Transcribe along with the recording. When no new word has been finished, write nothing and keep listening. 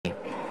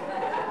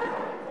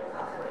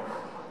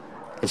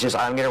It's just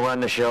I'm going to run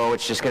the show.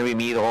 It's just going to be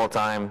me the whole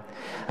time.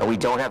 We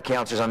don't have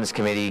counselors on this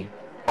committee.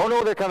 Oh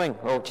no, they're coming.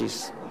 Oh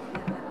jeez.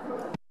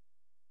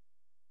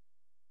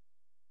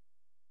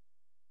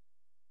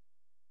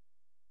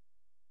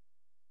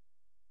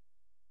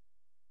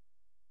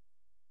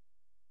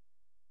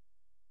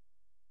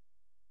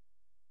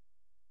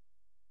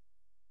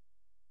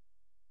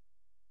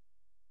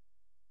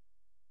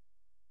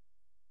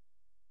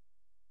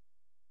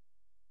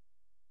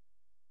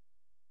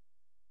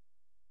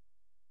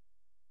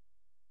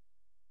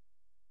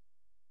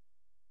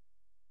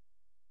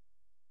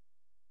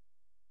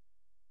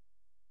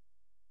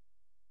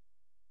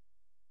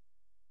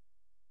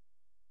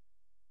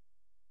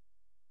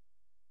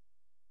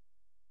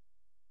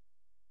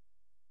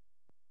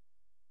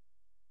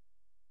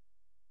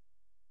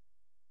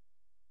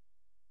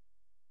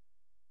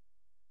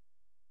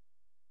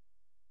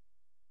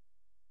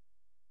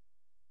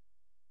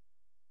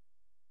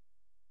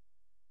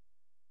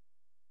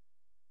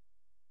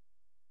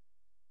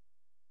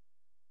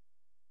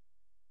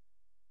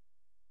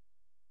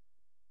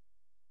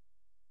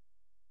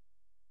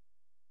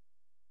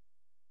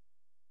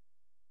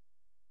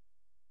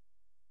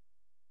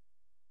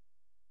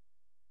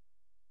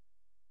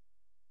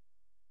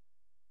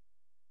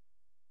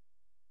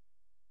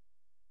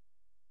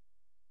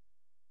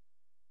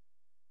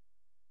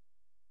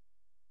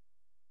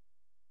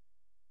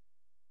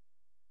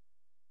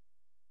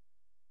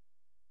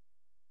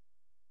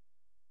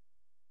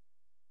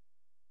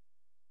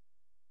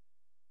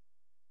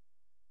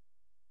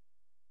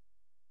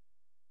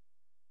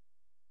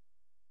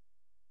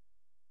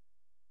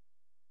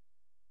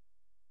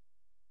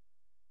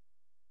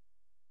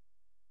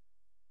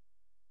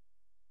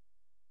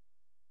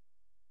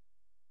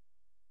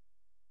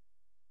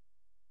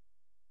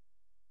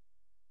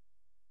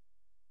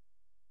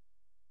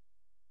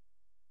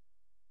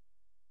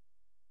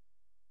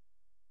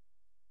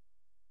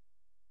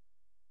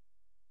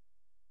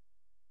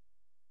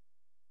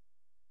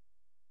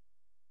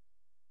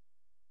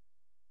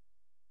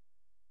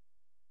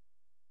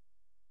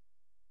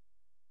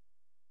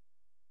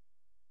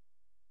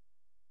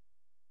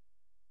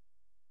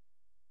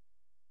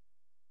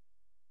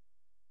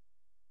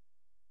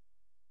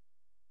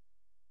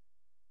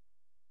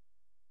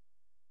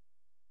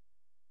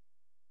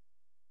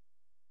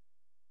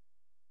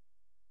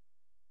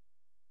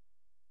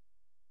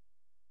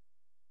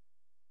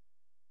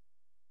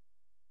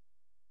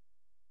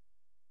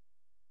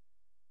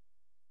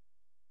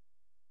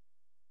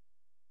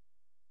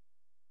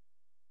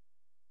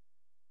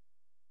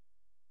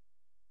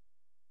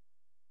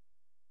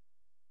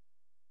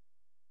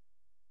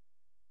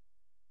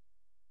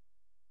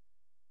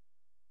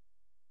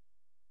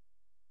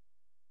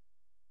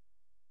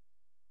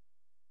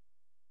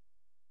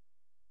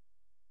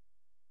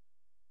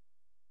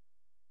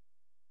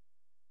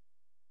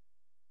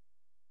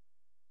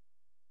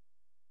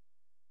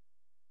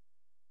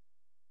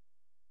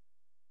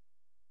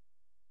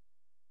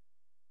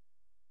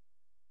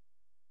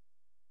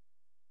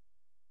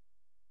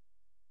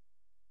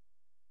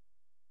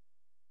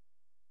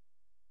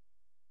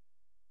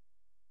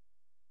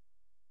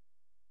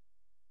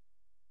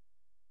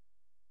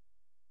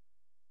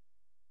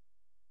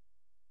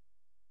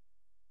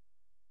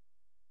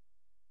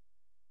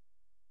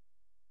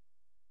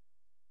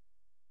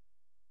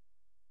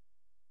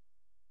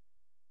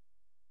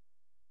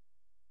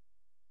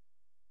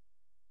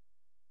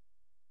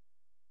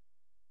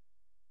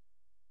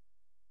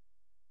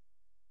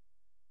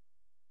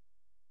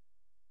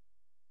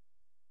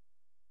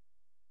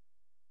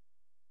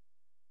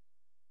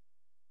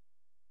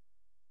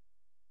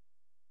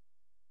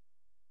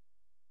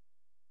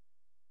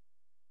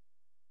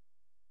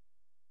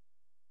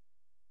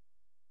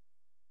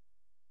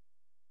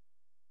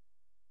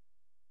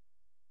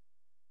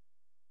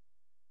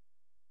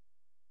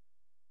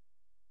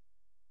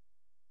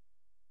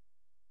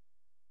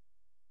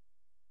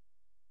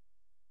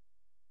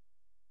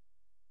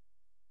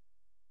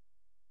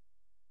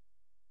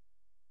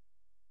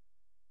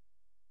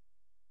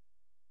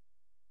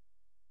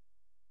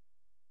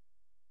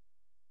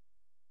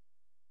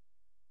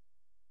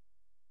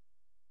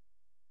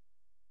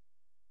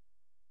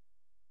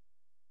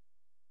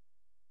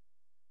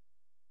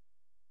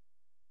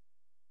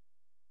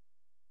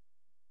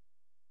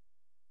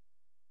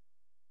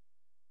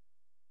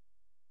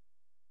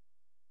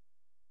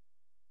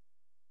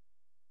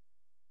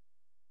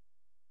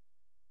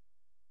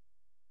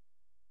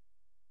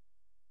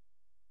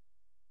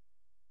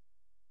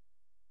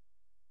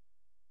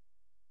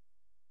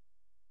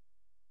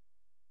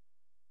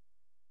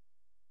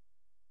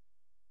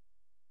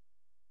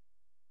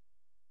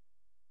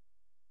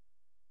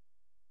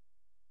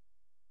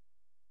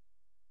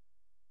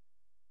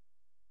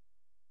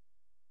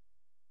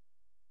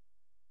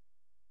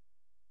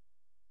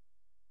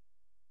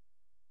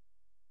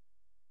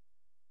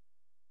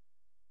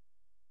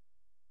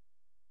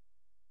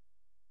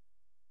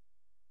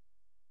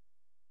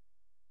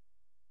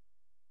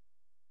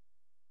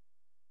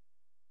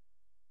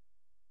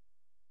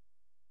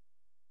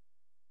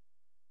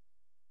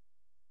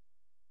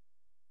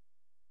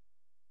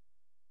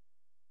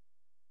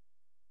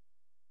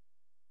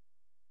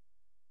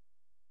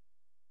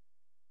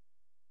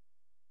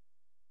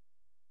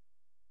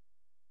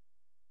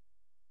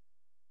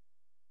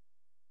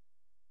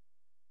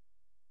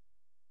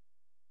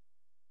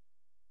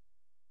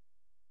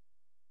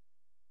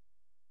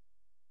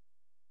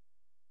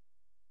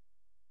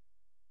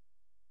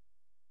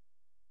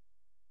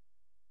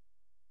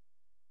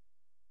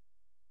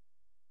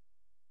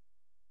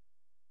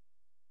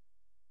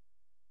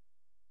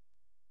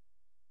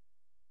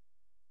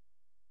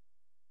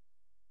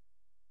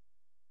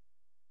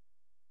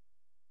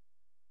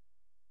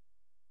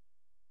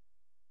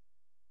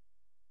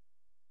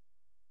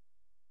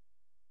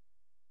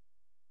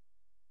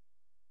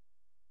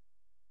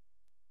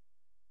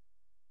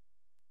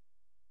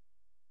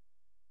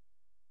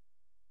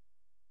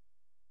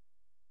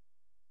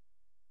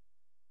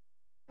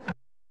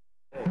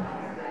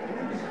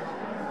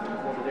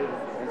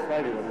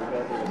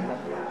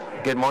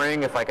 Good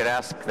morning. If I could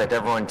ask that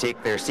everyone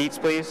take their seats,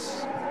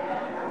 please.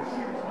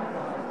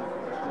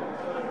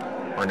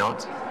 Or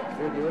not.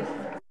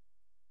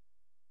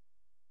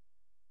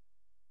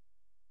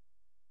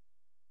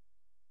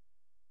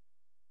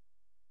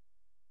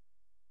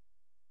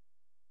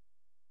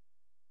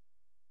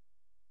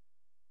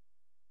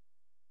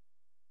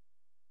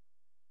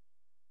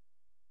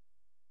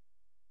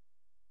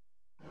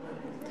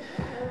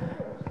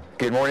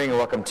 Good morning and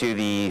welcome to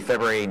the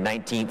February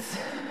 19th,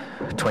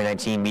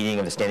 2019 meeting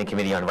of the Standing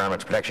Committee on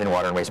Environmental Protection,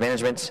 Water and Waste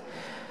Management.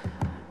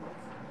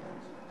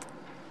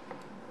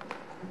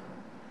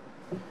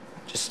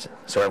 Just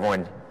so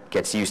everyone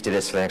gets used to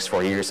this for the next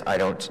 4 years, I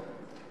don't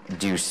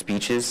do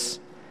speeches,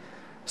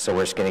 so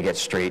we're just going to get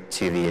straight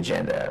to the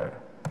agenda.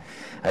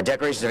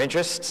 Declarations of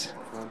interest,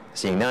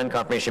 seeing none.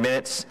 Confirmation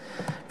minutes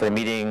for the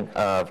meeting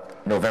of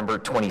November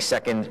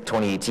 22nd,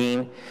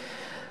 2018.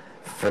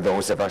 For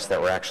those of us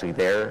that were actually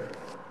there,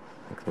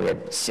 we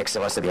had 6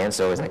 of us at the end,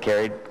 so isn't that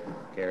carried?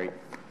 Carried.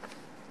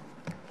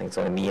 I think it's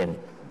only me and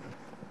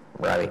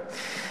Riley.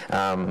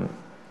 On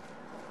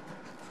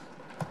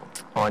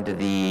to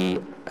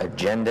the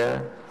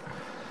agenda.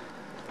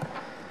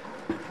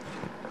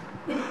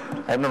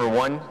 Item number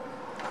 1,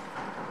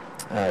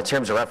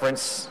 terms of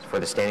reference for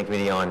the Standing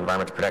Committee on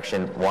Environmental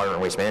Protection, Water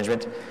and Waste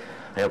Management.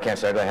 I know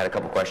Councillor Edley had a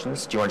couple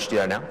questions. Do you want to do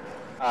that now?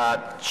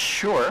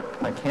 Sure,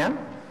 I can.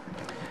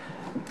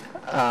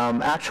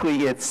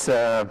 Actually,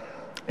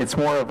 it's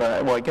more of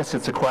a, well, I guess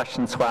it's a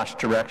question /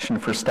 direction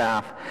for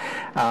staff.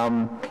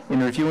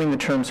 In reviewing the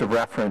terms of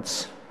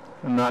reference,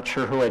 I'm not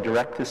sure who I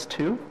direct this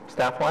to,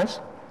 staff-wise.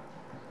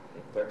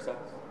 Clerk's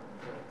office?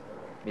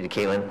 Maybe to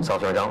Caitlin,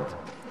 Salter McDonald.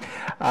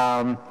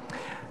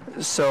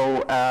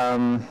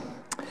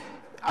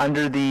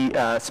 Under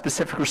the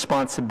specific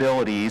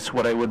responsibilities,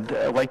 what I would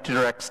like to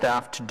direct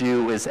staff to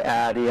do is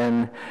add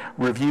in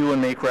review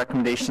and make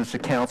recommendations to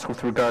council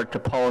with regard to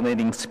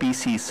pollinating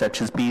species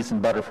such as bees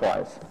and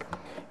butterflies.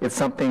 It's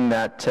something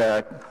that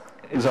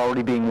is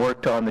already being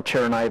worked on. The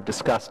chair and I have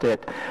discussed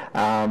it.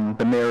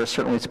 The mayor has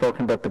certainly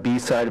spoken about the bee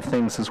side of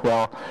things as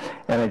well,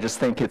 and I just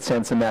think it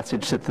sends a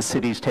message that the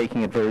city's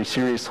taking it very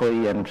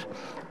seriously, and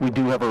we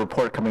do have a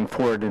report coming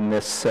forward in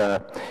this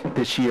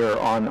this year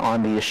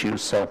on the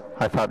issues, so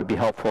I thought it would be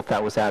helpful if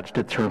that was added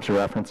to the terms of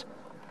reference.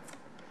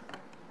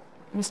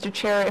 Mr.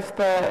 Chair, if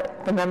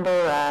the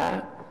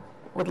member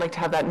would like to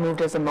have that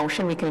moved as a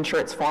motion, we can ensure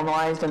it's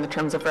formalized in the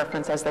terms of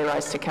reference as they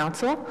rise to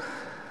council.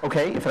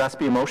 Okay, if it has to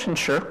be a motion,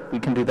 sure, we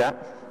can do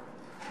that.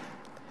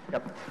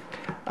 Yep.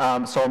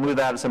 So I'll move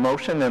that as a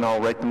motion, and I'll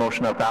write the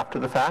motion up after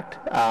the fact.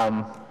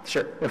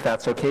 Sure, if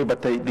that's okay.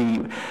 But the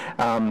be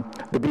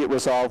it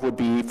resolved would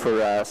be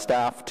for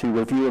staff to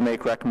review and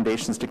make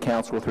recommendations to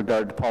council with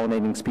regard to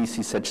pollinating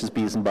species such as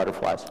bees and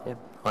butterflies. Yeah.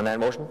 On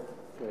that motion?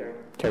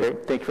 Okay.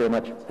 Thank you very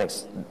much.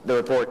 Thanks. The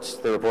report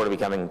will be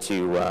coming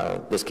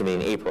to this committee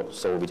in April,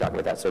 so we'll be talking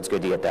about that. So it's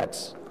good to get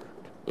that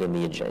in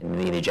the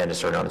agenda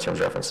started on the terms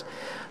of reference.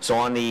 So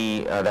on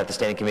the that the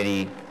Standing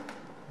Committee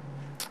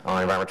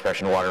on Environmental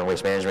Protection, Water and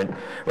Waste Management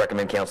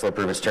recommend council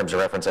approve its terms of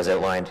reference as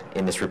outlined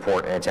in this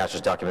report and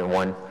attaches document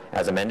 1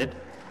 as amended.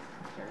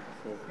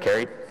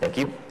 Carried. Thank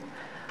you.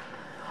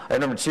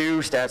 Item number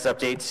 2, status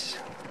updates,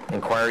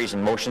 inquiries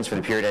and motions for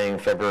the period ending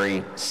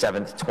February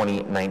 7th,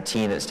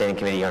 2019 that the Standing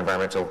Committee on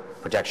Environmental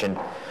Protection,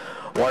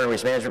 Water and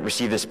Waste Management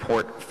received this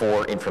report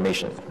for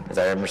information. Is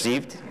that item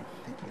received?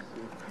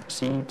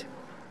 Received.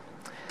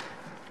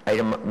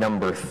 Item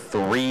number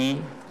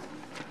 3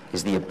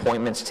 is the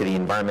appointments to the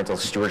Environmental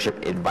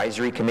Stewardship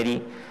Advisory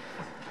Committee.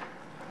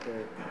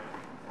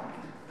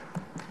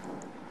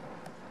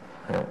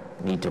 I don't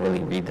need to really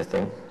read the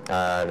thing.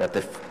 On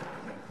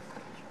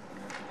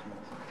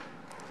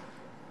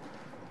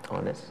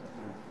this?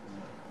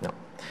 No.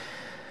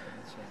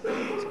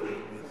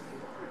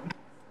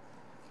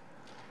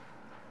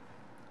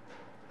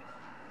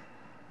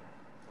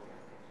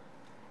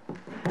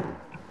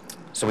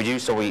 So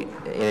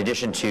in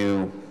addition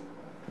to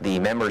the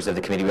members of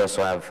the committee, we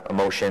also have a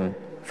motion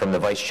from the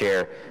vice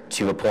chair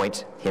to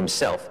appoint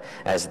himself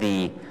as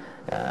the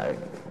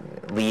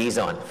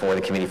liaison for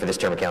the committee for this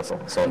term of council.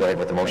 So I'll go ahead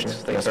with the motion.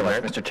 Thanks so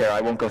much, Mr. Chair.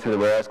 I won't go through the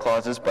whereas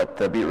clauses, but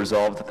be it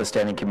resolved that the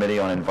Standing Committee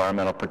on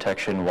Environmental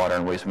Protection, Water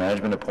and Waste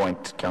Management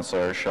appoint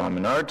Councillor Sean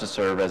Menard to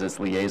serve as its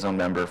liaison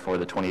member for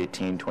the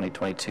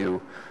 2018-2022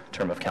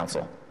 term of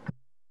council.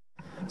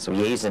 So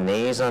yeas and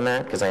nays on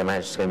that, because I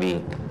imagine it's going to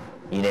be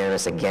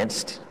unanimous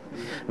against.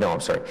 No, I'm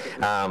sorry.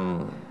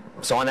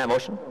 So on that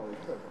motion?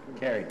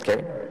 Carried.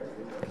 Carried.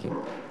 Thank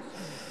you.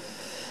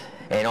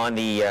 And on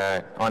the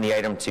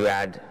item to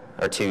add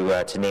or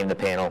to name the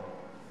panel,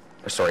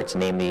 or sorry, to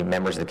name the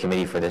members of the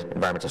committee for the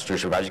Environmental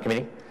Stewardship Advisory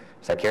Committee,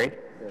 is that carried?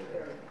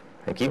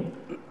 Thank you.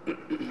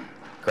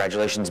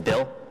 Congratulations,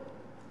 Bill.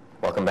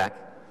 Welcome back.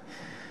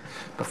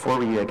 Before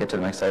we get to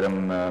the next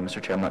item, Mr.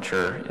 Chair, I'm not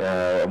sure.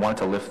 I wanted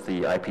to lift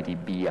the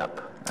IPDB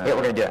up. Yeah,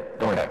 we're going to do that.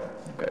 Don't worry.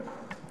 Okay.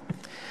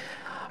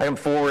 Item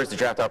 4 is the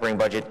draft operating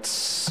budget.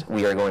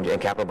 We are going to,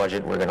 and capital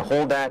budget, we're going to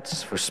hold that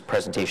for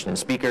presentation and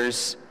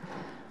speakers.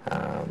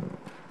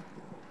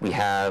 We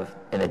have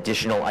an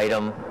additional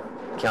item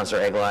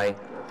Councillor Eglai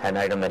had an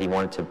item that he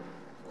wanted to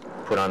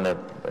put on the,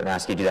 and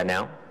ask you to do that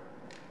now.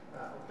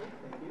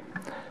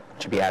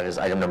 It should be added as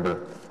item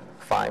number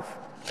 5.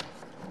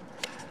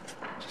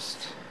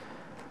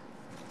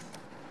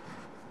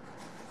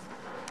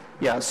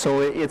 Yeah, so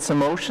it's a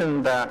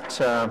motion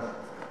that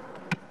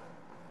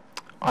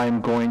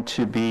I'm going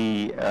to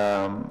be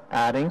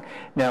adding.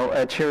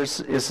 Now, Chair, is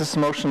this a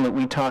motion that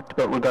we talked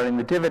about regarding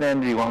the dividend,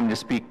 or do you want me to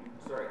speak?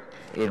 Sorry.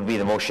 It would be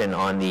the motion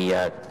on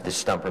the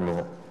stump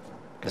removal,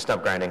 the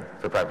stump grinding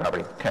for private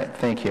property. Okay,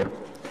 thank you.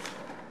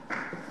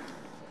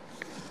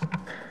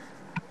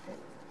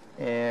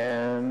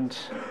 And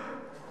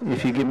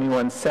if you give me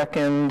 1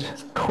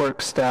 second,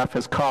 clerk staff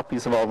has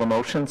copies of all the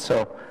motions,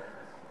 so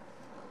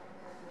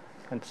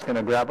I'm just going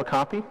to grab a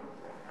copy.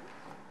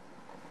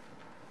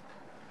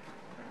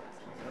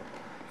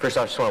 First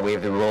off, I just want to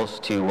waive the rules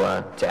to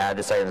add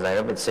this item as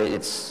an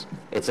item.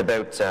 It's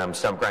about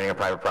stump grinding on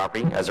private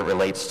property as it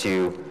relates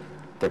to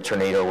the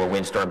tornado or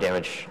windstorm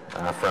damage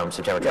from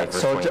September 21st.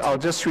 So I'll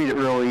just read it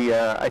really,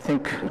 I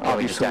think Can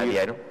we just add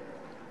the item?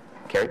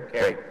 Carrie?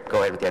 Great. Go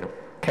ahead with the item.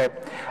 Okay.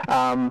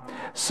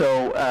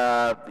 So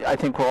I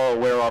think we're all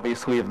aware,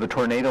 obviously, of the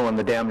tornado and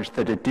the damage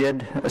that it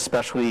did,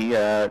 especially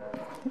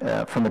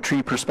from a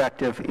tree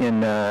perspective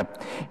in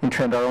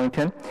Trent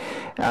Arlington.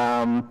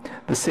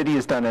 The city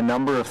has done a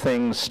number of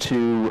things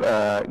to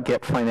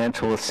get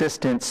financial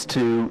assistance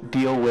to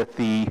deal with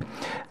the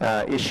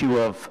issue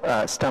of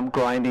stump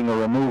grinding or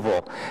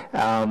removal.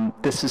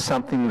 This is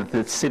something that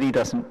the city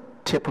doesn't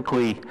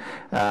typically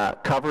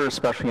cover,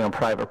 especially on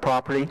private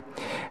property.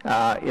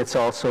 It's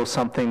also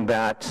something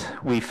that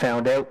we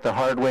found out the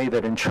hard way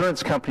that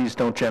insurance companies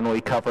don't generally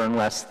cover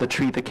unless the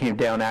tree that came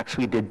down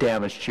actually did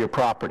damage to your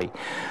property.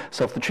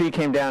 So if the tree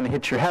came down and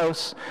hit your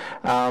house,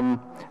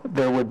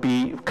 there would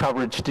be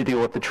coverage to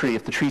deal with the tree.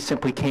 If the tree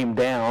simply came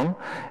down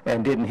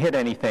and didn't hit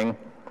anything,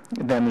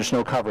 then there's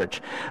no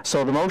coverage.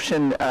 So the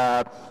motion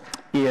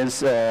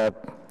is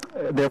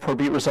therefore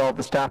be it resolved,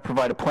 the staff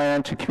provide a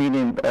plan to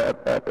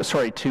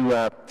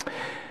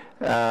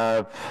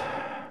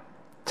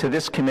to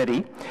this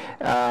committee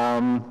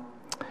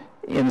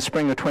in the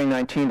spring of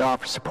 2019 to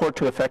offer support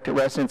to affected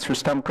residents through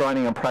stump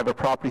grinding on private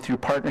property through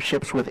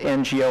partnerships with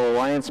NGO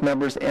Alliance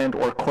members and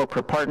or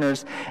corporate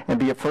partners, and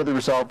be it further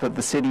resolved that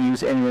the city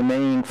use any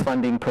remaining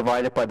funding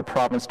provided by the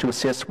province to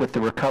assist with the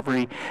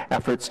recovery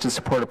efforts to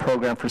support a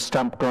program for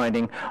stump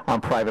grinding on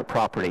private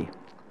property.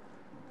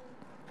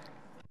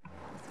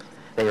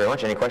 Thank you very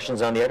much. Any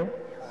questions on the item?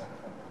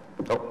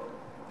 Oh.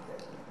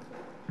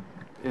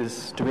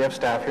 Do we have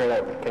staff here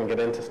that can get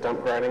into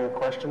stump grinding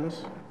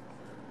questions?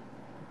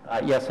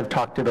 Yes, I've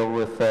talked it over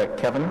with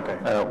Kevin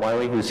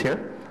Wiley, who's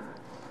here.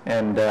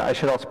 And I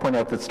should also point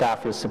out that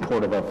staff is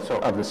supportive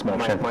of this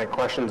motion. My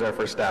questions are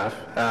for staff.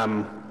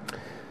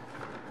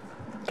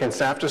 Can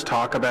staff just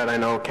talk about, I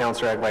know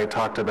Councillor Eglai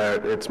talked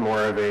about it's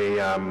more of a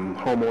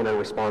homeowner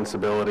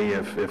responsibility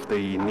if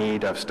the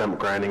need of stump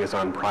grinding is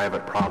on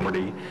private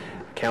property.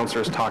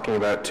 Councillor is talking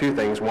about 2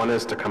 things. One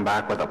is to come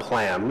back with a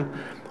plan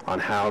on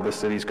how the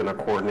city's going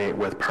to coordinate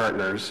with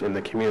partners in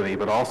the community,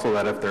 but also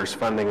that if there's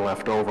funding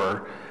left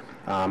over,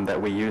 that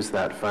we use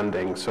that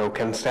funding. So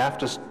can staff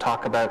just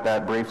talk about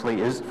that briefly?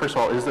 First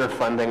of all, is there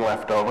funding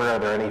left over? Are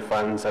there any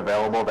funds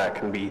available that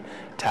can be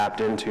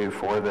tapped into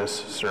for this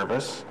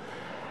service?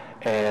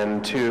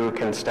 And 2,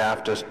 can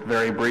staff just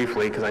very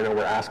briefly, because I know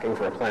we're asking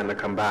for a plan to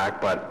come back,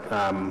 but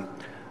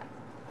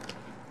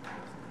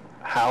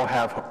how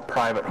have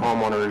private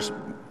homeowners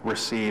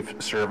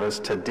received service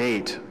to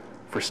date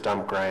for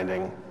stump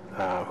grinding?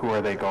 Who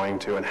are they going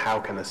to, and how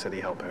can the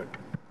city help out?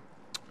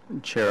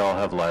 Chair, I'll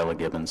have Lila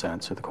Gibbons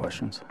answer the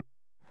questions.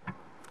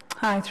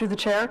 Hi, through the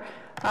chair.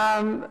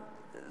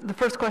 The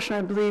first question,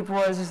 I believe,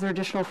 was, is there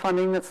additional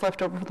funding that's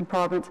left over from the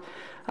province?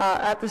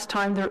 At this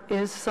time, there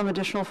is some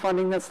additional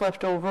funding that's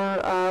left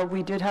over.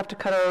 We did have to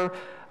cut our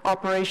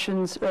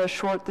operations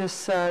short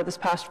this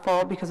past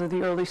fall because of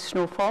the early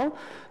snowfall.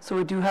 So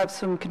we do have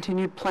some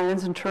continued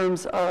plans in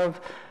terms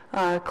of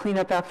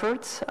cleanup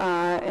efforts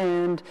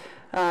and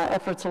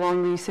efforts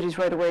along the city's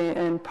right-of-way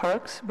and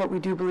parks. But we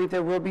do believe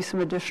there will be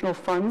some additional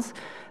funds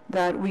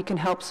that we can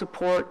help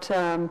support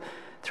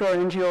through our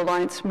NGO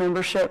Alliance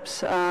memberships,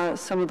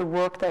 some of the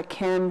work that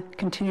can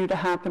continue to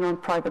happen on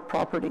private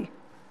property.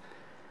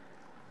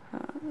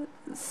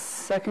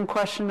 Second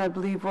question, I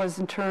believe, was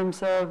in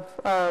terms of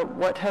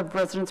what have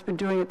residents been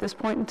doing at this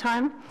point in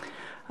time.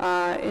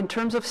 In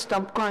terms of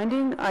stump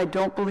grinding, I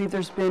don't believe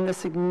there's been a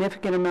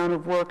significant amount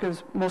of work,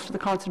 as most of the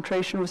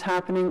concentration was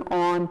happening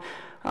on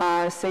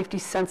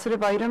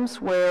safety-sensitive items,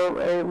 where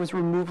it was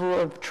removal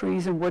of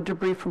trees and wood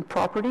debris from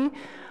property.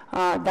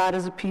 That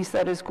is a piece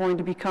that is going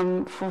to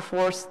become full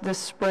force this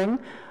spring,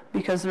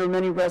 because there are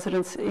many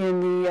residents in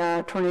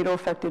the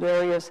tornado-affected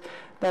areas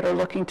that are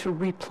looking to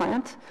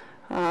replant.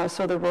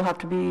 So there will have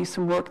to be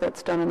some work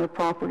that's done on their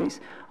properties.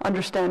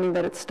 Understanding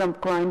that it's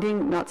stump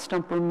grinding, not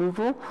stump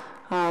removal,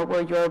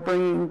 where you are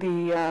bringing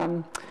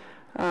the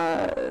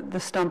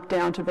stump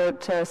down to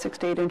about 6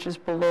 to 8 inches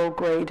below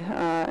grade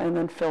and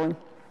then filling.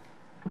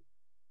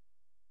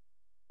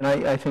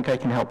 And I think I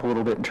can help a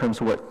little bit in terms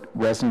of what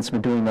residents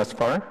have been doing thus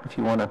far, if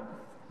you want to.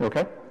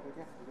 Okay?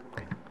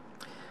 All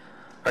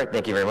right,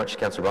 thank you very much,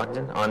 Councillor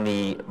Blackington. On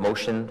the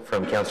motion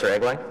from Councillor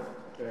Egley?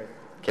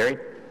 Carried.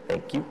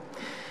 Thank you.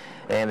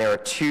 And there are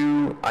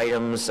two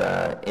items,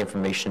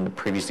 information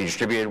previously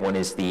distributed. One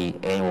is the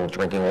annual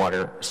drinking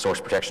water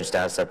source protection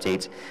status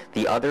update.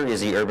 The other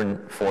is the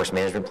urban forest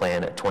management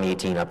plan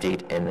 2018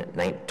 update and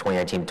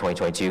 2019 to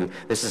 2022.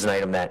 This is an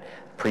item that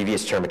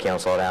previous term of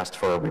council had asked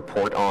for a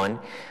report on.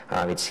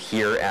 It's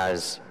here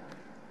as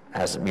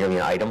merely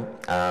an item,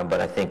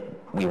 but I think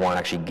we want to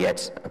actually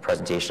get a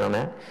presentation on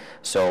that.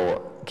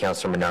 So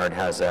Councillor Menard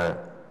has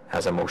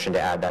a motion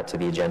to add that to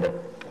the agenda.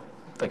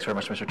 Thanks very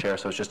much, Mr. Chair.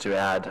 So it's just to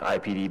add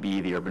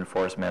IPDB, the Urban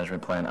Forest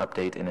Management Plan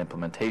update and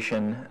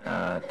implementation,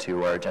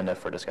 to our agenda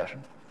for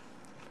discussion.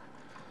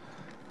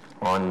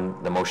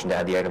 On the motion to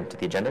add the item to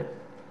the agenda?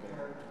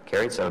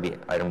 Carried. So it'll be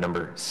item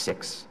number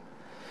 6.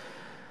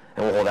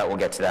 And we'll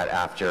get to that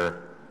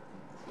after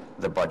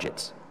the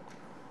budgets.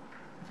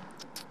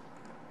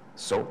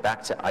 So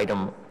back to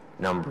item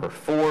number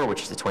 4,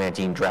 which is the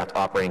 2019 draft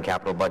operating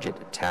capital budget,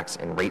 tax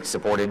and rate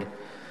supported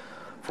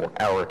for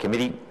our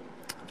committee.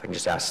 If I can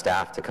just ask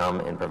staff to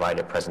come and provide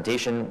a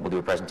presentation. We'll do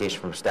a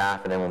presentation from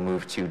staff, and then we'll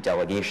move to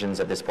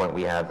delegations. At this point,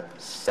 we have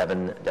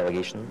 7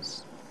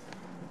 delegations.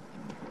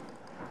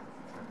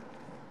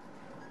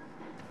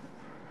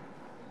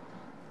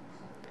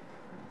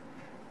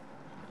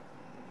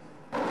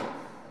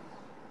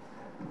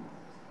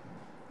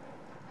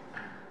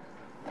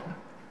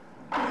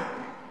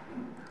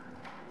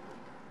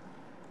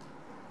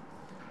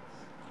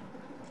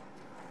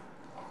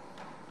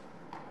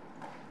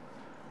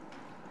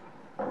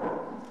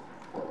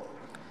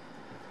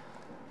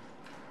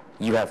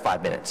 You have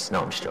 5 minutes.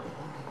 No, I'm just joking.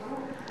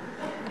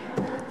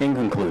 In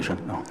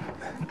conclusion, no.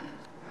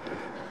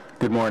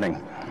 Good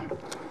morning.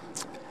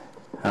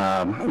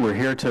 We're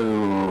here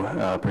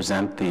to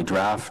present the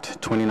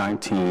draft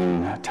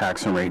 2019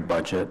 tax and rate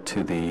budget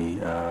to the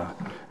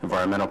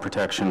Environmental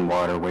Protection,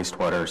 Water,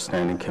 Wastewater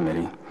Standing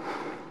Committee.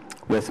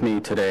 With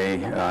me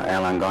today,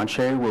 Alain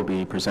Ganche will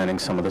be presenting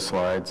some of the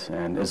slides,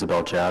 and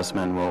Isabel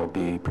Jasmine will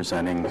be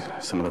presenting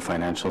some of the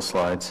financial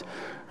slides.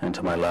 And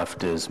to my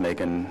left is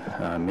Megan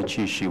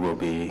Michi. She will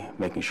be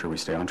making sure we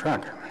stay on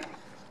track.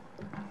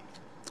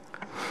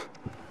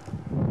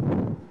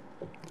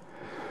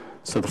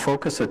 So the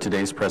focus of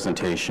today's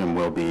presentation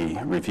will be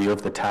review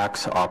of the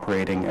tax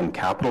operating and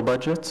capital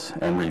budgets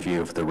and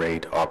review of the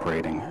rate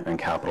operating and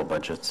capital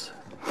budgets.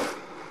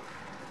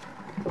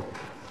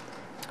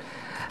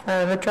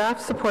 The draft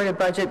supported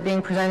budget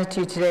being presented to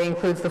you today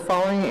includes the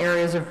following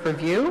areas of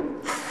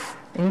review: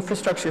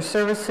 infrastructure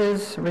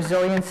services,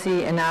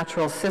 resiliency and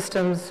natural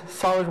systems,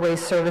 solid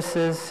waste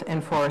services,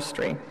 and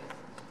forestry.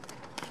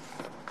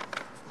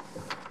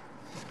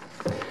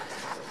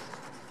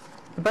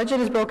 The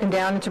budget is broken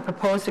down into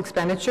proposed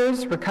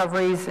expenditures,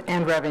 recoveries,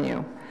 and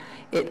revenue.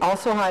 It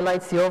also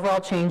highlights the overall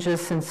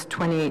changes since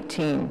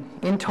 2018.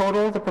 In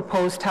total, the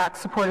proposed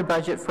tax-supported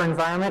budget for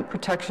environment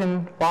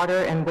protection,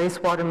 water, and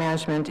wastewater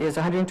management is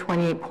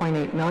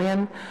 $128.8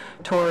 million,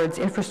 towards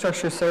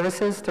infrastructure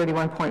services,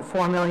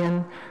 $31.4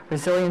 million,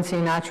 resiliency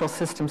and natural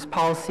systems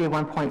policy,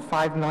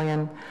 $1.5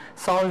 million,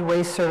 solid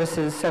waste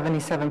services,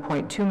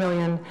 $77.2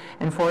 million,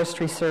 and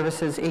forestry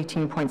services,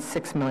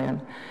 $18.6 million.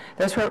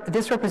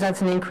 This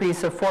represents an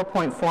increase of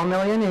 $4.4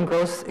 million in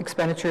gross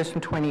expenditures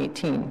from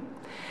 2018.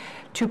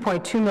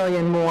 $2.2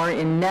 million more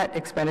in net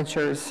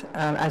expenditures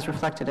as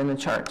reflected in the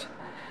chart.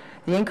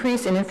 The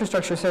increase in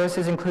infrastructure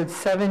services includes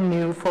 7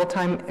 new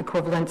full-time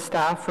equivalent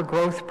staff for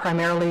growth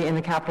primarily in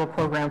the capital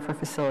program for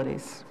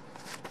facilities.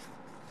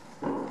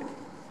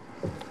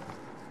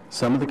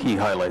 Some of the key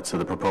highlights of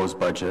the proposed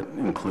budget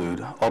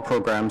include all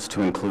programs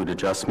to include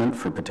adjustment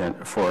for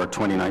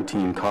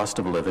 2019 cost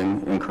of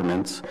living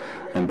increments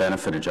and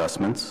benefit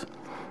adjustments,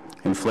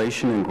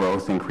 inflation and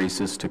growth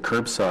increases to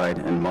curbside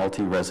and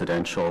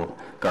multi-residential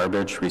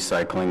garbage,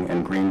 recycling,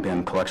 and green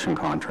bin collection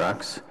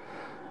contracts,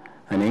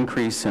 an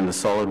increase in the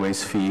solid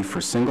waste fee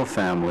for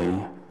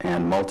single-family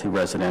and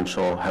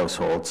multi-residential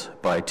households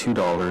by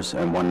 $2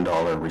 and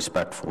 $1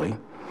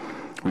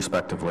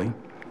 respectively.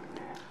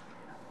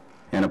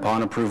 And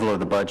upon approval of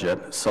the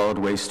budget, solid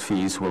waste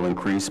fees will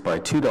increase by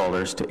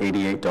 $2 to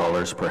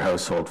 $88 per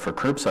household for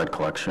curbside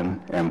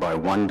collection and by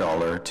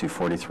 $1 to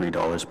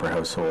 $43 per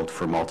household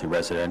for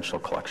multi-residential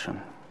collection.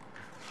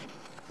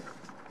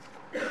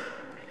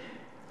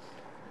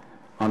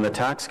 On the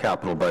tax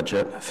capital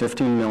budget,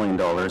 $15 million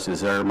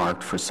is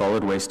earmarked for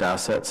solid waste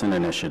assets and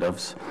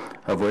initiatives,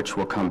 of which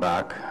will come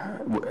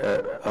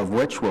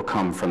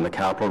from the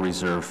Capital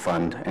Reserve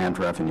Fund and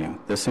revenue.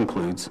 This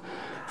includes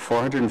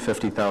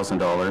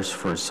 $450,000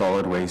 for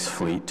solid waste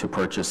fleet to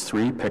purchase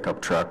 3 pickup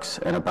trucks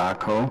and a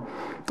backhoe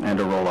and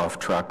a roll-off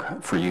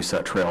truck for use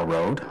at Trail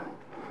Road,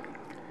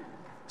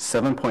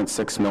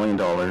 $7.6 million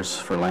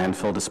for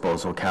landfill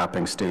disposal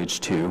capping Stage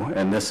 2,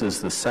 and this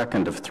is the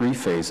second of 3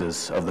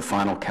 phases of the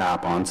final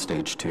cap on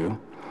Stage 2,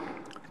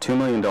 $2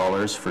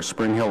 million for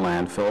Spring Hill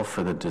Landfill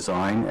for the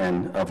design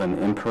of an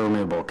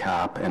impermeable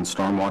cap and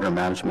stormwater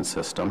management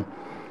system,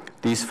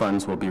 These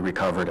funds will be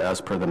recovered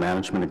as per the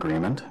management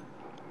agreement.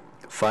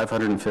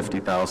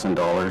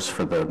 $550,000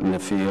 for the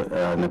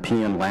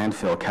Nepean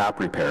landfill cap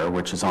repair,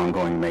 which is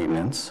ongoing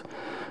maintenance.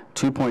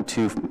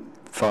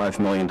 $2.25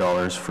 million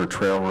for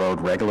trail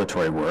road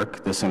regulatory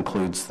work. This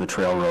includes the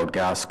trail road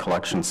gas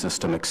collection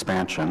system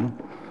expansion.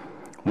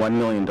 $1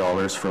 million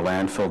for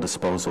landfill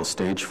disposal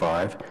stage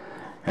 5,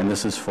 and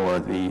this is for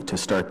to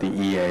start the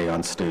EA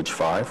on stage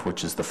 5,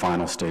 which is the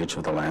final stage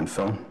of the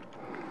landfill.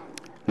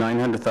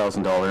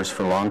 $900,000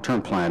 for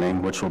long-term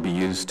planning, which will be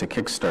used to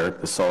kickstart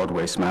the solid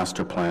waste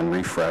master plan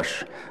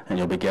refresh, and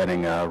you'll be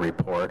getting a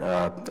report,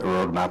 a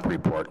roadmap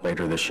report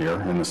later this year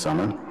in the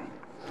summer.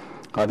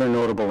 Other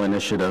notable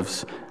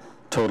initiatives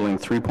totaling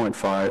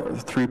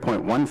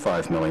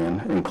 $3.15 million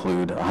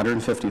include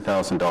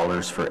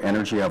 $150,000 for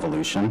energy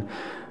evolution.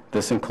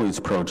 This includes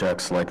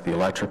projects like the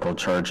electrical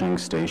charging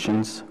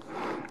stations,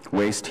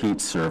 waste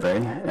heat survey,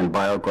 and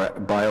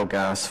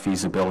biogas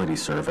feasibility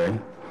survey.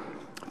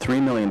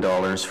 $3 million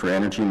for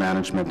energy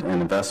management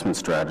and investment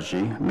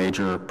strategy.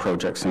 Major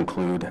projects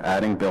include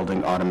adding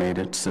building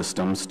automated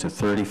systems to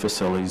 30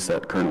 facilities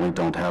that currently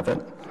don't have it,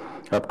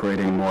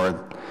 upgrading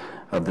more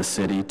of the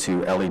city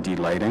to LED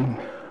lighting,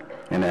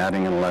 and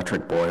adding an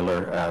electric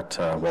boiler at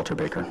Walter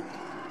Baker.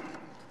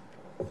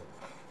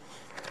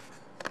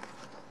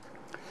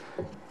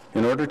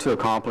 In order to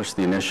accomplish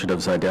the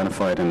initiatives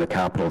identified in the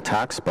capital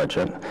tax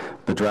budget,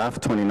 the draft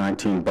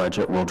 2019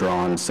 budget will draw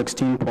on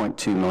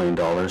 $16.2 million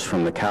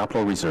from the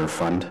Capital Reserve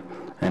Fund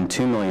and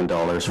 $2 million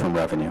from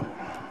revenue.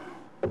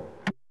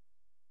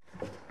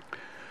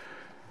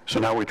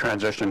 So now we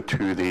transition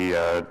to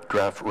the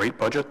draft rate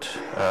budget.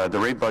 The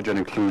rate budget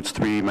includes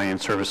 3 main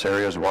service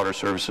areas: water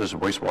services,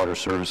 wastewater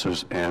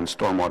services, and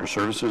stormwater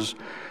services.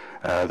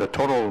 The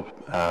total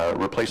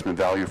replacement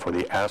value for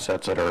the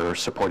assets that are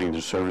supporting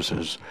the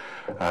services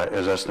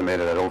is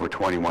estimated at over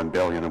 $21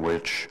 billion,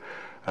 which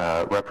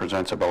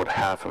represents about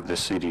half of the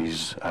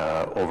city's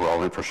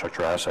overall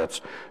infrastructure assets.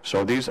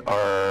 So these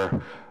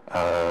are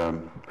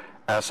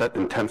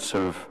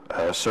asset-intensive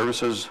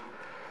services,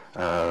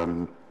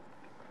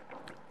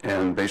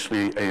 and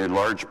basically a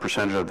large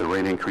percentage of the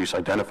rate increase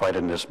identified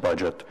in this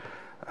budget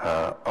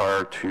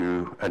are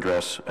to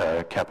address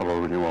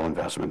capital renewal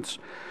investments.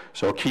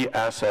 So key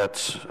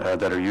assets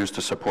that are used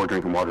to support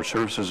drinking water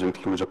services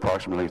includes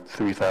approximately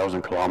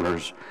 3,000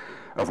 kilometers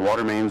of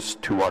water mains,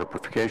 2 water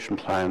purification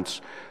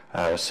plants,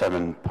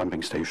 7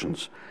 pumping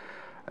stations.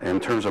 In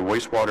terms of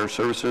wastewater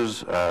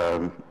services,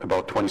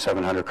 about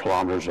 2,700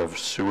 kilometers of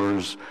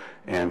sewers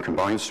and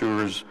combined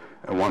sewers,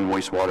 1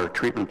 wastewater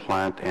treatment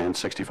plant, and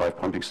 65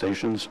 pumping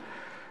stations.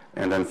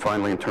 And then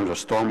finally, in terms of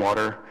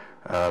stormwater,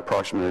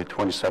 approximately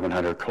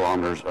 2,700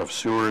 kilometers of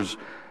sewers,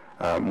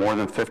 more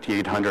than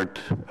 5,800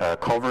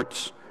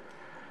 culverts,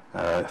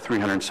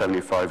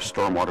 375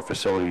 stormwater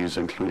facilities,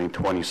 including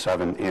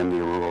 27 in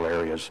the rural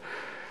areas.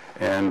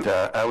 And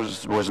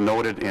as was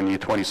noted in the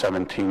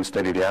 2017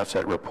 State of the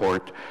Asset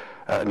Report,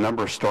 a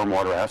number of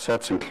stormwater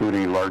assets,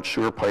 including large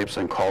sewer pipes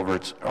and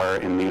culverts, are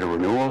in need of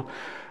renewal.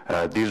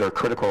 These are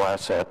critical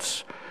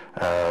assets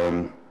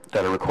that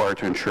are required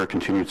to ensure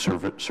continued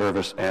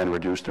service and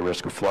reduce the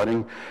risk of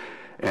flooding.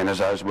 And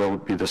as will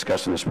be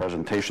discussed in this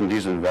presentation,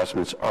 these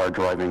investments are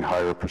driving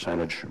higher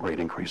percentage rate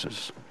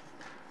increases.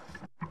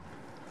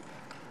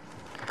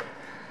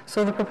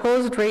 So the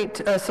proposed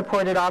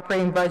rate-supported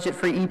operating budget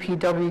for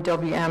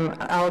EPWWM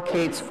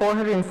allocates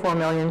 $404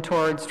 million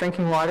towards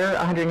drinking water,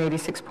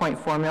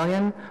 $186.4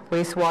 million,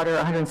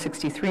 wastewater,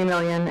 $163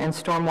 million, and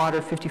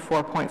stormwater,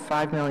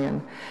 $54.5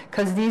 million.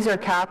 Because these are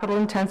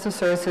capital-intensive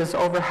services,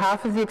 over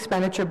half of the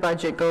expenditure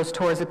budget goes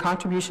towards a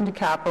contribution to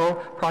capital,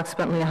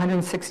 approximately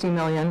 $160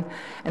 million,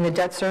 and the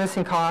debt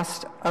servicing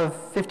cost of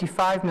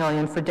 $55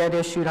 million for debt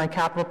issued on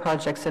capital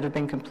projects that have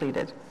been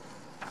completed.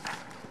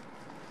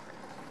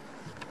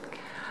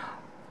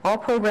 All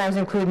programs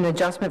include an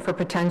adjustment for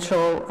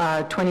potential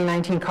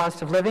 2019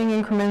 cost of living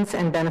increments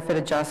and benefit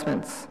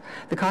adjustments.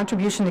 The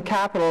contribution to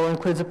capital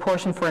includes a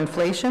portion for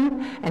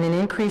inflation and an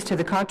increase to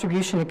the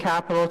contribution to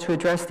capital to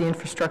address the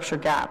infrastructure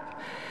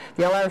gap.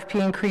 The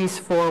LRFP increase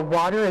for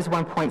water is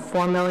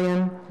 $1.4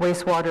 million,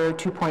 wastewater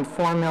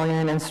 $2.4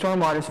 million, and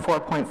stormwater is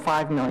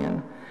 $4.5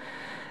 million.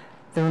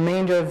 The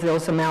remainder of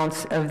those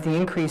amounts of the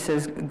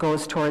increases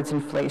goes towards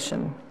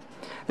inflation.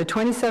 The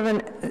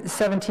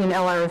 2017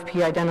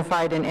 LRFP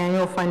identified an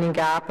annual funding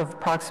gap of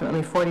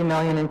approximately $40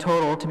 million in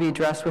total to be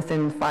addressed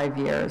within 5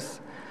 years.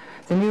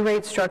 The new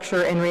rate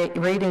structure and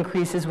rate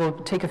increases will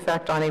take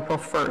effect on April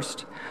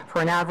 1st.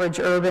 For an average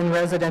urban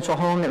residential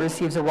home that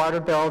receives a water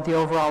bill, the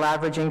overall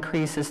average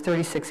increase is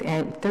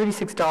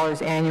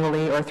 $36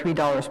 annually, or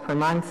 $3 per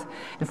month.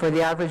 And for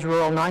the average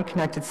rural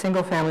non-connected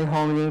single-family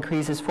home, the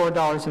increase is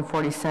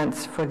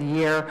 $4.40 for the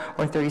year,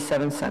 or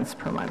 37 cents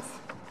per month.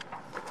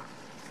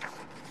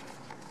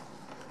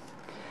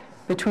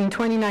 Between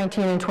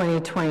 2019 and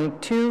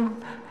 2022,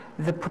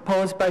 The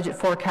proposed budget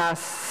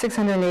forecasts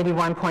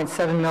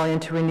 $681.7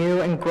 million to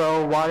renew and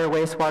grow water,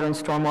 wastewater, and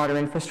stormwater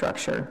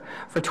infrastructure.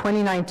 For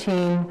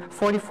 2019,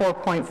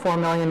 $44.4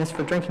 million is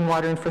for drinking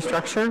water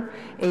infrastructure,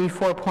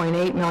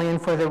 $84.8 million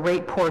for the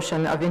rate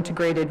portion of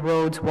integrated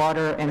roads,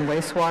 water, and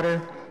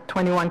wastewater,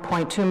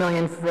 $21.2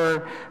 million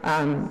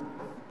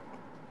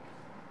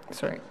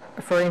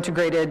for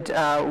integrated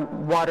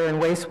water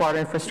and wastewater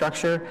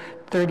infrastructure,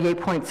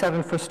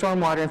 $38.7 for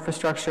stormwater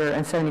infrastructure,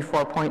 and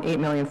 $74.8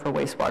 million for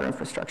wastewater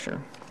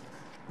infrastructure.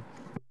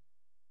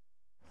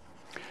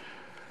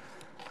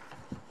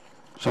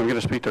 So I'm going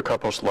to speak to a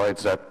couple of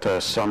slides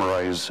that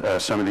summarize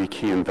some of the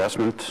key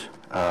investments.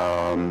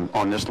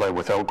 On this slide,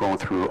 without going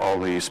through all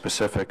the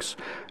specifics,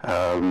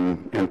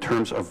 in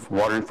terms of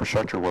water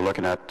infrastructure, we're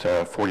looking at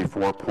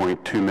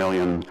 $44.2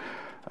 million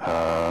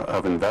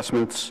of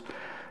investments,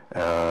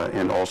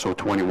 and also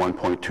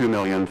 $21.2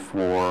 million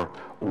for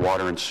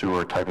water and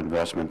sewer type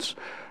investments.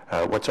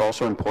 What's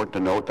also important to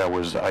note that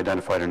was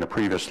identified in the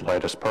previous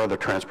slide, as part of the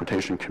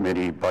Transportation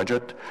Committee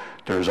budget,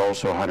 there's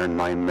also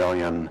 $109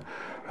 million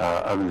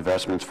of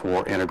investments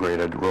for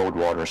integrated road,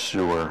 water,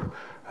 sewer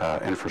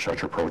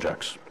infrastructure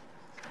projects.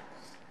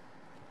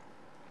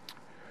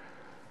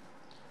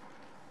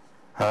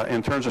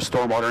 In terms of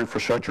stormwater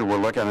infrastructure, we're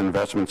looking at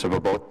investments of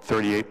about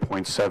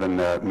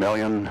 $38.7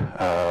 million.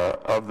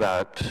 Of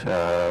that,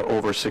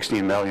 over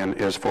 $16 million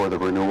is for the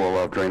renewal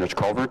of drainage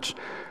culverts,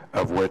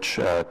 of which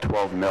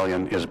 $12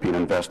 million is being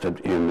invested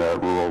in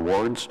rural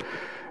wards.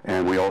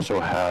 And we also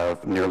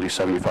have nearly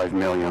 $75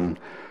 million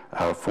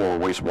for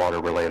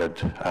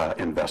wastewater-related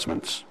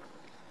investments.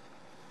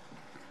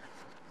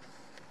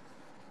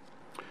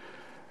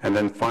 And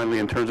then finally,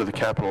 in terms of the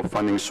capital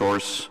funding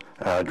source,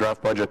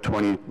 draft budget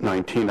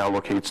 2019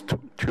 allocates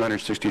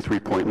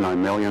 $263.9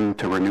 million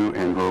to renew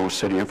and grow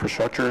city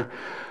infrastructure.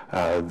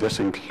 This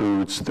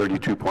includes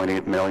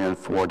 $32.8 million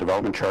for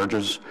development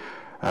charges,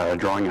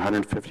 drawing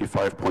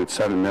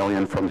 $155.7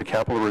 million from the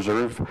capital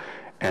reserve,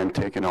 and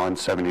taking on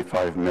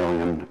 $75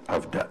 million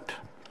of debt.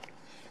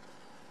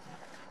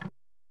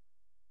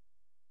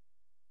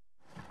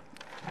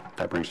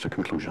 That brings to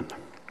conclusion.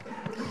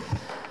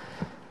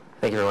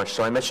 Thank you very much.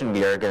 So I mentioned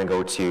we are going to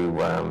go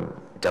to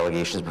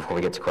delegations before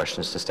we get to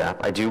questions to staff.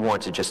 I do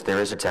want to just,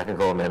 there is a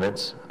technical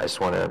amendment. I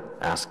just want to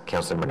ask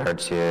Councillor Menard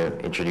to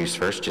introduce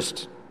first,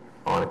 just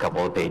on a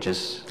couple of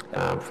pages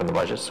from the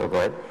budget. So go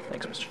ahead.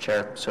 Thanks, Mr.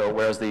 Chair. So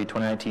whereas the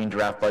 2019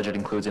 draft budget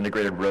includes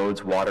integrated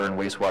roads, water, and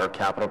wastewater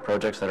capital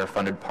projects that are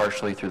funded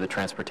partially through the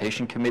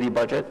Transportation Committee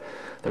budget,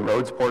 the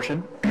roads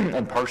portion,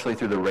 and partially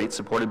through the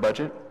rate-supported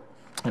budget,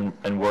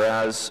 and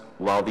whereas,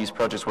 while these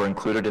projects were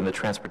included in the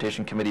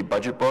Transportation Committee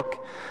budget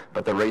book,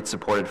 but the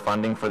rate-supported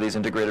funding for these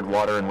integrated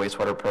water and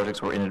wastewater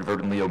projects were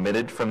inadvertently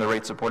omitted from the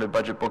rate-supported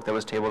budget book that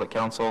was tabled at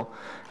Council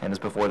and is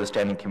before the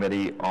Standing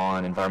Committee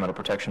on Environmental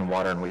Protection,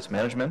 Water and Waste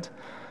Management.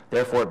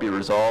 Therefore, it be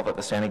resolved that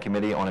the Standing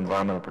Committee on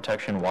Environmental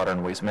Protection, Water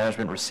and Waste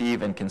Management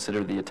receive and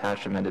consider the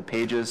attached amended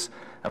pages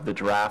of the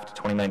draft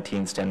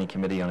 2019 Standing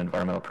Committee on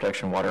Environmental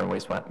Protection, Water and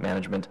Waste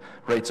Management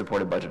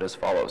rate-supported budget as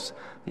follows.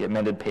 The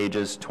amended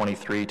pages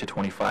 23 to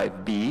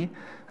 25B,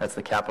 that's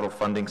the capital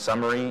funding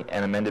summary,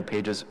 and amended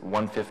pages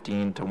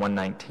 115 to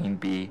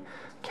 119B,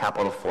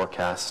 capital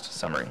forecast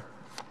summary.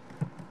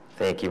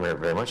 Thank you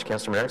very much,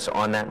 Councillor Menard. So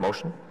on that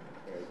motion?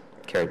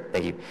 Carried.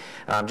 Thank you.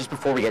 Just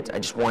before we get,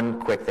 just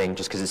one quick thing,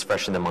 just because it's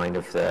fresh in the mind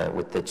of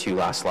with the two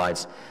last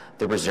slides,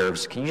 the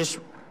reserves. Can you just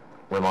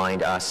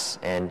remind us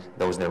and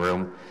those in the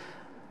room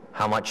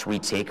how much we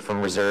take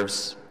from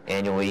reserves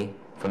annually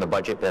from the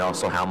budget, but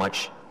also how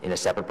much in a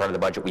separate part of the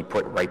budget we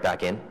put right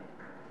back in?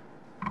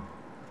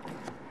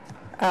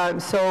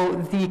 So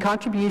the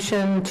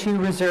contribution to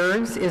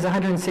reserves is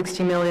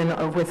 $160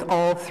 million with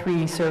all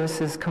three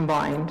services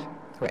combined.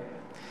 Okay.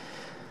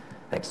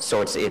 Thanks.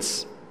 So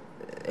it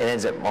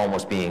ends up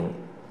almost being,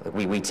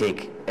 we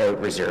take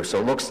out reserves. So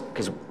it looks,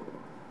 because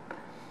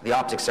the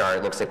optics are,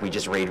 it looks like we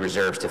just raid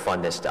reserves to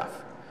fund this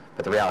stuff.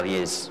 But the reality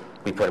is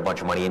we put a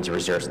bunch of money into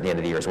reserves at the end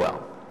of the year as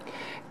well.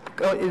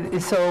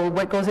 So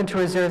what goes into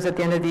reserves at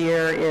the end of the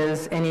year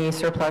is any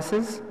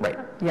surpluses? Right.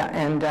 Yeah,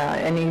 and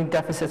any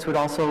deficits would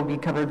also be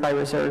covered by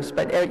reserves.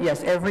 But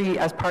yes,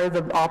 as part of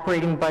the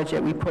operating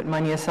budget, we put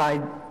money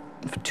aside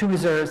to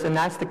reserves, and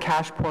that's the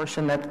cash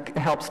portion that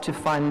helps to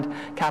fund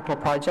capital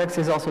projects.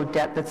 There's also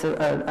debt that's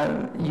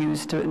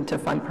used to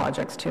fund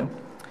projects too.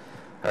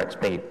 All right,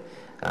 thank you.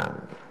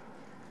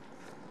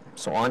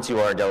 So on to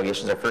our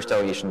delegations. Our first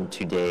delegation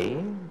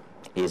today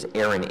is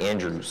Aaron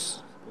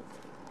Andrews.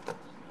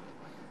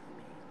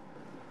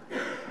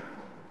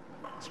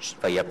 Let's just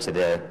invite you up to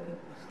the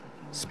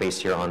space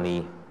here on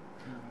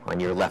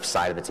your left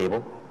side of the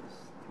table.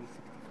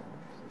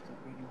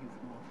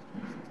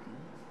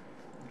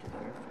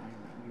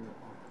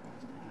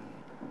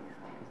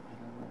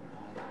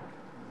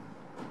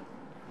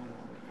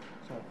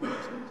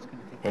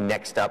 And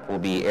next up will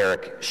be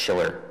Eric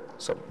Schiller.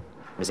 So,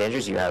 Ms.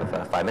 Andrews, you have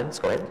 5 minutes.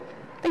 Go ahead.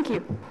 Thank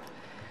you.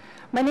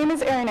 My name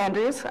is Erin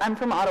Andrews. I'm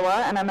from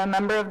Ottawa, and I'm a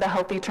member of the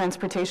Healthy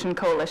Transportation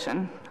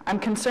Coalition. I'm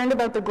concerned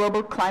about the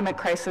global climate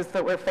crisis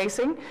that we're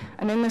facing,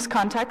 and in this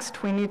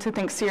context, we need to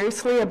think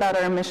seriously about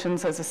our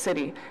emissions as a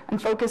city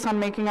and focus on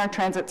making our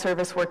transit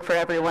service work for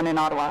everyone in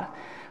Ottawa.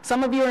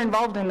 Some of you are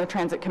involved in the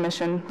Transit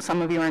Commission,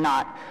 some of you are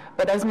not.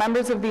 But as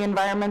members of the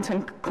Environment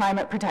and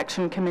Climate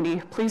Protection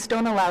Committee, please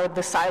don't allow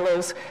the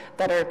silos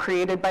that are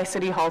created by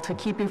City Hall to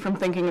keep you from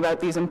thinking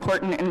about these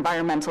important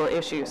environmental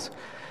issues.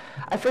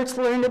 I first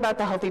learned about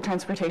the Healthy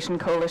Transportation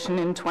Coalition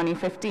in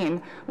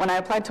 2015 when I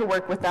applied to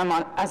work with them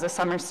as a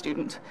summer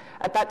student.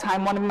 At that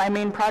time, one of my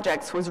main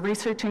projects was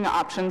researching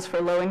options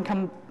for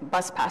low-income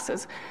bus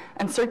passes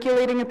and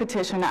circulating a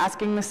petition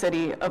asking the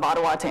City of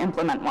Ottawa to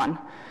implement one.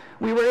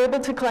 We were able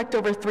to collect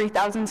over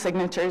 3,000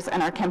 signatures,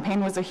 and our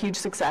campaign was a huge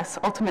success,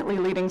 ultimately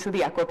leading to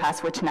the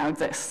Equipass, which now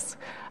exists.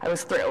 I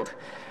was thrilled.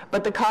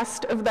 But the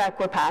cost of the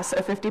Equipass,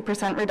 a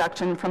 50%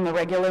 reduction from the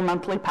regular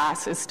monthly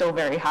pass, is still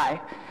very high.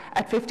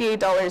 At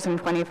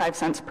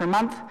 $58.25 per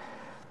month,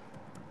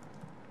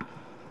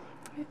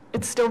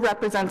 it still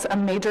represents a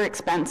major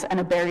expense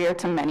and a barrier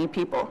to many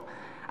people.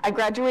 I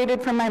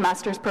graduated from my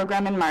master's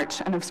program in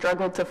March and have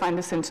struggled to find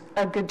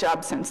a good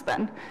job since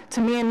then.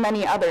 To me and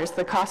many others,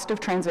 the cost of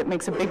transit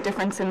makes a big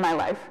difference in my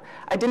life.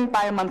 I didn't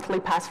buy a monthly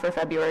pass for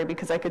February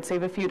because I could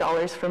save a few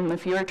dollars from the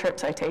fewer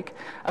trips I take,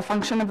 a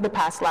function of the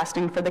pass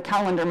lasting for the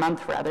calendar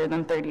month rather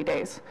than 30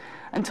 days.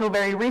 Until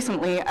very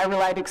recently, I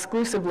relied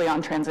exclusively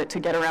on transit to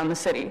get around the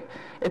city.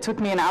 It took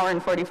me an hour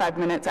and 45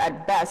 minutes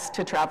at best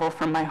to travel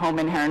from my home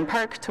in Heron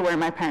Park to where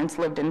my parents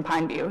lived in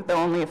Pineview, though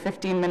only a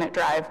 15-minute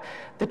drive.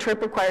 The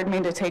trip required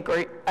me to take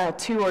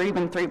 2 or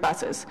even 3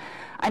 buses.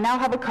 I now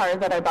have a car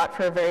that I bought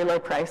for a very low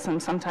price,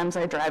 and sometimes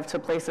I drive to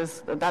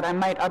places that I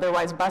might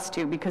otherwise bus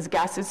to because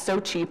gas is so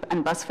cheap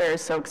and bus fare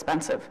is so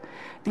expensive.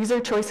 These are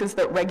choices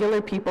that regular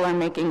people are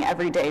making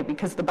every day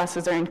because the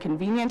buses are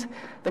inconvenient,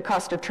 the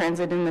cost of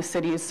transit in the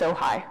city is so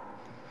high.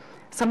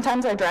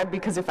 Sometimes I drive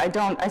because if I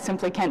don't, I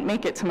simply can't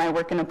make it to my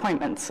work and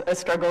appointments, a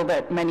struggle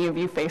that many of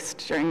you faced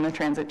during the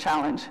Transit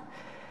Challenge.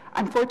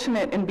 I'm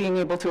fortunate in being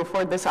able to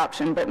afford this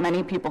option, but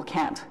many people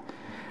can't.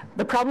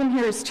 The problem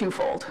here is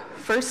twofold.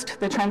 First,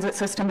 the transit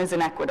system is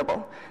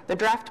inequitable. The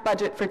draft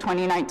budget for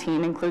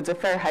 2019 includes a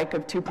fare hike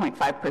of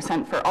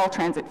 2.5% for all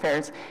transit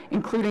fares,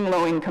 including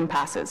low-income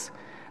passes.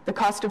 The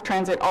cost of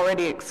transit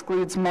already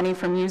excludes many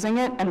from using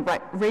it, and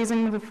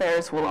raising the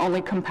fares will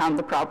only compound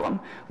the problem.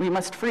 We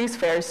must freeze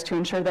fares to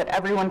ensure that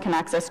everyone can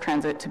access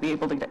transit to be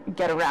able to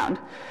get around.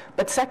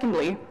 But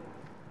secondly,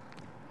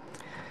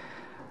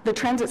 the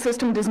transit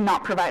system does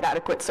not provide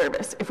adequate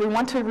service. If we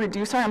want to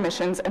reduce our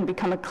emissions and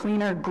become a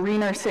cleaner,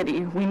 greener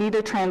city, we need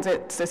a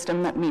transit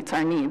system that meets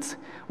our needs.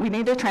 We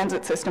need a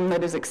transit system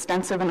that is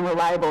extensive and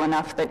reliable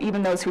enough that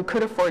even those who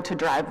could afford to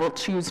drive will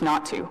choose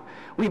not to.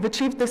 We've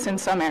achieved this in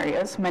some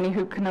areas. Many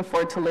who can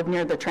afford to live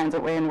near the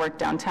transitway and work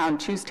downtown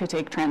choose to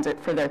take transit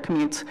for their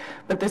commutes,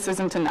 but this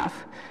isn't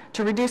enough.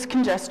 To reduce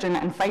congestion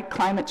and fight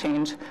climate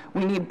change,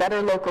 we need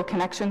better local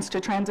connections to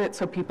transit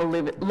so people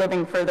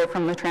living further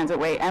from the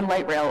transitway and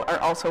light rail are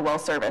also well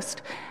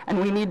serviced.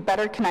 And we need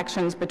better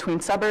connections between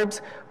suburbs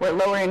where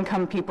lower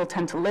income people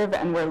tend to live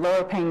and where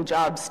lower paying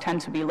jobs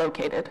tend to be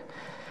located.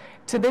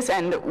 To this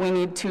end, we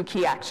need 2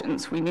 key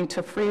actions. We need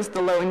to freeze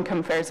the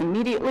low-income fares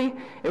immediately.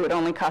 It would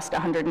only cost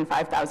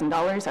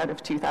 $105,000 out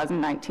of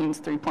 2019's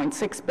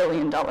 $3.6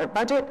 billion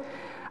budget.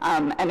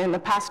 And in the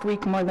past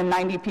week, more than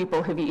 90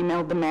 people have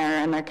emailed the mayor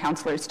and their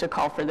councillors to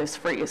call for this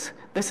freeze.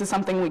 This is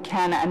something we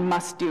can and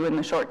must do in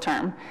the short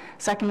term.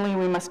 Secondly,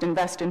 we must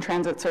invest in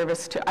transit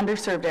service to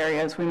underserved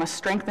areas. We must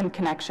strengthen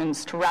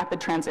connections to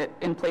rapid transit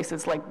in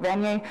places like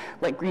Vanier,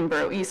 like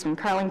Greenboro East and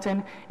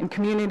Carlington, in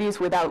communities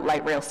without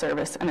light rail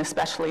service, and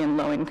especially in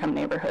low-income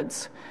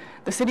neighborhoods.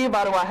 The City of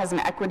Ottawa has an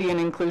equity and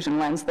inclusion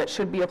lens that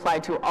should be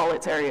applied to all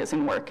its areas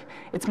in work.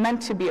 It's meant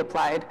to be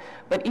applied,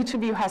 but each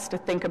of you has to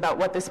think about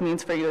what this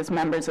means for you as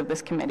members of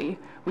this committee.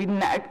 We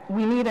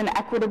need an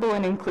equitable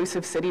and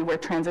inclusive city where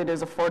transit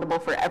is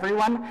affordable for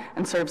everyone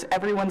and serves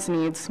everyone's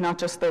needs, not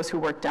just those who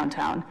work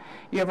downtown.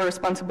 You have a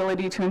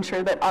responsibility to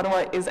ensure that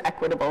Ottawa is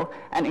equitable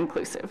and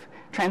inclusive.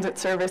 Transit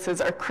services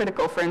are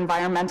critical for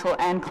environmental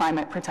and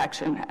climate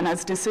protection, and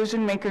as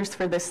decision makers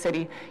for this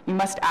city, you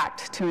must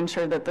act to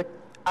ensure that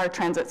our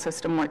transit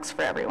system works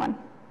for everyone.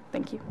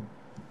 Thank you.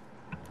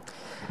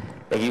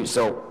 Thank you.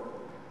 So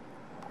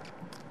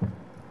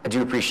I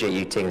do appreciate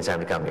you taking the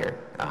time to come here.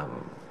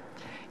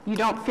 You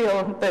don't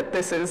feel that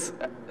this is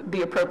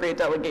the appropriate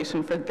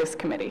delegation for this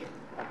committee?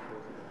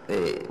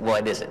 Well,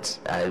 it isn't.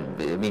 I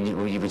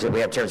mean, we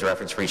have terms of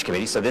reference for each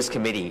committee, so this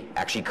committee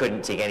actually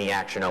couldn't take any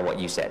action on what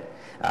you said.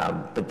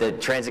 But the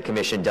Transit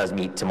Commission does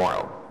meet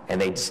tomorrow, and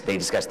they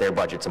discuss their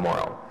budget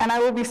tomorrow. And I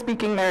will be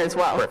speaking there as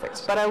well.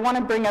 Perfect. But I want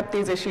to bring up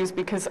these issues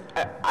because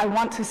I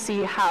want to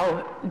see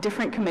how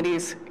different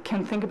committees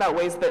can think about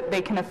ways that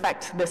they can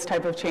affect this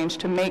type of change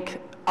to make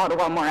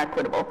Ottawa more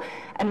equitable.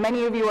 And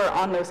many of you are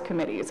on those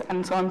committees,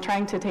 and so I'm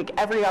trying to take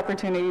every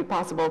opportunity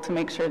possible to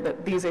make sure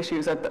that these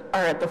issues are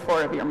at the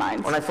fore of your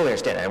minds. And I fully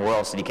understand that, and we're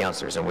all city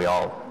councillors, and we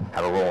all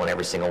have a role in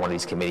every single one of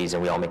these committees,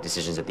 and we all make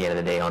decisions at the end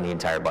of the day on the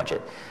entire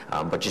budget.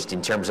 But just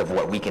in terms of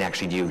what we can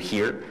actually do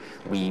here,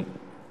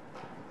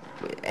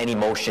 any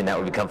motion that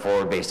would come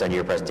forward based on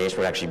your presentation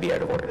would actually be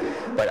out of order.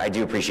 But I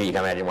do appreciate you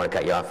coming. I didn't want to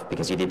cut you off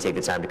because you did take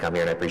the time to come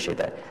here, and I appreciate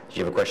that. Did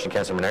you have a question,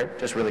 Councillor Menard?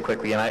 Just really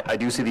quickly, and I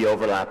do see the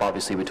overlap,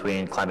 obviously,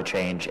 between climate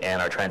change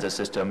and our transit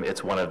system.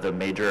 It's one of the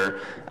major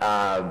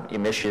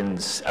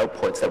emissions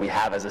outputs that we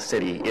have as a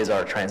city is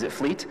our transit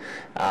fleet,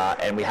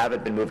 and we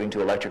haven't been moving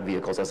to electric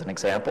vehicles as an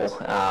example,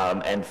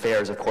 and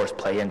fares, of course,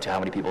 play into how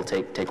many people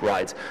take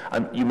rides.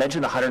 You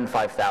mentioned the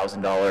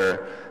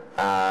 $105,000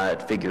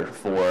 figure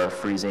for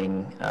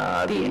freezing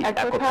the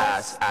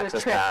Equipass,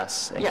 Access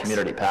Pass, and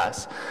Community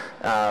Pass.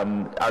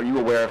 Are you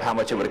aware of how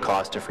much it would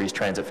cost to freeze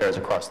transit fares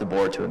across the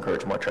board to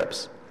encourage more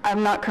trips?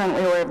 I'm not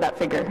currently aware of that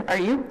figure. Are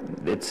you?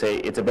 It's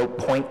about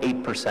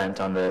 0.8%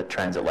 on the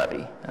transit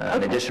levy,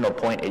 an additional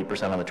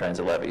 0.8% on the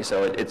transit levy.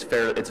 So it's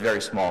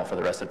very small for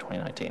the rest of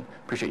 2019.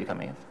 Appreciate you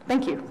coming in.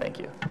 Thank you. Thank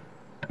you.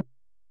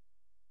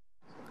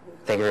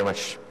 Thank you very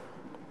much.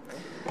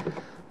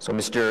 So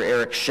Mr.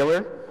 Eric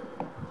Schiller.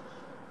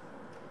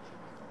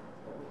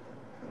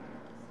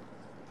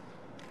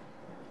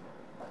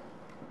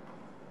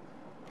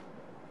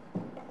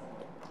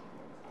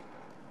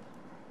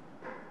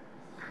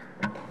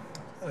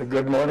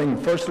 Good morning.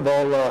 First of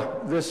all,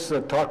 this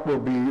talk will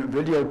be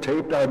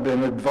videotaped. I've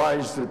been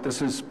advised that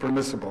this is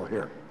permissible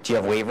here. Do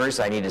you have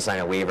waivers? I need to sign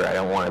a waiver. I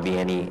don't want to be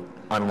any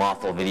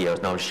unlawful videos.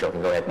 No, I'm just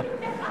joking. Go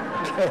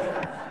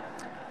ahead.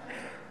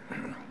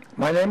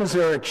 My name is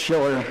Eric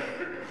Schiller.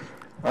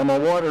 I'm a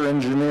water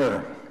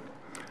engineer.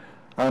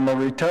 I'm a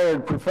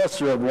retired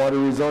professor of water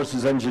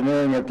resources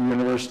engineering at the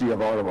University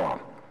of Ottawa.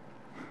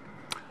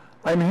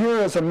 I'm here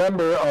as a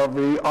member of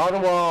the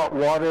Ottawa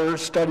Water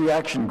Study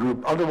Action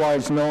Group,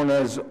 otherwise known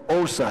as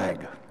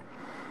OSAG.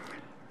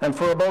 And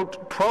for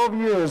about 12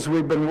 years,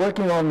 we've been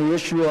working on the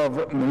issue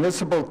of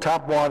municipal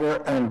tap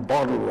water and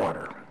bottled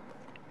water.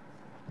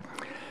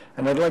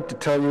 And I'd like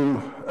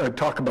to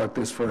talk about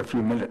this for a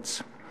few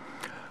minutes.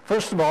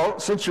 First of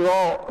all, since you're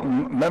all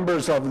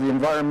members of the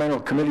Environmental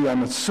Committee,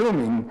 I'm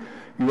assuming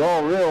you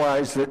all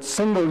realize that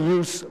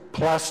single-use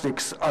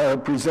plastics are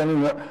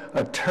presenting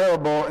a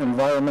terrible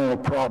environmental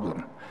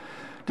problem.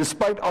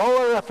 Despite all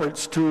our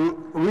efforts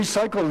to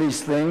recycle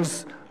these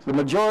things, the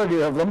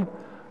majority of them,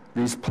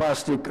 these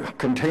plastic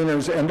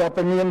containers, end up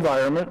in the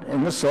environment,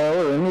 in the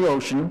soil or in the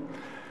ocean.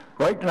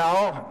 Right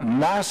now,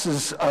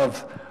 masses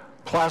of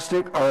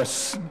plastic are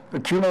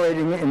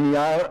accumulating in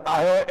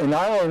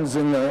islands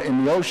in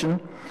the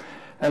ocean.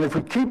 And if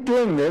we keep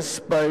doing this,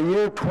 by the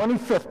year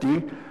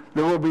 2050,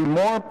 there will be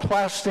more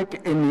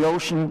plastic in the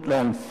ocean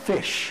than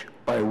fish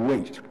by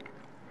weight.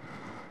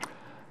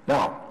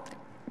 Now,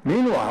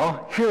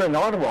 meanwhile, here in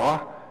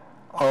Ottawa,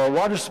 our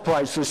water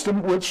supply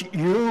system, which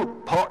your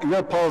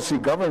policy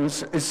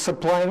governs, is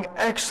supplying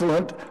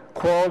excellent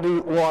quality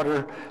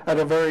water at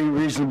a very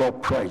reasonable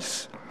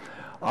price.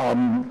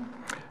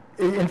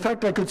 In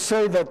fact, I could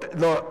say that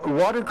the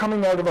water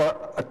coming out of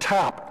a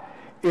tap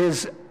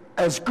is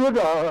as good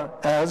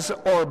as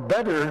or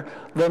better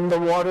than the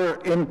water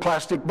in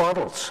plastic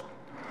bottles.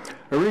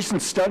 A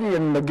recent study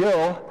in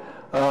McGill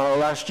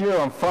last year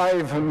on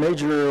 5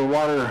 major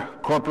water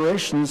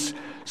corporations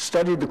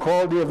studied the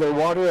quality of their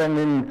water, and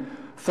in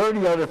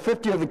 30 out of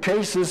 50 of the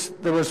cases,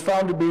 there was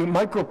found to be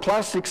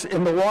microplastics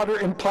in the water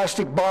in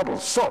plastic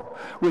bottles. So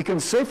we can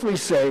safely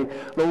say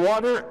the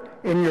water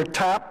in your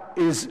tap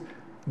is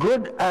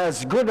good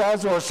as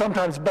or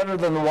sometimes better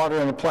than the water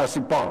in a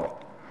plastic bottle.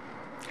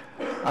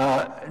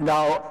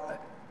 Now,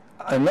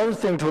 another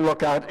thing to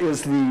look at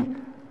is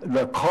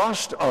the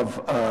cost of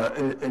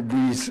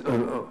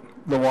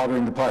the water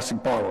in the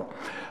plastic bottle.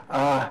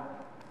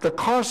 The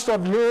cost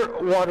of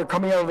your water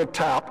coming out of the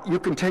tap, you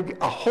can take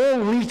a whole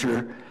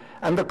liter,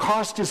 and the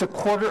cost is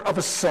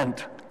 1/4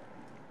 cent.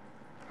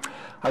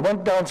 I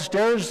went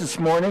downstairs this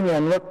morning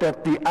and looked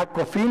at the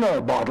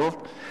Aquafina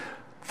bottle.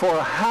 For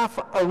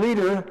 1/2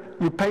 liter,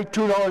 you pay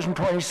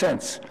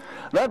 $2.20.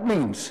 That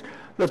means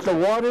that the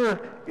water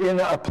in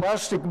a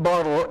plastic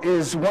bottle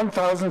is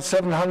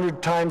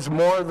 1,700 times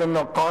more than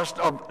the cost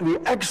of the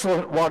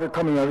excellent water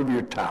coming out of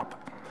your tap.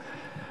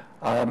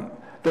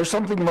 There's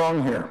something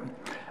wrong here.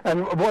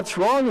 And what's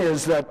wrong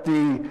is that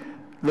the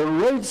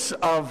rates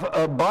of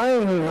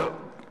buying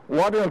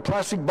water in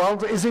plastic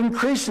bottles is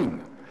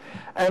increasing.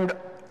 And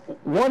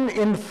 1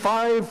 in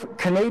 5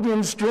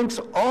 Canadians drinks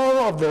all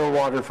of their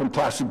water from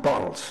plastic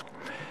bottles.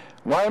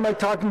 Why am I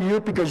talking to you?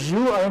 Because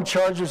you are in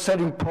charge of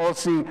setting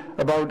policy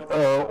about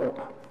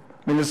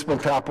municipal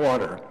tap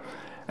water.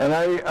 And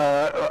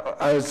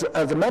as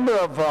a member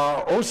of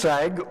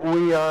OSAG,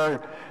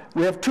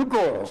 we have 2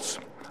 goals.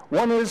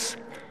 One is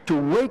to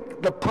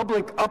wake the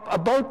public up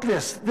about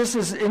this. This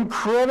is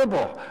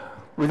incredible.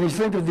 When you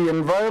think of the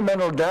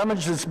environmental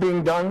damage that's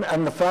being done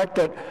and the fact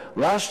that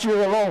last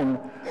year alone,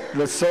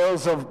 the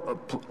sales of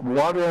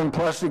water and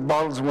plastic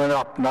bottles went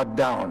up, not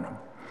down.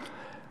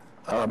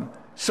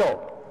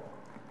 So,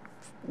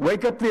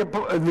 wake up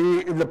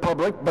the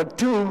public, but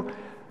two,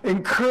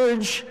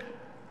 encourage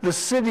the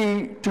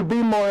city to be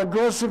more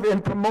aggressive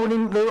in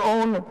promoting their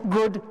own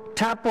good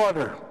tap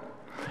water.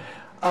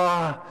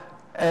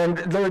 And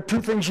there are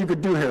two things you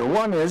could do here.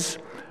 One is,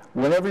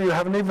 whenever you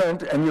have an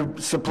event and you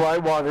supply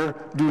water,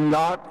 do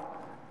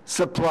not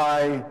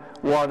supply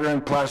water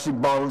in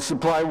plastic bottles.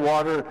 Supply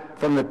water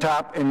from the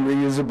tap in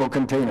reusable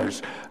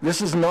containers. This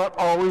has not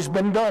always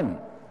been done.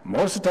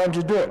 Most of the time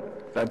you do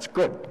it. That's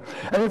good.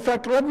 And in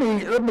fact, let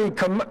me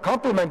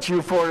compliment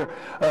you for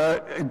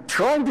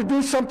trying to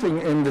do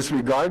something in this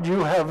regard.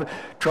 You have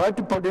tried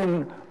to put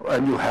in,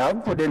 and you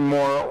have put in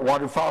more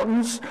water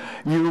fountains.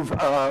 You've,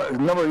 a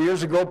number of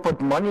years ago,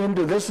 put money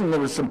into this, and there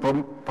was some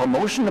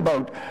promotion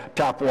about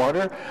tap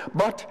water,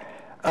 but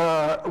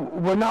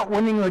we're not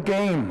winning the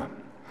game.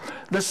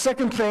 The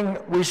second thing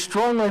we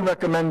strongly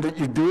recommend that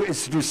you do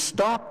is to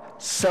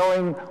stop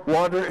selling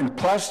water in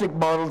plastic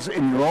bottles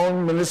in your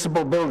own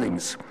municipal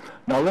buildings.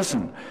 Now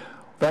listen,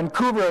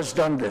 Vancouver has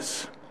done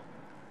this.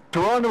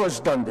 Toronto has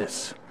done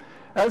this.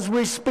 As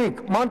we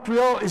speak,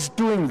 Montreal is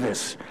doing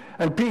this.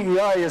 And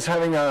PEI is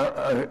having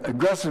an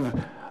aggressive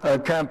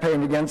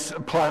campaign against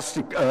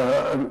plastic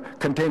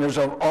containers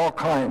of all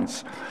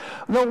kinds.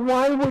 Now,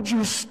 why would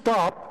you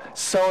stop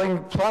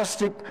selling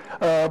plastic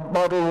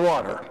bottled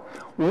water?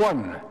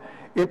 One,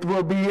 it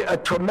will be a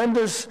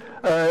tremendous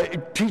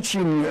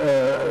teaching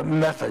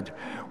method.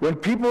 When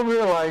people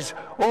realize,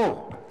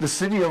 oh, the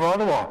city of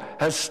Ottawa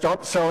has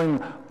stopped selling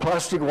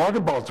plastic water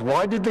bottles.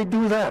 Why did they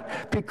do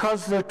that?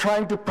 Because they're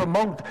trying to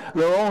promote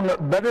their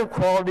own better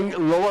quality,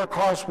 lower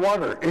cost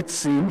water. It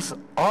seems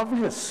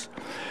obvious.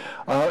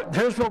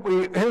 Here's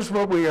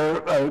what we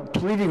are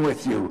pleading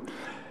with you.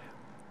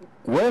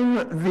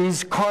 When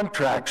these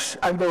contracts,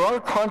 and there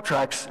are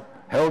contracts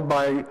held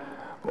by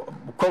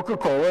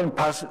Coca-Cola and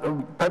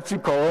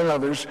Pepsi-Cola and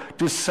others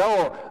to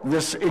sell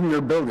this in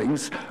your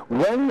buildings,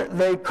 when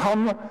they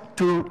come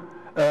to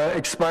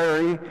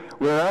expiry,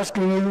 we're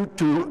asking you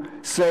to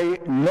say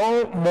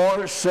no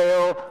more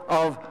sale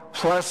of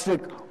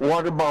plastic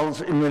water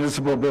bottles in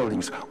municipal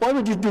buildings. Why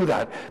would you do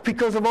that?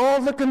 Because of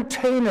all the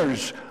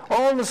containers,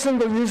 all the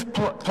single-use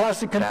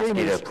plastic containers. Can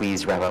I ask you to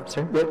please wrap up,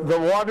 sir? The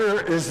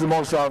water is the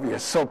most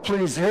obvious. So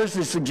please, here's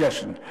the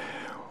suggestion.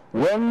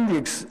 When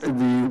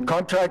the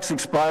contracts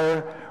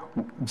expire,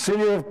 the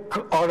City of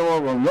Ottawa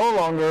will no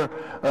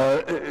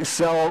longer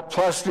sell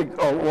plastic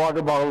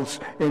water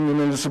bottles in the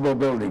municipal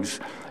buildings.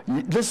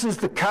 This is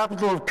the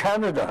capital of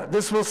Canada.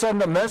 This will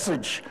send a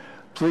message.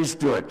 Please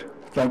do it.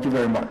 Thank you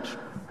very much.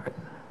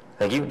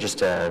 Thank you. Just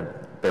bear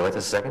with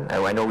us a second.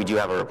 I know we do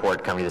have a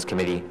report coming to this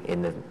committee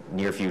in the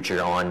near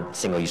future on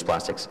single-use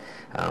plastics,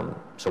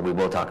 so we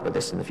will talk about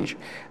this in the future.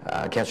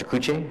 Councillor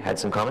Cloutier had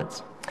some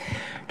comments.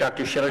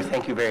 Dr. Schiller,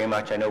 thank you very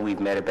much. I know we've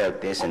met about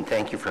this, and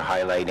thank you for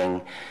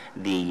highlighting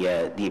the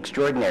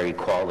extraordinary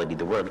quality,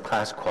 the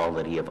world-class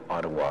quality of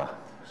Ottawa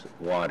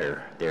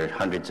water. There are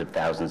hundreds of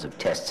thousands of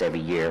tests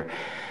every year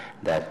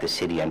that the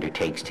city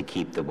undertakes to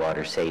keep the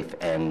water safe.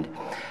 And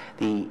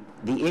the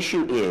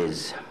issue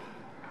is,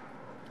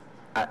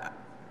 I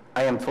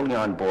am fully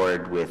on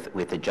board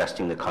with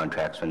adjusting the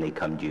contracts when they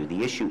come due.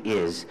 The issue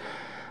is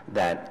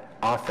that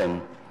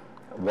often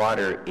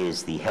water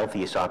is the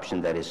healthiest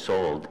option that is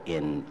sold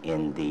in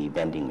the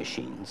vending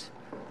machines.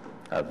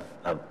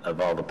 Of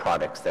all the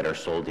products that are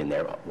sold in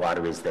there,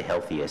 water is the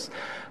healthiest.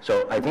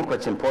 So I think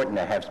what's important,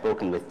 I have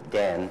spoken with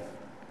Dan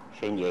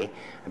Chenier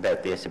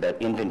about this, about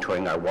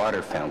inventorying our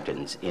water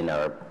fountains in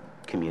our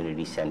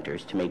community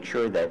centers to make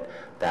sure that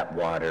that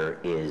water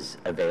is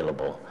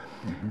available.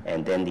 Mm-hmm.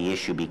 And then the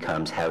issue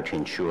becomes how to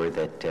ensure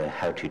that,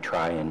 how to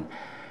try and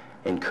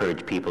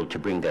encourage people to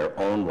bring their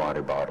own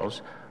water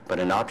bottles. But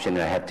an option,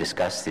 and I have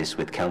discussed this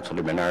with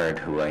Councillor Menard,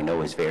 who I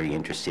know is very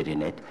interested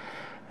in it,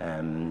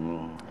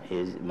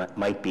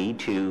 might be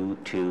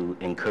to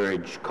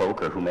encourage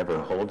Coke or whomever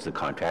holds the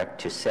contract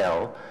to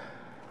sell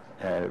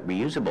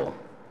reusable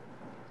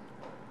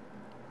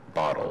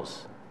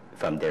bottles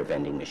from their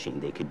vending machine.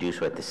 They could do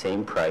so at the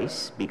same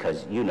price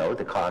because, you know,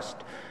 the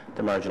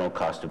marginal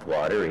cost of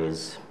water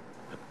is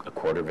a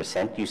quarter of a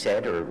cent, you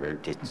said, or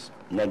it's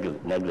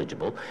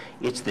negligible.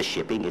 It's the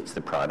shipping, it's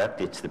the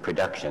product, it's the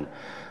production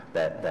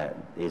that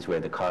is where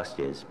the cost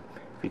is.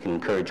 If we can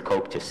encourage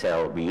Coke to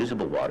sell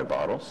reusable water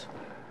bottles,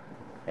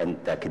 and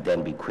that could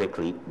then be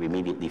quickly,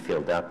 immediately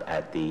filled up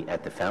at the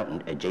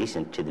fountain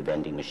adjacent to the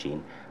vending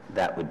machine,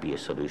 that would be a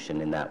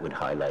solution, and that would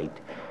highlight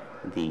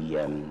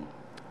the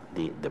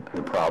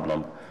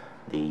problem,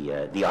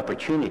 the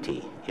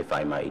opportunity, if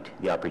I might,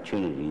 the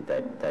opportunity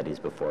that is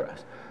before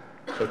us.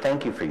 So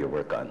thank you for your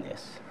work on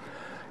this.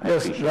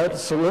 Yes, that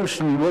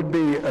solution would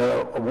be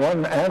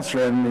one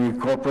answer, and the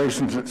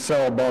corporations that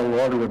sell bottled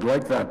water would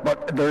like that.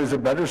 But there is a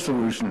better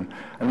solution,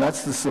 and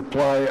that's the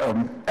supply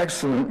of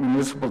excellent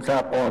municipal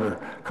tap water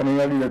coming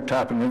out of your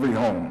tap in every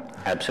home.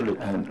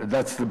 Absolutely. And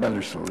that's the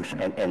better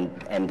solution.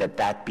 And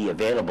that be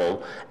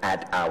available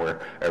at our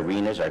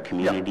arenas, our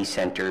community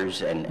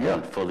centers,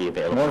 and fully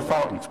available. More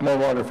fountains, more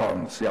water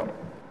fountains, yeah.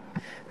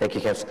 Thank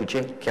you, Councillor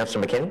Cloutier.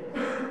 Councillor McKinney?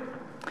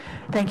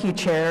 Thank you,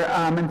 Chair,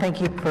 and thank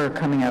you for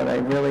coming out. I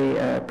really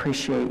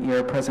appreciate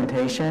your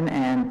presentation,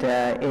 and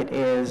it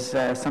is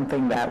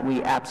something that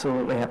we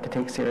absolutely have to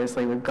take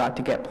seriously. We've got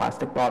to get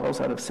plastic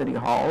bottles out of City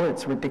Hall.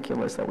 It's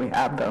ridiculous that we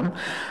have them.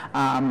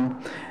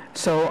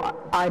 So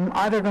I'm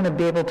either going to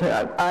be able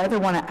to, I either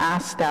want to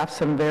ask staff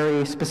some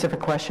very specific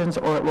questions,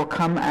 or it will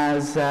come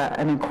as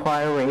an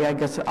inquiry. I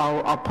guess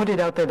I'll put it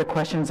out there, the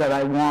questions that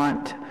I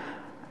want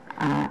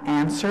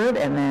answered,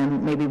 and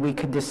then maybe we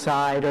could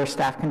decide, or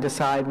staff can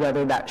decide,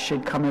 whether that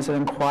should come as an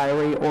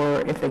inquiry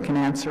or if they can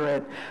answer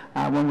it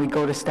when we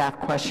go to staff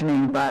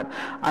questioning. But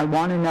I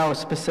want to know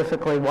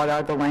specifically what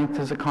are the lengths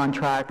of the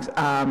contracts,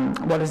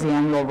 what is the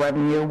annual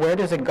revenue, where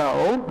does it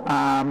go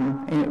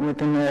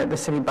within the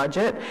city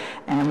budget,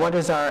 and what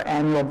is our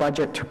annual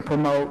budget to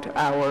promote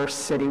our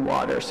city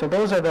water. So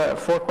those are the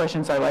 4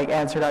 questions I like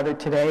answered either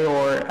today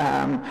or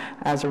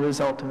as a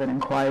result of an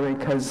inquiry,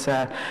 because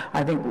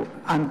I think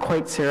I'm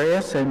quite serious,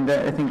 and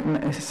I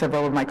think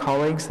several of my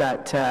colleagues,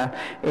 that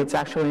it's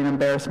actually an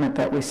embarrassment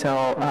that we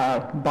sell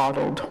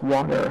bottled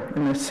water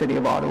in the City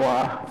of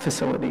Ottawa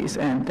facilities,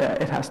 and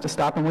it has to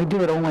stop. And we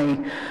do it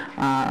only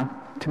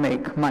to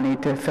make money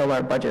to fill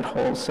our budget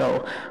holes,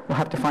 so we'll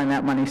have to find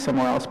that money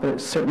somewhere else, but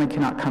it certainly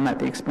cannot come at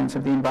the expense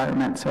of the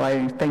environment. So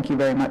I thank you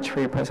very much for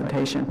your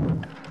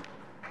presentation.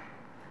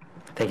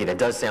 Thank you. That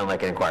does sound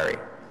like an inquiry.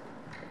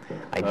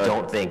 I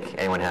don't think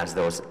anyone has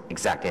those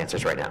exact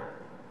answers right now.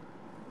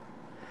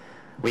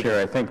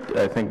 Chair, I think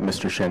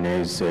Mr. Chenier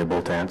is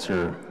able to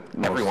answer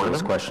most of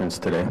those questions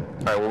today.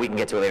 All right, well, we can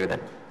get to it later then,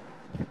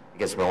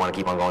 because we want to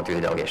keep on going through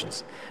the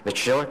delegations. Mr.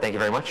 Schiller, thank you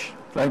very much.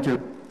 Thank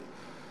you.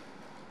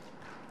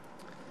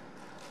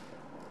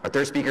 Our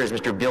third speaker is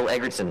Mr. Bill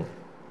Eggertson,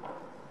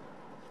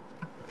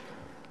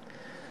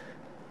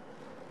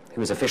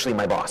 who is officially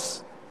my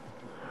boss.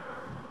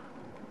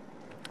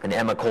 And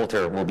Emma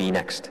Coulter will be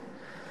next.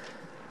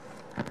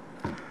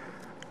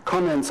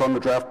 Comments on the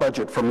draft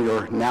budget from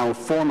your now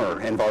former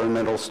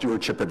Environmental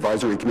Stewardship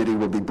Advisory Committee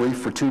will be brief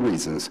for 2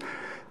 reasons.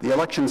 The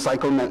election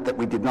cycle meant that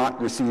we did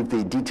not receive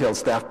the detailed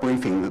staff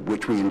briefing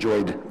which we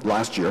enjoyed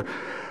last year.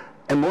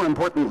 And more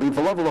importantly,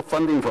 the level of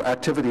funding for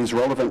activities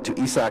relevant to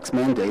ESAC's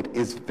mandate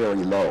is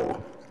very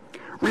low.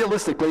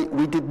 Realistically,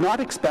 we did not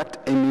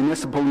expect a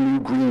municipal new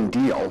Green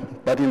Deal,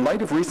 but in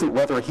light of recent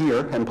weather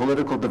here and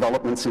political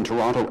developments in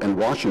Toronto and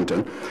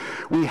Washington,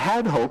 we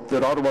had hoped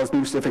that Ottawa's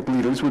new civic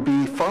leaders would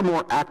be far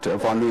more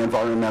active on the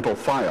environmental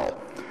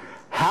file.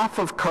 Half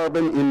of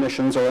carbon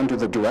emissions are under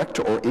the direct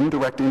or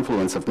indirect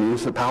influence of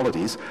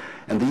municipalities,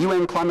 and the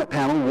UN Climate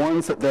Panel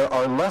warns that there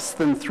are less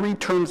than 3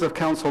 terms of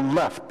council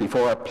left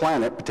before our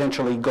planet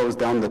potentially goes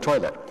down the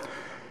toilet.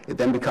 It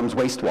then becomes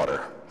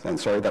wastewater. And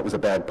sorry, that was a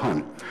bad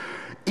pun.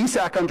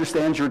 ESAC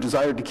understands your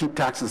desire to keep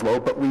taxes low,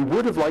 but we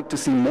would have liked to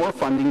see more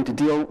funding to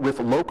deal with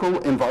local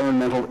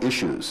environmental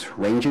issues,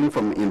 ranging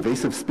from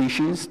invasive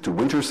species to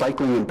winter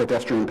cycling and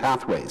pedestrian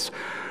pathways,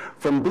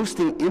 from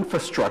boosting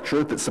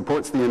infrastructure that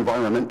supports the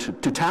environment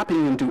to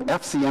tapping into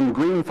FCM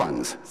green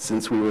funds,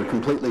 since we were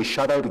completely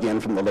shut out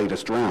again from the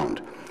latest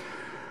round.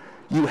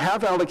 You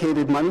have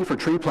allocated money for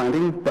tree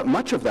planting, but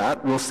much of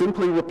that will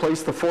simply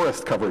replace the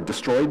forest cover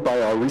destroyed by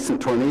our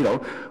recent tornado,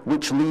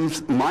 which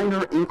leaves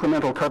minor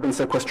incremental carbon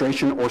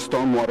sequestration or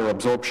stormwater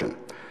absorption.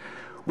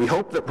 We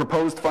hope that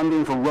proposed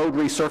funding for road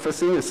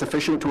resurfacing is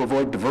sufficient to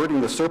avoid diverting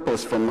the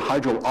surplus from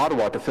Hydro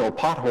Ottawa to fill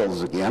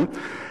potholes again,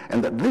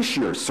 and that this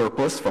year's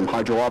surplus from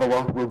Hydro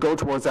Ottawa will go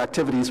towards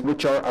activities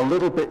which are a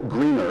little bit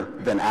greener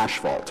than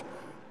asphalt.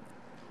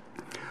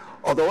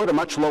 Although at a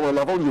much lower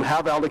level, you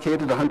have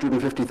allocated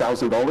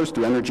 $150,000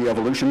 to energy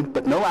evolution,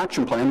 but no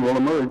action plan will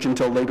emerge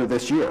until later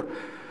this year.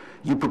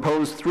 You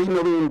proposed $3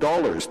 million to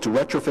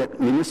retrofit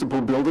municipal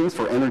buildings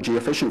for energy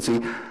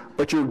efficiency,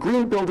 but your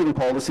green building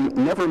policy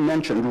never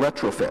mentioned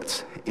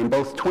retrofits. In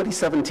both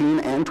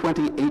 2017 and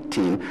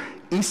 2018,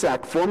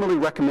 ESAC formally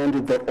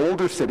recommended that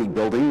older city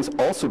buildings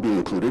also be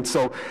included,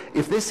 so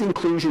if this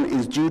inclusion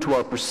is due to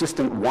our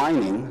persistent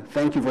whining,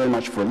 thank you very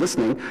much for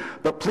listening,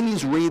 but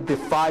please read the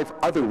 5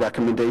 other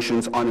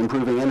recommendations on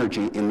improving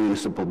energy in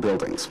municipal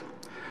buildings.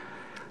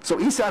 So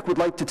ESAC would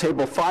like to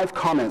table 5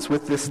 comments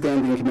with this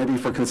standing committee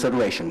for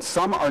consideration.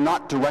 Some are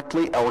not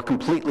directly or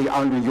completely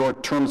under your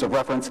terms of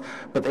reference,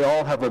 but they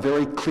all have a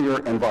very clear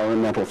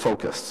environmental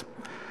focus.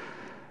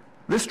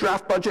 This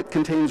draft budget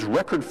contains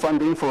record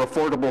funding for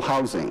affordable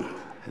housing.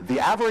 The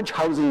average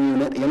housing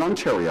unit in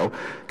Ontario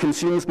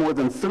consumes more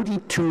than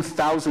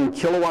 32,000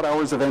 kilowatt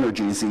hours of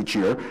energy each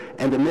year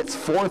and emits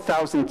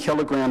 4,000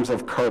 kilograms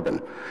of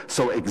carbon.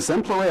 So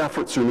exemplary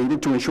efforts are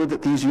needed to ensure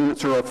that these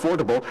units are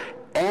affordable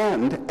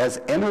and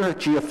as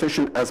energy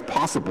efficient as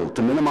possible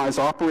to minimize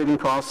operating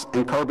costs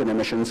and carbon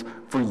emissions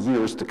for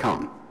years to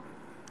come.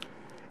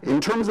 In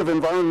terms of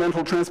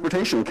environmental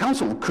transportation,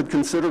 Council could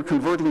consider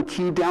converting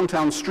key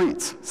downtown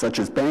streets, such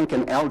as Bank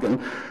and Elgin,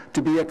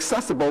 to be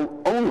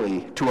accessible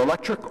only to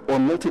electric or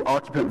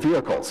multi-occupant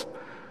vehicles.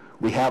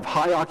 We have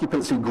high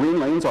occupancy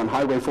green lanes on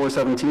Highway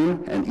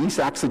 417, and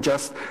ESAC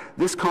suggests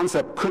this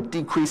concept could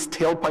decrease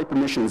tailpipe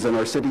emissions in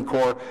our city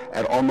core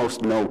at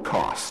almost no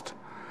cost.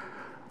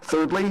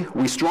 Thirdly,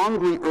 we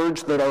strongly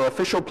urge that our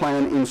official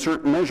plan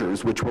insert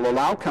measures which will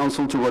allow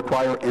Council to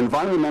require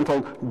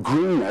environmental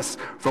greenness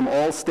from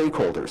all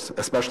stakeholders,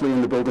 especially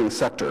in the building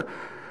sector.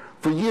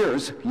 For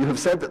years, you have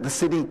said that the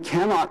city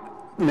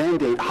cannot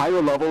mandate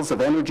higher levels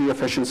of energy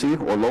efficiency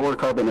or lower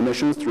carbon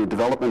emissions through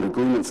development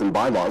agreements and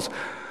bylaws,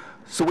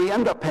 so we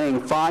end up paying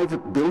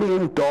 $5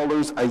 billion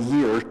a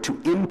year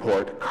to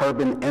import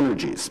carbon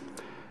energies.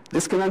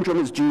 This conundrum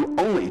is due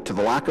only to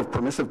the lack of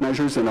permissive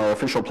measures in our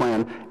official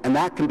plan, and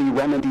that can be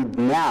remedied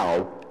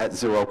now at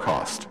zero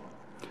cost.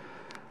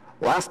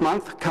 Last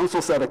month,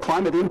 Council said a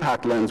climate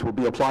impact lens will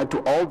be applied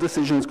to all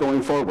decisions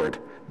going forward.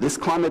 This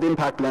climate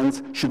impact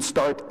lens should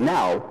start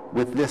now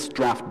with this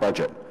draft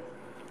budget.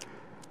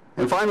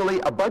 And finally,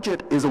 a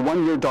budget is a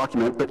one-year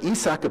document, but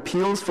ESAC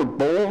appeals for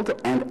bold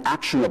and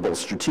actionable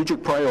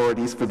strategic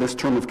priorities for this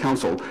term of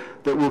Council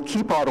that will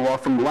keep Ottawa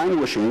from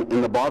languishing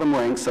in the bottom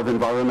ranks of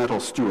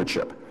environmental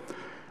stewardship.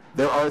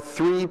 There are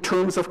 3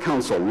 terms of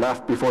Council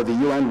left before the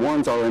UN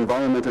warns our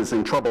environment is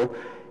in trouble.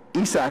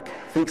 ESAC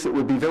thinks it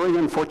would be very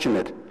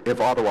unfortunate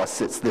if Ottawa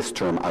sits this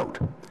term out.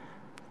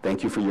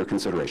 Thank you for your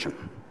consideration.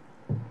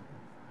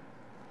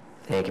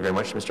 Thank you very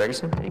much, Mr.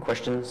 Eggerson. Any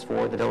questions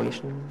for the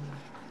delegation?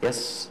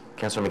 Yes,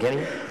 Councillor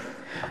McKinney.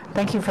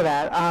 Thank you for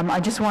that. I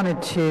just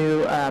wanted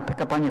to pick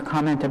up on your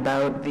comment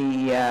about the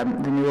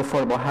new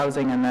affordable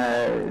housing and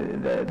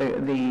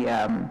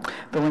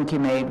the link you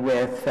made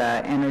with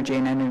energy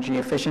and energy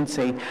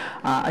efficiency.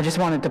 I just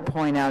wanted to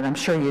point out, I'm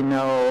sure you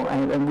know,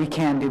 and we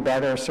can do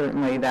better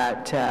certainly,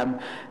 that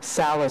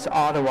Salis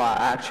Ottawa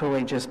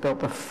actually just built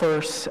the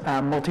first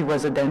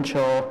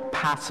multi-residential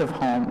passive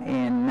home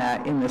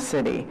in the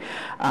city.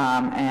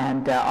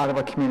 And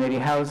Ottawa Community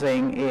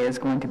Housing is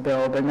going to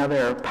build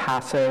another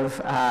passive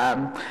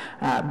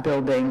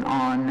building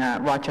on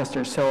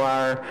Rochester. So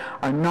our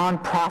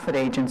nonprofit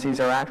agencies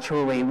are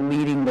actually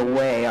leading the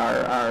way.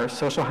 Our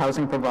social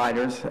housing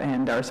providers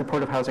and our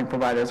supportive housing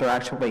providers are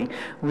actually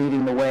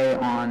leading the way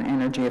on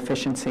energy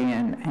efficiency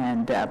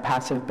and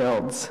passive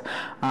builds.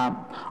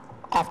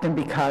 Often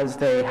because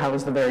they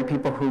house the very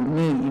people who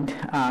need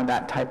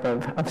that type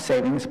of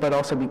savings, but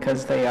also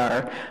because they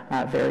are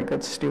very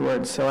good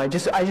stewards. So I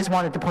just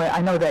wanted to point,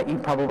 I know that you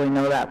probably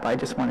know that, but I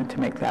just wanted to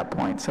make that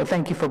point. So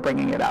thank you for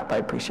bringing it up. I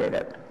appreciate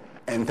it.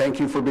 And thank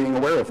you for being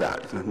aware of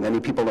that.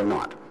 Many people are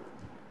not.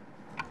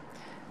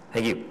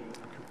 Thank you.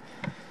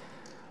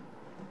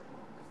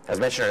 As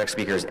mentioned, our next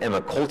speaker is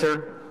Emma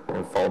Coulter,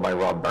 and followed by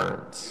Rob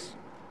Burns.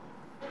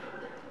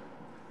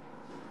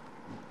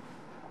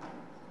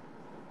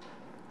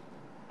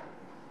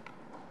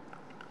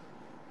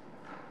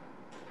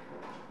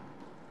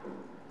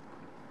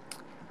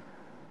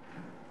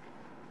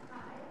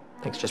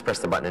 Thanks. Just press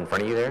the button in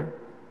front of you there.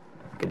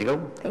 Good to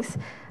go. Thanks.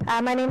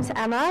 My name's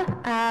Emma.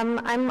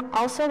 I'm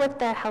also with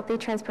the Healthy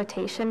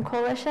Transportation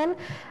Coalition.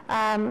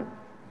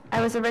 I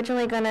was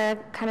originally going to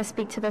kind of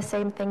speak to the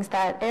same things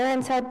that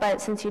Aaron said,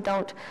 but since you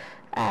don't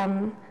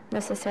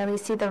necessarily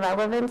see the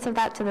relevance of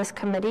that to this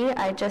committee,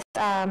 I just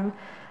like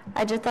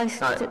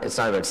it's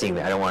not about seeing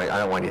that. I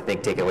don't want you to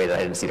take away that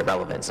I didn't see the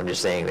relevance. I'm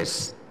just saying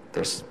there's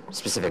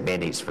specific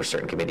mandates for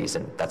certain committees,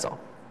 and that's all.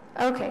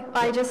 Okay.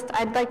 Well,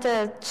 I'd like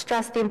to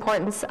stress the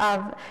importance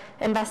of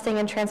investing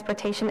in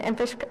transportation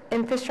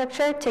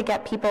infrastructure to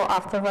get people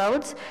off the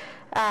roads,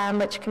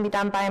 which can be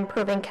done by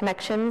improving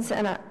connections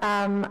and,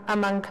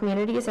 among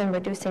communities and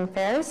reducing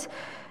fares.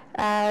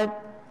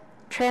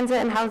 Transit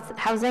and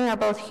housing are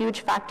both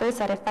huge factors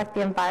that affect the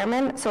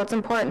environment, so it's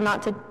important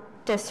not to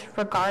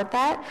disregard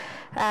that.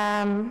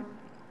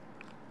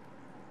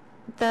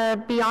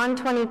 The Beyond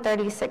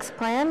 2036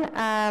 plan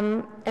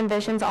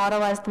envisions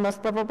Ottawa as the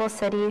most livable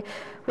city,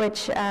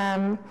 which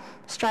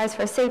strives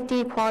for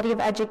safety, quality of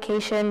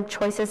education,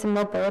 choices in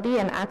mobility,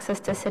 and access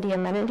to city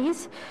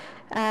amenities.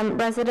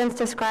 Residents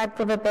describe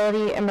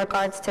livability in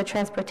regards to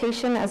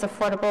transportation as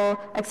affordable,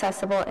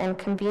 accessible, and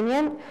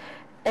convenient.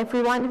 If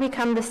we want to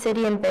become the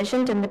city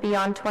envisioned in the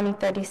Beyond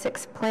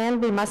 2036 plan,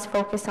 we must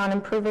focus on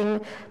improving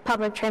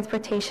public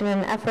transportation in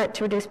an effort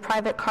to reduce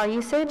private car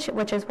usage,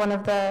 which is one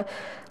of the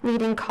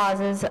leading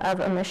causes of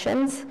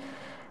emissions.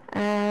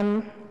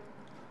 The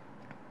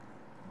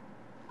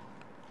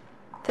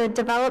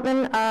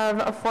development of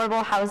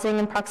affordable housing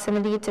in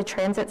proximity to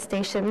transit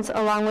stations,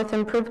 along with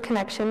improved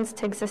connections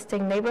to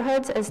existing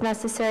neighborhoods, is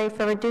necessary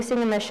for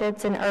reducing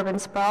emissions in urban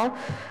sprawl.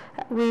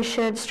 We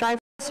should strive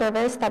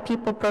service that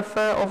people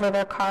prefer over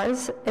their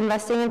cars.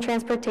 Investing in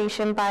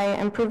transportation by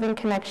improving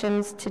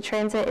connections to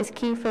transit is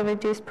key for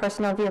reduced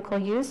personal vehicle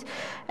use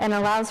and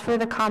allows for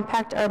the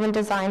compact urban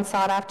design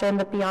sought after in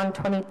the Beyond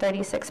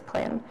 2036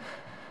 plan.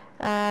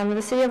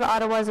 The City of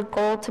Ottawa's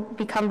goal to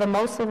become the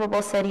most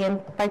livable city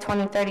by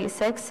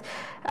 2036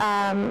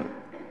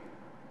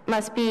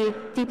 must be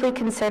deeply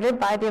considered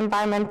by the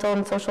environmental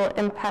and social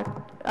impact.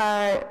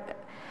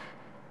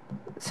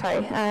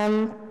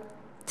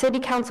 City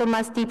Council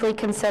must deeply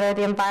consider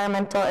the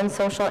environmental and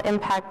social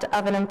impact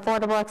of an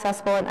affordable,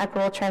 accessible, and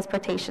equitable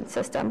transportation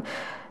system.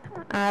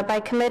 By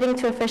committing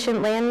to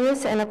efficient land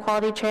use and a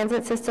quality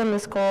transit system,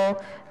 this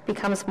goal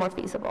becomes more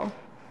feasible.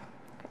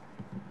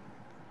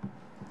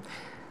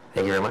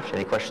 Thank you very much.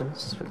 Any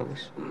questions for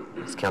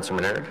Councillor? Councillor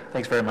Menard.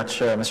 Thanks very much,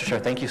 Mr. Chair.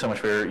 Thank you so much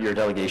for your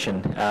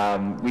delegation.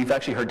 We've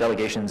actually heard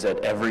delegations at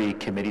every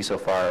committee so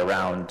far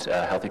around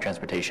healthy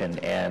transportation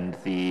and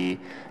the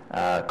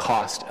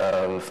cost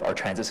of our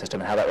transit system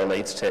and how that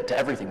relates to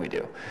everything we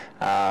do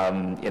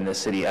in this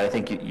city. I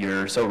think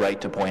you're so right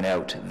to point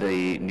out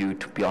the new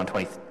Beyond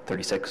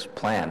 2036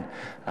 plan,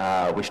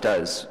 which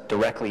does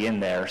directly in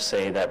there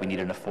say that we need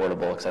an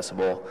affordable,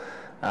 accessible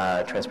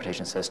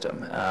transportation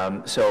system.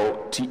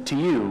 So to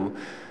you,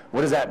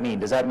 what does that mean?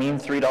 Does that mean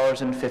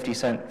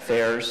 $3.50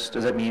 fares?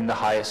 Does that mean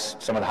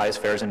some of the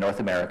highest fares in North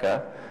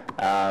America?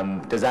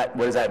 What does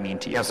that mean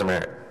to you? Councilor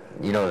Merritt,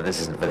 you know that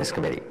this isn't for this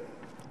committee.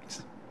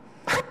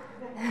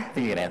 I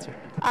think you can answer.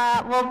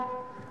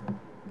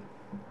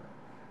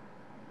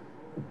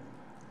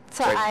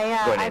 So Sorry, go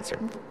ahead and answer.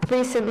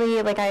 Recently,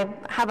 I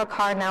have a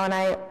car now and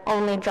I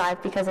only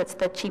drive because it's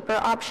the cheaper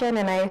option,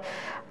 and I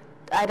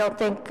don't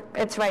think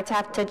it's right to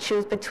have to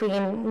choose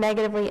between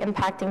negatively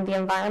impacting the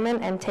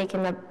environment and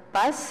taking the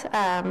bus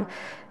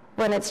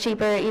when it's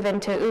cheaper even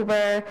to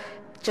Uber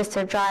just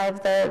to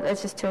drive.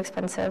 It's just too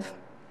expensive.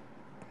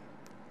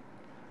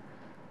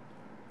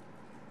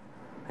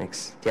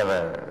 Thanks. Do you have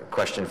a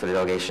question for the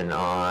delegation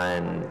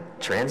on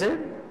transit?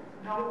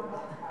 No.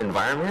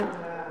 Environment?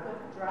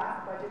 The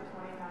draft budget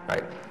 2019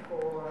 right.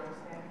 For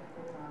standing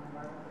on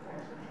environmental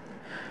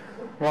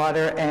protection.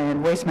 Water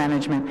and waste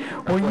management.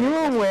 Were you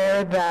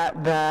aware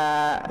that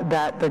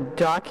the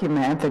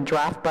document, the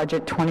draft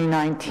budget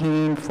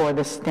 2019 for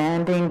the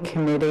Standing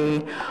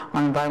Committee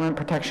on Environment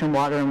Protection,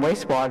 Water and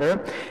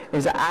Wastewater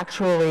is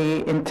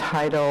actually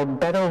entitled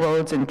Better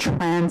Roads and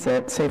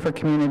Transit, Safer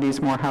Communities,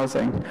 More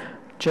Housing?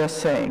 Just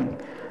saying.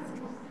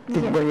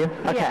 Were you?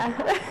 Okay. Yeah.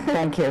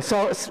 Thank you.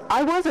 So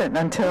I wasn't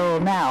until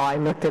now. I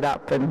looked it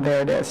up, and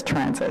there it is,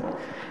 transit.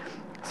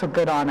 So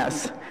good on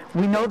us.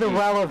 We know the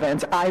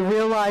relevance. I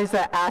realize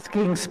that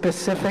asking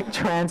specific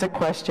transit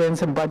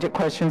questions and budget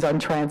questions on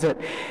transit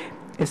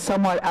is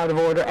somewhat out of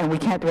order, and we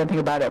can't do anything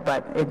about it,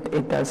 but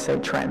it does say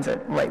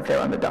transit right there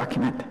on the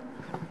document.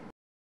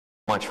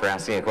 Much for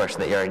asking a question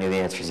that you already knew the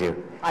answer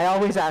to. I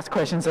always ask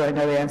questions that I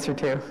know the answer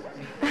to.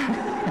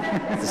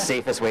 It's the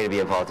safest way to be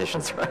a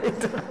politician. That's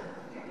right.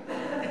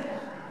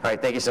 All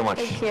right, thank you so much.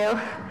 Thank you.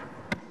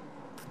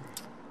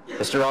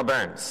 Mr. Rob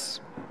Burns.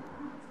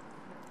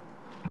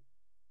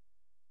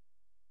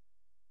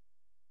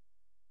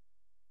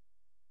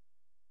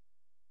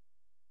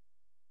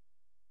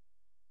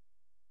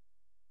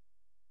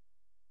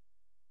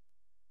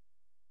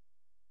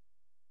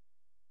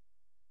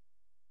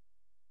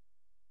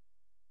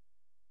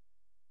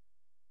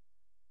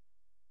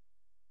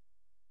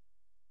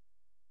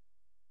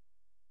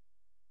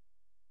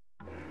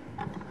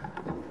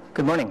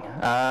 Good morning.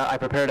 I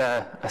prepared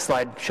a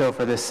slideshow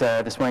for this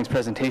morning's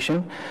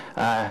presentation,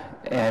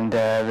 and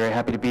very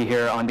happy to be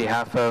here on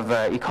behalf of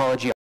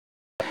Ecology.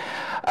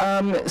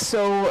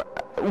 So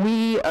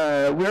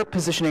we're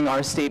positioning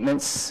our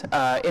statements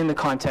in the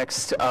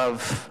context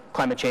of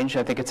climate change.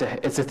 I think it's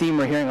a theme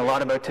we're hearing a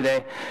lot about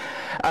today.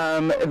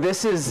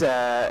 This is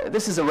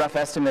a rough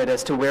estimate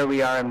as to where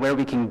we are and where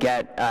we can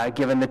get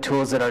given the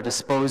tools at our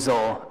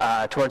disposal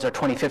towards our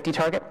 2050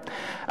 target.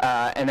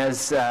 And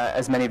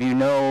as many of you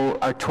know,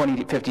 our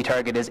 2050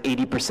 target is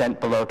 80%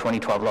 below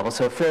 2012 levels,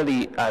 so a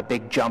fairly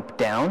big jump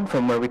down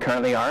from where we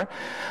currently are.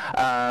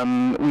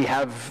 We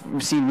have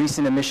seen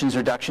recent emissions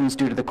reductions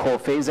due to the coal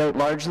phase-out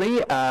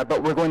largely,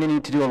 but we're going to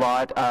need to do a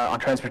lot on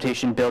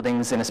transportation,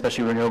 buildings, and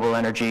especially renewable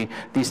energy,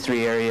 these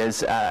three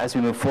areas as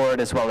we move forward,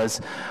 as well as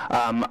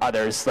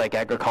others like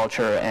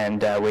agriculture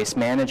and waste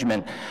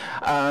management.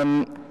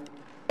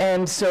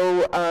 And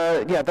so,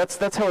 yeah,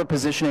 that's how we're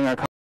positioning our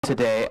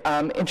today.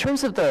 In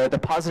terms of the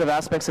positive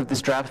aspects of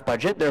this draft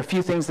budget, there are a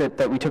few things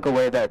that we took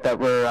away that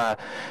were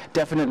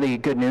definitely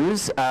good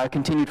news.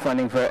 Continued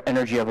funding for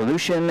energy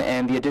evolution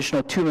and the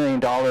additional $2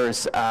 million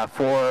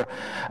for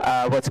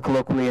what's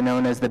colloquially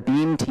known as the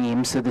BEAM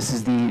team. So this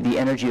is the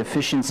energy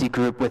efficiency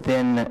group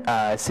within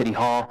City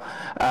Hall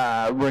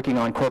working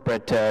on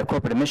corporate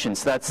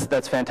emissions.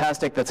 That's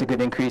fantastic. That's a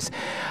good increase.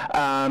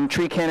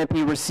 Tree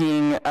canopy, we're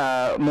seeing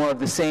more of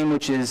the same,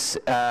 which is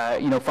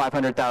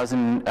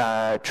 500,000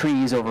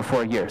 trees over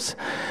 4 years.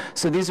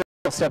 So these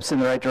are steps in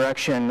the right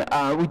direction.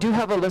 We do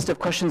have a list of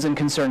questions and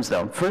concerns,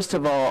 though. First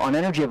of all, on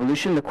energy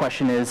evolution, the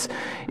question is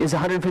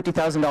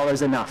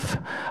 $150,000 enough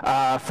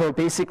for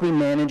basically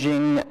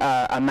managing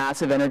a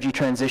massive energy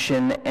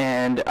transition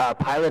and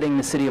piloting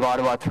the City of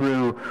Ottawa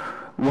through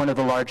one of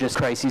the largest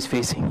crises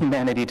facing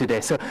humanity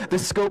today. So the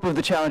scope of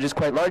the challenge is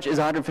quite large. Is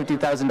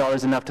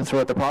 $150,000 enough to throw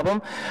at the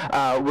problem?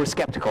 We're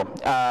skeptical.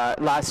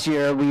 Last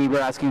year we were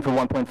asking for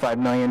 $1.5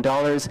 million.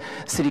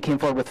 City came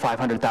forward with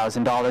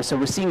 $500,000. So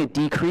we're seeing a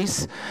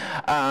decrease.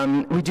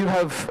 We do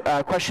have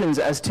questions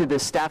as to the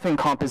staffing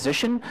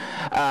composition.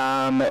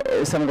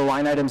 Some of the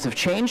line items have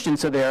changed, and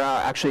so there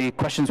are actually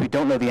questions we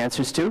don't know the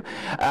answers to.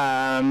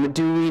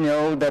 Do we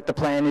know that the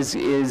plan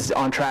is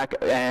on track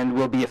and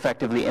will be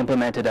effectively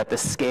implemented at the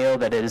scale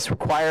that is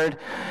required?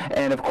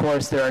 And of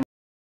course, there are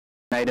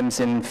items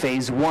in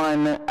phase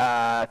 1,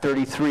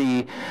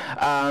 33,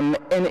 and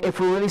if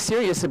we're really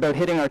serious about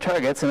hitting our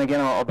targets, and again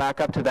I'll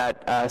back up to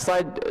that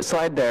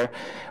slide there,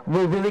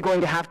 we're really going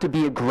to have to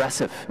be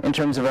aggressive in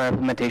terms of our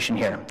implementation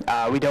here.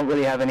 We don't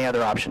really have any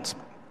other options.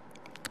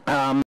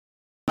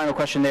 Final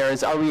question there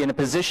is, are we in a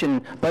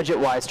position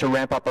budget-wise to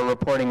ramp up our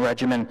reporting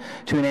regimen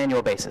to an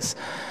annual basis?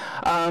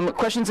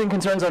 Questions and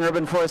concerns on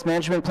urban forest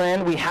management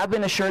plan. We have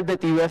been assured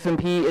that the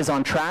UFMP is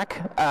on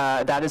track.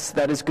 That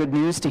is good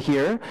news to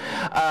hear.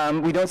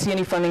 We don't see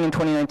any funding in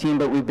 2019,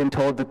 but we've been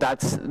told that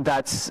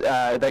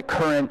that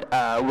current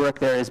work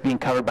there is being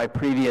covered by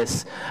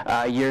previous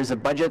years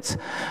of budgets.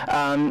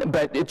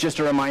 But it's just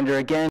a reminder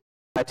again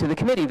to the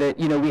committee that,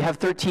 you know, we have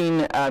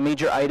 13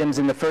 major items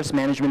in the first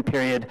management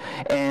period,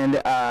 and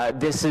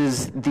this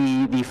is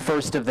the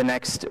first of the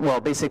next,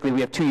 well, basically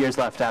we have 2 years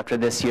left after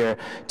this year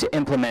to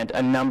implement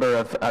a number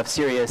of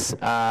serious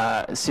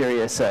items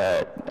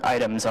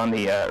on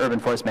the urban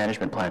forest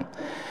management plan.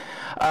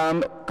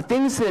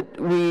 Things that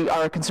we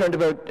are concerned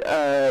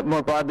about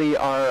more broadly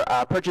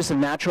are purchase of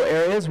natural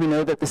areas. We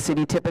know that the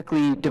city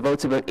typically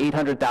devotes about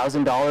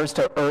 $800,000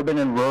 to urban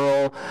and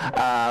rural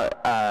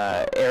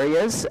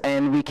areas,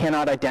 and we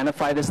cannot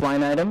identify this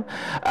line item,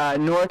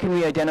 nor can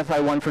we identify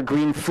one for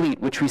green fleet,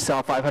 which we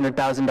saw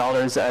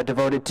 $500,000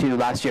 devoted to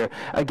last year.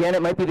 Again,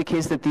 it might be the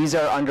case that these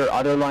are under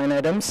other line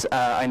items.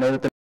 I know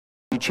that the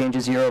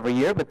changes year over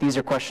year, but these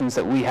are questions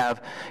that we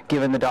have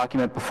given the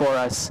document before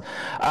us.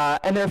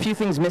 And there are a few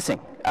things missing.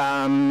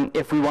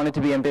 If we wanted to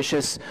be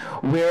ambitious,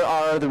 where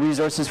are the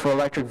resources for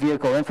electric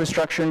vehicle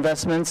infrastructure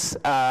investments,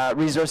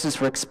 resources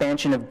for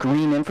expansion of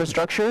green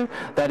infrastructure,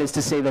 that is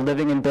to say the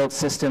living and built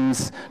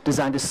systems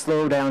designed to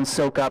slow down,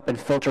 soak up, and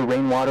filter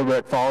rainwater where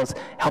it falls,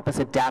 help us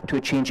adapt to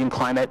a changing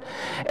climate.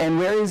 And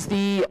where is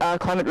the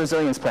climate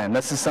resilience plan?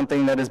 This is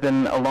something that has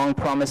been a long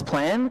promised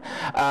plan.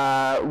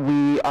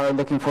 We are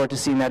looking forward to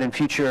seeing that in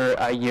future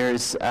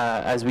years,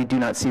 as we do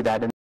not see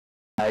that in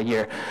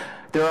year.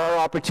 There are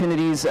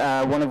opportunities,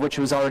 one of which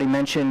was already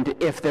mentioned.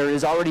 If there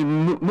is already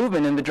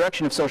movement in the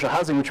direction of social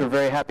housing, which we're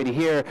very happy to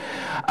hear,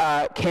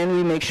 can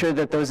we make sure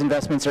that those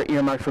investments are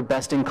earmarked for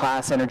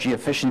best-in-class energy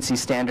efficiency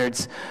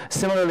standards?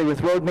 Similarly, with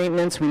road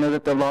maintenance, we know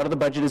that a lot of the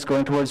budget is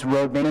going towards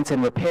road maintenance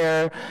and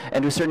repair,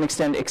 and to a certain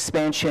extent,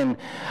 expansion.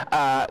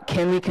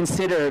 Can we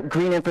consider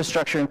green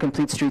infrastructure and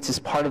complete streets as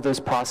part of those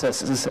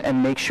processes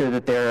and make sure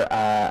that they're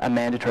a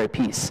mandatory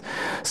piece?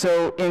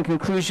 So, in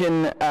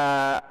conclusion,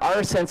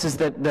 our sense is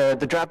that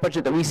the draft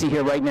budget that we see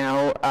here right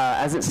now,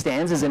 as it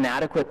stands, is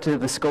inadequate to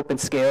the scope and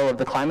scale of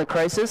the climate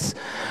crisis.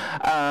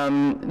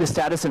 The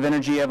status of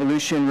energy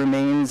evolution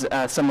remains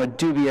somewhat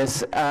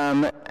dubious.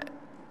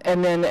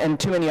 And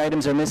too many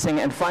items are missing.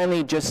 And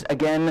finally, just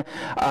again,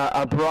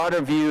 a broader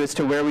view as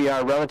to where we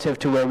are relative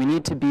to where we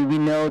need to be. We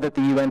know that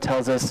the UN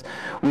tells us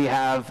we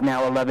have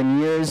now 11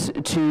 years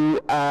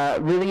to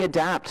really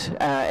adapt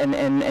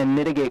and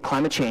mitigate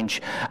climate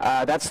change.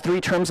 That's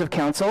 3 terms of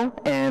council,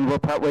 and we're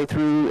partway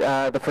through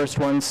the first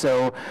one,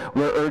 so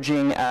we're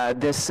urging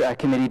this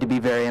committee to be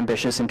very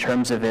ambitious in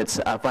terms of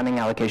its funding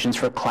allocations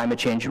for climate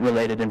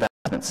change-related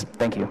investments.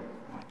 Thank you.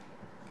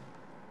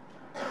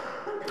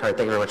 All right,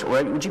 thank you very much.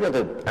 Would you be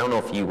able to, I don't know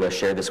if you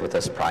shared this with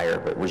us prior,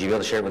 but would you be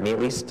able to share it with me at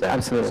least?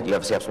 Absolutely. You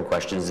obviously have some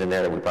questions in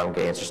there that we probably won't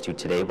get answers to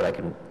today, but I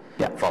can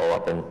follow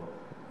up and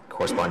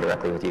correspond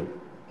directly with you.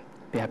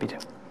 Be happy to.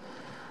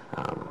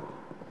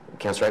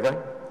 Councillor Egley?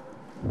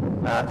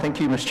 Thank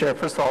you, Mr. Chair.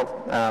 First of all,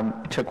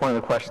 took one of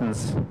the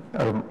questions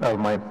out of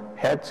my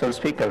head, so to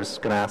speak. I was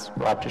going to ask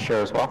Rob to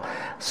share as well,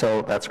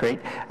 so that's great.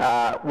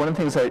 One of the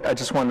things I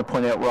just wanted to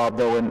point out, Rob,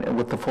 though, and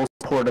with the full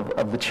support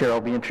of the chair, I'll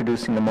be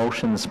introducing the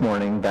motion this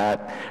morning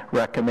that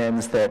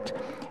recommends that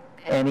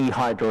any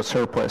hydro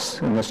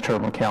surplus in this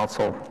term of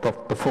council,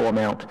 the full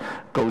amount,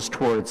 goes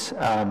towards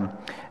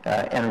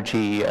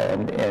energy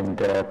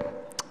and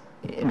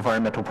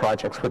environmental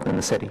projects within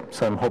the city.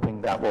 So I'm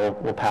hoping that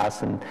will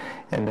pass, and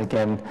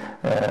again,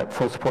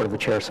 full support of the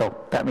chair. So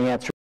that may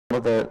answer some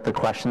of the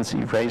questions that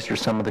you've raised or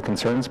some of the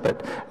concerns,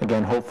 but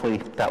again, hopefully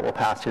that will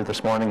pass here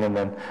this morning and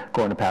then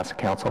going to pass the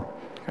council.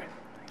 Okay,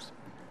 thanks.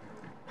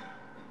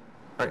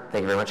 All right,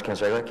 thank you very much,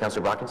 Councillor Egley.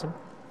 Councillor Brockinson?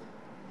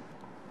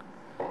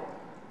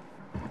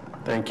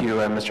 Thank you,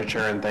 Mr.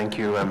 Chair, and thank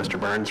you, Mr.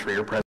 Barnes, for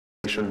your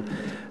presentation.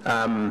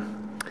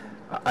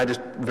 I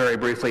just, very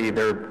briefly,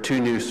 there are 2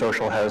 new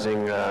social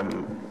housing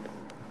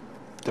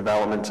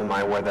developments in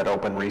my ward that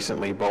opened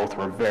recently. Both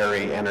were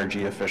very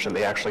energy efficient.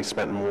 They actually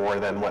spent more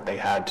than what they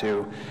had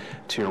to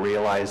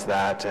realize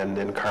that. And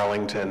in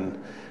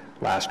Carlington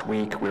last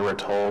week, we were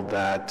told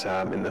that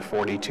in the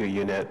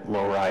 42-unit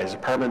low-rise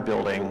apartment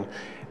building,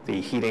 the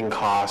heating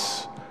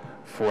costs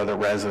for the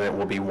resident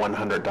will be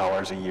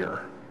 $100 a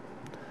year.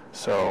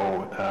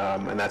 So,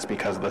 and that's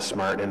because of the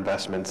smart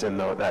investments in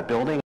that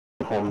building.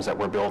 Homes that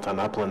were built on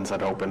uplands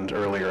that opened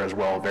earlier as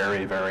well.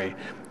 Very, very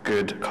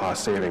good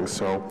cost savings.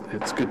 So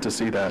it's good to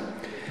see that.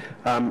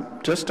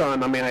 Just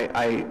on, I mean,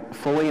 I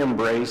fully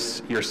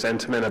embrace your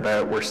sentiment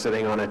about we're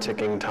sitting on a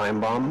ticking time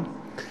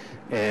bomb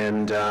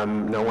and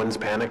no one's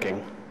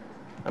panicking.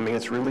 I mean,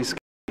 it's really scary.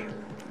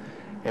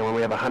 And when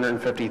we have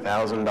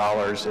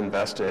 $150,000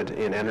 invested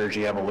in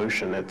energy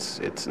evolution, it's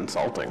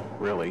insulting,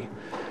 really.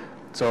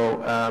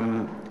 So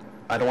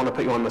I don't want to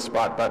put you on the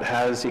spot, but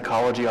has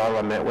Ecology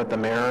Ottawa met with the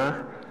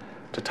mayor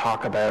to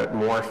talk about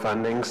more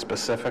funding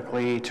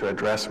specifically to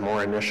address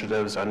more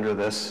initiatives under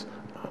this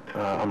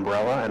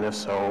umbrella? And if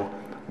so,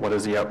 what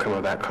has the outcome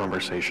of that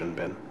conversation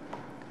been?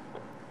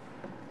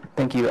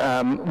 Thank you.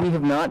 We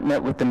have not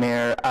met with the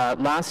mayor.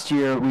 Last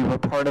year, we were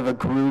part of a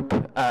group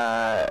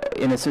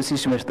in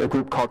association with a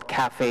group called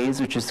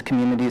Cafes, which is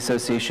Community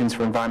Associations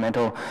for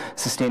Environmental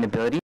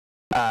Sustainability.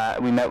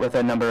 We met with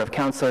a number of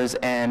councillors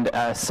and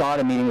sought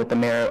a meeting with the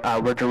mayor.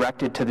 Were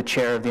directed to the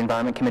chair of the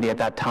Environment Committee at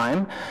that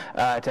time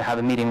to have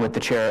a meeting with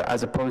the chair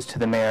as opposed to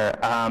the mayor.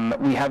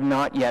 We have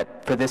not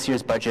yet, for this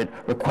year's budget,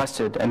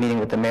 requested a meeting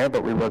with the mayor,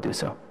 but we will do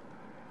so.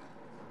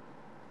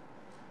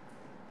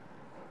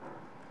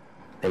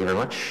 Thank you very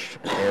much.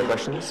 Any other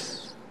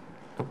questions?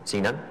 Oh,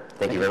 seeing none.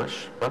 Thank you very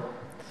much, Rob.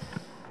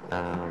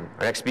 Our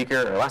next speaker,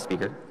 our last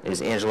speaker,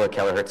 is Angela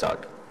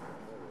Keller-Herzog.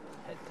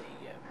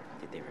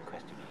 Did they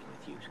request a meeting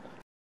with you, Scott?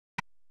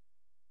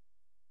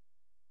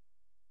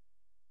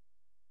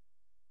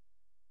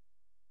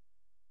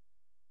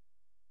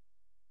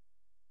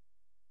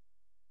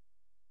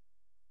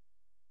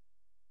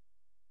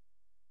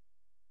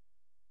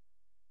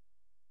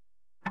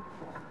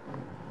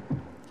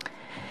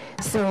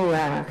 So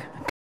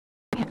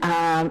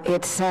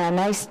it's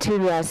nice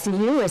to see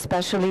you,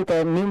 especially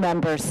the new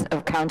members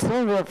of council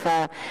who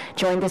have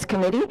joined this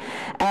committee.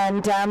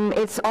 And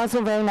it's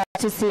also very nice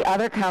to see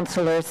other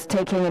councillors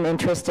taking an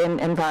interest in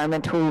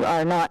environment who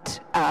are not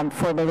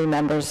formally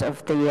members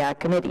of the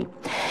committee.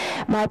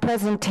 My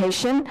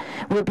presentation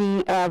will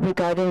be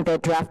regarding the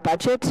draft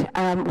budget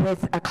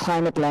with a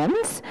climate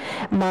lens.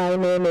 My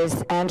name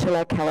is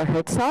Angela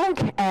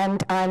Keller-Herzog,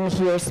 and I'm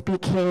here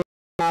speaking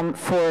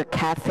for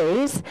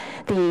CAFES,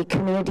 the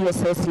Community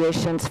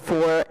Associations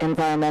for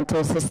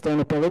Environmental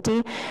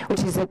Sustainability,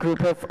 which is a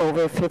group of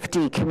over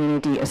 50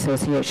 community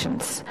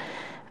associations.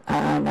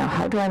 Now,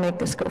 how do I make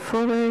this go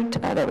forward?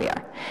 There we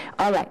are.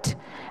 All right.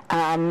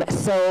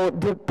 So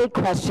the big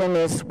question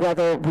is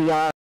whether we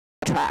are on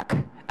track.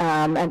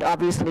 And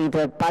obviously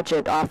the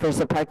budget offers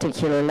a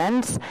particular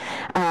lens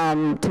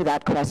to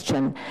that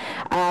question.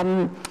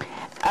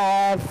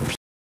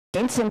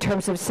 In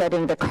terms of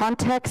setting the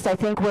context, I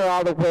think we're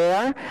all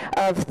aware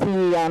of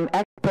the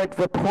expert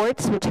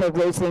reports which are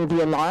raising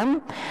the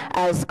alarm.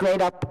 As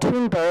Greta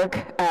Thunberg,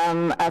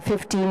 a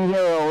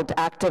 15-year-old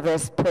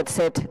activist, puts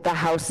it, the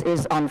house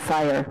is on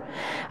fire.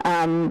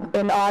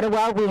 In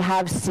Ottawa, we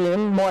have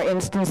seen more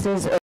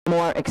instances of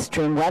more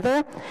extreme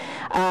weather,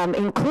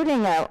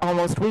 including an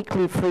almost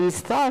weekly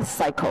freeze-thaw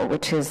cycle,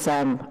 which is,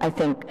 I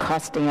think,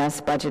 costing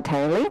us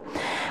budgetarily.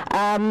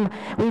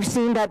 We've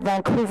seen that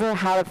Vancouver,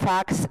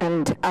 Halifax,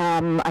 and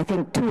I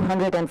think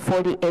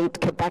 248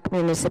 Quebec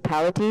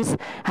municipalities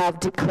have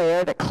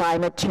declared a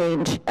climate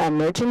change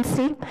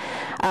emergency.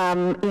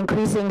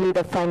 Increasingly,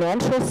 the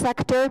financial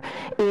sector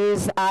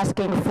is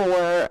asking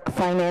for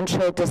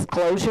financial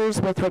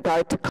disclosures with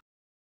regard to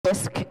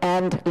risk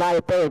and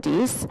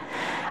liabilities.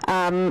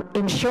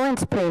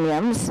 Insurance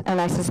premiums,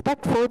 and I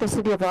suspect for the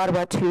City of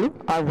Ottawa too,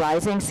 are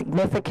rising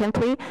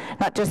significantly,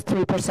 not just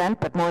 3%,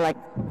 but more like,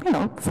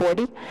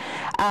 40.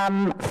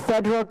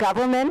 Federal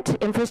government,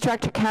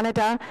 Infrastructure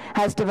Canada,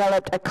 has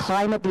developed a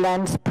climate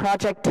lens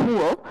project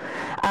tool,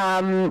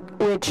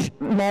 which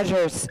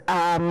measures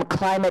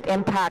climate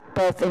impact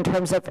both in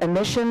terms of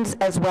emissions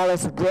as well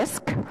as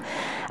risk.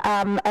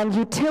 And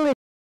utilities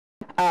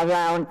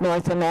around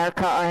North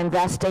America are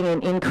investing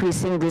in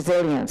increasing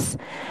resilience.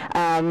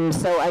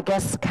 So I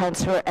guess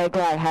Councillor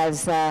Eglai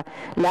has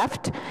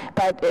left,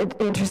 but an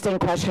interesting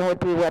question would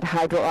be what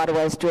Hydro Ottawa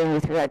is doing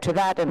with regard to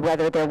that and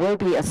whether there will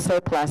be a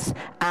surplus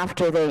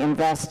after they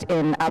invest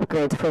in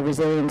upgrades for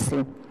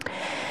resiliency.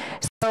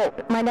 So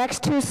my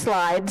next two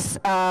slides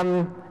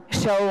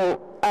show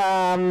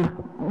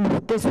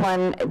this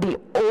one, the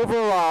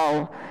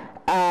overall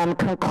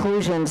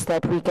conclusions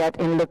that we get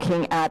in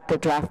looking at the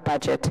draft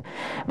budget.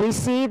 We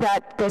see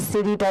that the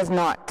city does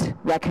not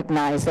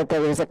recognize that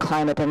there is a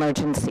climate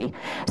emergency.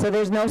 So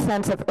there's no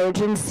sense of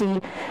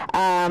urgency,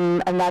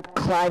 and that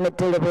climate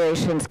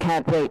deliberations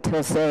can't wait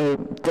till, say,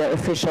 the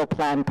official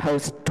plan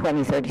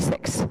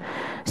post-2036.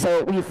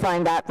 So we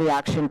find that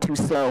reaction too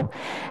slow.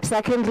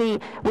 Secondly,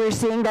 we're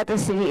seeing that the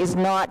city is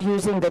not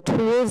using the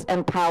tools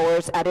and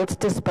powers at its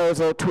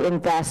disposal to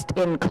invest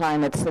in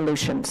climate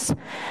solutions.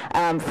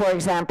 For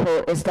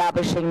example,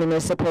 establishing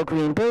municipal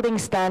green building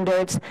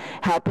standards,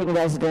 helping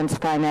residents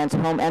finance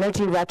home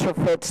energy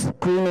retrofits,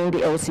 greening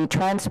the OC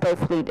transport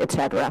fleet,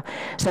 etc.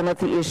 Some of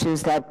the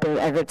issues that Bill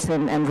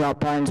Evertson and Rob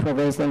Barnes were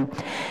raising.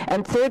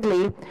 And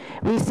thirdly,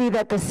 we see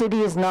that the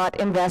city is not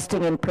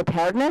investing in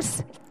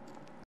preparedness,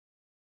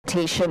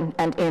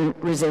 and in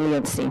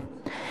resiliency.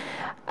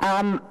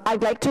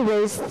 I'd like to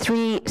raise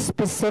three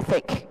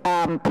specific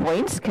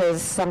points,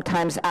 because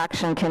sometimes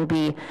action can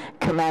be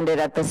commanded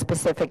at the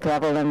specific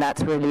level, and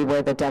that's really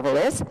where the devil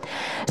is.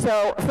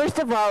 So first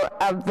of all,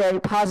 a very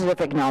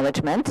positive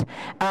acknowledgement.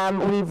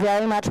 We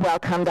very much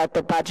welcome that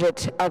the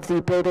budget of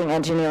the Building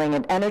Engineering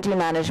and Energy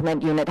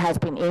Management Unit has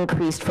been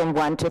increased from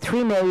 $1 to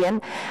 $3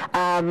 million.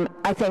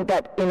 I think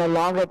that in a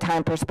longer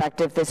time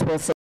perspective, this will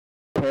save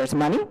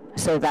money,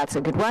 so that's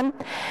a good one.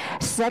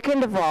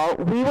 Second of all,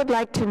 we would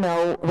like to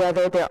know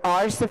whether there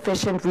are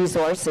sufficient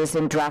resources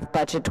in draft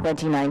budget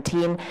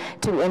 2019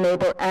 to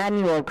enable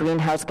annual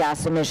greenhouse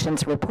gas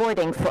emissions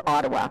reporting for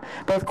Ottawa,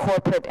 both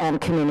corporate and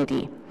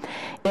community.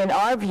 In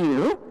our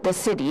view, the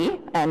city,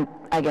 and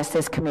I guess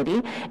this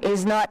committee,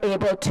 is not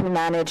able to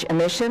manage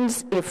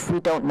emissions if we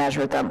don't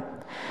measure them.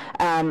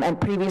 And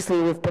previously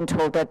we've been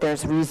told that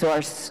there's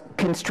resource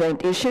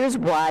constraint issues,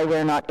 why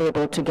we're not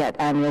able to get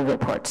annual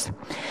reports.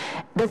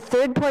 The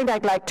third point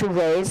I'd like to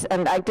raise,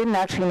 and I didn't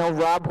actually know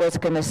Rob was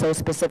going to so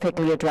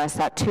specifically address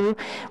that too,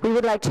 we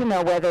would like to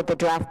know whether the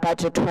draft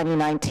budget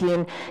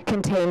 2019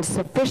 contains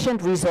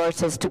sufficient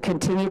resources to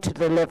continue to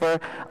deliver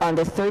on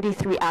the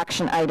 33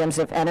 action items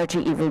of Energy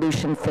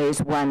Evolution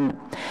Phase 1.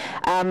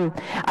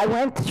 I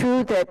went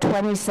through the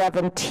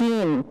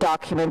 2017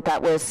 document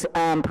that was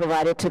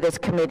provided to this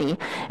committee,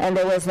 and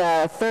there was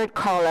a third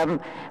column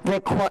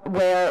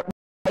where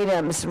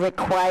items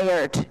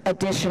required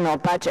additional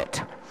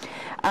budget.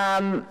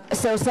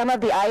 So some of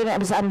the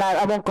items, and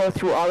I won't go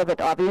through all of it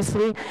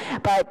obviously,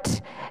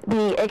 but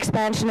the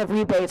expansion of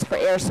rebates for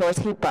air source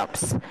heat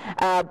pumps,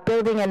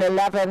 building an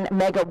 11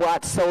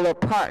 megawatt solar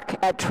park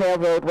at Trail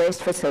Road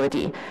Waste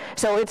Facility.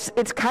 So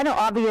it's kind of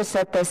obvious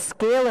that the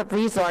scale of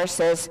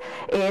resources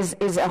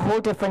is a whole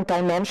different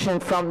dimension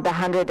from the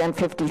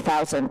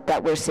 $150,000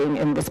 that we're seeing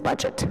in this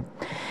budget.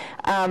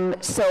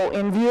 So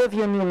in view of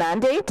your new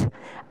mandate,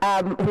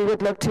 we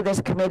would look to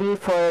this committee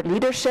for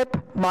leadership,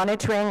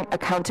 monitoring,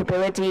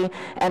 accountability,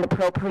 and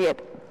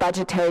appropriate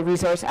budgetary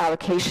resource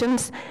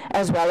allocations,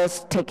 as well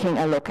as taking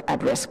a look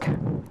at risk.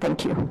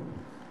 Thank you.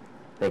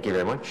 Thank you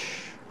very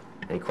much.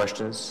 Any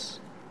questions?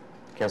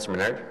 Councillor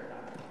Menard?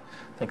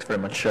 Thanks very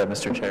much,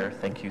 Mr. Chair.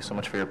 Thank you so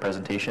much for your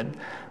presentation.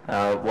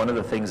 One of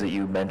the things that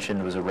you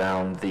mentioned was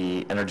around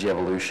the Energy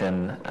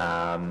Evolution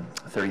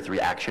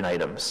 33 action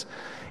items.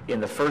 In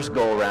the first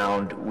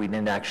go-around, we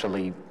didn't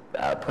actually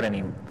put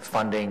any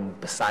funding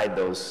beside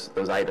those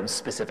items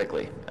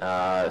specifically.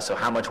 So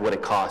how much would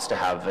it cost to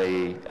have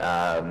a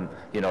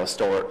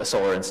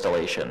solar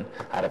installation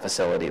at a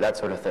facility, that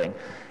sort of thing?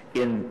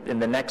 In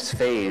the next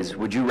phase,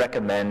 would you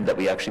recommend that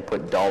we actually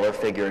put dollar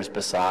figures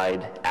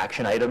beside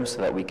action items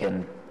so that we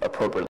can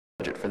appropriately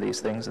budget for these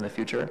things in the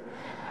future?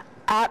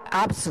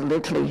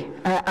 Absolutely.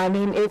 I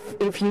mean,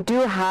 if you do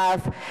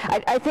have,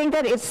 I think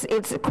that it's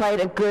quite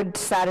a good,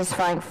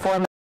 satisfying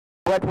format.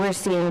 What we're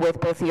seeing with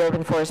both the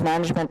Urban Forest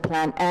Management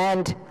Plan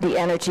and the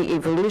Energy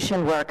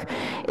Evolution work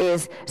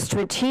is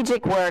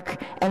strategic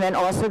work, and then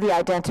also the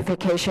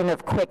identification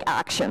of quick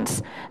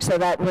actions, so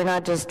that we're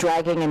not just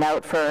dragging it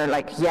out for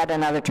like yet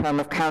another term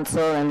of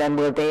council, and then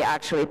will they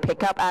actually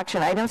pick up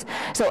action items.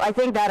 So I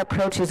think that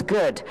approach is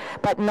good,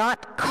 but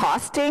not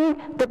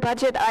costing the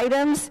budget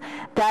items,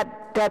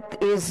 that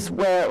is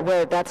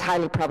where that's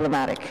highly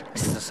problematic.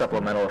 This is a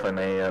supplemental, if I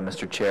may,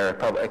 Mr. Chair.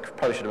 I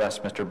probably should have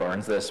asked Mr.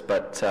 Barnes this,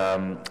 but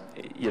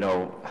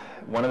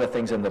one of the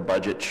things in the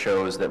budget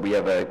shows that we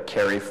have a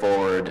carry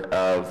forward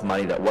of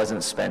money that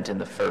wasn't spent in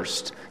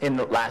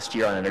the last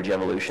year on Energy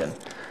Evolution.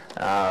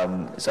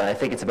 So I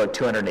think it's about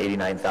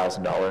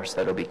 $289,000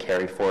 that will be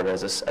carried forward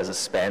as a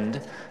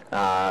spend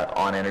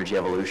on Energy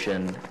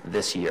Evolution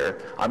this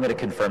year. I'm going to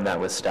confirm that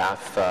with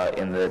staff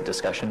in the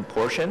discussion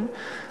portion.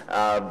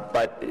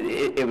 But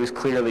it was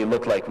clearly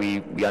looked like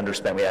we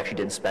underspent. We actually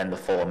didn't spend the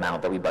full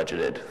amount that we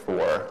budgeted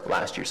for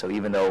last year. So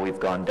even though we've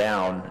gone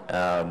down,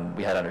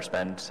 we had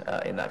underspent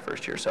in that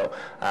first year. So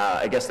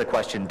I guess the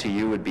question to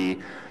you would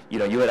be,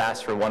 you had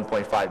asked for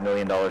 $1.5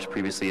 million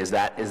previously. Is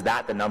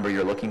that the number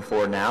you're looking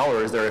for now,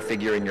 or is there a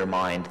figure in your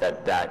mind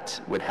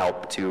that would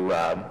help to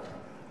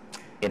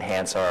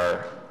enhance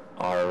our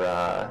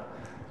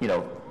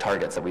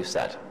targets that we've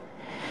set?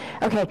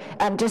 Okay,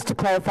 just to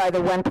clarify, the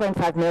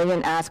 1.5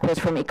 million ask was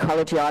from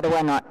Ecology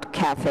Ottawa, not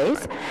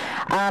cafes.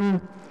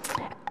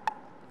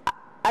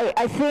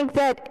 I think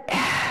that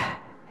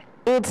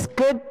it's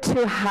good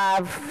to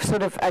have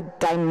sort of a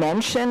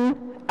dimension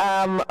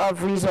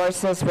of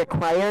resources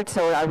required.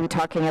 So are we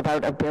talking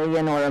about $1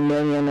 billion or $1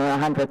 million or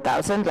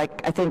 100,000?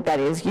 Like, I think that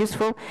is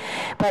useful.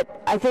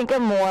 But I think a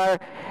more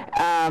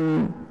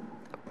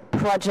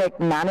project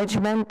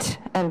management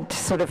and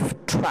sort of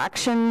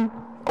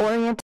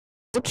traction-oriented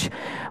approach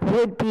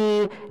would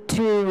be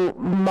to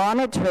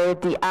monitor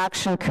the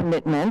action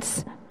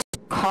commitments,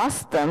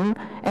 cost them,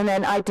 and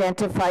then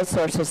identify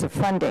sources of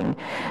funding.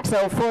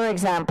 So for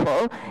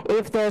example,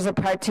 if there's a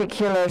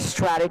particular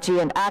strategy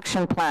and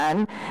action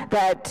plan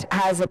that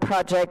has a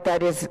project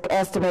that is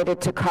estimated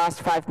to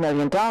cost $5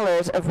 million,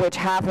 of which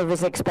half of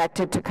is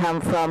expected to come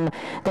from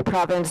the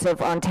province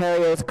of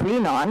Ontario's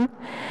Green On,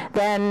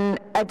 then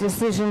a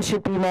decision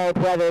should be made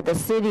whether the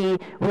city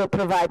will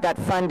provide that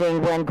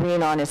funding when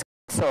Green On is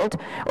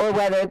or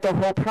whether the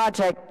whole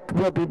project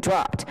will be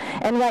dropped.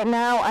 And right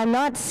now, I'm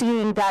not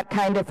seeing that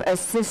kind of a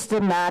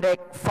systematic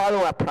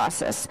follow-up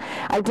process.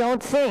 I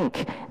don't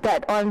think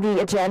that on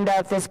the agenda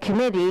of this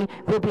committee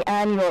will be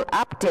annual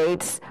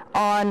updates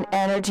on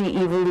Energy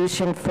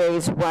Evolution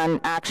Phase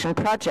 1 action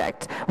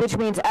project, which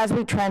means as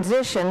we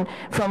transition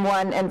from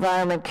one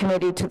environment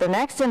committee to the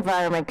next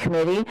environment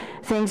committee,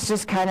 things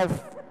just kind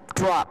of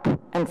drop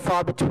and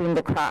fall between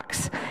the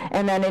cracks.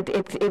 And then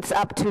it's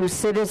up to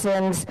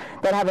citizens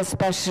that have a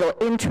special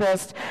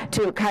interest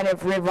to kind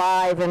of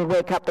revive and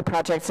wake up the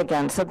projects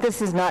again. So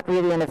this is not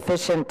really an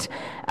efficient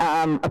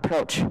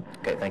approach.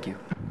 Okay, thank you.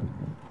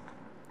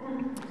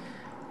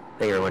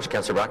 Thank you very much.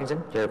 Councillor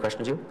Brockington, do you have a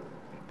question too?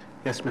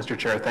 Yes, Mr.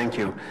 Chair, thank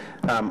you.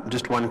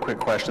 Just one quick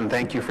question.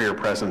 Thank you for your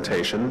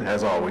presentation,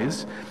 as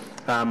always.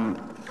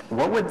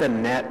 What would the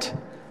net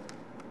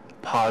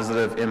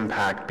positive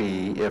impact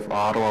be if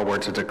Ottawa were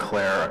to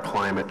declare a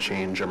climate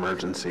change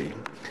emergency?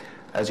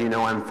 As you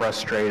know, I'm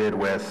frustrated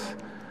with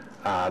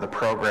the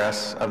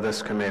progress of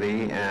this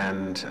committee,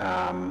 and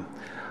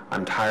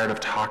I'm tired of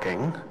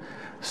talking.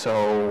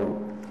 So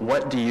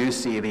what do you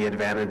see the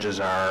advantages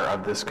are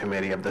of this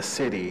committee, of the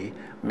city,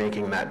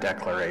 making that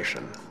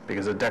declaration?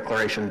 Because a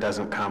declaration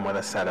doesn't come with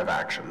a set of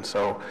actions.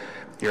 So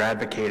you're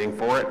advocating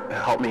for it.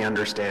 Help me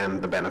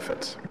understand the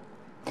benefits.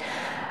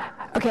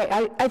 Okay,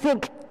 I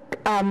think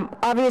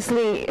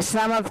obviously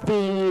some of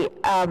the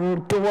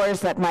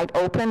doors that might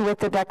open with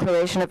the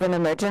declaration of an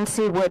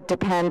emergency would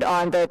depend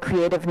on the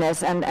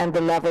creativeness and the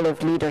level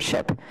of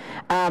leadership.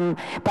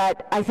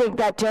 But I think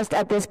that just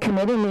at this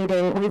committee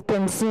meeting, we've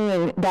been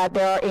seeing that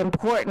there are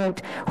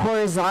important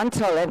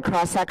horizontal and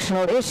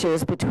cross-sectional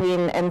issues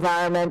between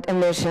environment,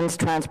 emissions,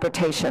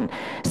 transportation.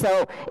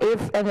 So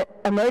if an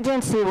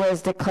emergency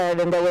was declared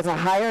and there was a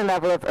higher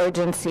level of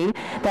urgency,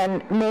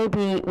 then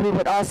maybe we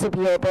would also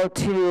be able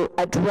to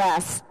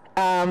address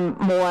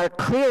more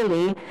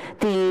clearly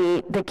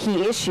the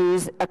key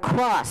issues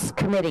across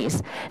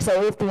committees.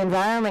 So if the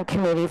Environment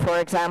Committee, for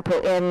example,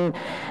 in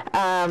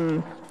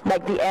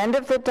like the end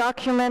of the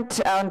document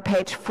on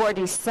page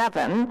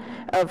 47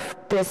 of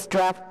this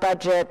draft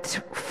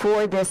budget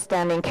for this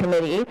standing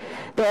committee,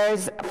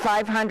 there's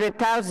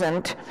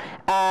 500,000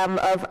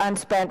 of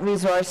unspent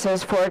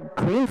resources for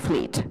Green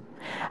Fleet.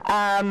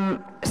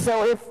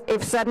 So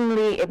if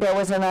suddenly there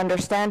was an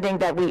understanding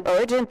that we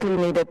urgently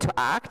needed to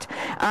act,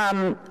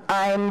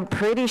 I'm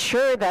pretty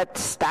sure that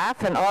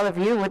staff and all of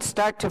you would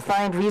start to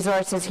find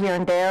resources here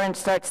and there and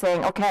start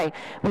saying, okay,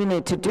 we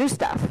need to do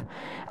stuff.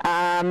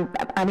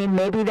 I mean,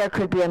 maybe there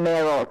could be a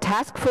mayoral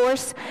task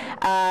force,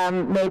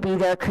 maybe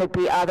there could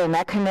be other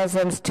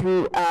mechanisms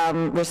to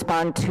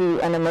respond to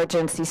an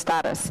emergency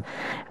status.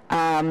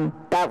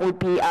 That would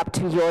be up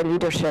to your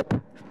leadership.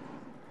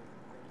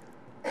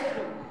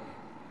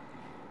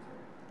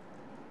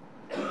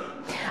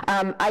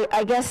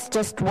 I guess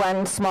just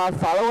one small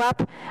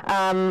follow-up.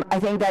 I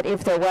think that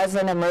if there was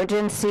an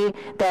emergency,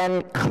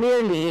 then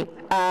clearly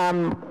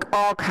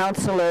all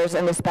councillors,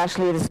 and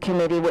especially this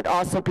committee, would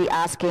also be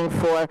asking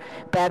for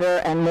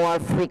better and more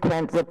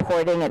frequent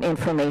reporting and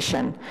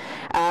information.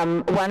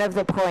 One of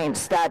the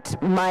points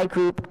that my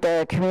group,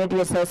 the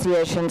community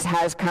associations,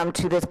 has come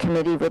to this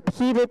committee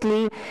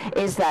repeatedly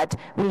is that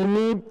we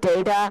need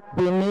data,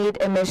 we need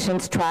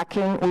emissions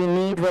tracking, we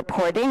need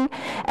reporting,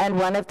 and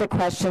one of the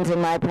questions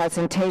in my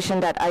presentation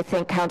that I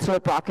think, Councillor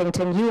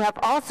Brockington, you have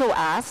also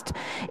asked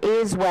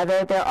is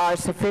whether there are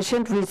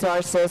sufficient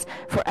resources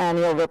for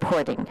annual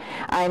reporting.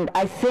 And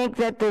I think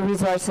that the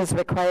resources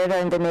required are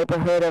in the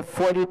neighborhood of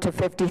 $40,000 to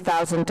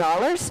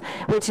 $50,000,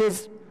 which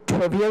is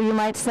trivial, you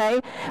might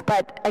say.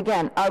 But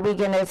again, are we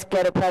going to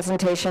get a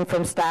presentation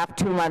from staff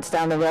 2 months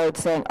down the road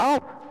saying, oh,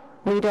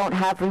 we don't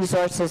have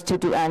resources to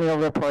do annual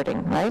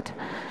reporting, right?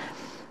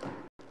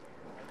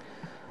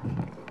 All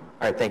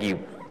right, thank you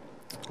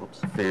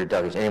for your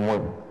delegation. Any more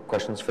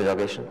questions for the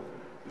delegation?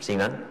 Seeing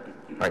none?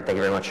 All right, thank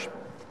you very much.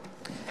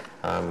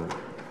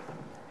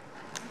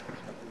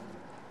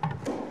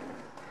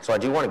 So I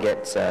do want to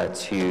get to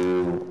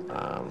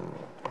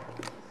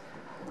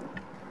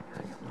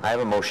I have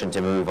a motion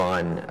to move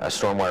on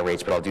stormwater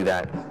rates, but I'll do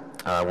that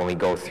when we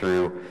go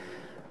through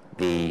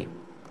the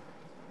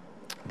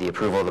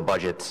approval of the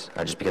budget,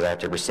 just because I have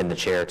to rescind the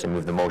chair to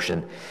move the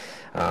motion.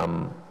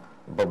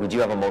 But we do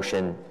have a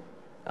motion.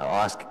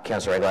 I'll ask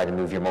Councillor Aguilar to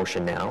move your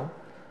motion now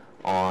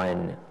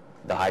on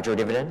the hydro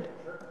dividend.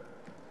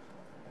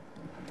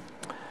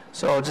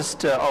 So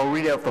I'll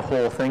read out the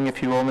whole thing,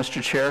 if you will, Mr.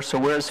 Chair. So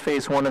whereas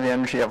Phase 1 of the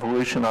Energy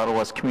Evolution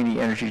Ottawa's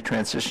Community Energy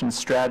Transition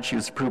Strategy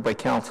was approved by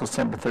Council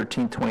December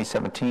 13,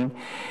 2017,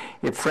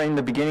 it framed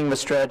the beginning of a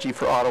strategy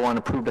for Ottawa and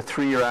approved a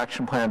 3-year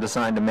action plan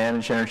designed to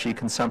manage energy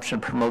consumption,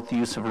 promote the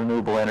use of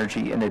renewable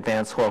energy, and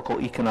advance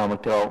local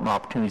economic development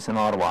opportunities in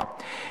Ottawa.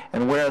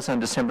 And whereas on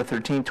December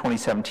 13,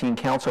 2017,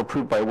 Council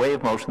approved by way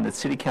of motion that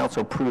City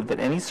Council approved that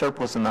any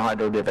surplus in the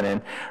hydro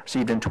dividend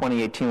received in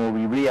 2018 will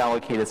be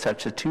reallocated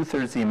such that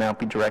 2/3 of the amount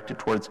be directed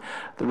towards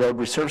the road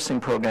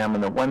resurfacing program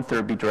and that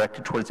 1/3 be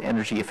directed towards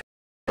energy efficiency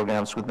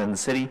programs within the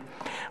city,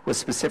 with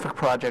specific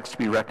projects to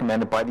be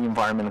recommended by the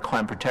Environment and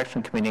Climate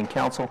Protection Committee and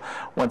Council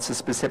once the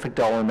specific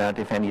dollar amount,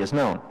 if any, is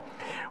known.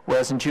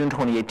 Whereas in June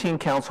 2018,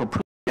 Council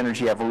approved the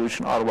Energy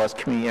Evolution Ottawa's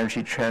Community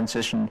Energy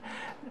Transition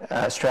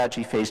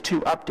Strategy Phase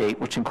 2 update,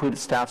 which included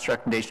staff's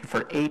recommendation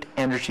for 8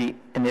 energy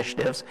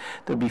initiatives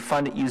that would be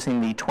funded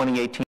using the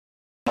 2018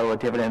 Ottawa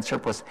dividend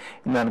surplus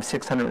in the amount of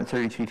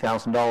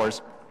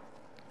 $633,000.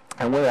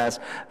 And whereas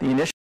the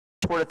initiative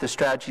supported the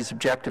strategy's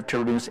objective to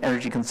reduce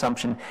energy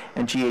consumption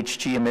and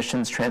GHG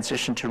emissions,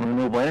 transition to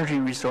renewable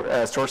energy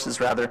sources,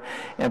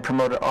 and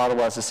promoted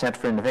Ottawa as a centre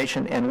for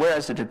innovation. And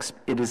whereas it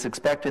is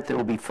expected there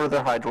will be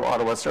further Hydro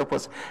Ottawa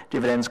surplus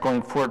dividends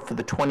going forward for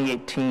the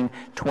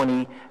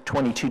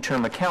 2018-2022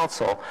 term of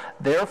Council,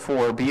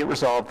 therefore be it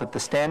resolved that the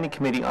Standing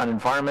Committee on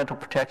Environmental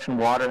Protection,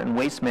 Water and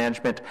Waste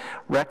Management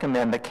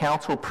recommend that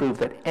Council approve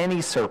that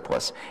any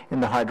surplus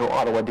in the Hydro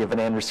Ottawa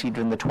dividend received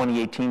in the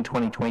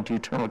 2018-2022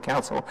 term of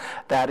Council,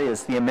 that is,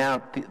 the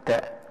amount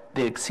that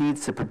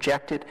exceeds the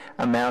projected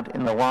amount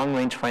in the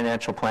long-range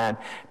financial plan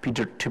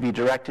to be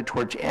directed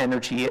towards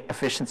energy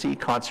efficiency,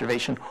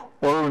 conservation,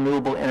 or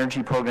renewable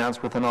energy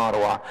programs within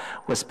Ottawa,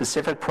 with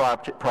specific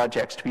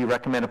projects to be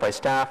recommended by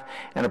staff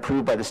and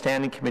approved by the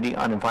Standing Committee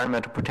on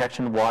Environmental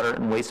Protection, Water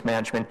and Waste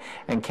Management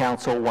and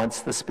Council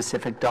once the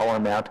specific dollar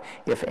amount,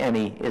 if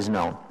any, is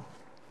known.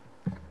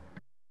 All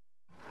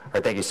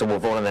right, thank you. So we'll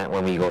vote on that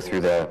when we go through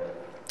the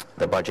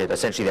budget.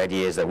 Essentially, the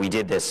idea is that we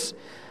did this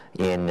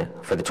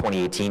for the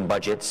 2018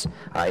 budgets.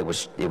 It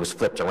was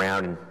flipped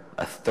around, and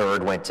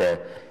 1/3 went to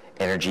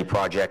energy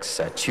projects,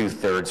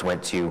 2/3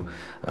 went to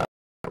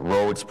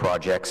roads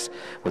projects.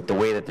 With the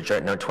way that the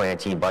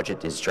 2019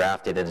 budget is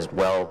drafted and is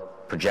well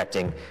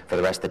projecting for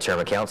the rest of the term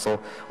of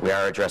Council, we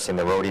are addressing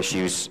the road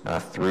issues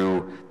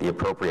through the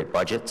appropriate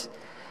budget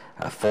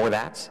for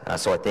that.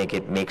 So I think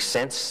it makes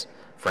sense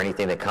for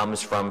anything that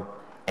comes from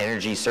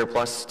energy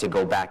surplus to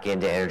go back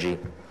into energy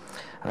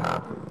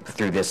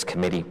through this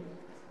committee.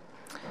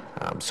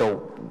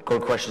 So go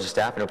to questions to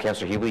staff. I know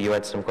Councillor Hubel, you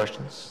had some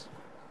questions.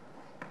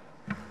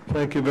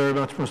 Thank you very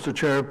much, Mr.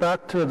 Chair.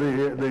 Back to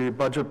the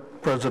budget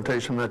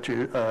presentation that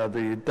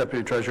the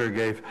Deputy Treasurer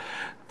gave.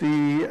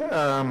 The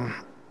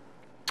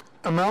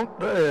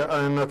amount,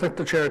 and I think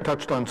the Chair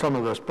touched on some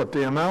of this, but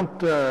the amount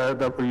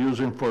that we're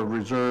using for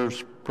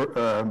reserves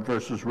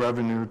versus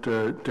revenue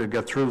to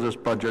get through this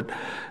budget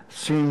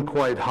seem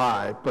quite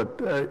high. But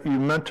you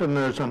mentioned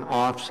there's an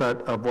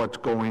offset of what's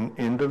going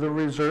into the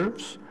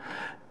reserves.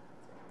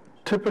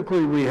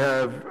 Typically, we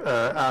have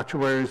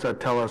actuaries that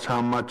tell us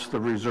how much the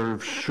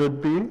reserves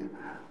should be.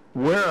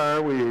 Where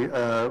are we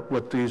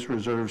with these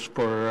reserves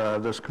for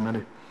this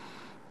committee?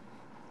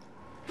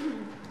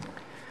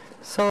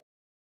 So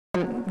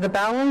the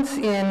balance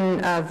in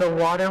the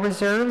water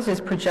reserves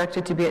is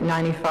projected to be at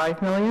 $95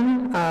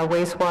 million,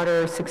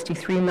 wastewater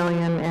 $63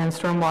 million, and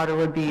stormwater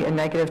would be a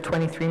negative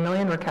 $23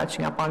 million. We're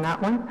catching up on that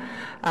one.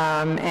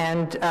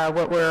 And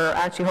what we're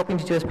actually hoping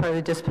to do as part of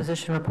the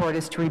disposition report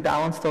is to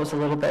rebalance those a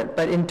little bit.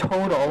 But in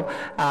total,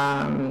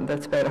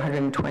 that's about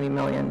 $120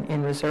 million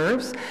in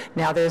reserves.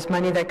 Now, there's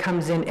money that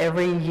comes in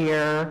every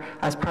year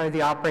as part of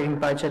the operating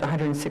budget.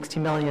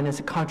 $160 million is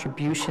a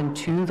contribution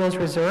to those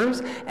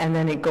reserves, and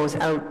then it goes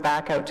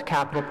back out to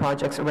capital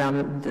projects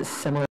around the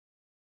similar.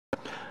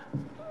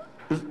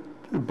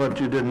 But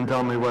you didn't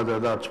tell me whether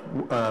that's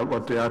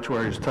what the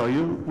actuaries tell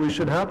you we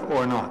should have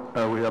or not.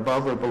 Are we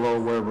above or below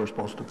where we're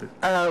supposed to be?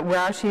 We're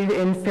actually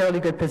in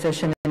fairly good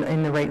position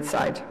in the rate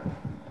side.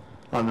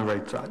 On the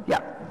rate side?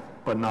 Yeah.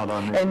 But not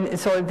on the... And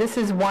so this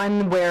is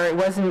one where it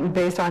wasn't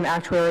based on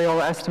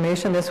actuarial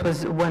estimation. This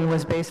was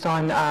based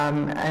on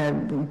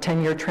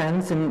 10-year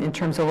trends in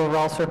terms of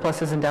overall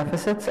surpluses and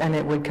deficits, and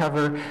it would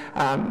cover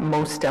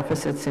most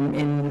deficits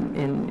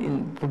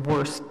in the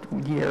worst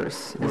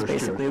years, is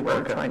basically what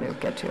we're trying to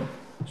get to.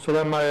 So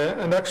then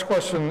my next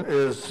question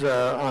is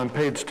on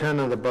page 10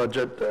 of the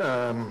budget.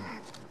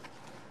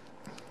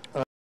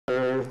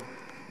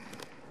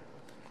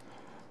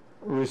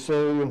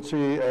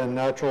 Resiliency and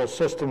Natural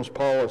Systems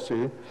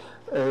Policy.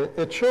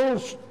 It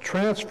shows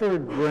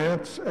transferred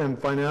grants and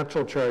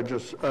financial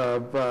charges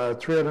of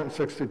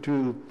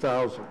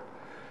 $362,000.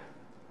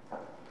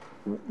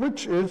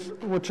 Which is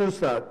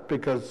that?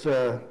 Because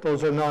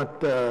those are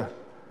not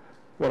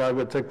what I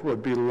would think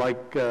would be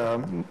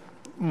like-minded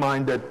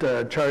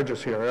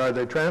charges here. Are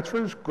they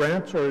transfers,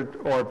 grants,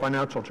 or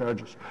financial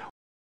charges?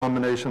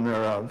 Combination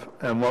thereof,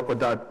 and what would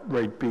that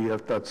rate be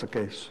if that's the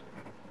case?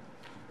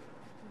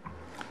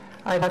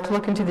 I'd have to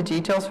look into the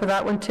details for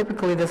that one.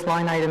 Typically, this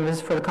line item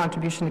is for the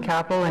contribution to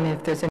capital, and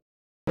if there's any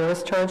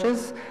service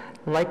charges,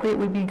 likely it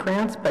would be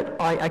grants, but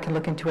I can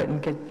look into it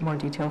and get more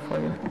detail for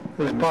you.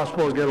 Is it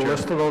possible to get a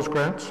list of those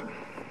grants?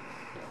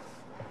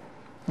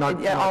 Not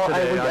today.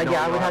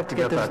 I would have to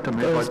get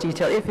those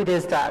details. If it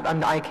is that,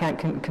 I can't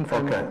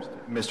confirm that.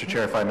 Mr.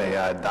 Chair, if I may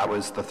add, that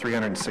was the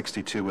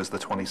 362 was the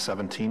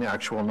 2017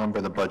 actual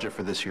number. The budget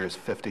for this year is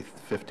 50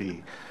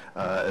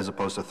 as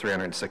opposed to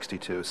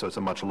 362, so it's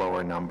a much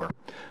lower number.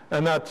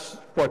 And that's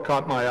what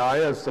caught my eye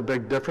as the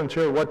big difference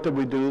here. What did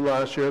we do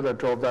last year that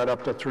drove that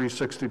up to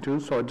 362?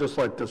 So I'd just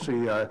like to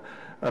see a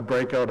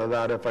breakout of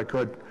that if I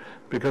could,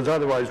 because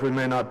otherwise we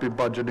may not be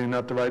budgeting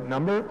at the right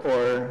number,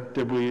 or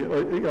did we,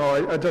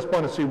 I just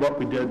want to see what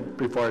we did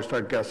before I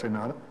start guessing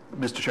on it.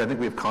 Mr. Chair, I think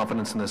we have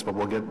confidence in this, but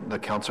we'll get the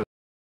council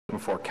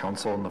before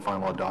council in the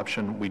final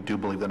adoption. We do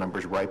believe the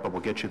number's right, but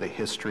we'll get you the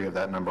history of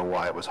that number,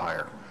 why it was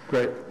higher.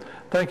 Great.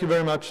 Thank you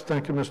very much.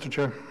 Thank you, Mr.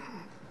 Chair.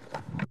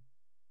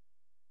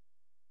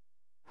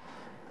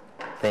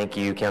 Thank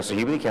you,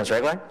 Councillor Hubley. Councillor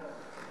Aguilar?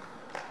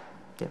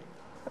 Yeah.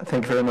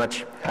 Thank you very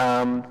much.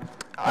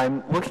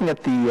 I'm looking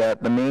at the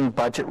main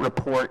budget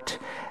report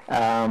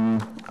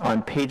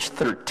on page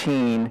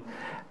 13.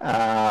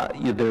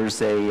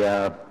 There's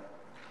it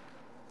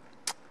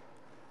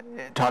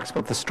talks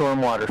about the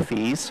stormwater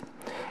fees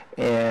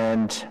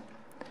and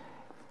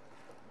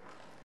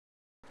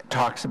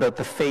talks about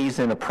the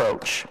phase-in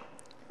approach.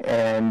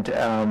 And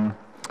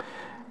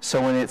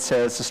so when it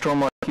says the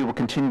stormwater fee will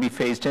continue to be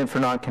phased in for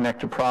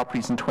non-connected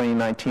properties in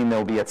 2019,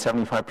 they'll be at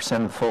 75%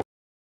 of the full.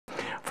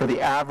 For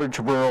the average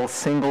rural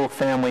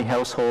single-family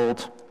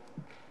household,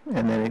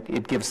 and then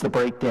it gives the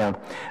breakdown.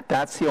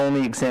 That's the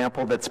only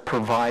example that's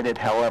provided.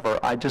 However,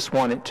 I just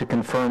wanted to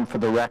confirm for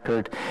the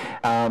record,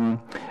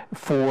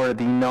 for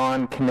the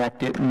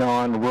non-connected,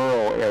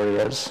 non-rural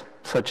areas,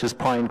 such as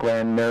Pine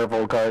Glen,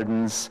 Maryville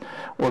Gardens,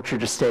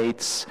 Orchard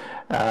Estates,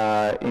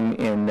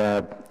 in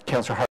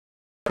Councillor Hart,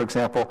 for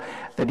example,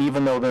 that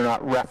even though they're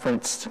not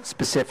referenced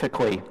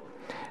specifically,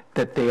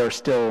 that they are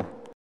still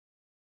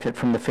fit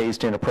from the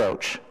phased-in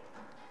approach.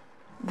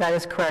 That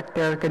is correct.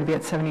 They're going to be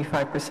at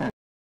 75%.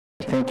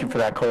 Thank you for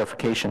that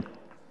clarification.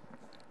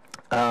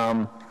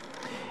 One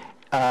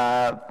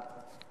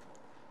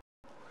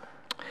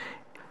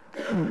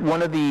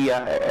of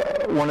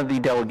the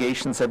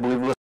delegations, I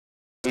believe,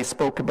 they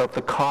spoke about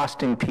the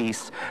costing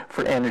piece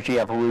for energy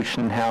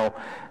evolution, how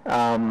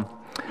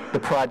the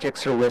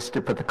projects are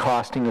listed, but the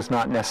costing is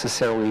not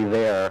necessarily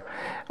there.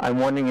 I'm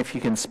wondering if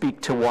you can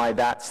speak to why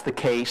that's the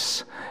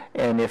case,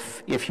 and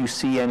if you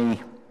see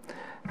any,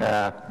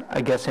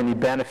 I guess, any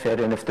benefit,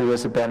 and if there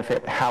is a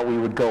benefit, how we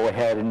would go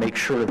ahead and make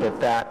sure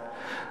that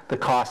the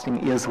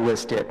costing is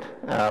listed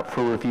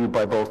for review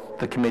by both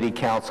the committee,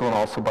 council, and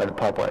also by the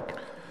public.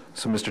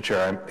 So, Mr.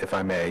 Chair, if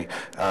I may,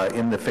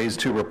 in the Phase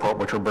 2 report,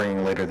 which we're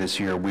bringing later this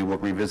year, we will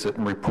revisit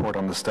and report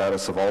on the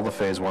status of all the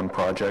Phase 1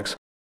 projects.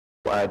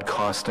 We'll add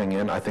costing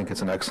in. I think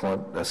it's an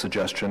excellent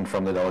suggestion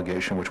from the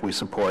delegation, which we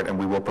support, and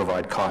we will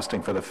provide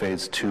costing for the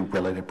Phase 2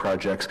 related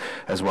projects,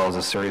 as well as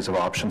a series of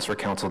options for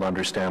council to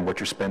understand what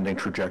your spending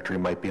trajectory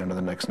might be under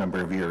the next number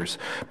of years.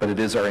 But it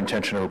is our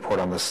intention to report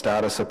on the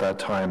status at that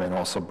time and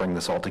also bring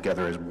this all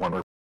together as one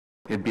report.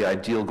 It'd be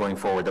ideal going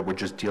forward that we're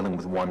just dealing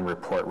with one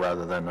report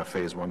rather than a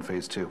Phase 1,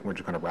 Phase 2. We're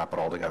just going to wrap it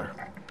all together.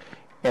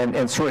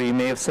 And sorry, you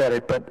may have said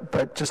it,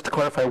 but just to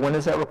clarify, when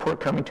is that report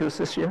coming to us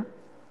this year?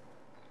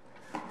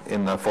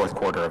 In the fourth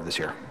quarter of this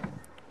year.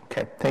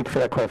 Okay, thank you for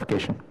that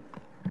clarification.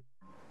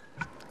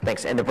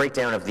 Thanks. And the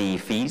breakdown of the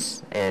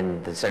fees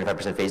and the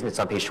 75% phase-in, it's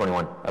on page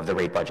 21 of the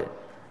rate budget.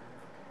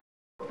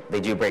 They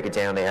do break it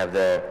down. They have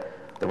the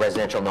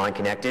residential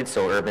non-connected,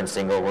 so urban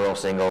single, rural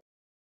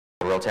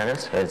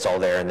tenants, and it's all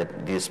there in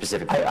the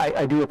specific.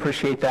 I do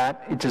appreciate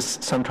that. It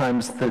just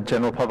sometimes the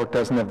general public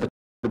doesn't have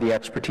the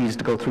expertise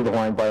to go through the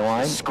line by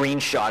line.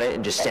 Screenshot it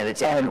and just send it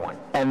to everyone.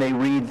 And they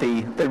read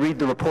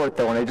the report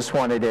though, and I just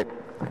wanted it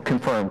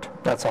confirmed.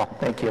 That's all.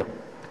 Thank you.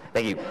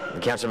 Thank you.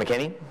 Councillor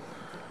McKinney?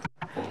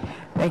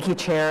 Thank you,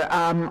 Chair.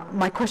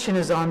 My question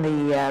is on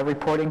the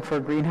reporting for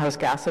greenhouse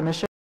gas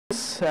emissions.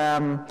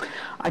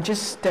 I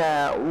just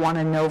want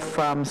to know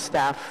from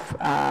staff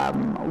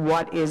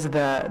what is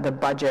the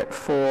budget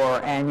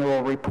for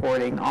annual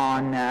reporting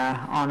on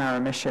our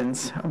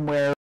emissions?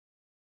 Where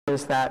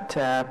is that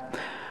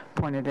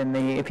pointed in the,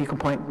 if you can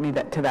point me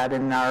to that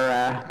in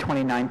our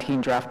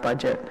 2019 draft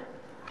budget?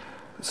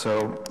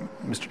 So,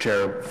 Mr.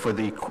 Chair, for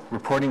the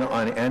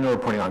annual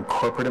reporting on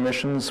corporate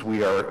emissions,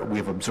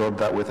 we've absorbed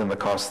that within the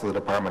cost of the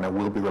department, and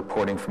we'll be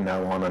reporting from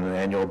now on an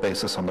annual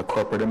basis on the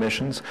corporate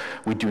emissions.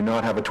 We do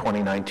not have a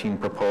 2019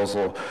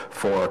 proposal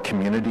for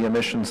community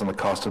emissions, and the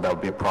cost of that would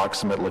be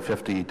approximately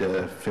 $50,000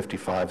 to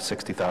 $55,000,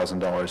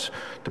 $60,000,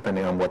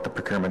 depending on what the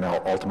procurement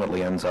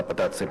ultimately ends up, but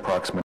that's the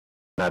approximate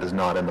That is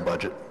not in the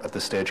budget at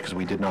this stage because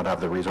we did not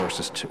have the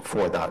resources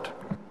for that.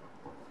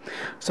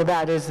 So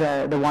that is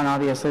the one,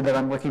 obviously, that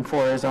I'm looking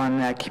for is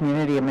on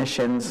community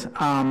emissions.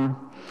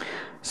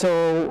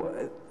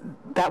 So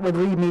that would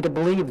lead me to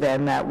believe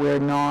then that we're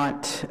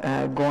not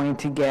going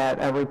to get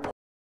a report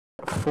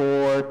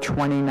for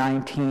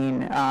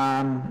 2019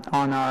 on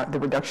the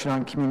reduction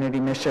on community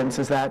emissions.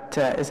 Is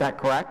that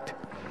correct?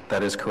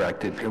 That is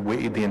correct.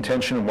 The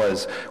intention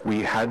was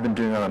we had been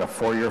doing it on a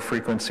 4-year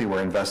frequency.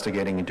 We're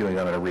investigating and doing it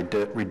on a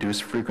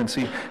reduced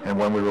frequency. And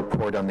when we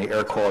report on the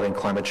air quality and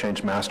climate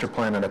change master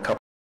plan in a couple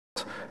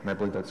of months, and I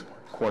believe that's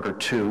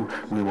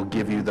Q2, we will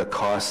give you the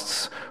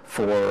costs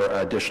for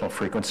additional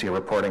frequency of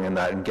reporting and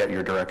that and get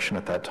your direction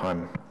at that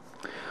time.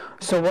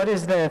 So what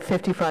is the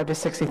 55 to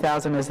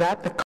 60,000? Is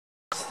that the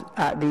cost,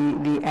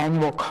 the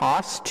annual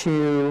cost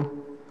to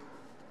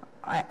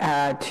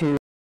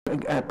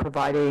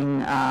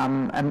providing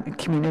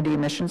community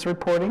emissions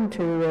reporting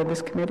to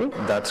this committee?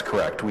 That's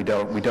correct. We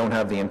don't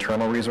have the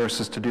internal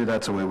resources to do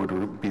that, so we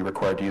would be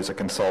required to use a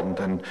consultant.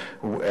 And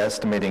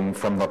estimating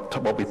from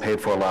what we paid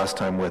for last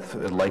time with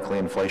likely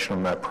inflation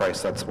on that price,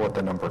 that's what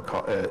the number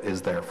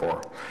is there for.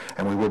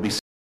 And we will be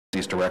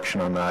seeing direction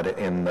on that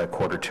in the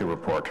Q2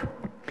 report.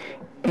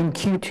 In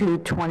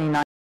Q2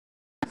 2019.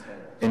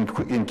 In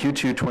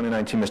Q2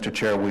 2019, Mr.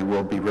 Chair, we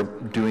will be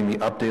doing the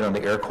update on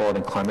the air quality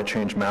and climate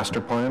change master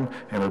plan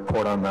and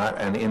report on that.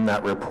 And in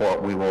that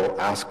report, we will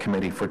ask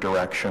committee for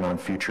direction on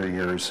future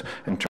years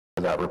in terms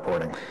of that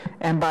reporting.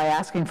 And by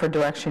asking for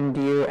direction,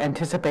 do you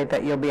anticipate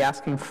that you'll be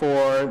asking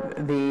for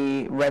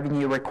the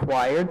revenue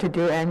required to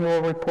do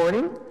annual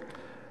reporting?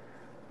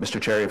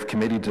 Mr. Chair, if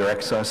committee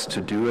directs us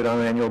to do it on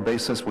an annual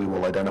basis, we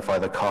will identify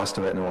the cost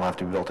of it and it will have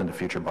to be built into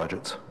future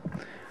budgets.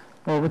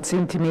 Well, it would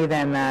seem to me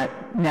then that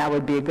now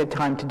would be a good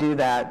time to do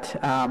that.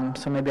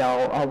 So maybe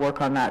I'll work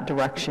on that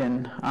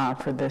direction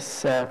for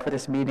this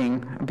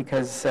meeting,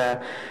 because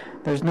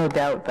there's no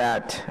doubt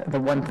that the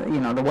one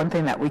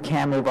thing that we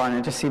can move on,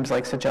 it just seems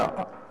like such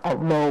a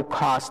low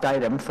cost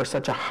item for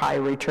such a high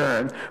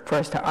return for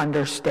us to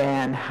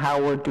understand how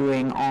we're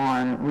doing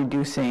on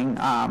reducing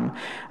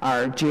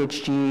our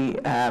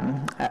GHG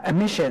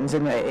emissions,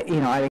 and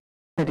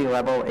at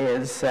level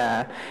is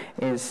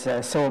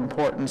so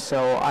important. So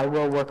I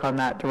will work on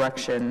that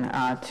direction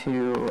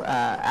to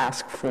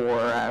ask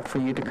for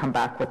you to come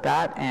back with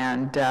that.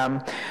 And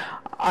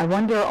I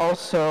wonder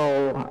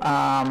also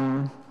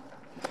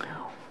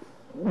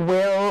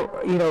where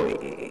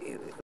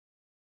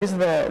is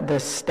the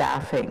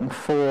staffing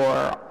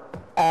for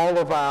all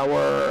of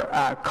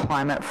our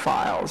climate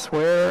files?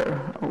 Where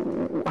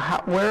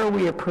are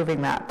we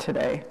approving that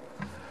today?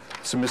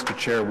 So, Mr.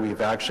 Chair, we've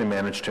actually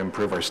managed to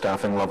improve our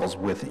staffing levels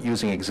with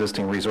using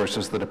existing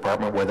resources of the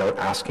department without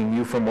asking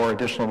you for more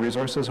additional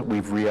resources.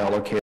 We've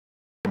reallocated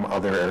from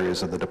other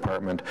areas of the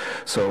department.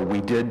 So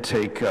we did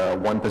take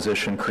one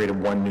position, created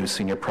one new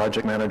senior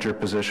project manager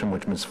position,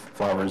 which Ms.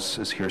 Flowers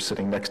is here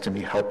sitting next to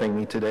me helping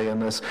me today in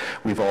this.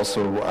 We've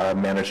also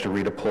managed to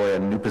redeploy a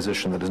new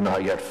position that is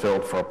not yet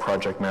filled for a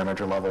project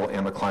manager level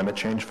in the climate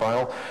change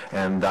file.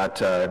 And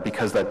that,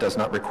 because that does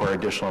not require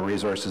additional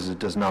resources, it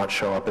does not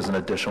show up as an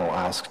additional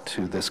ask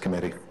to this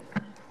committee.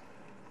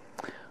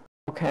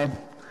 Okay.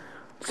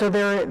 So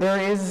there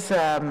is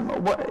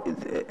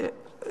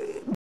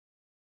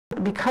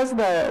because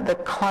the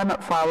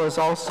climate file is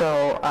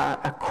also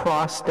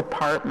across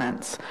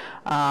departments,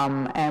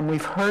 and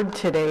we've heard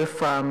today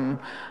from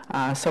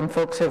some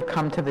folks who have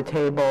come to the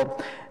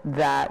table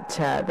that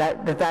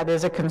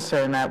is a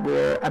concern, that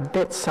we're a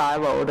bit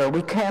siloed, or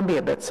we can be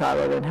a bit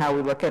siloed in how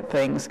we look at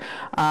things.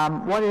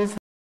 What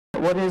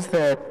is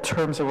the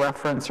terms of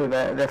reference, or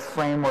the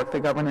framework, the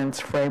governance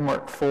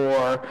framework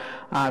for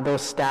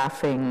those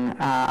staffing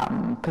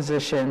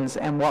positions,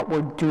 and what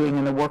we're doing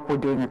and the work we're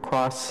doing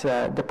across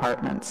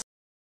departments?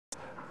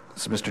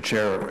 So, Mr.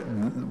 Chair,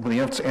 the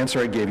answer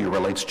I gave you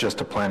relates just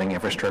to planning,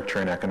 infrastructure,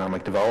 and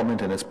economic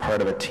development, and it's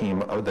part of a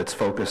team that's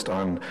focused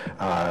on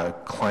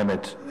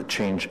climate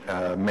change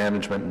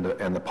management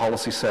and the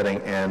policy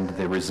setting and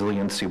the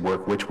resiliency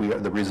work, which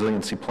the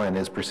resiliency plan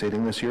is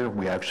proceeding this year.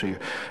 We actually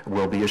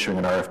will be issuing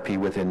an RFP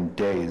within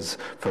days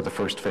for the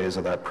first phase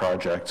of that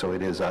project, so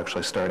it is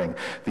actually starting.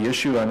 The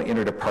issue on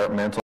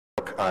interdepartmental,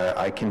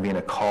 I convene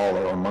a call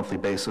on a monthly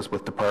basis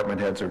with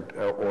department heads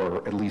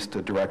or at least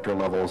director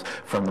levels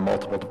from the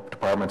multiple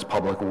departments,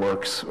 Public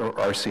Works, or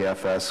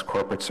RCFS,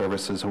 Corporate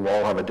Services, who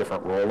all have a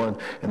different role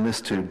in this,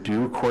 to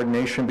do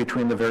coordination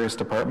between the various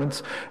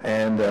departments.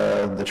 And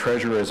the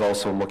Treasurer is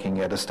also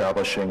looking at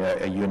establishing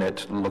a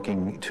unit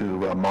looking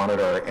to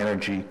monitor our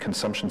energy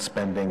consumption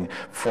spending,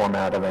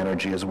 format of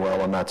energy as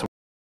well, and that's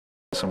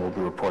and we'll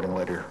be reporting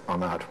later on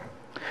that.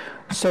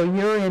 So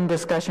you're in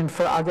discussion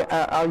for,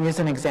 I'll use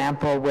an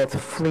example with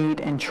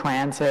fleet and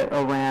transit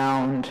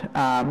around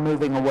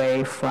moving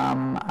away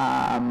from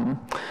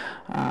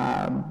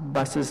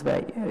buses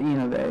that,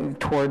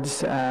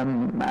 towards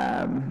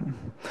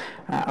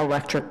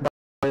electric buses.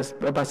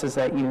 buses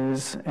that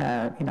use,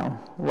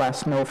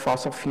 less, no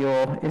fossil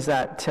fuel. Is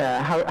that,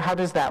 how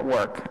does that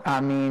work?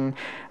 I mean,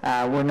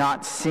 we're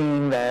not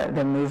seeing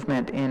the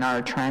movement in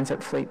our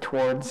transit fleet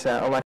towards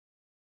electric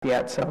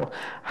yet, so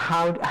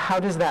how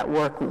does that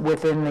work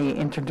within the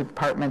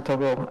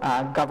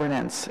interdepartmental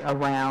governance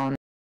around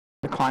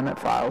the climate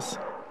files?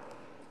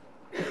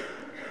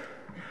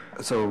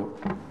 So,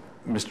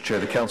 Mr. Chair,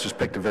 the councillors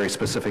picked a very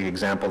specific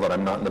example that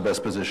I'm not in the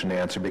best position to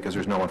answer because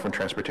there's no one from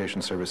Transportation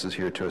Services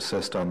here to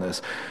assist on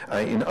this.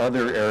 In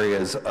other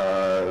areas,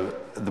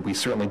 we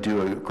certainly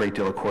do a great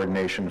deal of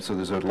coordination, so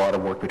there's a lot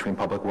of work between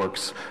Public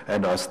Works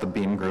and us, the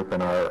BEAM group,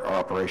 and our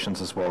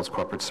operations as well as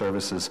corporate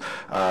services.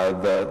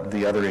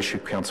 The other issue,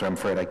 Councillor, I'm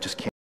afraid I just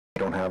can't.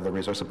 Don't have the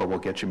resources, but we'll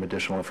get you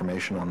additional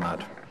information on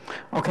that.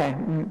 Okay,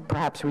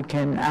 perhaps we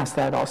can ask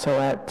that also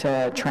at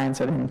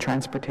Transit and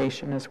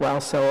Transportation as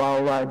well. So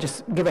I'll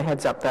just give a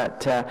heads up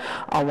that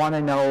I want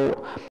to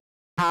know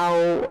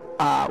how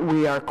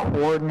we are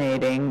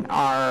coordinating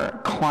our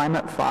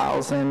climate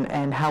files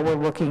and how we're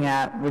looking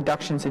at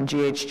reductions in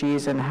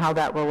GHGs and how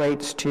that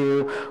relates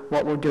to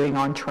what we're doing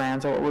on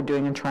transit, what we're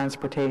doing in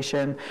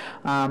transportation.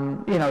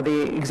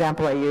 The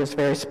example I used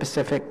very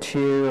specific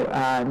to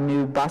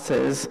new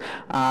buses.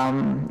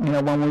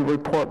 When we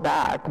report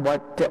back,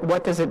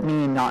 what does it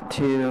mean not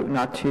to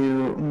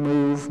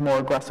move more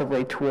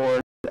aggressively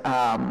towards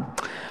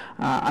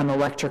an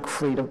electric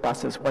fleet of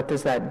buses? What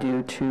does that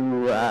do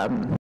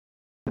to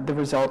the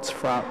results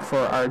for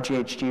our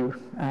GHG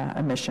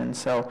emissions?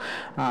 So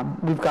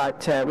we've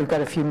got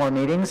a few more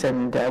meetings,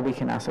 and we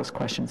can ask those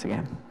questions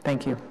again.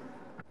 Thank you.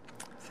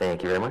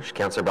 Thank you very much.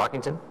 Councillor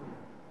Brockington.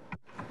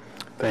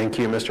 Thank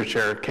you, Mr.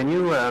 Chair. Can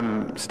you,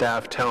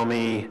 staff, tell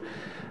me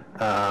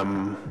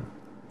how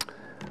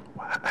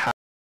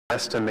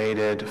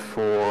estimated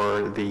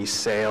for the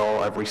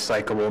sale of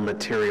recyclable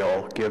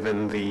material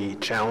given the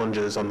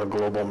challenges on the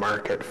global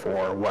market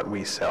for what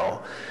we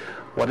sell?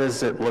 What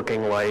is it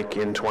looking like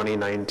in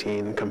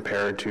 2019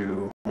 compared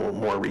to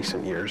more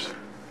recent years?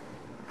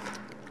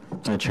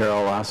 Chair,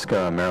 I'll ask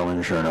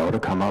Marilyn Journeau to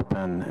come up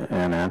and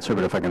answer,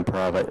 but if I can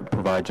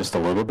provide just a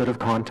little bit of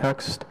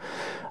context.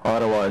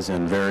 Ottawa is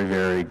in very,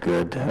 very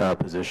good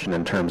position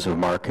in terms of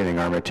marketing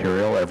our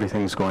material.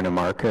 Everything's going to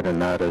market,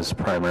 and that is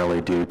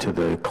primarily due to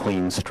the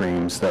clean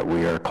streams that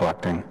we are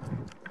collecting.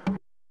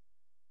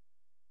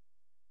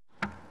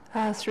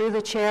 Through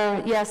the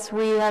chair, yes,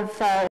 we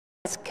have,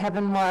 as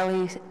Kevin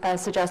Marley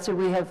suggested,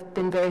 we have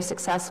been very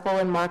successful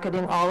in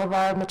marketing all of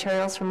our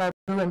materials from our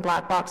blue and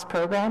black box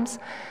programs.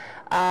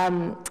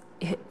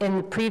 In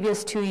the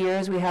previous 2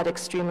 years, we had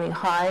extremely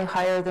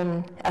higher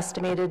than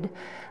estimated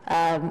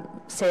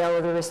sale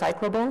of the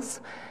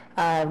recyclables.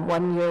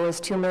 1 year was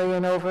 $2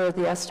 million over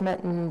the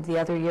estimate, and the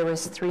other year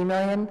was $3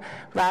 million.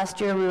 Last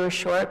year, we were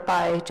short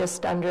by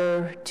just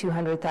under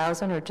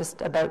 $200,000, or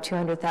just about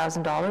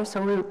 $200,000.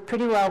 So we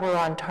we're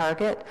on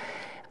target.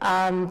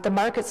 The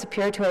markets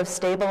appear to have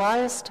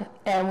stabilized,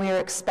 and we are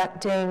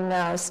expecting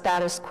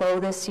status quo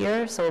this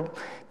year, so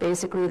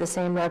basically the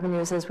same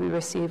revenues as we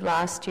received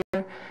last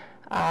year.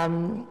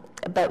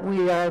 But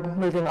we are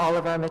moving all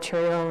of our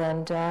material,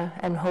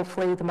 and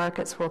hopefully the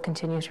markets will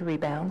continue to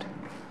rebound.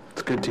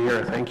 It's good to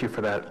hear. Thank you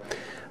for that.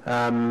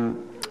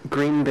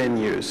 Green bin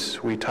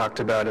use. We talked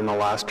about in the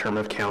last term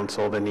of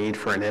council the need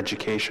for an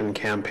education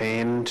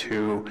campaign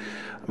to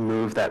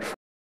move that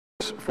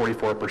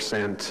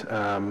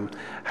 44%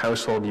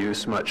 household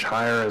use much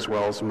higher, as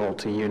well as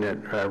multi-unit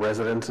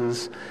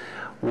residences.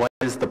 What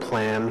is the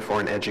plan for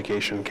an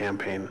education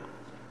campaign?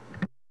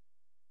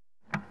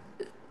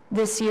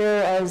 This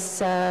year,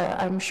 as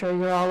I'm sure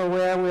you're all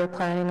aware, we're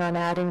planning on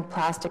adding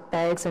plastic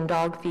bags and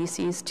dog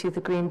feces to the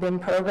green bin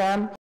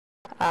program.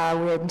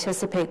 We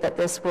anticipate that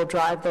this will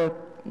drive the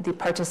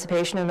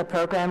participation in the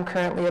program.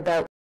 Currently,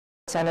 about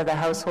 10% of the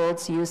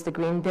households use the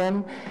green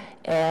bin,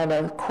 and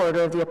a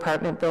quarter of the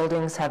apartment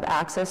buildings have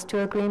access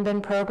to a green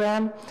bin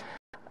program.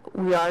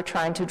 We are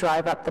trying to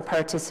drive up the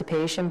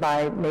participation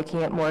by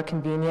making it more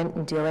convenient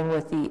and dealing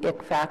with the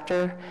ick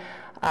factor.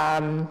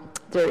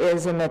 There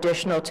is an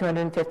additional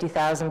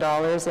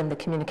 $250,000 in the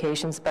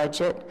communications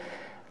budget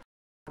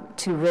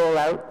to roll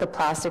out the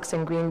plastics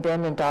in green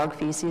bin and dog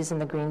feces in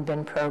the green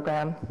bin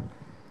program.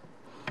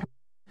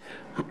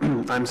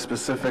 I'm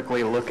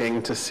specifically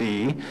looking to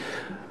see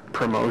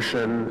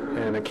promotion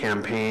and a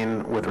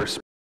campaign with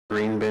respect to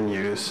green bin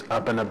use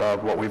up and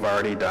above what we've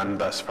already done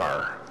thus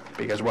far,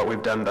 because what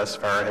we've done thus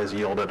far has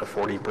yielded a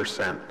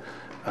 40%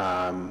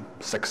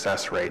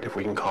 success rate, if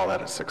we can call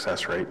that a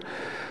success rate.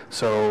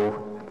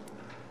 So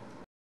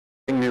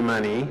new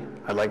money,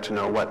 I'd like to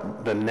know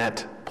what the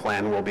net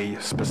plan will be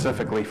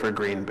specifically for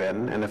green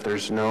bin, and if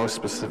there's no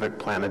specific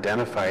plan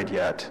identified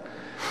yet,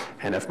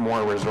 and if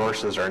more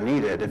resources are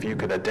needed, if you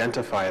could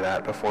identify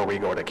that before we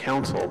go to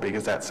council,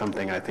 because that's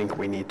something I think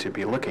we need to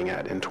be looking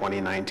at in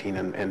 2019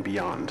 and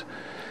beyond.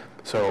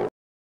 So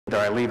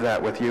I leave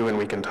that with you and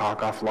we can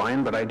talk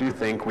offline, but I do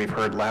think we've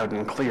heard loud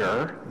and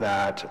clear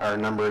that our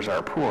numbers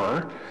are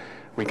poor,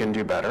 we can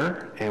do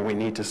better, and we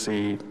need to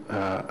see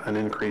an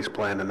increased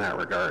plan in that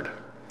regard.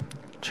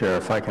 Chair,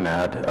 if I can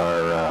add,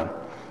 our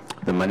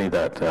The money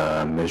that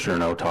Ms.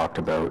 Journeau talked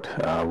about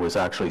was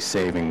actually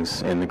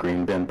savings in the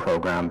green bin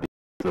program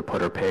because the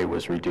putter pay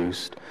was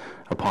reduced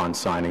upon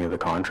signing of the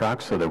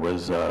contract, so there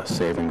was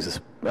savings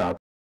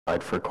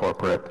for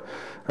corporate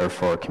or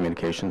for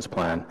communications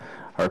plan.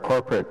 Our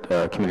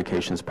corporate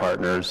communications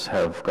partners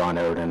have gone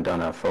out and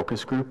done a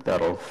focus group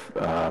that'll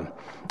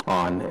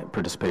on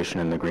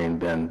participation in the green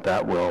bin.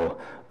 That will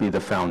be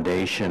the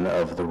foundation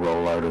of the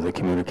rollout of the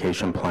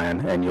communication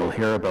plan, and you'll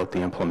hear about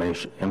the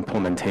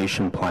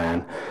implementation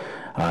plan,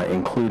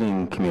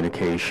 including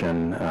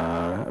communication,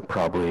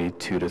 probably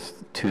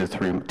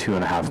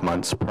 2.5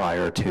 months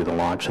prior to the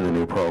launch of the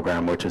new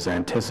program, which is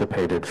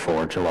anticipated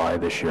for July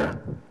this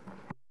year.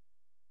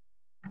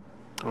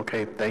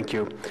 Okay, thank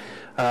you.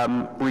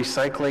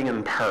 Recycling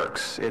in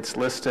parks. It's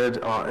listed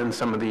in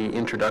some of the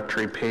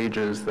introductory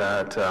pages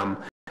that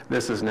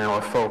this is now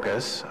a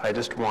focus. I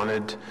just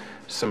wanted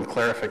some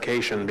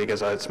clarification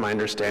because it's my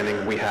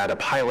understanding we had a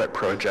pilot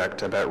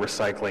project about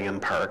recycling in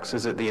parks.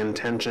 Is it the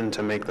intention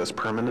to make this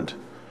permanent?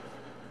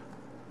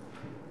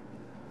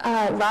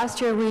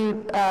 Last year we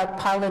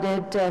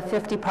piloted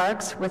 50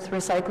 parks with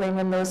recycling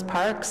in those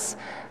parks,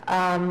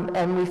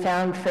 and we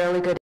found fairly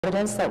good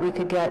evidence that we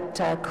could get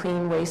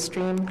clean waste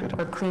stream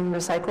or clean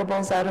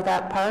recyclables out of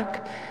that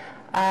park,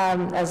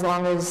 as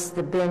long as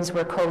the bins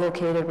were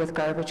co-located with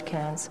garbage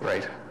cans.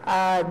 Right.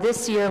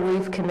 This year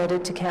we've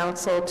committed to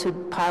council to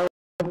pilot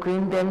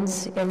green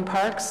bins in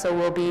parks, so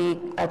we'll be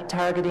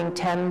targeting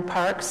 10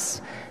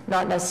 parks,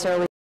 not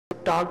necessarily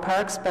dog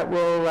parks, but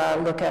we'll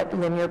look at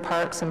linear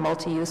parks and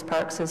multi-use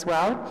parks as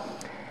well.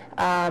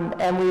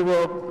 And we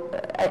will,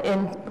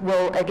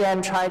 we'll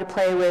again try to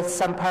play with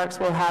some parks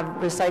will have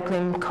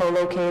recycling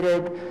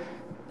co-located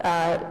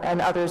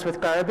and others with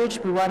garbage.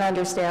 We want to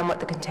understand what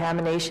the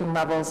contamination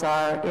levels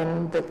are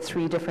in the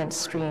 3 different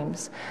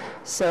streams.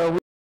 So we're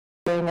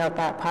carrying out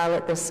that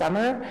pilot this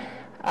summer.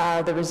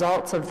 The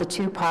results of the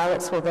 2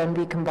 pilots will then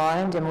be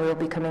combined, and we'll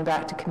be coming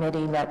back to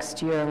committee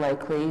next year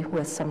likely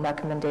with some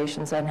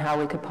recommendations on how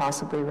we could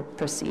possibly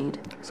proceed.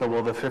 So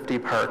will the 50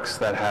 parks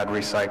that had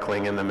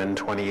recycling in them in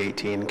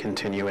 2018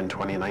 continue in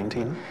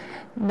 2019?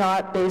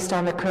 Not based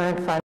on the current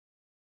fund.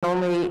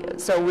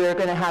 So we're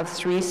going to have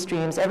 3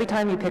 streams. Every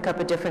time you pick up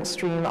a different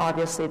stream,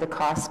 obviously the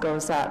cost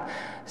goes up.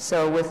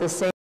 So with the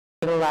same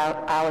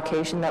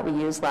allocation that we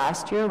used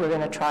last year, we're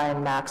going to try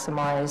and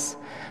maximize.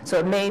 So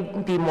it may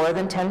be more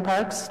than 10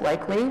 parks,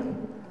 likely,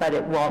 but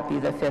it won't be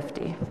the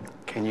 50.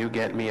 Can you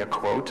get me a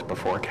quote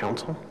before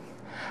council?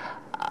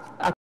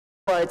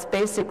 Well, it's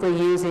basically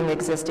using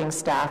existing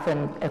staff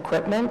and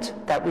equipment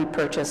that we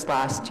purchased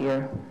last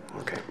year,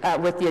 okay.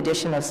 With the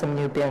addition of some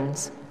new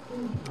bins.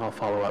 I'll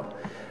follow up.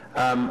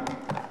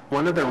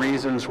 One of the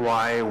reasons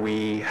why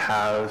we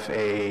have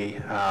a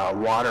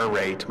water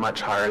rate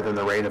much higher than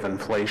the rate of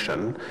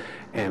inflation,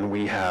 and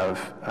we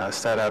have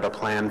set out a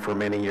plan for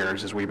many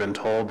years, is we've been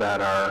told that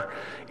our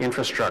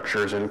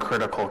infrastructure is in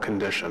critical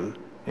condition,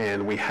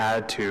 and we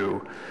had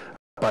to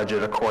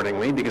budget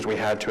accordingly because we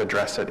had to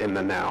address it in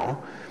the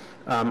now.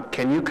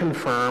 Can you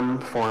confirm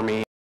for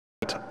me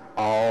that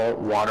all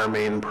water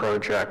main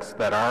projects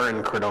that are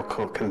in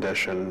critical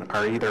condition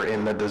are either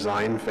in the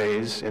design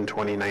phase in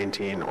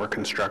 2019 or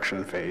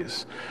construction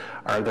phase?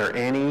 Are there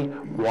any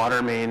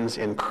water mains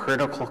in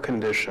critical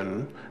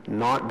condition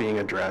not being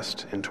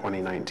addressed in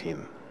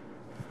 2019?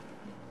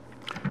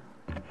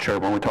 Chair,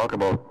 when we talk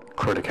about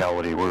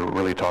criticality, we're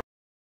really talking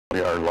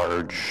about our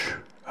large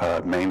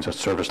mains that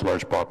service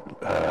large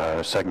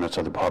segments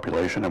of the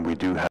population, and we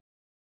do have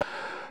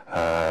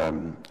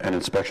an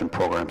inspection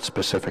program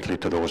specifically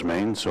to those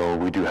mains, so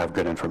we do have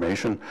good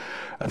information.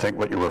 I think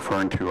what you're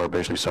referring to are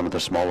basically some of the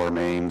smaller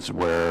mains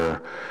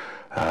where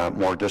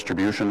more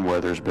distribution, where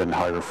there's been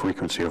higher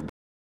frequency of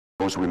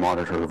those we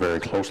monitor very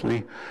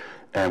closely,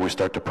 and we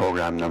start to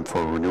program them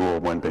for renewal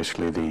when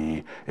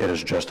basically it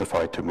is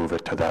justified to move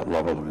it to that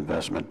level of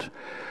investment.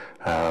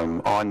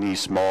 On these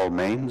small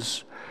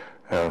mains,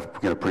 you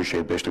can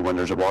appreciate basically when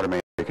there's a water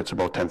main, it's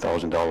about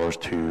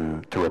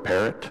 $10,000 to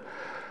repair it.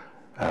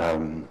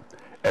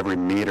 Every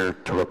meter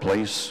to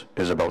replace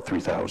is about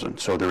 $3,000.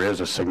 So there is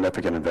a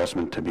significant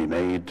investment to be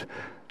made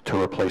to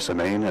replace a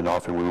main, and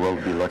often we will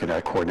be looking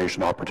at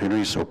coordination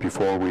opportunities. So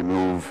before we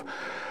move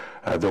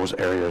those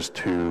areas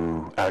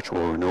to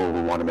actual renewal, we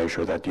want to make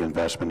sure that the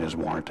investment is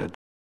warranted.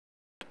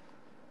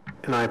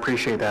 And I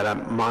appreciate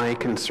that. My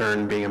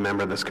concern being a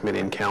member of this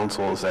committee and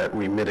council is that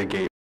we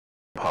mitigate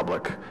the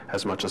public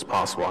as much as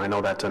possible. I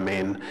know that's a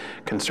main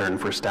concern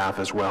for staff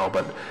as well,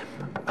 but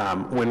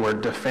when we're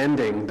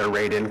defending the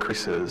rate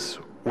increases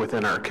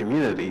within our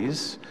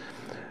communities,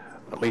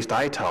 at least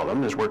I tell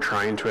them, is we're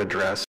trying to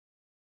address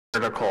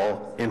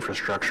critical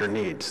infrastructure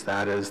needs.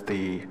 That is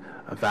the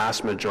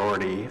vast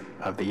majority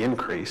of the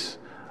increase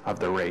of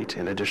the rate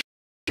in addition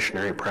to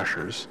inflationary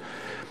pressures.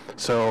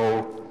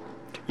 So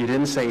you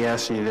didn't say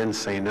yes and you didn't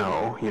say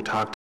no. You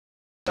talked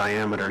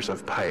diameters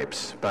of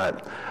pipes,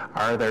 but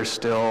are there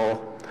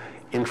still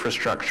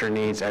infrastructure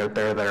needs out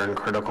there that are in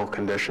critical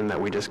condition that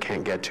we just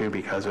can't get to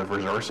because of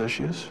resource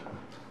issues?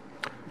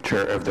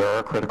 Chair, if there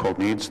are critical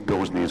needs,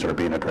 those needs are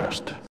being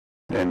addressed.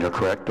 And you're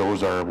correct,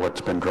 those are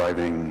what's been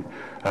driving,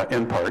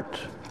 in part,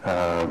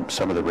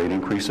 some of the rate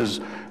increases,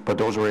 but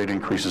those rate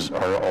increases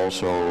are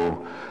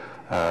also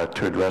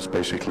to address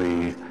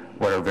basically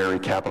what are very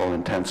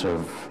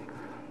capital-intensive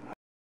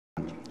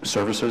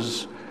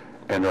services,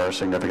 and there are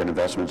significant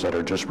investments that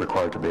are just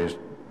required to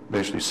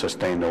basically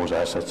sustain those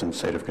assets in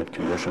state of good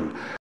condition.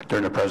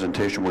 During the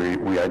presentation,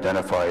 we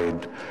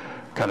identified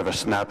kind of a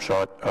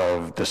snapshot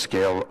of the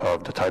scale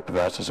of the type of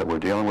assets that we're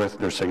dealing with.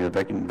 There's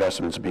significant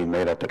investments being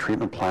made at the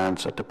treatment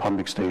plants, at the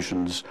pumping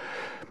stations,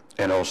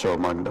 and also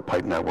among the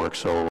pipe network.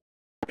 So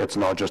it's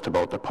not just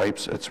about the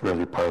pipes, it's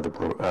really part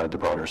of the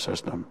broader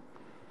system.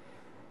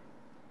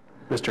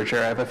 Mr.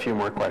 Chair, I have a few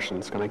more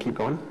questions. Can I keep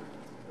going?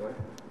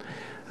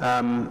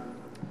 I'm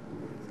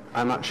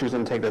not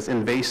choosing to take this.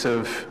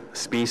 Invasive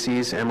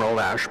species, emerald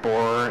ash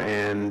borer,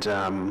 and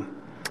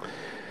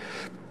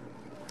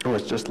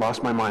it's just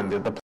lost my mind.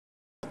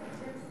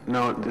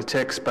 No, the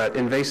ticks, but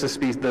invasive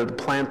species, the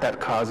plant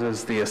that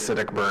causes the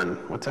acidic burn.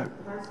 What's that?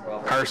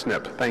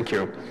 Parsnip. Thank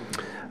you.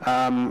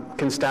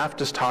 Can staff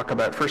just talk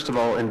about, first of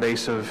all,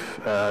 invasive,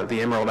 the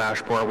emerald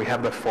ash borer? We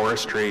have the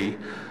forestry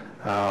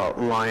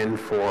line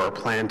for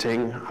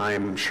planting.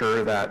 I'm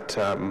sure that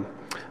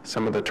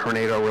some of the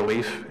tornado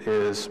relief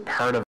is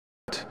part of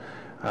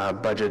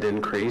that budget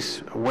increase.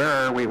 Where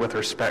are we with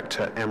respect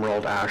to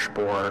emerald ash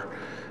borer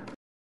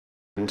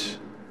and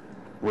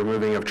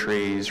removing of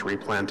trees,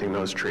 replanting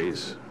those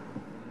trees?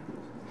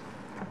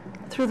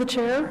 Through the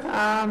chair,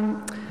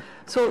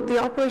 so the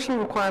operational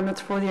requirements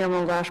for the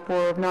emerald ash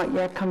borer have not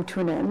yet come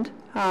to an end.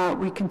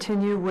 We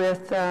continue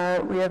with,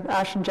 we have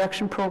ash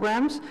injection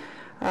programs.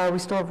 We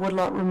still have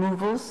woodlot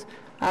removals,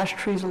 ash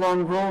trees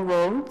along rural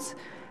roads,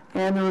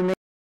 and the remaining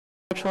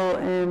residential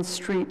and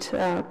street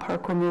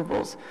park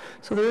removals.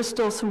 So there is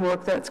still some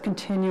work that's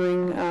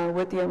continuing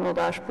with the emerald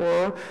ash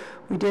borer.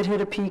 We did hit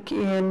a peak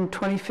in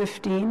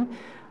 2015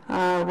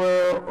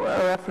 where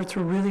our efforts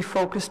were really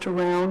focused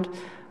around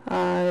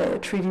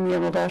treating the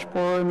emerald ash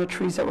borer and the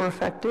trees that were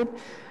affected.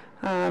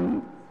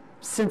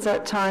 Since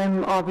that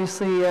time,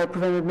 obviously,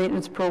 preventative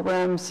maintenance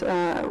programs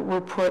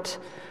were put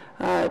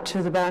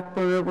to the back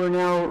burner. We're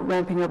now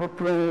ramping up our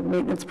preventative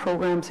maintenance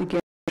programs again,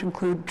 which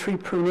include tree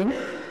pruning.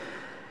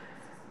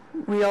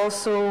 We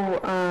also,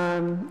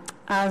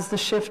 as the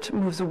shift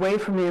moves away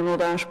from the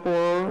emerald ash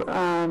borer,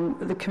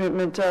 the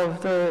commitment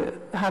of the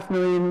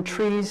 500,000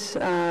 trees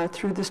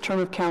through this term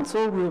of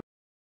council, we will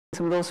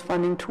some of those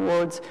funding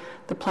towards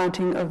the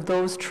planting of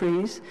those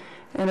trees,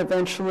 and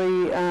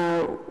eventually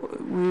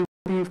we will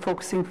be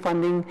focusing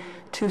funding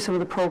to some of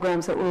the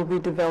programs that will be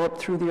developed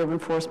through the Urban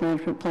Forest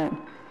Management Plan.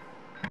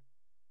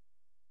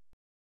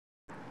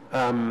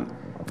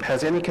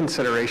 Has any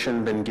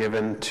consideration been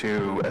given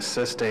to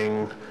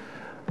assisting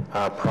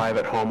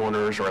private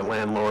homeowners or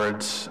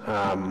landlords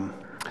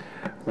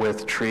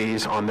with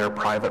trees on their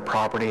private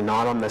property,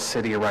 not on the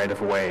city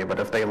right-of-way, but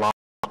if they lost,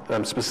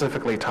 I'm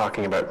specifically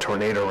talking about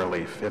tornado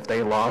relief. If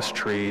they lost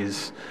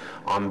trees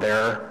on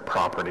their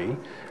property,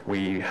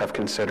 we have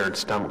considered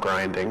stump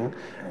grinding.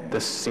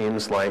 This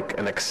seems like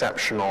an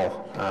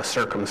exceptional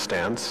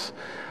circumstance.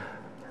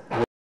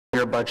 Will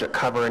your budget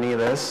cover any of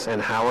this?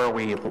 And how are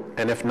we,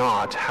 and if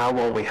not, how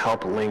will we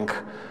help link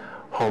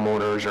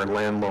homeowners or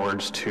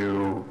landlords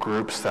to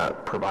groups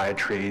that provide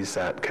trees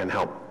that can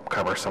help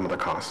cover some of the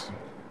costs?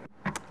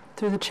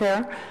 Through the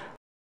chair.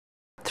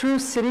 Through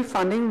city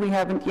funding, we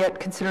haven't yet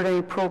considered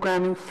any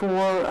programming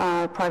for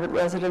private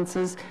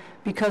residences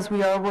because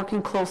we are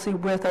working closely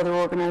with other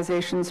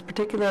organizations,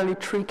 particularly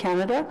Tree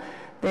Canada.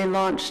 They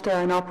launched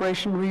an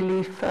Operation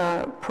Relief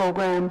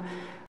program,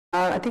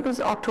 I think it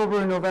was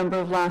October or November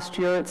of last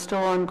year. It's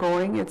still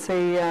ongoing. It's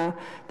a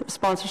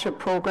sponsorship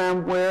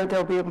program where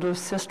they'll be able to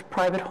assist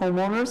private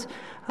homeowners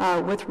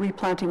with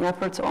replanting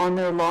efforts on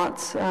their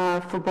lots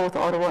for both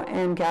Ottawa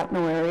and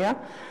Gatineau area.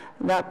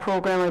 That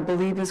program, I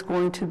believe, is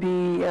going to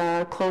be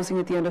closing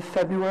at the end of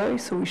February,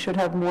 so we should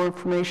have more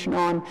information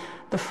on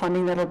the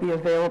funding that will be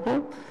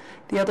available.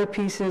 The other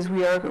piece is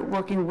we are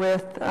working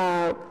with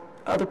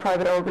other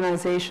private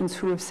organizations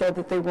who have said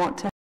that they want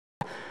to help,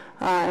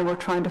 and we're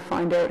trying to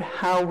find out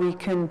how we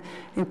can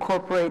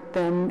incorporate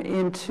them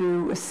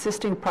into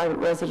assisting private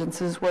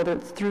residences, whether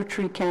it's through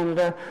Tree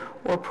Canada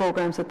or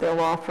programs that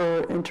they'll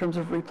offer in terms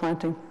of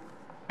replanting.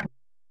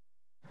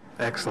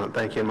 Excellent,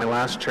 thank you. My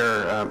last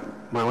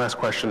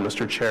question,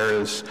 Mr. Chair,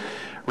 is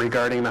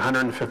regarding the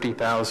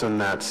 $150,000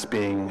 that's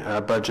being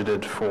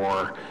budgeted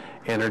for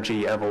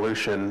energy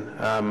evolution.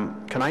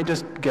 Can I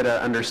just get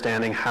an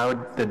understanding, how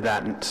did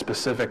that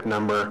specific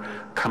number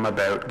come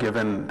about,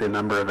 given the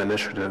number of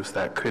initiatives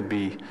that could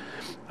be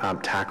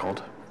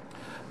tackled?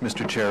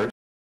 Mr. Chair,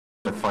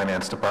 the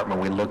Finance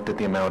Department, we looked at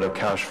the amount of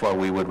cash flow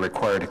we would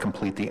require to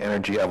complete the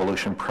energy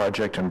evolution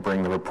project and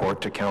bring the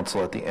report to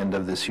Council at the end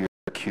of this year.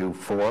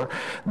 Q4.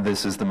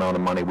 This is the amount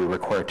of money we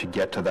require to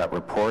get to that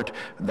report.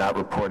 That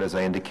report, as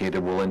I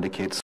indicated, will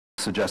indicate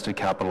suggested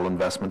capital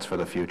investments for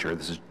the future.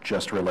 This is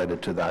just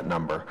related to that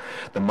number.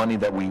 The money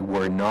that we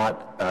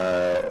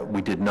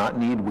did not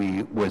need,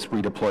 was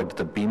redeployed to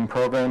the BEAM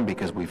program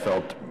because we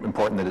felt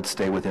important that it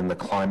stay within the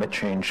climate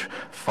change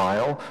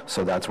file.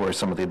 So that's where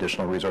some of the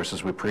additional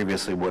resources we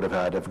previously would have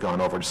had have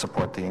gone over to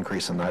support the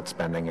increase in that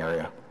spending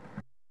area.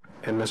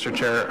 And Mr.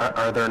 Chair,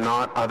 are there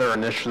not other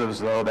initiatives,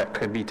 though, that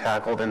could be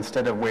tackled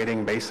instead of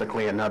waiting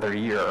basically another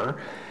year?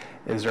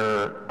 Is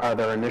there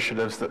other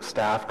initiatives that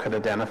staff could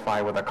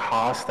identify with a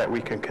cost that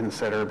we could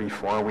consider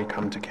before we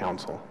come to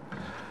council?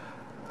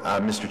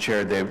 Mr.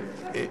 Chair,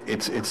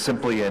 it's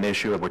simply an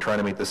issue of we're trying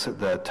to meet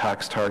the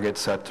tax target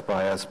set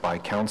by us by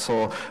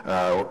council.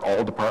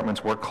 All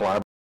departments work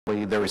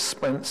collaboratively. There is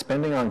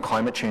spending on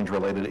climate change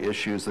related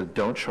issues that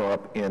don't show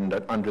up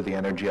under the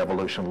energy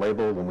evolution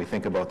label when we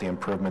think about the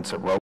improvements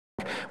at road.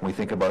 When we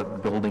think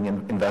about building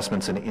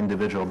investments in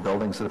individual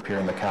buildings that appear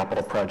in the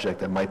capital project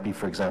that might be,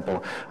 for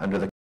example, under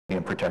the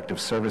and Protective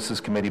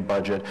Services Committee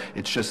budget.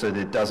 It's just that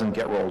it doesn't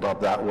get rolled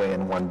up that way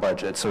in one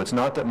budget. So it's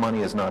not that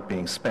money is not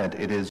being spent.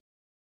 It is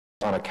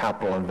on a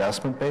capital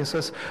investment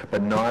basis,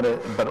 but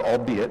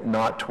albeit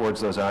not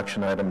towards those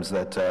action items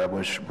that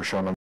were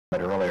shown on the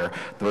slide earlier.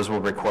 Those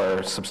will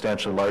require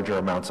substantially larger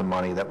amounts of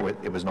money that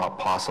it was not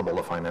possible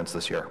to finance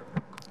this year.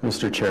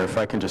 Mr. Chair, if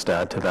I can just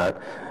add to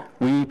that.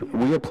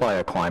 We apply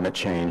a climate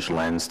change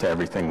lens to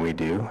everything we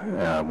do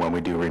when we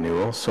do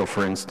renewals. So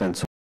for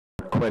instance,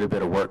 quite a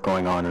bit of work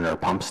going on in our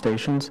pump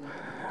stations.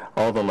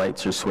 All the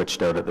lights are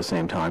switched out at the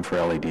same time for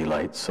LED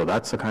lights. So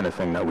that's the kind of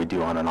thing that we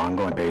do on an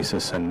ongoing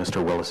basis, and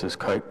Mr. Willis is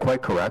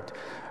quite correct.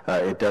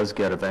 It does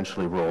get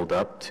eventually rolled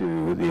up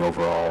to the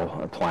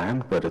overall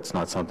plan, but it's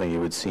not something you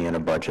would see in a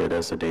budget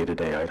as a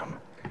day-to-day item.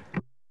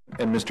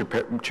 And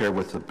Mr. Chair,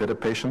 with a bit of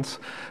patience,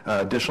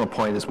 additional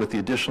point is with the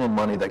additional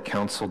money that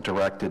Council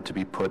directed to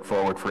be put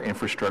forward for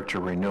infrastructure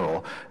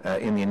renewal,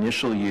 in the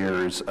initial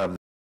years of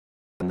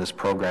this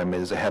program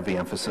is a heavy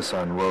emphasis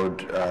on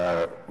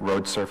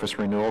road surface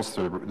renewals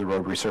through the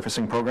road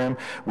resurfacing program.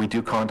 We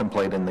do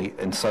contemplate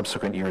in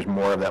subsequent years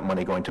more of that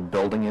money going to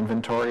building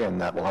inventory, and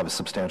that will have a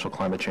substantial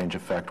climate change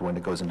effect when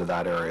it goes into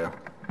that area.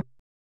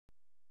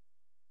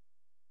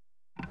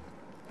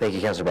 Thank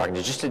you, Councillor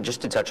Brockton.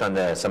 Just to touch on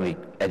some of the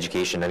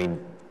education, I mean,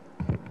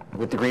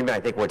 with the Green Bin, I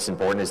think what's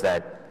important is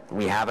that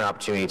we have an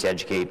opportunity to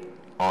educate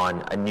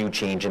on a new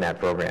change in that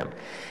program.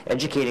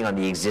 Educating on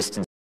the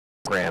existence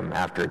program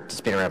after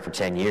it's been around for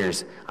 10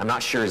 years, I'm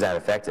not sure is that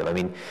effective. I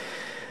mean,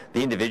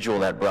 the individual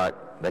that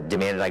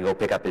demanded I go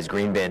pick up his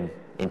green bin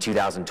in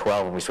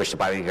 2012 when we switched to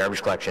biweekly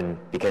garbage collection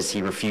because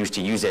he refused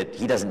to use it,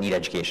 he doesn't need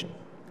education.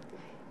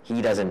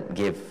 He doesn't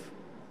give,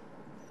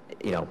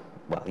 well, you know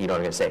what I'm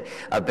going to say,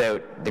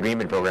 about the green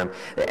bin program.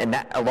 And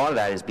a lot of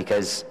that is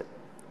because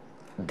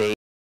they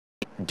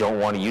don't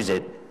want to use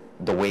it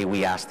the way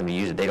we ask them to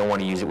use it. They don't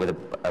want to use it with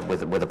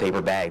a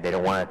paper bag. They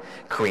don't want to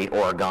create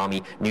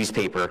origami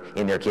newspaper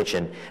in their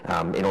kitchen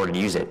in order to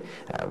use it.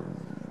 But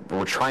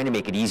we're trying to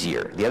make it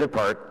easier. The other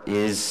part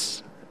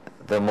is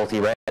the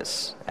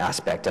multi-res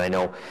aspect. And I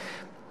know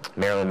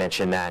Marilyn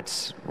mentioned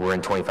that we're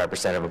in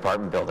 25% of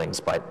apartment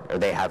buildings, or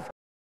they have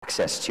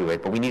access to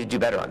it, but we need to do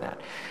better on that.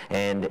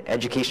 And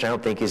education, I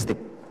don't think, is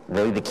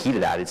really the key to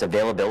that. It's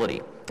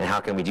availability. And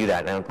how can we do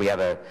that? And we have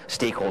a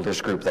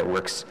stakeholders group that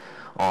works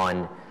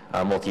on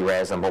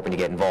multi-res. I'm hoping to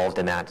get involved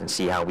in that and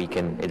see how we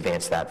can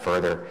advance that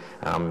further.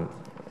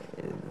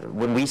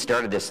 When we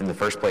started this in the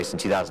first place in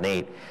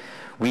 2008,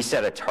 we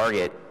set a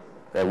target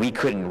that we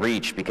couldn't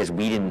reach because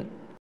we didn't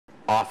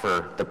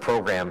offer the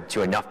program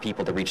to enough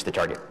people to reach the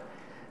target.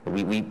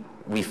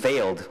 We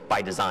failed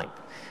by design.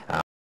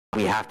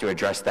 We have to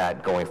address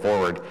that going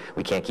forward.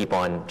 We can't keep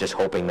on just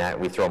hoping that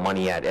we throw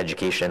money at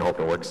education and hope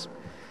it works.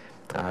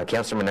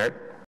 Councillor Menard.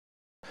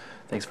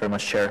 Thanks very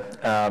much, Chair.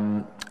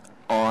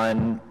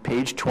 On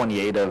page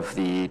 28 of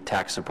the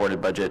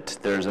tax-supported budget,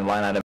 there's a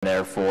line item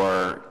there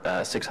for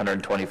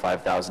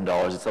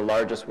 $625,000. It's the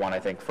largest one, I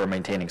think, for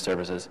maintaining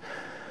services.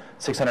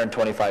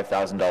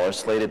 $625,000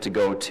 slated to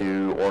go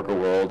to Orca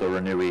World or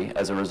Renewey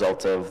as a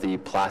result of the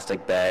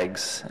plastic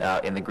bags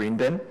in the green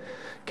bin.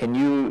 Can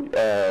you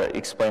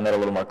explain that a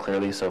little more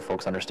clearly so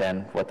folks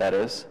understand what that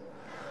is?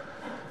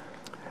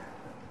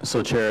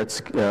 So, Chair,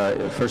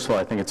 first of all,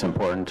 I think it's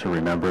important to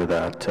remember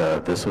that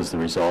this was the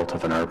result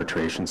of an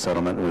arbitration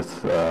settlement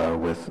with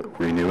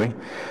Renewey.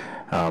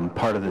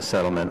 Part of the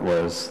settlement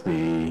was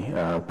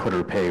the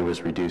put-or pay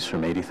was reduced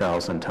from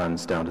 80,000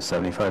 tons down to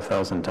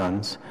 75,000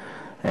 tons,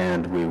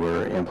 and we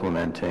were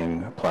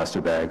implementing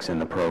plastic bags in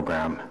the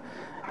program.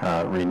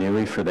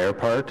 Renewey, for their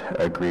part,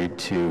 agreed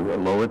to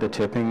lower the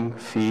tipping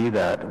fee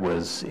that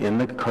was in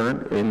the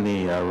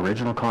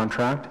original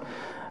contract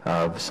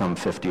of some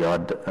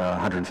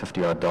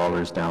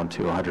 $150 down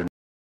to $100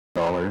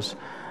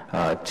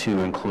 to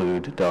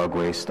include dog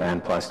waste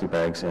and plastic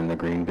bags in the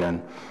green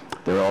bin.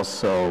 They're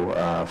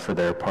also, for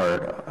their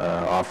part,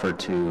 offered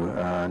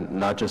to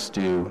not just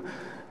do,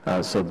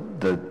 so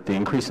the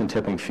increase in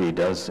tipping fee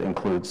does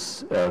include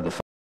the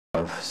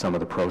of some of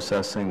the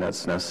processing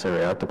that's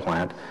necessary at the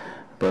plant,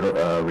 but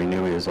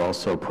Renew is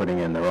also putting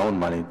in their own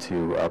money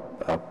to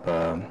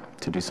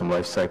to do some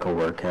life cycle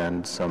work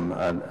and some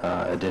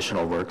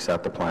additional works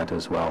at the plant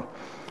as well.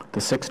 The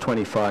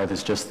 $625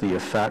 is just the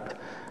effect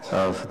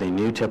of the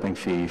new tipping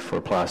fee for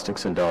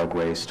plastics and dog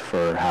waste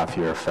for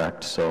half-year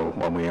effect, so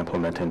when we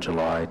implement in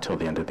July till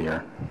the end of the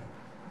year.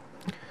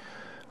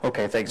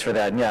 Okay, thanks for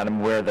that. And yeah, and I'm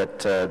aware that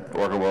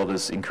Orgaworld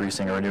is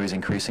increasing, or Renew is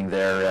increasing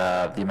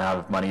the amount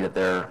of money that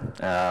they're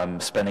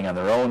spending on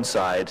their own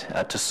side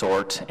to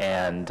sort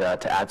and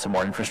to add some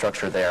more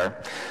infrastructure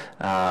there.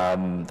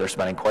 They're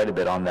spending quite a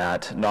bit on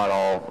that. Not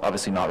all,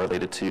 obviously not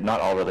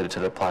all related to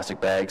the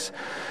plastic bags.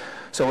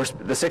 So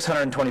the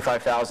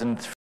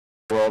 $625,000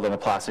 world on the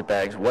plastic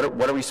bags.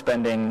 What are we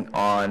spending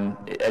on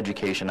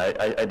education?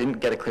 I didn't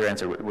get a clear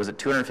answer. Was it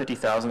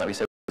 $250,000 that we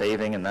said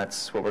saving, and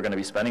that's what we're going to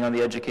be spending on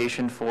the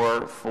education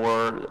for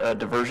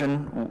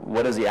diversion?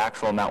 What is the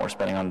actual amount we're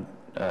spending on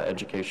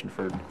education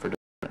for diversion?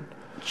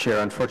 Chair,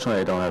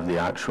 unfortunately, I don't have the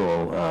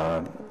actual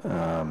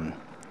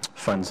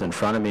funds in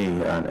front of me,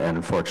 and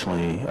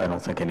unfortunately, I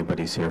don't think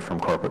anybody's here from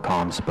corporate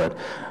comms, but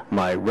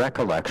my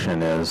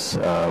recollection is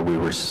we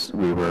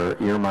were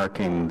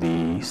earmarking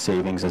the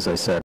savings, as I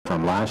said,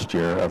 from last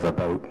year of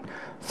about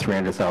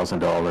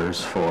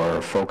 $300,000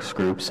 for focus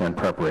groups and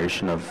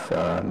preparation of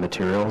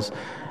materials.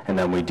 And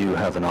then we do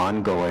have an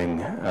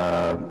ongoing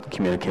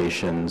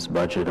communications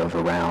budget of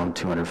around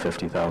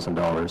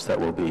 $250,000 that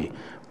we'll be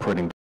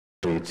putting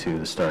to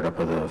the startup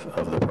of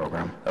the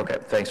program. Okay,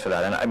 thanks for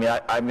that. And I mean,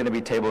 I'm going to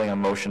be tabling a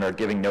motion or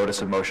giving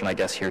notice of motion, I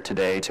guess, here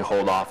today to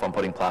hold off on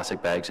putting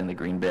plastic bags in the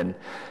green bin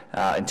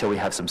until we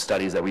have some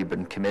studies that we've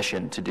been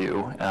commissioned to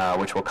do,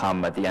 which will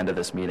come at the end of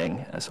this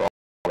meeting. So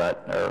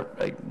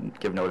I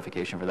give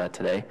notification for that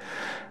today.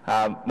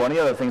 One of the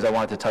other things I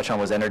wanted to touch on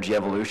was energy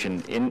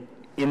evolution.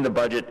 In the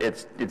budget,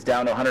 it's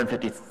down to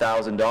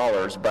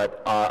 $150,000,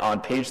 but on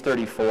page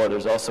 34,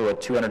 there's also a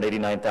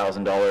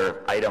 $289,000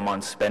 item on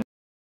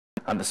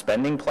the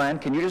spending plan.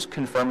 Can you just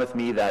confirm with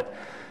me that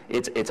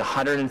it's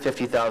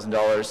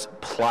 $150,000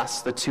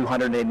 plus the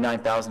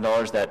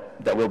 $289,000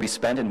 that will be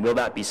spent, and will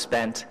that be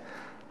spent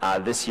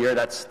this year?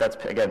 That's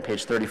again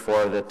page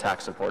 34 of the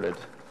tax-supported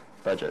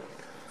budget.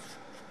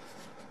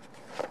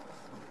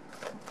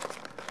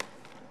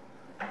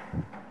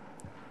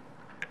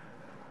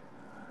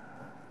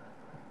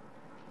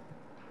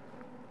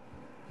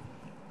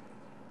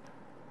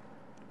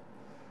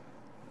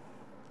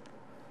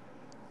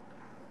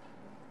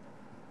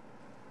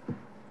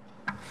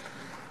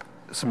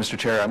 So, Mr.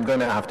 Chair, I'm going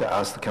to have to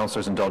ask the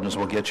councillor's indulgence.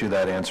 We'll get you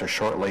that answer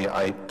shortly.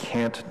 I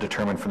can't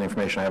determine from the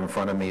information I have in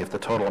front of me if the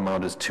total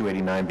amount is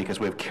 289 because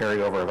we have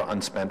carryover of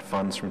unspent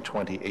funds from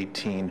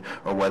 2018,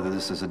 or whether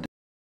this is a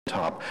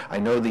top. I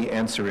know the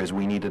answer is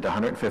we needed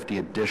 150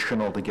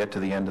 additional to get to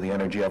the end of the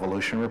energy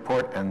evolution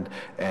report, and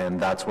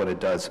that's what it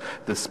does.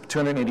 This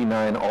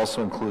 289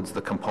 also includes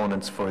the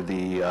components for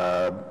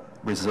the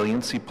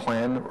resiliency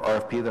plan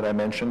RFP that I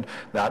mentioned,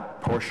 that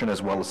portion,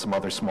 as well as some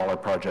other smaller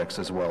projects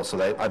as well.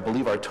 So I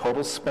believe our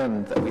total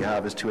spend that we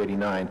have is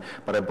 289,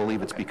 but I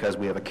believe it's because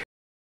we have a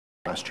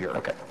last year.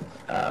 Okay.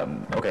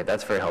 Okay,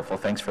 that's very helpful.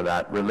 Thanks for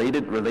that.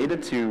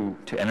 Related to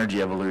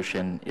energy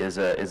evolution is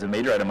a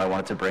major item I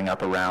wanted to bring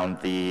up around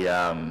the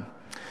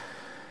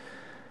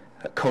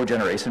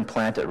cogeneration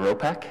plant at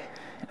ROPEC.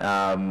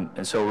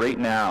 And so right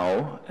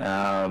now,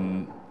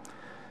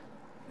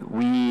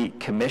 we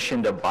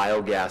commissioned a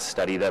biogas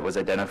study that was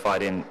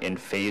identified in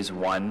phase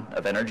 1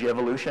 of energy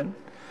evolution.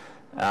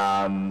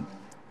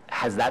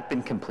 Has that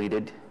been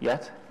completed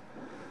yet?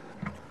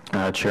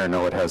 Chair,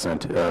 no, it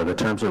hasn't. The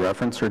terms of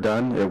reference are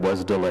done. It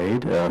was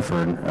delayed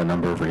for a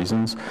number of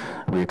reasons.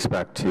 We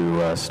expect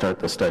to start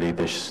the study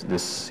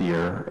this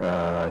year,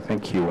 I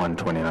think Q1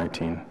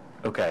 2019.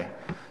 Okay.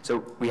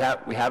 So we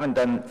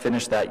haven't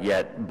finished that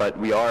yet, but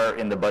we are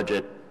in the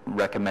budget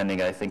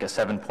recommending, I think, a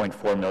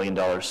 $7.4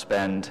 million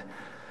spend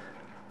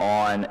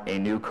on a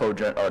new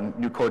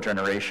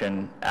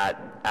cogeneration at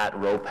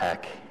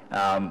ROPEC.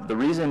 The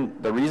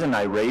reason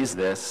I raise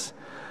this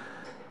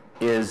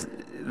is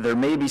there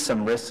may be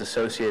some risks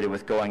associated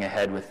with going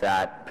ahead with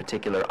that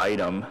particular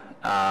item,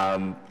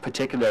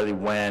 particularly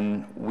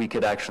when we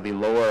could actually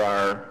lower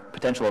our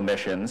potential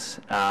emissions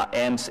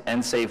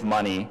and save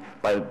money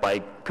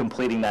by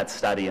completing that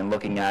study and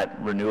looking at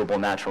renewable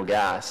natural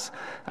gas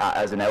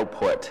as an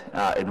output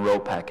in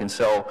ROPEC. And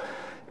so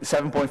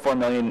 $7.4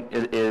 million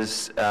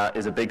is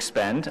a big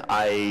spend.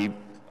 I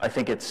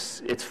think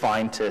it's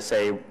fine to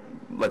say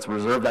let's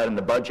reserve that in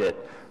the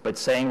budget, but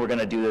saying we're going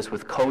to do this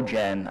with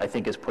cogen, I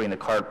think, is putting the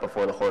cart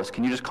before the horse.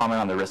 Can you just comment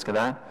on the risk of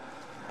that?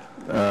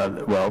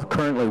 Well,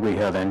 currently we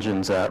have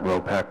engines at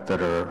ROPEC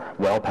that are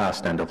well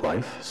past end of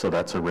life, so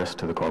that's a risk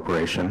to the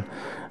corporation.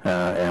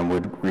 and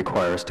would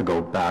require us to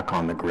go back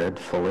on the grid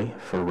fully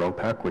for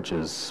ROPEC, which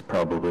is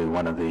probably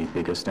one of the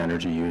biggest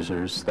energy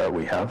users that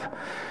we have.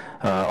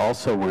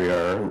 Also, we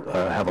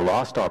have a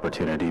lost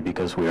opportunity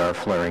because we are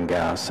flaring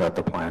gas at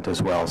the plant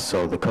as well.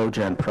 So the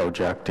cogen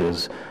project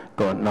is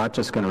not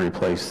just going to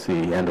replace the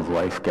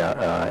end-of-life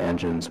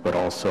engines, but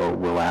also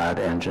will add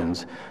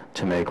engines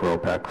to make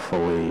ROPEC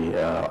fully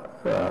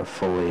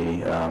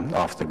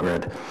off the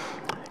grid.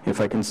 If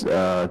I can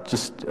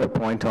just a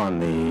point on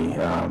the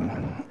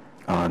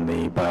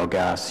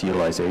biogas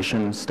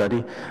utilization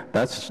study,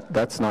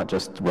 that's not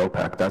just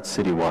ROPEC, that's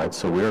citywide.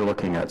 So we're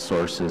looking at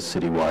sources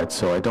citywide.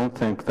 So I don't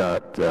think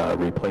that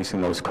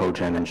replacing those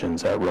cogen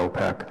engines at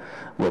ROPEC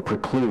will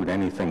preclude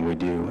anything we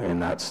do in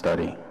that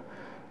study.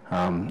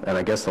 And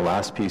I guess the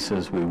last piece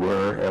is we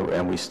were,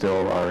 and we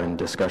still are in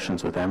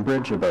discussions with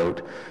Enbridge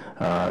about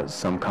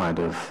some kind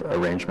of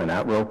arrangement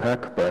at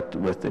ROPEC, but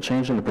with the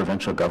change in the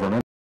provincial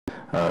government,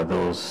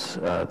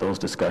 those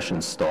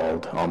discussions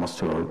stalled almost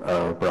to an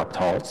abrupt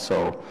halt.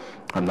 So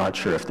I'm not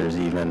sure if there's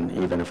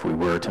even if we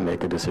were to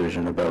make a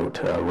decision about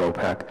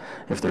ROPEC,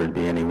 if there would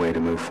be any way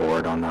to move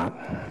forward on that.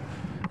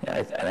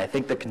 Yeah, and I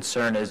think the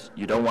concern is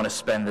you don't want to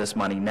spend this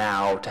money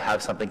now to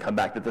have something come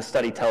back that the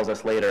study tells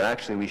us later,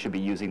 actually we should be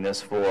using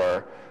this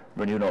for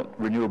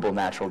renewable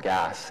natural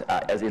gas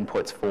as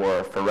inputs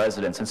for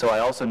residents. And so I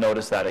also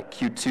noticed that at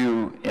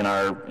Q2 in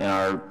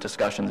our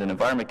discussions in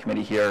Environment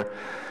Committee here,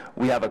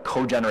 we have a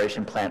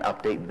cogeneration plant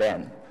update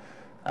then,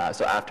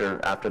 so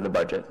after the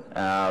budget.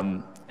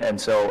 And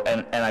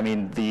I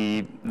mean,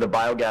 the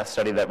biogas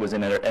study that was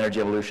in Energy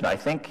Evolution, I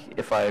think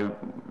if I'm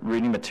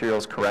reading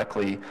materials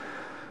correctly,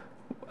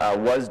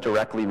 was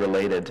directly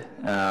related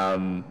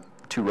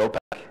to ROPEC.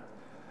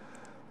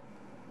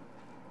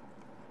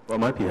 What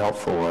might be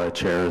helpful,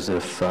 Chair, is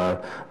if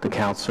the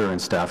councillor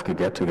and staff could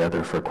get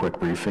together for a quick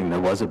briefing. There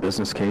was a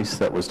business case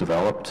that was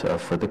developed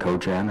for the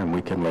cogen, and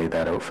we can lay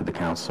that out for the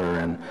councillor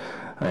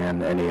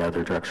and any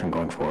other direction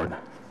going forward.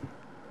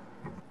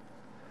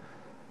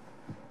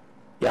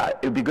 Yeah,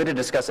 it would be good to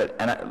discuss it.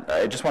 And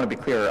I just want to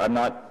be clear, I'm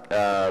not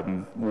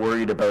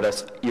worried about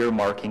us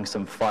earmarking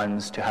some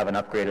funds to have an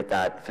upgrade at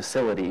that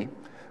facility.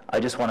 I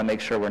just want to make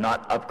sure we're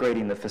not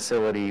upgrading the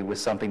facility with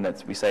something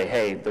that we say,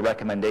 hey, the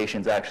recommendation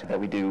is actually that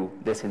we do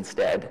this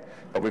instead,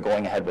 but we're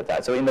going ahead with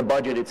that. So in the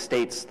budget, it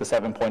states the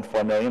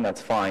 7.4 million,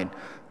 that's fine.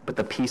 But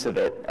the piece of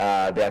it,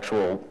 the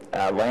actual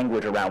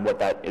language around what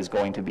that is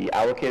going to be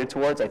allocated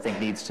towards, I think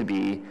needs to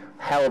be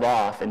held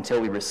off until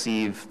we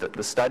receive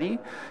the study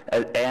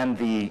and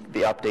the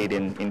update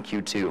in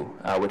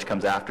Q2, which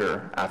comes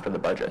after the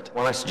budget.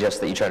 Well, I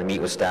suggest that you try to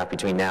meet with staff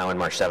between now and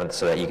March 7th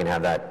so that you can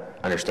have that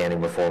understanding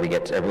before we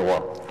get to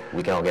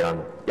we can all get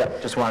on. Yeah,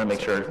 just want to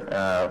make sure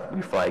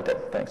we flagged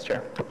it. Thanks,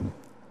 Chair.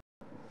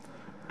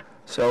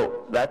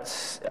 So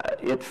that's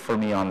it for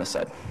me on this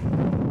side.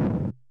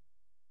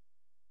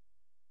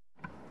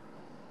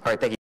 All right,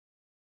 thank you.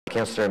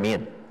 Councillor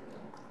Meehan.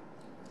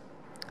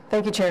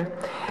 Thank you, Chair.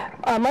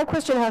 My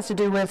question has to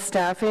do with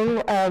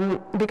staffing.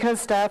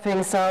 Because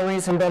staffing,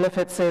 salaries, and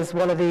benefits is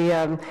one of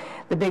the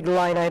big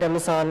line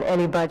items on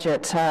any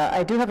budget,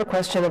 I do have a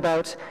question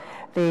about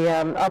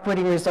the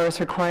operating resource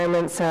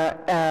requirements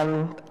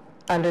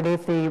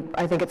underneath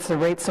I think it's the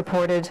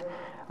rate-supported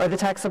or the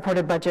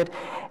tax-supported budget,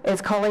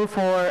 is calling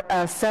for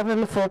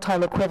 7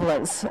 full-time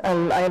equivalents.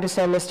 And I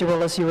understand, Mr.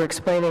 Willis, you were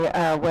explaining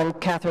when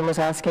Catherine was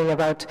asking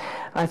about,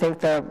 I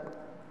think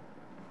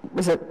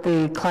was it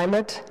the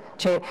climate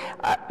change?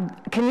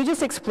 Can you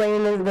just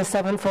explain the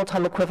 7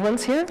 full-time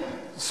equivalents here?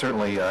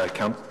 Certainly,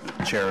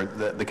 Chair.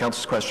 The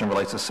Council's question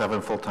relates to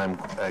 7 full-time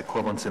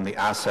equivalents in the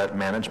asset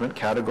management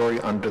category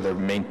under the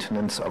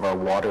maintenance of our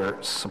water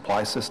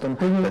supply system,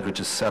 which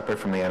is separate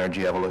from the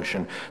energy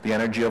evolution. The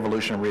energy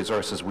evolution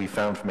resources we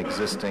found from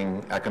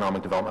existing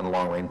economic development and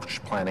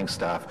long-range planning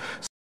staff.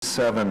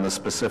 7, the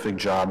specific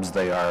jobs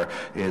they are,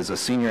 is a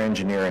senior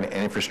engineer and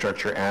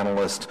infrastructure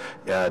analyst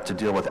to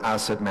deal with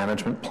asset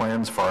management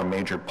plans for our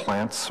major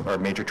plants, our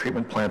major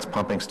treatment plants,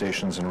 pumping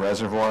stations, and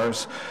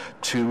reservoirs.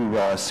 2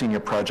 senior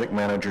project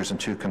managers and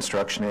 2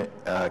 construction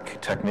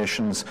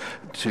technicians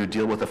to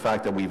deal with the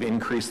fact that we've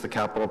increased the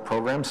capital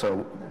program.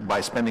 So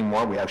by spending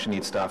more, we actually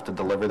need staff to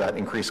deliver that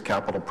increased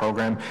capital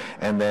program.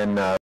 And then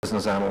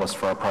business analyst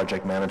for our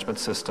project management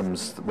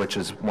systems, which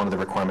is one of the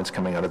requirements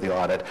coming out of the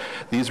audit.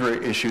 These were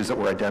issues that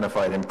were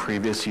identified in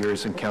previous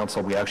years in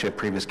council. We actually had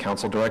previous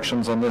council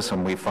directions on this,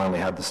 and we finally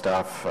had the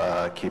staff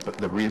keep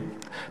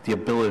the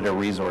ability to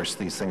resource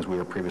these things we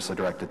were previously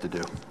directed to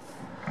do.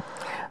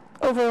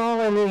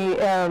 Overall, in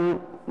the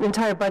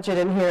entire budget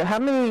in here, how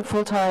many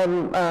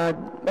full-time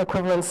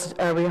equivalents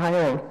are we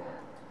hiring?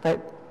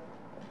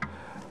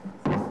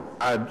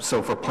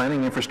 So for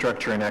planning,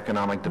 infrastructure, and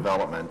economic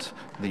development,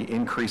 the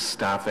increased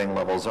staffing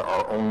levels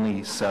are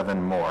only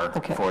 7 more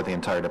for the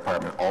entire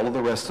department. All of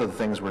the rest of the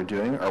things we're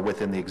doing are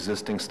within the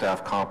existing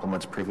staff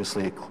complements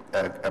previously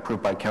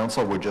approved by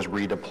council. We're just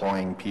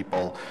redeploying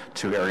people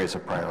to areas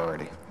of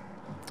priority.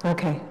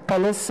 Okay.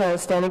 And this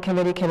standing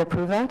committee can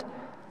approve that?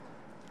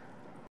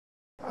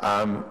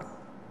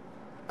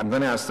 I'm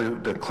going to ask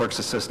the clerk's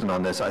assistant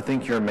on this. I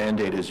think your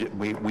mandate is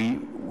we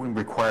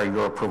require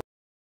your approval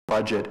of the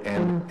budget,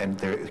 and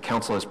the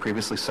council has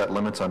previously set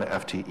limits on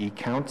FTE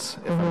counts,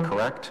 if I'm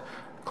correct.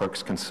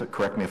 Clerks can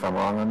correct me if I'm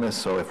wrong on this.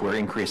 So if we're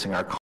increasing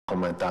our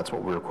complement, that's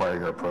what we require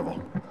your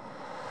approval.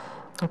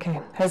 Okay.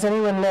 Has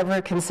anyone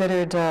ever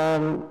considered,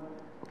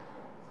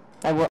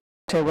 I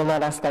will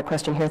not ask that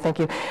question here, thank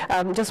you.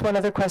 Just one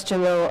other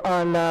question though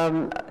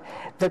on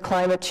the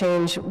climate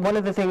change. One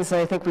of the things that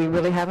I think we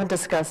really haven't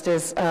discussed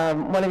is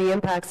one of the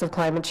impacts of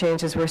climate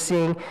change is we're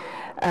seeing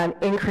an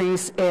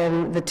increase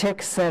in the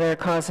ticks that are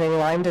causing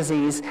Lyme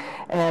disease,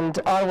 and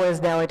Ottawa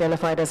is now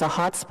identified as a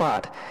hot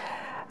spot.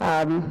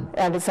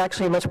 And it's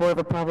actually much more of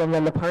a problem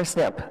than the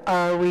parsnip.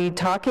 Are we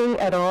talking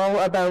at all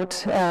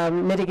about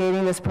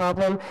mitigating this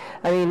problem?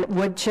 I mean,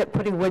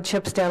 putting wood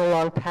chips down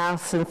along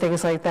paths and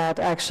things like that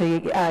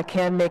actually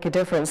can make a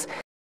difference.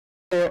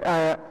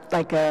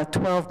 Like a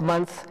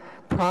 12-month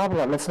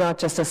problem. It's not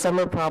just a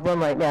summer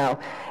problem right now.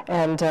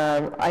 And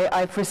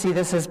I foresee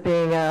this as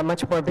being a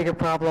much more bigger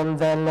problem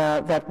than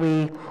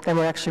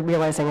we're actually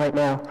realizing right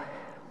now,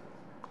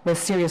 with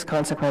serious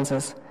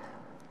consequences.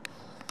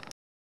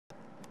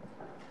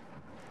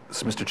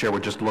 So, Mr. Chair, we're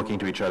just looking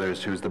to each other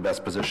as who's the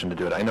best position to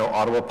do it. I know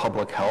Ottawa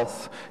Public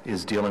Health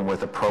is dealing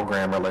with a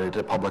program related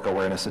to public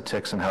awareness of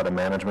ticks and how to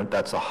management.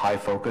 That's a high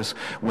focus.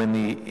 When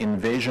the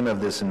invasion of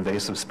this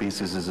invasive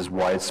species is as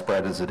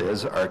widespread as it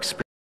is, our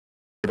experience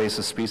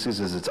invasive species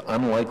is it's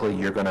unlikely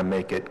you're going to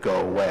make it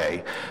go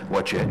away.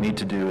 What you need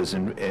to do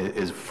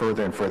is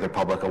further and further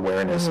public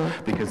awareness,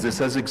 because this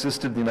has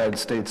existed in the United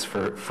States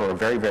for a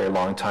very, very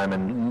long time,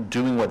 and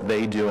doing what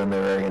they do in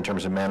their area in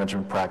terms of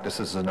management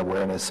practices and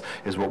awareness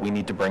is what we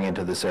need to bring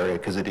into this area,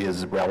 because it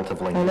is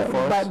relatively new for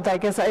us. But I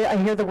guess I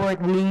hear the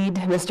word need,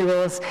 Mr.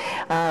 Willis.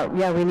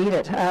 Yeah, we need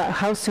it.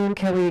 How soon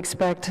can we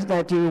expect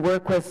that you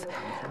work with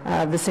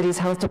the city's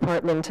health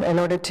department in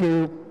order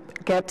to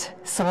get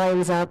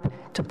signs up,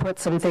 to put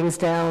some things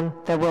down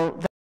that will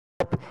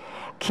help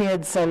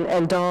kids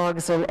and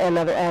dogs and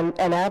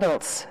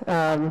adults,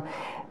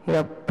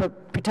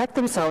 protect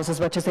themselves as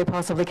much as they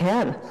possibly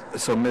can?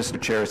 So, Mr.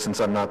 Chair, since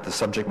I'm not the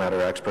subject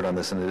matter expert on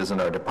this and it isn't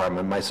our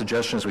department, my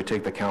suggestion is we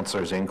take the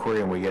councillor's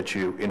inquiry and we get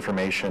you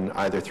information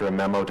either through a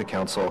memo to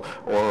council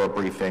or a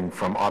briefing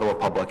from Ottawa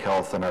Public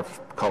Health and our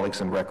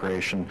colleagues in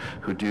Recreation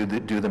who do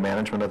the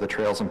management of the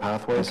trails and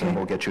pathways, and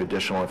we'll get you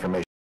additional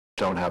information.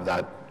 Don't have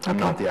that. I'm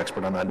not the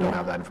expert on that. Don't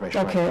have that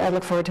information. Okay, I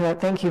look forward to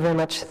that. Thank you very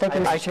much. Thank you,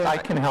 Mr. Chair. I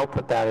can help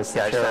with that as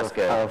the chair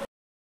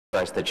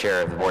of the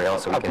chair of the Board of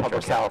Health, so we can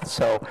Public Health.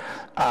 So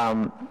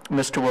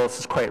Mr. Willis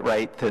is quite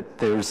right that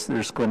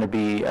there's going to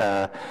be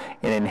an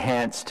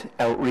enhanced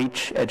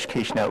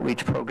education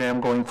outreach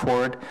program going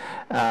forward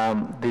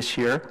this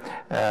year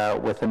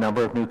with a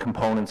number of new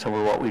components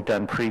over what we've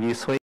done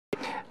previously.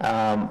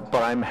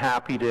 But I'm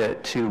happy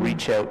to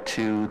reach out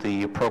to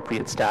the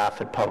appropriate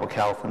staff at Public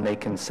Health, and they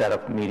can set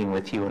up a meeting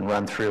with you and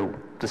run through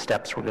the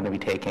steps we're going to be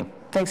taking.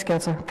 Thanks,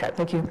 Councillor. Okay.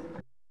 Thank you.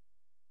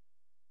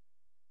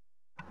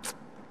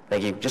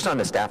 Thank you. Just on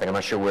the staffing, I'm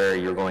not sure where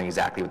you're going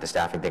exactly with the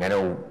staffing thing. I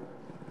know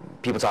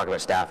people talk about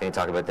staffing, they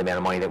talk about the amount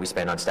of money that we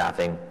spend on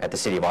staffing at the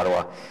City of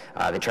Ottawa.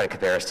 They try to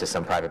compare us to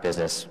some private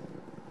business.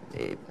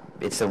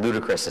 It's a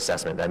ludicrous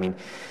assessment. I mean,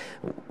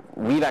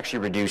 we've actually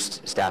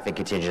reduced staffing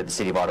contingent at the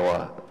City of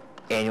Ottawa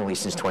annually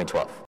since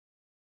 2012.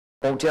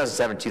 From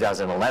 2007 to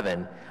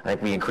 2011, I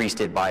think we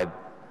increased it by,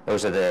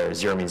 those are the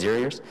zero means zero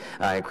years,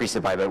 increased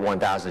it by about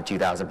 1,000 to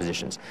 2,000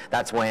 positions.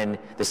 That's when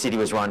the city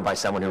was run by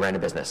someone who ran a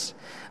business.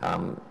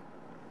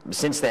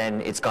 Since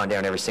then, it's gone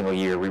down every single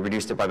year. We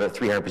reduced it by about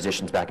 300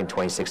 positions back in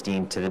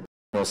 2016 to the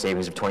annual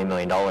savings of $20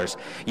 million.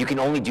 You can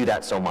only do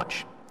that so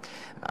much.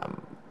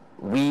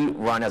 We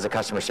run as a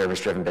customer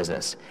service driven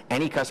business.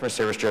 Any customer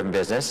service driven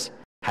business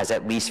has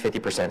at least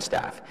 50%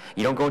 staff.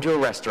 You don't go into a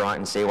restaurant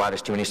and say, wow,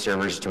 there's too many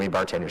servers, too many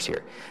bartenders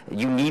here.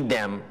 You need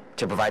them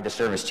to provide the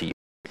service to you.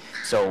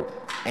 So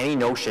any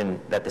notion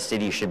that the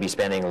city should be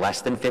spending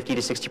less than 50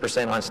 to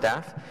 60% on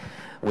staff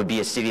would be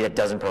a city that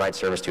doesn't provide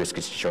service to its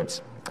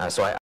constituents.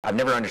 So I've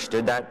never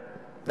understood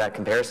that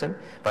comparison,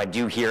 but I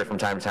do hear it from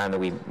time to time that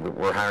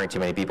we're hiring too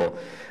many people.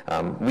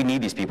 We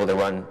need these people to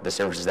run the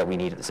services that we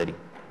need at the city.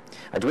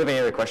 Do we have any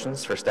other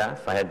questions for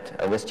staff? I had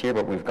a list here,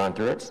 but we've gone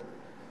through it.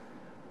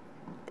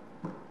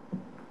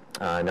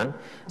 None.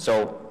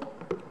 So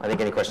I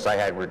think any questions I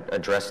had were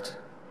addressed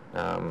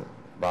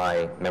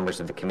by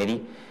members of the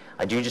committee.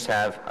 I do just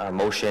have a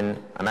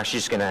motion. I'm actually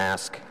just going to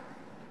ask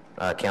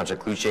Councillor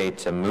Cloutier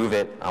to move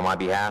it on my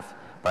behalf,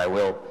 but I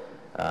will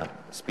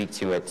speak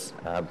to it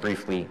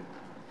briefly.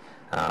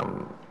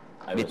 I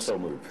will so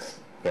move.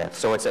 Yeah,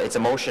 so it's a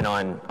motion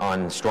on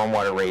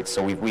stormwater rates.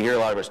 So we hear a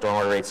lot about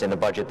stormwater rates in the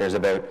budget. There's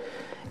about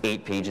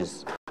 8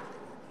 pages.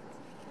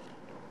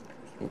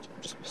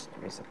 Just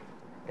give me a second.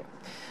 Yeah.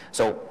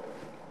 So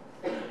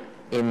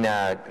in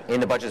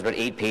the budget is about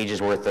 8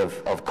 pages worth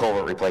of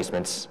culvert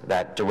replacements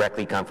that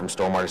directly come from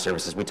stormwater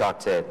services. We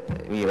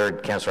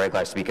heard Councillor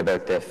Eichlein speak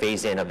about the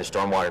phase-in of the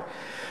stormwater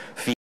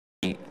fee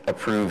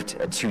approved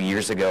 2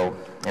 years ago,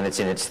 and it's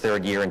in its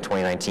 3rd year in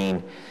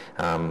 2019.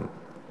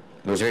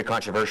 It was very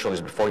controversial.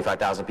 There's been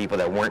 45,000 people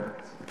that weren't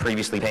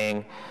previously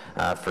paying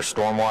for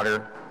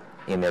stormwater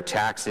in their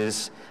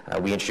taxes.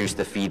 We introduced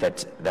the fee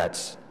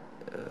that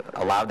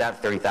allowed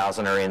that.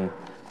 30,000 are in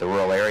the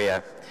rural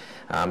area.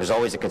 There's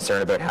always a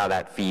concern about how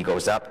that fee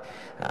goes up.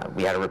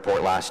 We had a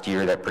report last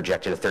year that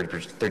projected a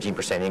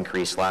 13%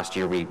 increase. Last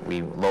year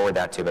we lowered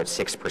that to about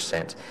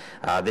 6%.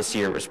 This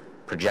year it was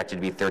projected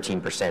to be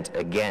 13%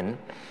 again.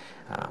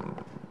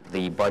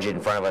 The budget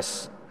in front of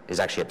us is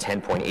actually at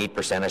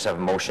 10.8%. I just have a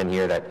motion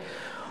here that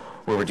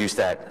will reduce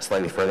that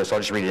slightly further, so I'll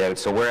just read it out.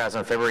 So whereas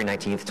on February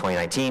 19th,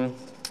 2019,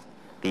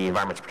 the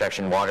Environmental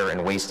Protection, Water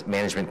and Waste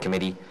Management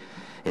Committee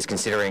is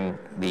considering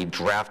the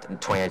draft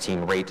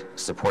 2019 rate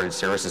supported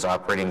services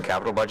operating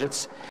capital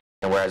budgets,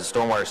 and whereas the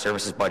stormwater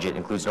services budget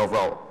includes an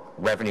overall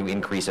revenue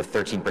increase of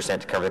 13%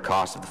 to cover the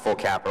cost of the full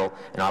capital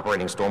and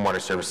operating stormwater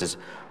services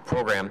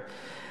program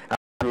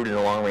approved in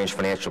the long-range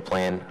financial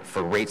plan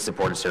for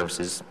rate-supported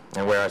services,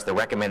 and whereas the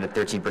recommended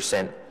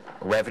 13%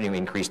 revenue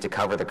increase to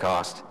cover the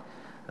cost,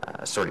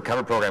 to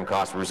cover program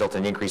costs will result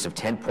in an increase of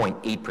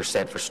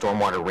 10.8% for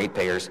stormwater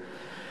ratepayers,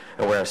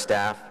 and whereas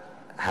staff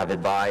have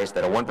advised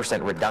that a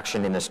 1%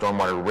 reduction in the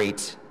stormwater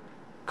rate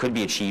could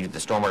be achieved if the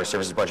stormwater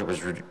services budget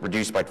was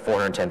reduced by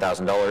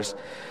 $410,000,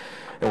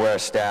 and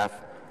whereas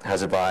staff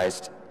has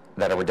advised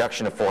that a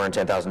reduction of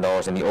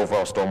 $410,000 in the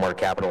overall stormwater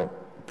capital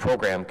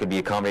program could be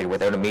accommodated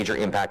without a major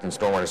impact in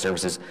stormwater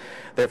services.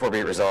 Therefore, be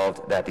it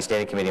resolved that the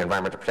Standing Committee on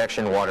Environmental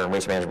Protection, Water and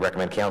Waste Management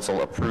recommend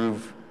Council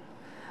approve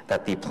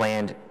that the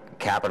planned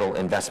capital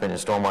investment in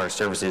stormwater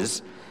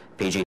services,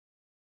 page 8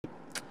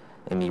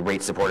 in the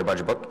rate-supported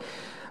budget book,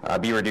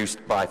 be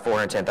reduced by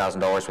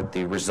 $410,000 with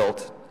the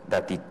result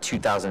that the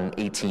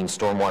 2018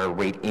 stormwater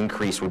rate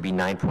increase would be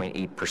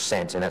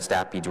 9.8%, and that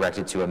staff be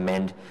directed to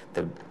amend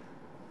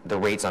the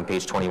rates on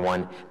page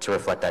 21 to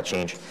reflect that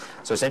change.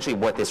 So essentially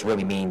what this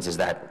really means is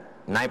that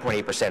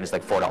 9.8% is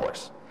like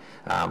 $4.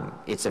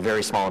 It's a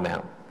very small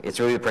amount. It's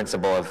really the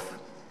principle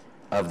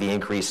of the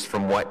increase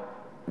from what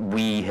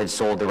we had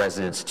sold the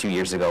residents 2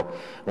 years ago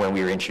when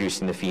we were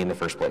introducing the fee in the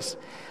first place.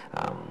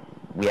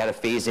 We had a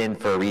phase-in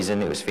for a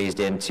reason. It was phased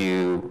in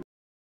to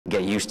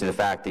get used to the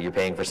fact that you're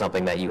paying for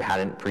something that you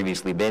hadn't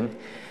previously been.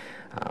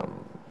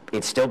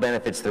 It still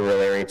benefits the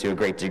rural area to a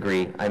great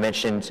degree. I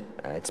mentioned,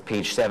 it's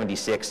page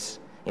 76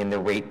 in the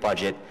rate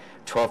budget,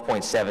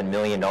 $12.7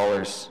 million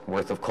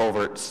worth of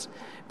culverts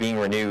being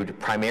renewed,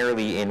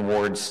 primarily in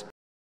wards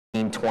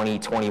 20,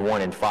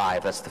 21, and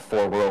 5. That's the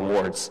 4 rural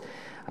wards.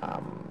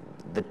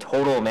 The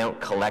total amount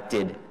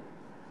collected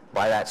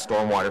by that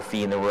stormwater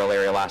fee in the rural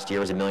area last year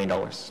was $1 million.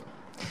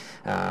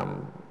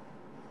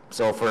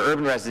 So for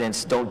urban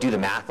residents, don't do the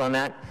math on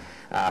that.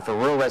 For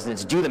rural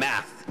residents, do the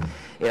math.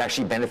 It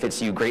actually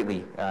benefits you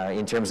greatly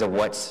in terms of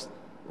what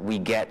we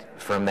get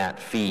from that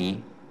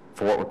fee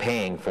for what we're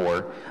paying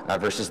for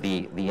versus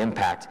the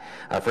impact.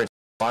 For a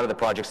lot of the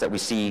projects that we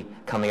see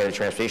coming out of the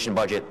transportation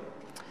budget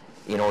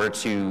in order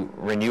to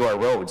renew our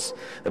roads,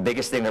 the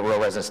biggest thing that rural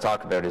residents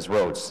talk about is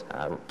roads.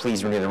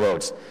 Please renew the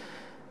roads.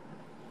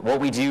 What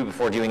we do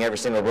before doing every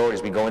single road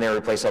is we go in there and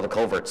replace all the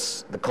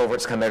culverts. The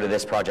culverts come out of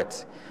this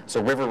project.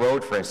 So River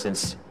Road, for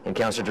instance, in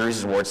Councillor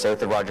Deruse's ward,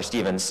 south of Roger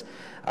Stevens,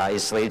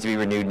 is slated to be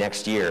renewed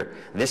next year.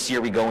 This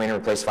year we go in and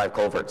replace 5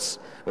 culverts.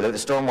 Without the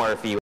stormwater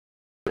fee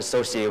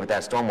associated with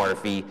that stormwater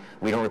fee,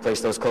 we don't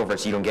replace those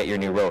culverts, you don't get your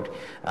new road.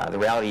 The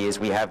reality is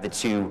we have the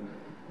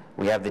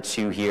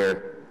two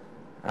here.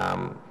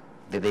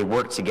 They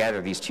work together,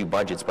 these two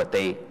budgets, but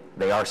they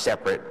are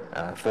separate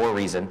for a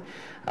reason.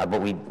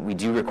 But we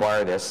do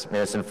require this, and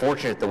it's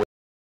unfortunate the way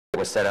it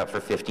was set up for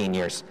 15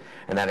 years,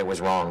 and that it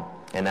was wrong,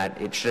 and that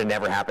it should have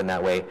never happened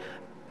that way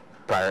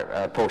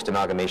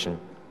post-amalgamation.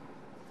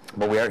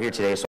 But we are here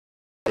today so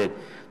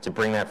to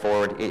bring that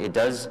forward. It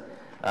does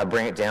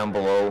bring it down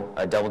below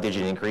a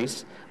double-digit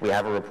increase. We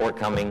have a report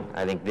coming,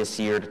 I think, this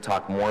year to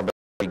talk more about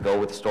where we go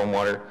with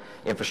stormwater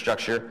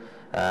infrastructure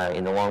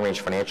in the long-range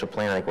financial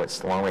plan. I think what's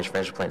the long-range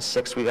financial plan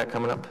 6 we got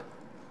coming up?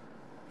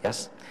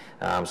 Yes?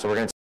 So we're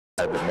going to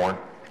talk about it more.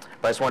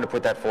 But I just wanted to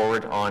put that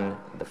forward on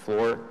the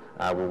floor.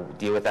 We'll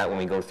deal with that when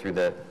we go through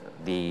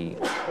the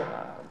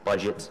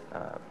budget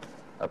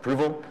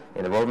approval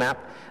in the roadmap.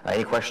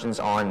 Any questions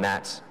on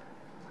that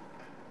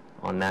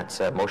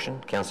motion?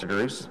 Councillor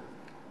Deruse?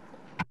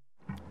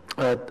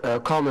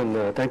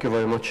 Carmen, thank you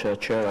very much,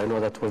 Chair. I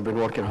know that we've been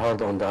working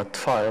hard on that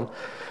file,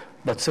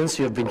 but since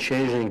you've been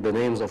changing the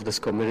names of this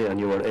committee and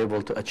you were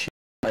able to achieve,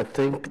 I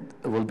think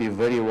it will be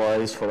very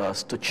wise for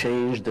us to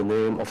change the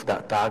name of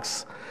that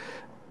tax,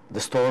 the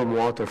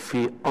stormwater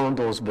fee on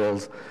those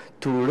bills,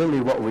 to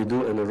really what we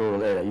do in the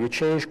rural area. You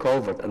change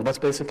culvert, and that's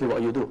basically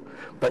what you do.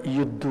 But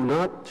you do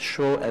not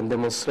show and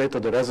demonstrate to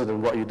the resident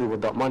what you do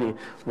with that money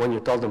when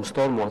you tell them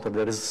stormwater.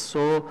 There is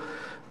so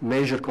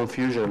major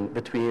confusion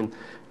between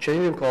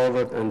changing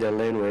culvert and their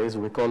laneways.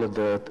 We call it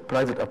the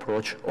private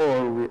approach,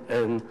 or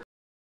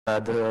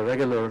the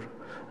regular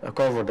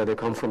culvert that they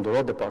come from the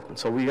road department.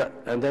 So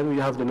and then we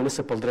have the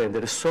municipal drain.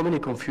 There is so many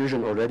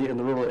confusion already in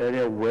the rural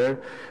area where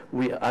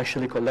we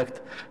actually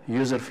collect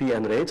user fee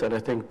and rates, and I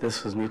think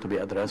this need to be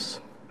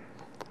addressed.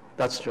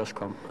 That's just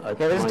yeah,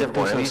 there's a different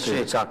point. You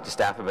should talk to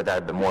staff about that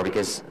a bit more,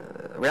 because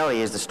the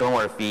reality is the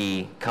stormwater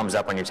fee comes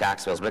up on your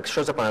tax bills, but it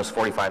shows up on those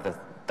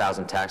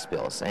 45,000 tax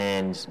bills,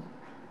 and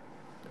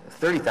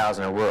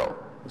 30,000 are rural.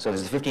 So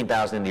there's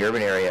 15,000 in the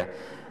urban area,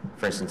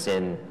 for instance,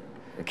 in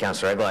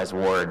Councillor Eglei's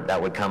ward,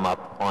 that would come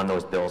up on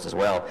those bills as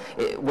well.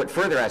 What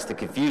further adds to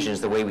confusion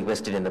is the way we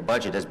listed in the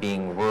budget as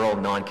being rural,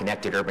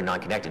 non-connected, urban,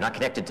 non-connected. Not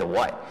connected to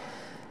what?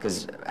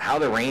 Because how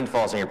the rain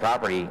falls on your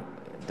property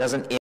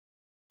doesn't you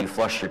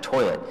flush your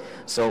toilet.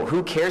 So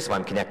who cares if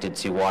I'm connected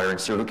to water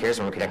and sewer? Who cares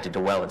if I'm connected to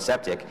well and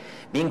septic?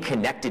 Being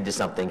connected to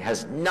something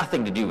has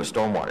nothing to do with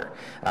stormwater.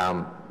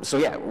 So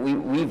yeah,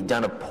 we've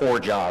done a poor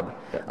job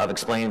of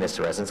explaining this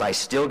to residents. I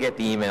still get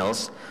the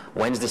emails,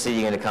 when's the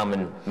city going to come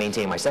and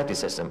maintain my septic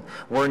system?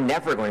 We're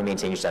never going to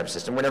maintain your septic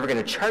system. We're never going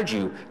to charge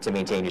you to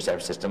maintain your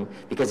septic system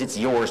because it's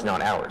yours,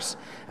 not ours.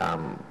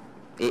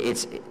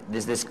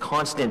 There's this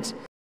constant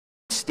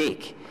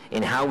mistake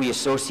in how we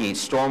associate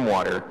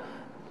stormwater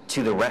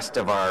to the rest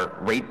of our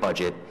rate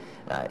budget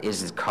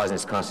is causing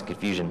this constant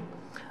confusion.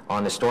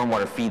 On the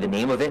stormwater fee, the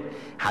name of it,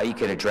 how you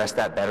could address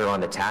that better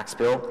on the tax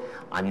bill,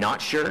 I'm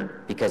not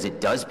sure, because it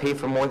does pay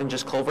for more than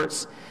just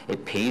culverts.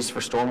 It pays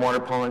for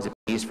stormwater ponds, it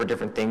pays for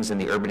different things in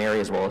the urban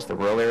area as well as the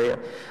rural area.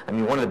 I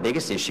mean, one of the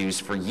biggest issues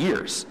for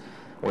years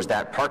was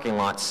that parking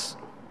lots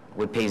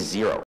would pay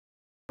zero.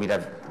 We'd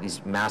have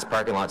these mass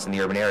parking lots in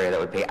the urban area that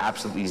would pay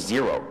absolutely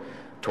zero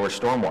towards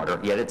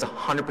stormwater, yet it's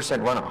 100%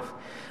 runoff.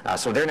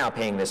 So they're now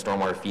paying this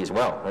stormwater fee as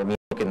well. I mean,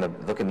 look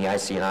in the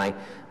IC&I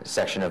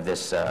section of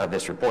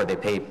this report. They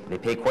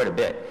pay quite a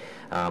bit.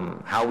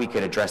 How we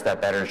could address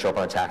that better and show up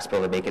on a tax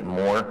bill to make it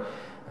more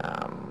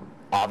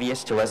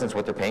obvious to residents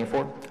what they're paying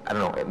for, I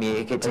don't know. I mean,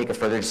 it could take a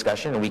further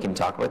discussion, and we can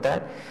talk about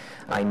that.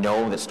 I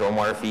know that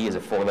stormwater fee is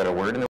a four-letter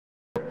word in the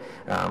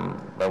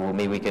but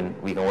maybe we can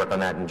work on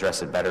that and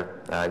address it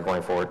better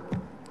going forward.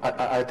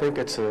 I think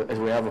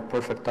we have a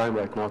perfect time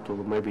right now to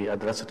maybe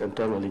address it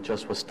internally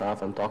just with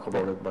staff and talk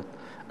about it, but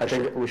I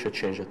think we should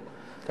change it.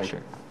 Thank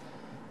you.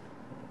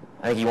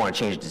 I think you want to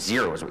change it to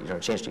zero is what you're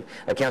going to change to.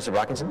 Councillor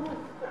Brockinson?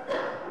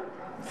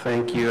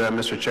 Thank you,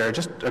 Mr. Chair.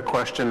 Just a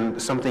question,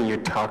 something you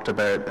talked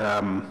about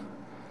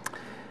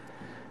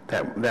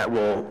that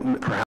will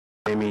perhaps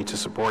sway me to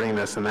supporting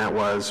this, and that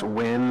was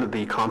when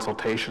the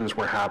consultations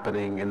were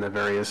happening in the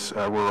various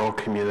rural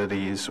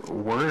communities,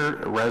 were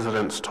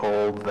residents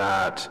told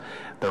that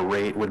the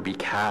rate would be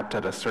capped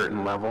at a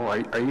certain level?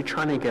 Are you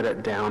trying to get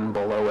it down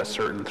below a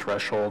certain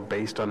threshold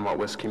based on what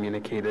was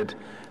communicated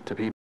to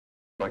people?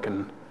 I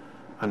can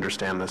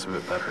understand this a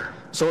bit better.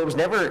 So it was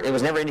never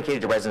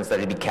indicated to residents that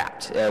it'd be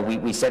capped.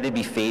 We said it'd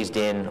be phased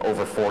in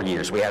over 4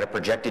 years. We had a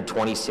projected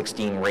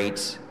 2016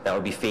 rates that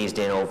would be phased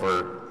in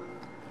over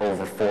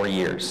 4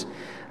 years.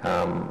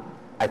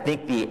 I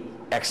think the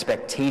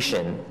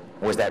expectation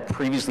was that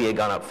previously it had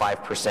gone up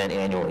 5%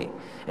 annually,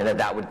 and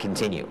that would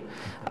continue.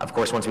 Of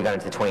course, once we got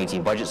into the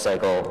 2018 budget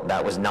cycle,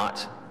 that was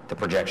not the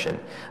projection.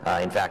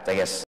 In fact, I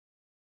guess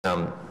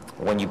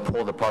when you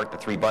pulled apart the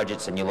three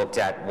budgets and you looked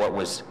at what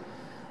was,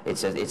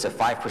 it's a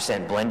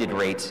 5% blended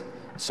rate.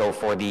 So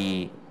for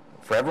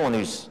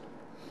everyone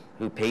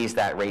who pays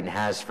that rate and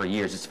has for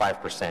years, it's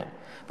 5%.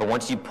 But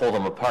once you pull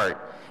them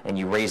apart and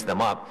you raise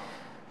them up,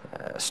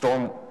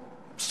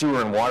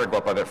 sewer and water go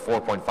up by about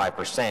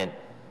 4.5%.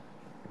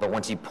 But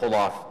once you pull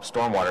off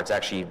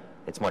stormwater,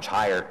 it's much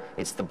higher.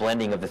 It's the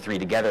blending of the three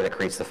together that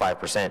creates the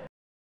 5%.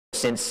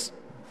 Since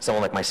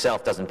someone like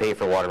myself doesn't pay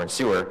for water and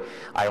sewer,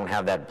 I don't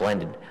have that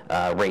blended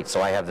rate,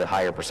 so I have the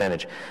higher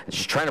percentage. It's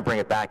just trying to bring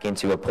it back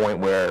into a point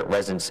where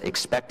residents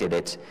expected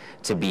it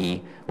to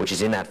be, which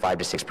is in that 5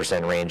 to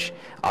 6% range.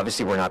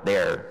 Obviously, we're not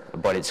there,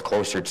 but it's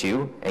closer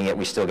to, and yet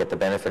we still get the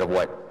benefit of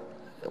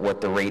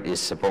what the rate is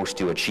supposed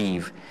to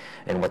achieve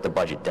and what the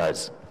budget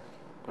does.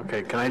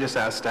 Okay, can I just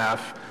ask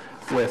staff,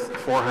 with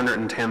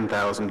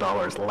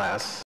 $410,000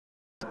 less,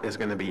 is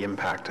going to be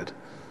impacted?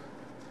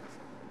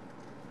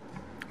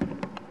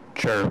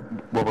 Chair,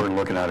 what we're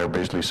looking at are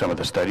basically some of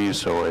the studies,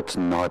 so it's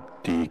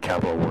not the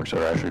capital works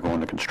that are actually going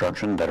to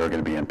construction that are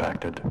going to be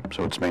impacted.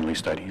 So it's mainly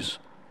studies.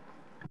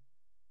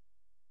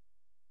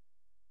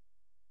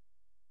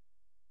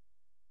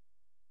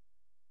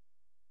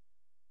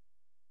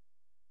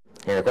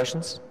 Any other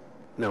questions?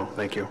 No,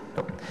 thank you.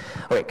 No.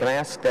 Okay, can I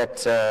ask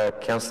that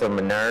Councillor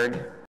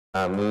Menard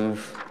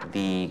move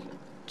the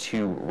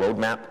two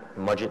roadmap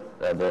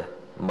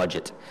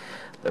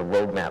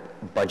roadmap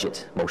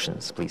budget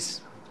motions,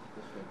 please?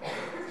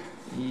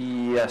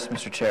 Yes,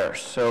 Mr. Chair.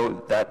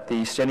 So that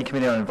the Standing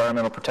Committee on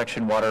Environmental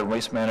Protection, Water and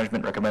Waste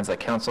Management recommends that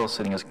Council,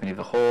 sitting as Committee of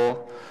the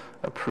Whole,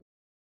 approve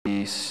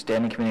the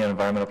Standing Committee on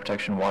Environmental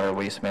Protection, Water and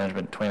Waste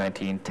Management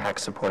 2019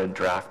 tax-supported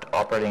draft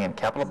operating and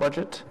capital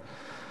budget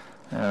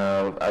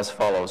as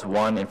follows.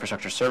 1,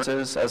 infrastructure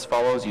services as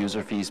follows,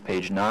 user fees,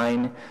 page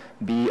 9.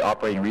 B,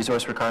 operating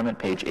resource requirement,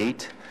 page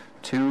 8.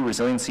 2,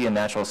 resiliency and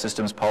natural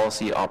systems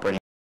policy operating,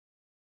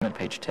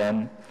 page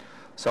 10.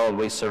 Solid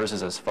waste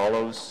services as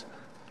follows.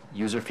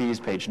 User fees,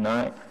 page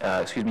 9,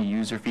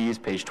 user fees,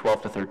 page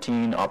 12 to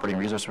 13, operating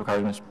resource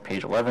requirements,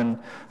 page 11,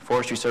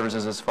 forestry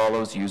services as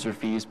follows, user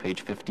fees,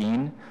 page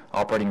 15,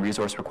 operating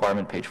resource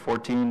requirement, page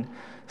 14,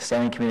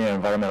 standing committee on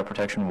environmental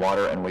protection,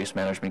 water and waste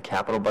management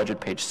capital budget,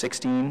 page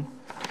 16.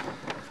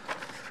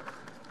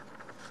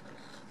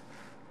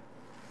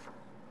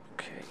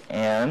 Okay,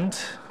 and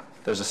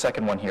there's a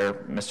second one here,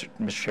 Mr.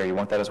 Chair, you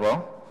want that as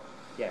well?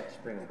 Yeah,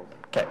 spring.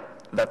 Okay.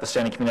 That the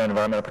Standing Committee on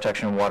Environmental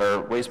Protection and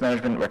Water Waste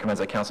Management recommends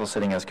that Council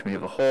sitting as Committee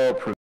of the Whole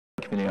approve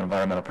the Committee on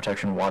Environmental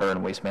Protection, Water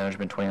and Waste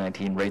Management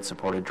 2019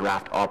 rate-supported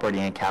draft operating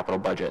and capital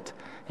budget,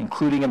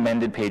 including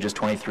amended pages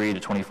 23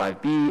 to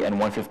 25B and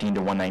 115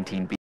 to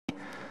 119B.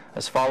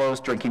 As follows: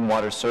 drinking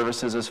water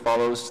services as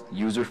follows,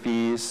 user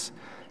fees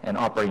and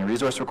operating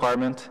resource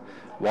requirement.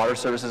 Water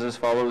services as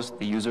follows,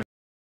 the user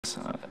fees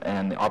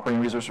and the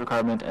operating resource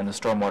requirement, and the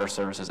stormwater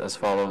services as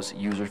follows,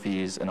 user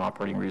fees and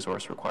operating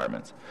resource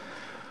requirements.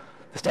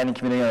 The Standing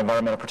Committee on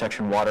Environmental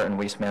Protection, Water and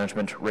Waste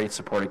Management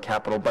rate-supported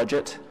capital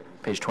budget,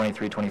 page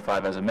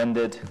 23-25 as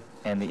amended,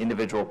 and the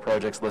individual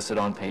projects listed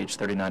on page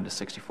 39 to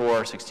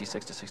 64,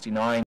 66 to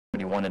 69,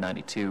 71 to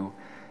 92,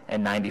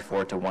 and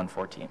 94 to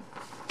 114.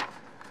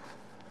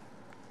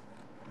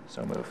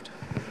 So moved.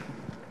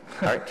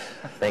 All right,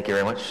 thank you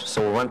very much.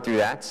 So we'll run through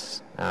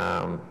that,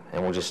 and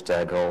we'll just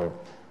go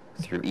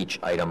through each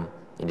item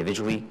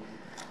individually.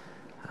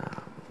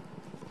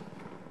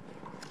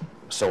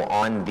 So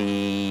on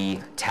the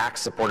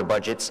tax-supported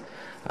budgets,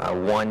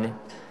 1,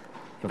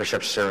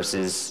 infrastructure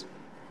services,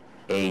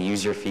 A,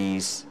 user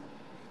fees,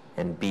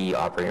 and B,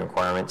 operating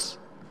requirements.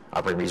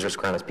 Operating resource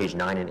requirements, page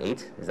 9 and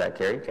 8. Is that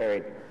carried?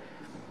 Carried.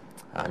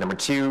 Number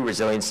 2,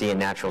 resiliency and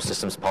natural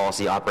systems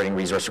policy, operating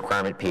resource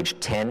requirement, page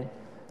 10. Is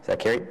that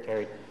carried?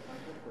 Carried.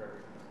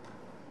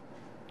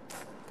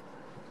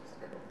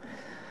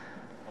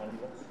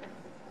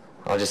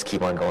 I'll just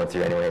keep on going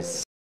through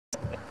anyways.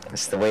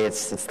 It's the way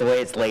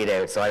it's laid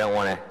out, so I don't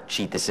want to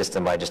cheat the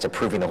system by just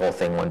approving the whole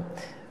thing one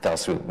fell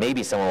swoop.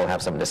 Maybe someone will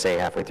have something to say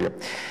halfway through.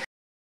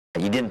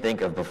 You didn't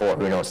think of before,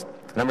 who knows?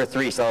 Number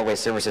 3, solid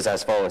waste services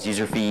as follows: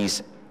 user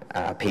fees,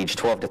 page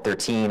 12 to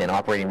 13, and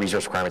operating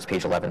resource requirements,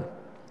 page 11.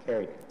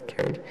 Carried.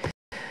 Carried.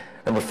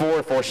 Number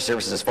 4, forestry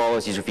services as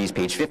follows: user fees,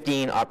 page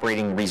 15,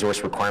 operating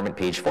resource requirement,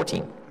 page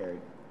 14. Carried.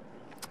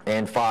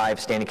 And 5,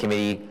 standing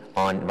committee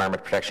on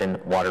environmental protection,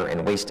 water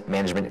and waste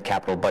management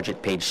capital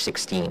budget, page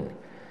 16.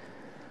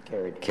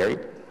 Carried. Carried.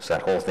 So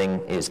that whole thing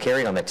is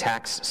carried on the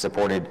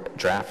tax-supported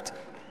draft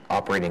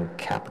operating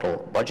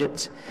capital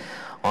budget.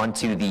 On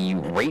to the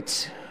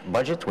rate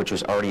budget, which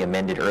was already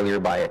amended earlier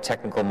by a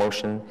technical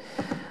motion.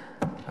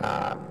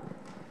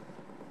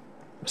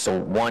 So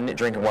 1,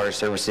 drinking water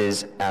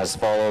services as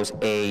follows: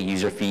 A,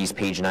 user fees,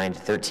 page 9 to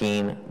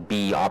 13.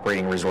 B,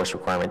 operating resource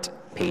requirement,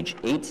 page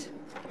 8.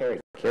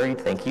 Carried.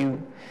 Carried, thank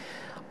you.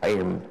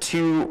 Item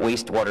 2,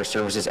 wastewater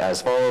services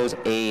as follows: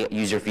 A,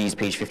 user fees,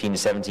 page 15 to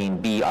 17.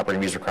 B,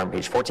 operating resource requirement,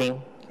 page 14.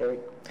 Carried.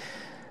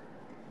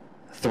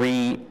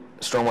 3,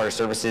 stormwater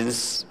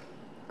services.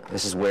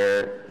 This is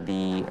where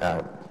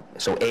the,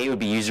 so A would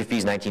be user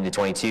fees 19 to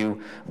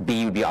 22.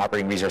 B would be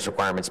operating resource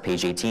requirements,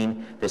 page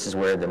 18. This is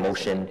where the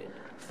motion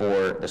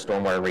for the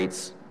stormwater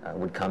rates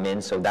would come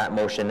in. So that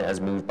motion,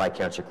 as moved by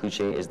Councillor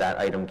Cloutier, is that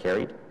item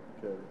carried?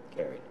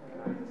 Carried.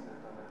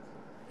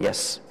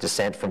 Yes,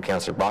 dissent from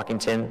Councillor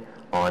Brockington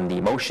on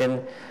the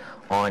motion.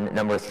 On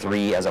number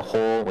 3 as a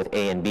whole with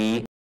A and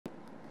B.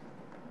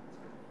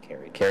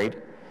 Carried.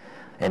 Carried.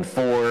 And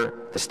 4,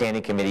 the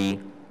Standing Committee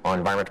on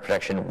Environmental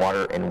Protection,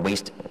 Water and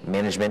Waste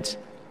Management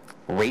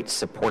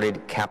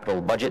rate-supported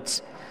capital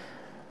budgets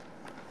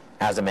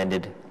as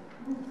amended.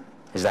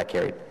 Is that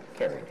carried?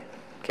 Carried.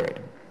 Carried.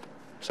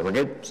 So we're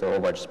good? So the whole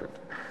budget's approved.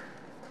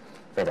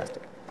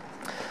 Fantastic.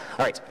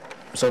 All right.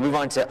 So we'll move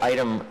on to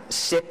item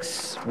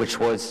 6, which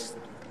was,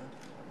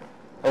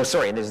 oh,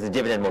 sorry, and this is the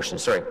dividend motion.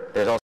 Sorry.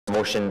 There's also a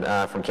motion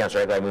from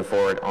Councillor Eglai move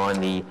forward on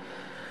the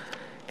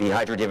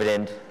hydro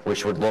dividend,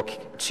 which would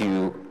look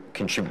to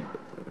contribute,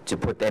 to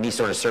put any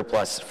sort of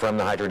surplus from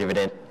the hydro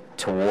dividend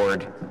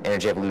toward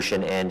energy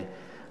evolution and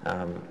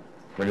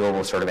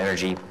renewable sort of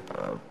energy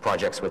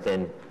projects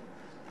within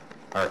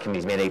our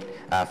committee's mandate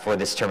for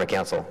this term of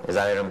council. Is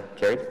that item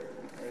carried?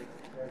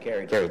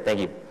 Carried. Carried, thank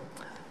you.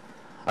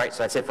 All right,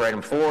 so that's it for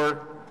item 4.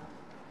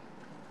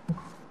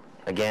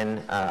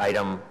 Again,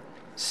 item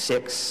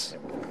 6,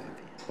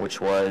 which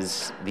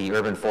was the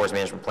Urban Forest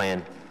Management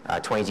Plan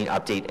 2018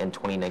 update and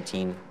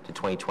 2019 to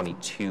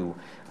 2022.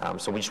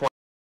 So we just want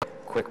a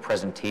quick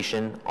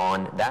presentation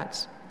on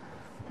that.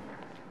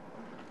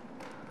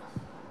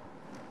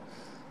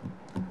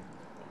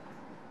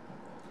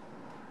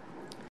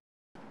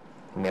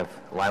 We have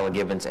Lila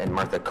Gibbons and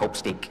Martha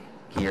Copestick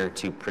here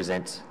to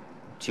present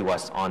to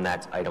us on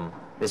that item.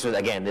 This was,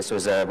 again, this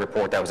was a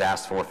report that was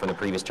asked for from the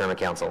previous term of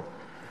council.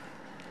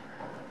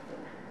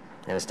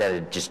 And instead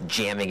of just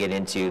jamming it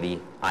into the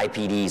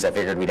IPDs, I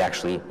figured we'd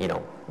actually,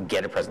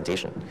 get a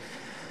presentation.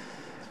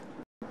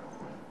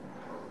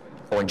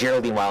 Oh, and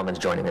Geraldine Wildman's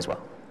joining as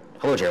well.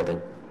 Hello,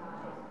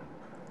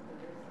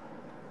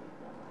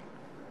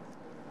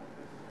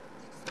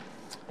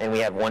 And we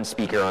have one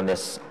speaker on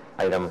this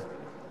item,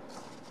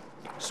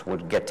 so we'll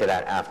get to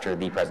that after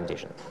the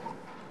presentation.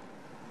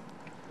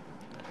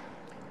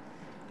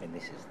 And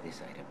this is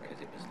this item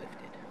because it was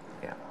lifted.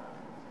 Yeah.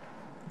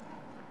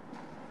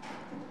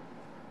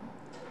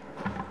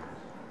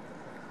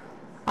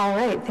 All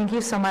right, thank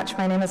you so much.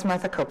 My name is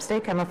Martha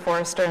Copestake. I'm a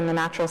forester in the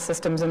Natural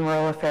Systems and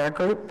Rural Affairs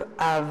Group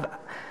of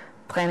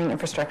Planning,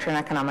 Infrastructure, and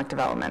Economic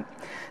Development.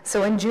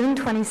 So in June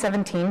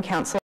 2017,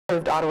 Council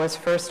approved Ottawa's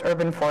first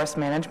urban forest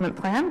management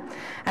plan,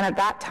 and at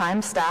that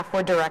time, staff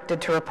were directed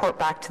to report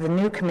back to the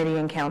new committee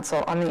and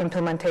council on the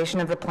implementation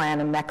of the plan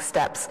and next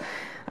steps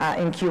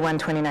in Q1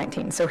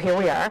 2019. So here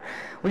we are.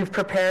 We've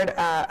prepared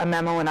a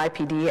memo in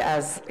IPD,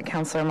 as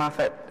Councillor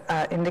Moffat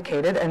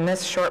indicated, and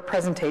this short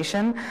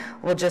presentation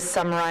will just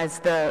summarize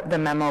the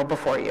memo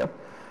before you.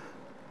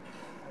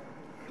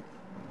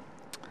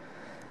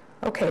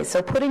 Okay,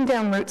 so putting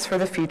down roots for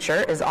the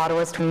future is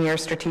Ottawa's 20-year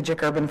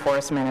strategic urban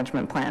forest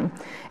management plan.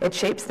 It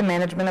shapes the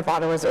management of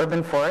Ottawa's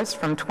urban forest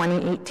from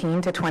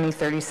 2018 to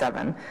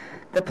 2037.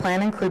 The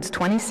plan includes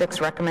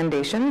 26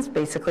 recommendations,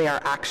 basically our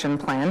action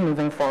plan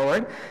moving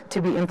forward,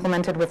 to be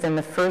implemented within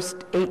the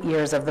first 8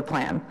 years of the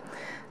plan.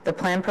 The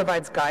plan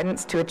provides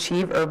guidance to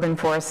achieve urban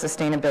forest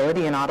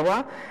sustainability in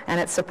Ottawa, and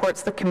it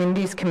supports the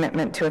community's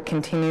commitment to a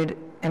continued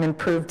and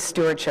improved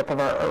stewardship of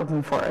our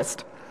urban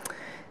forest.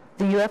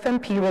 The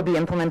UFMP will be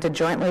implemented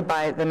jointly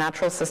by the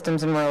Natural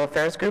Systems and Rural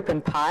Affairs Group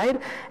in PIDE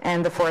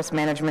and the Forest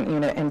Management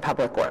Unit in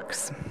Public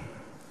Works.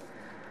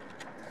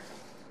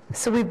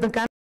 So we've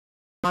begun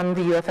on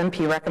the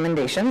UFMP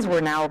recommendations. We're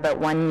now about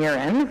 1 year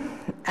in,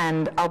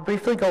 and I'll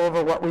briefly go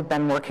over what we've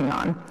been working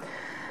on.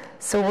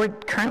 So we're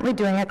currently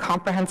doing a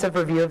comprehensive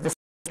review of the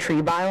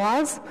tree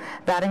bylaws.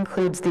 That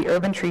includes the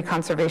Urban Tree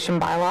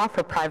Conservation Bylaw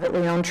for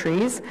privately owned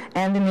trees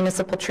and the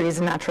Municipal Trees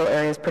and Natural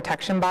Areas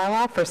Protection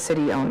Bylaw for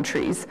city-owned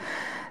trees.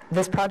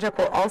 This project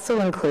will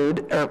also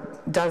include, or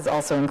does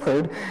also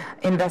include,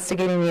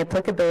 investigating the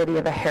applicability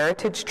of a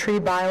heritage tree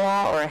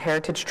bylaw or a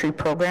heritage tree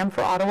program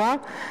for Ottawa,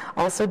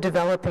 also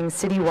developing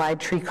citywide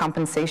tree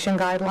compensation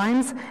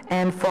guidelines,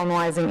 and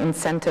formalizing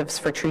incentives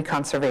for tree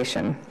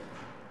conservation.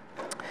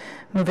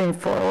 Moving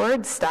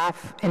forward,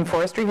 staff in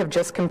forestry have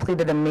just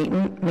completed a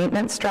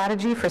maintenance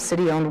strategy for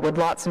city-owned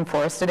woodlots and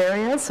forested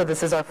areas. So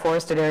this is our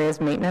forested areas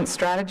maintenance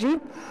strategy.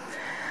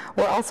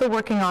 We're also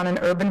working on an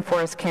urban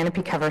forest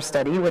canopy cover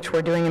study, which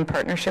we're doing in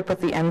partnership with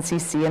the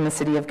NCC and the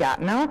City of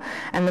Gatineau.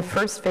 And the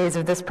first phase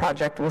of this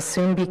project will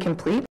soon be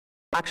complete. It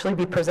will actually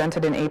be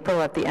presented in April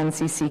at the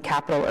NCC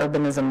Capital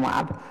Urbanism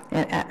Lab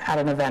at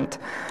an event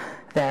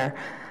there.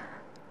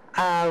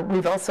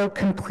 We've also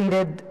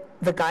completed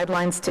the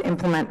guidelines to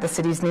implement the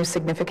city's new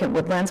significant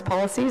woodlands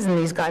policies, and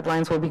these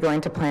guidelines will be going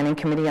to Planning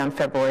Committee on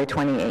February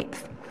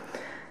 28th.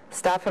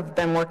 Staff have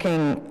been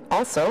working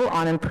also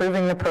on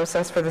improving the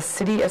process for the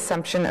city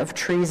assumption of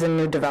trees in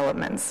new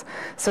developments.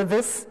 So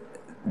this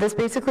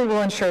basically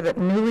will ensure that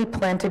newly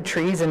planted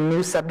trees in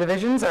new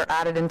subdivisions are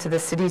added into the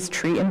city's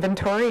tree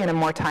inventory in a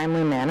more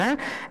timely manner,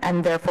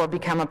 and therefore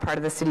become a part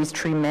of the city's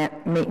tree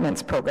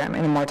maintenance program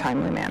in a more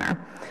timely manner.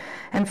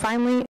 And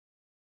finally,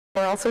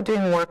 we're also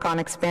doing work on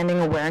expanding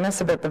awareness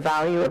about the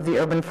value of the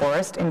urban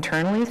forest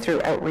internally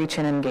through outreach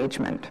and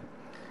engagement.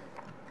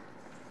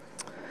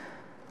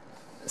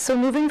 So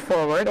moving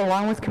forward,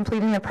 along with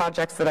completing the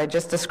projects that I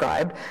just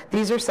described,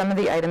 these are some of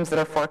the items that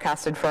are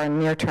forecasted for our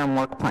near-term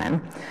work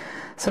plan.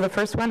 So the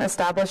first one,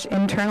 establish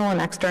internal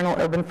and external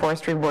urban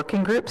forestry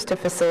working groups to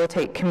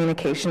facilitate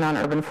communication on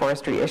urban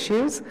forestry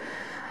issues.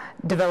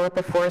 Develop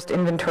a forest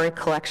inventory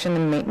collection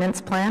and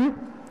maintenance plan.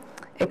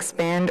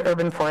 Expand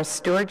urban forest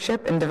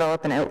stewardship and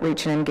develop an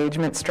outreach and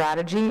engagement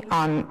strategy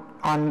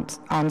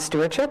on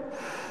stewardship.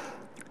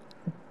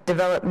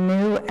 Developing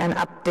new and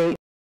updating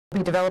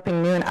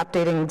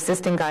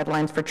existing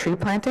guidelines for tree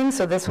planting.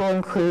 So this will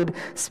include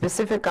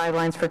specific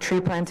guidelines for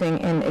tree planting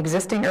in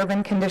existing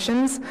urban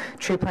conditions,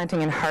 tree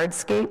planting in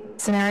hardscape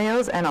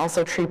scenarios, and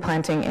also tree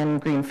planting in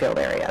greenfield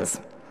areas.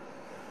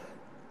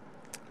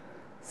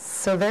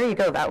 So there you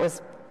go. That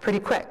was pretty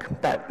quick,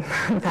 but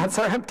that's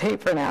our update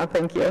for now.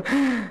 Thank you.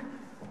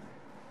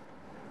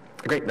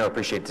 Great. No,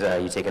 appreciate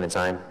you taking the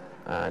time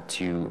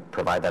to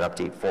provide that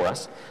update for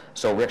us.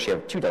 So we actually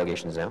have two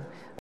delegations now.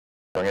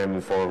 We're going to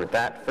move forward with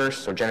that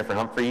first. So Jennifer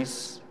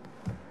Humphreys,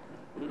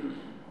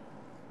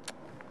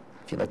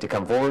 if you'd like to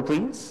come forward,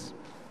 please.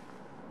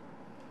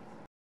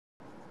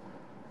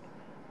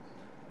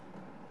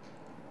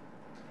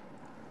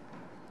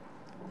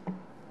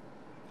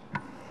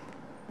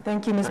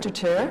 Thank you, Mr.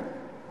 Chair.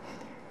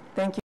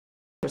 Thank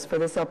you for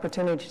this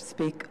opportunity to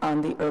speak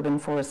on the Urban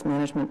Forest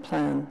Management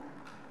Plan.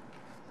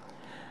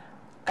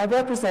 I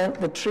represent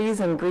the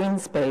Trees and Green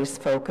Space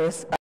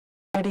focus of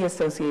community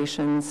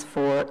associations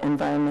for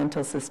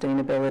environmental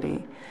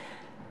sustainability.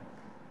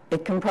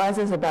 It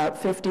comprises about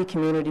 50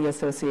 community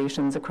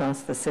associations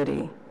across the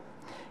city.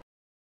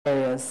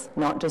 Areas,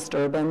 not just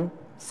urban,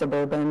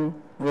 suburban,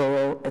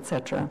 rural,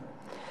 etc.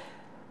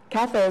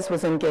 CAFES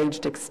was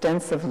engaged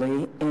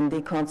extensively in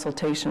the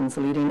consultations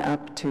leading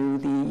up to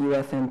the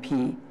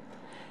UFMP.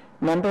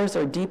 Members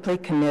are deeply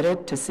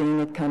committed to seeing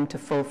it come to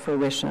full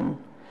fruition.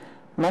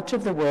 Much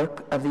of the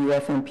work of the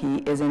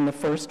UFMP is in the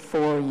first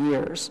 4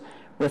 years,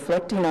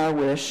 reflecting our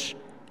wish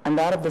and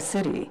that of the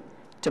city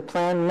to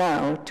plan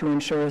now to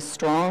ensure a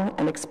strong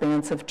and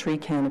expansive tree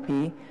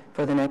canopy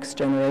for the next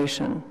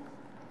generation.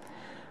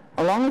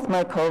 Along with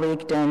my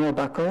colleague Daniel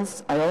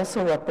Buckles, I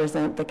also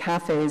represent the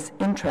CAFE's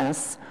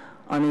interests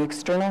on the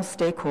external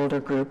stakeholder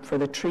group for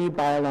the tree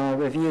bylaw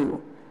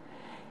review.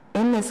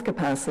 In this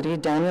capacity,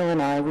 Daniel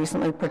and I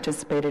recently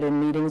participated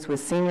in meetings with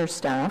senior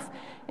staff,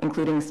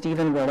 including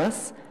Stephen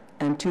Willis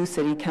and 2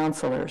 city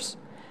councillors.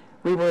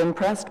 We were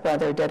impressed by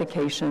their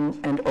dedication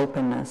and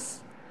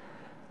openness.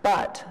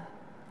 But,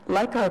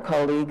 like our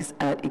colleagues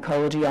at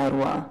Ecology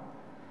Ottawa,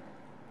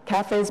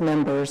 CAFE's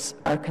members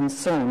are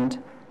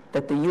concerned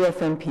that the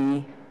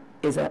UFMP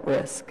is at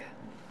risk.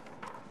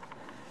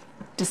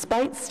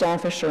 Despite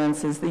staff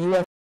assurances, the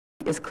UFMP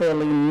is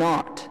clearly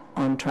not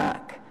on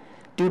track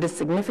due to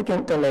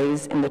significant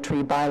delays in the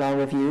tree bylaw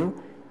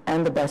review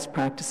and the best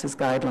practices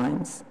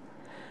guidelines.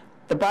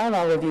 The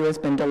bylaw review has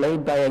been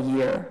delayed by a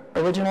year.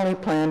 Originally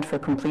planned for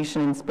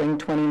completion in spring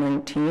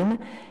 2019,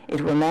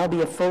 it will now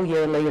be a full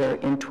year later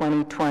in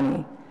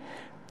 2020.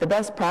 The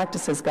best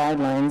practices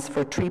guidelines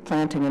for tree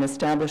planting and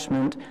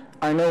establishment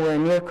are nowhere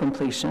near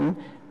completion,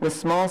 with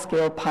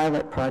small-scale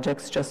pilot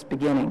projects just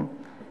beginning.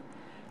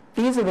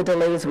 These are the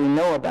delays we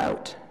know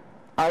about.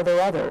 Are there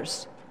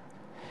others?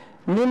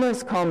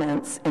 Numerous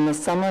comments in the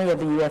summary of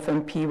the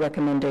UFMP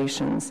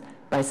recommendations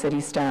by city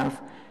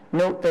staff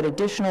note that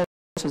additional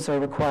resources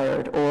are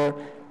required or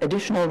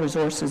additional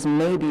resources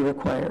may be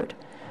required.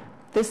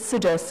 This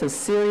suggests a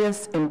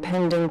serious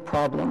impending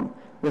problem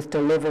with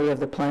delivery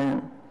of the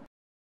plan.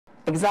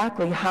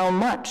 Exactly how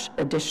much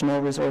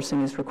additional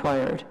resourcing is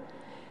required?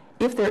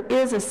 If there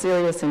is a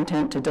serious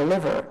intent to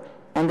deliver,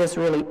 and this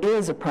really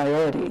is a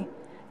priority,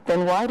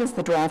 then why does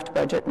the draft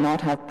budget not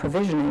have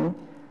provisioning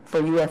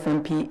for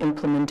UFMP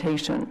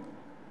implementation?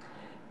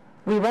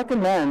 We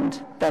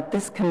recommend that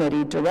this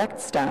committee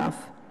direct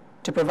staff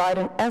to provide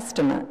an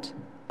estimate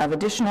of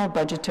additional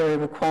budgetary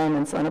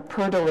requirements on a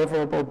per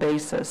deliverable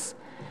basis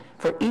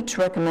for each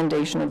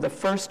recommendation of the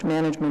first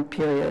management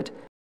period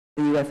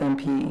of the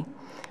UFMP.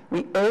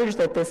 We urge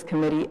that this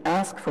committee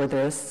ask for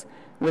this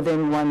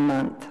within 1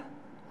 month,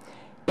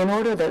 in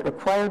order that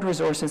required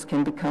resources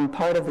can become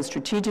part of the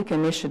strategic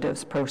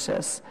initiatives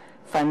process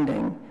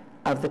funding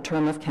of the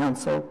term of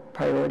council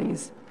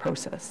priorities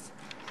process.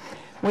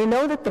 We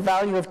know that the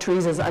value of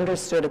trees is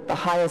understood at the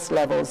highest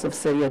levels of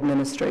city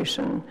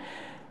administration.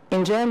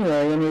 In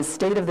January, in his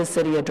State of the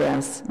City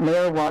address,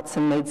 Mayor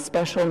Watson made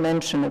special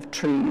mention of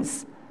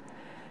trees.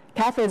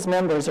 CAFE's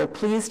members are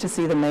pleased to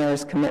see the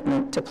mayor's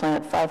commitment to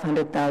plant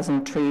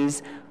 500,000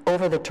 trees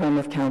over the term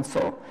of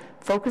council,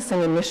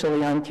 focusing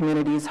initially on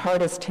communities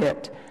hardest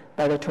hit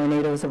by the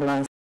tornadoes of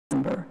last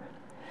December.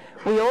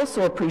 We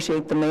also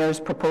appreciate the mayor's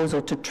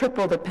proposal to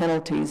triple the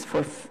penalties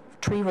for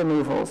tree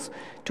removals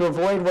to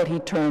avoid what he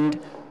termed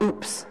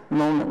oops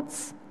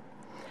moments.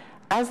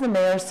 As the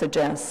mayor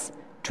suggests,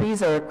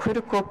 trees are a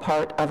critical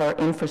part of our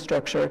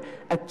infrastructure,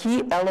 a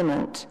key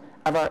element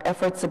of our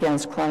efforts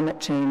against climate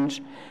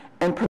change,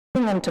 and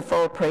permitting them to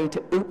fall prey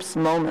to oops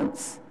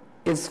moments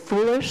is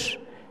foolish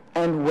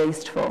and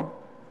wasteful.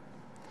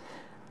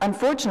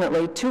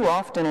 Unfortunately, too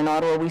often in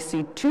Ottawa, we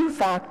see 2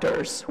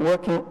 factors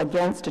working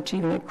against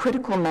achieving a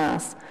critical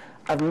mass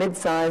of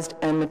mid-sized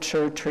and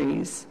mature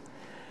trees.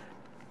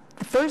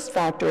 The first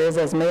factor is,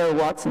 as Mayor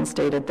Watson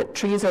stated, that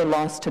trees are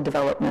lost to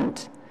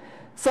development.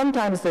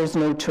 Sometimes there's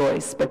no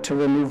choice but to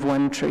remove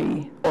one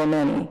tree, or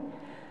many.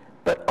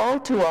 But all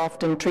too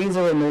often, trees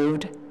are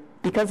removed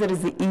because it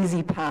is the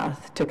easy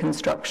path to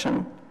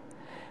construction,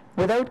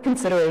 without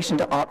consideration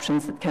to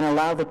options that can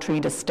allow the tree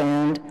to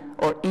stand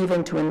or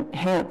even to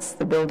enhance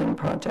the building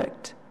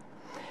project.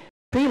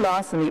 Tree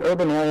loss in the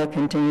urban area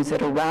continues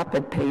at a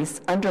rapid pace,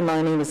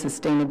 undermining the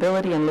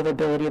sustainability and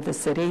livability of the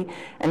city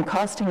and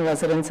costing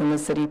residents in the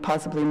city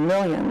possibly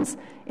millions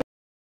in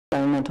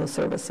environmental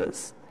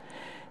services.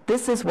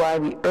 This is why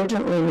we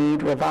urgently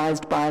need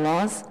revised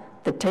bylaws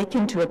that take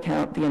into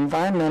account the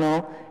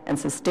environmental and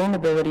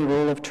sustainability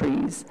role of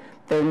trees.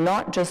 They're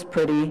not just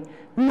pretty,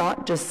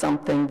 not just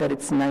something that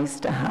it's nice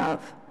to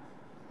have.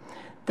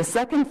 The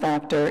second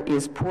factor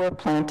is poor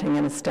planting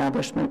and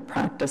establishment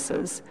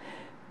practices.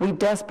 We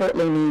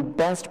desperately need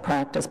best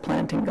practice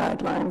planting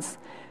guidelines.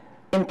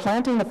 In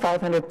planting the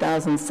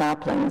 500,000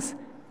 saplings,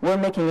 we're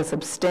making a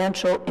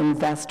substantial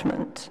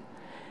investment.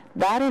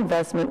 That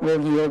investment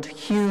will yield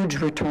huge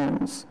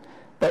returns,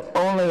 but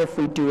only if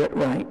we do it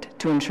right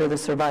to ensure the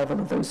survival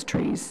of those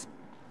trees.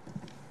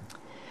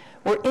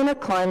 We're in a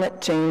climate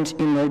change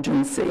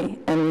emergency,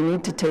 and we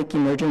need to take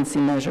emergency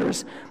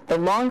measures. The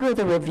longer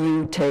the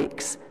review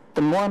takes,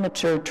 the more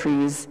mature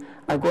trees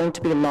are going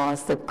to be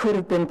lost that could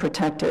have been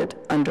protected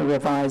under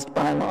revised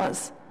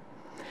bylaws.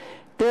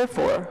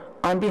 Therefore,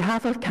 on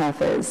behalf of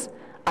CAFES,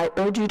 I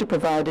urge you to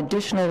provide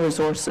additional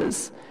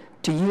resources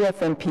to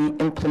UFMP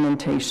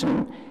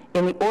implementation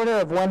in the order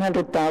of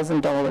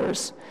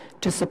 $100,000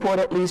 to support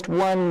at least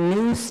 1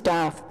 new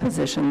staff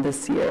position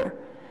this year.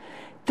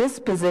 This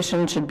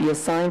position should be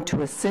assigned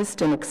to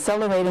assist in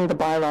accelerating the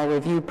bylaw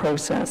review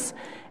process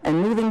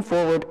and moving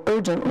forward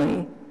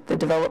urgently the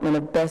development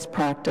of best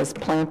practice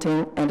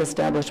planting and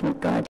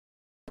establishment guidelines.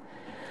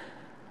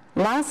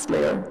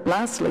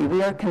 Lastly,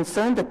 we are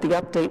concerned that the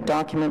update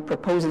document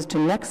proposes to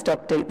next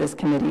update this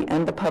committee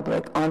and the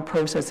public on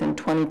process in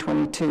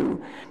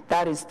 2022.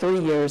 That is 3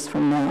 years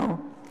from now.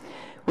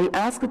 We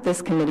ask that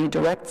this committee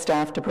direct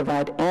staff to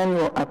provide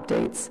annual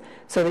updates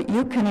so that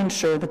you can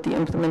ensure that the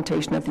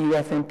implementation of the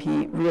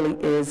UFMP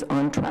really is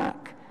on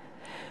track.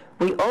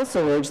 We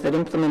also urge that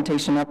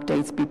implementation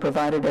updates be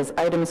provided as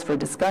items for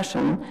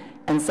discussion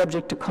and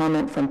subject to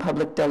comment from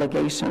public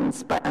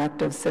delegations by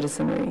active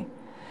citizenry.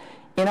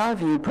 In our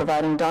view,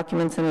 providing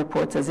documents and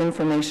reports as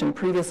information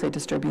previously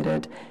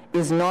distributed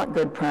is not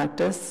good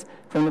practice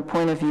from the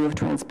point of view of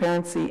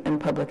transparency and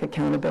public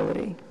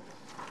accountability.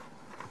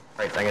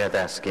 All right, I'm going to have to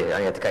ask you,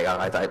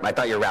 I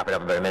thought you were wrapping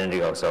up about a minute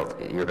ago, so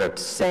you're about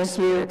 6 Thank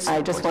you. minutes. I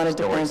just wanted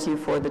to thank you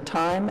for the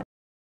time.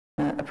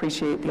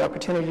 Appreciate the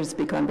opportunity to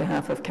speak on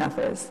behalf of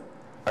CAFES.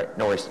 All right,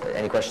 no worries.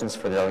 Any questions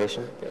for the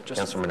delegation?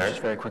 Councilor Menard?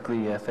 Just very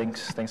quickly,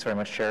 thanks very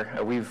much, Chair.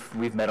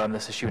 We've met on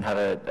this issue and had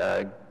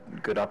a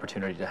good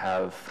opportunity to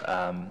have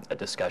a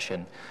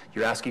discussion.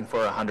 You're asking for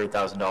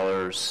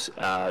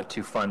 $100,000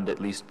 to fund at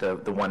least the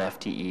one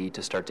FTE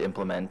to start to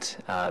implement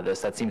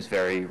this. That seems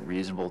very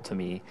reasonable to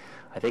me.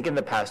 I think in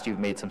the past you've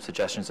made some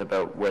suggestions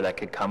about where that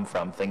could come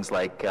from. Things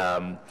like,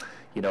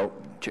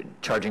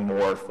 charging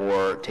more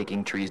for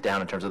taking trees down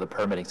in terms of the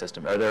permitting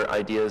system. Are there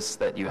ideas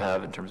that you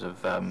have in terms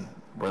of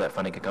where that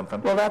funding could come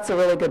from? Well, that's a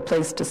really good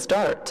place to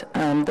start.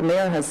 The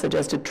mayor has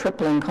suggested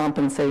tripling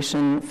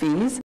compensation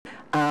fees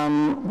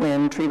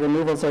when tree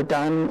removals are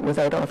done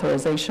without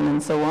authorization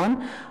and so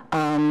on.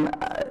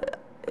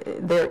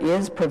 There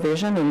is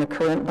provision in the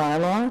current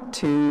bylaw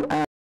to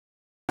add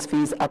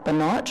fees up a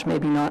notch,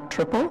 maybe not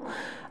triple.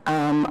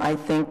 I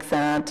think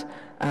that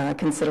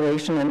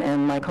consideration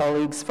and my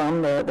colleagues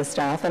from the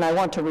staff, and I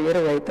want to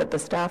reiterate that the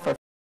staff are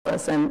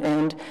us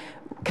and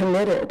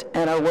committed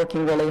and are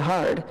working really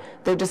hard.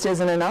 There just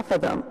isn't enough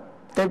of them.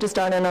 There just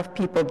aren't enough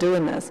people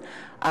doing this.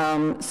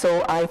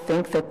 So I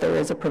think that there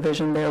is a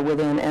provision there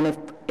within, and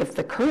if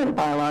the current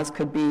bylaws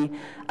could be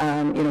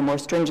more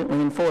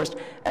stringently enforced,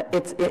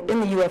 in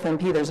the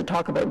UFMP there's a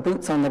talk about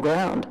boots on the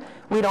ground.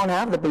 We don't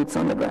have the boots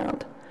on the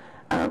ground.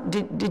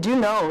 Did you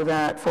know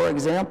that, for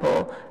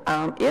example,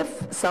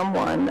 if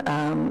someone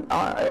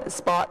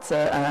spots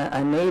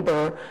a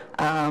neighbor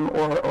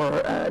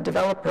or a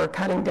developer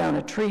cutting down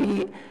a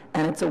tree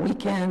and it's a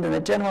weekend and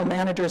the general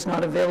manager is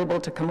not available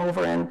to come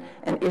over and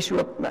issue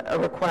a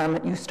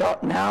requirement, you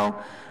stop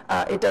now,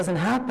 it doesn't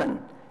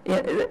happen.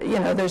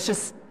 There's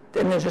just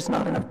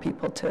not enough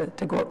people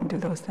to go out and do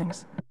those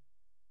things.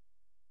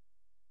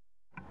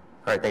 All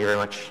right, thank you very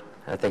much.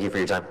 Thank you for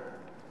your time.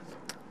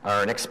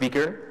 Our next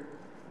speaker,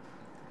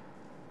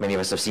 many of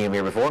us have seen him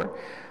here before,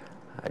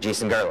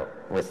 Jason Garlow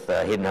with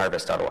Hidden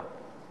Harvest, Ottawa.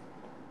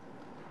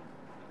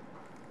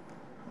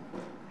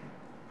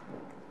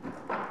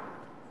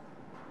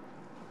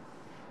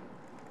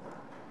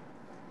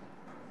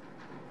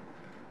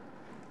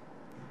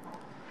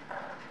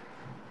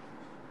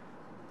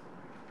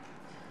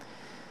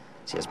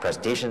 See his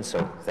presentation,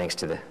 so thanks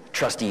to the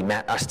trustee,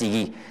 Matt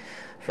Ostigi,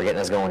 for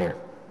getting us going here.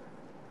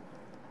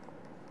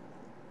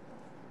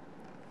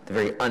 The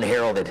very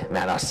unheralded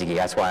Matt Ostigi.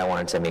 That's why I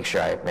wanted to make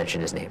sure I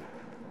mentioned his name.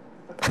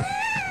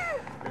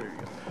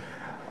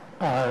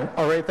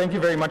 All right, thank you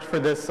very much for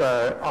this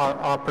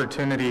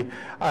opportunity.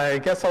 I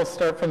guess I'll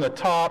start from the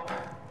top,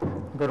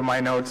 go to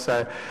my notes.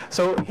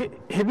 So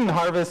Hidden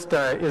Harvest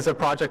is a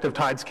project of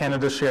Tides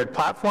Canada's shared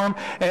platform,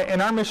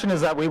 and our mission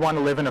is that we want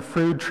to live in a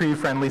food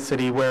tree-friendly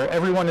city where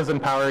everyone is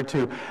empowered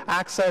to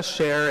access,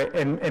 share,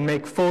 and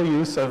make full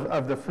use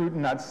of the fruit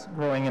and nuts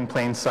growing in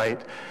plain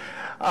sight.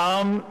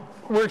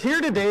 We're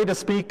here today to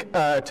speak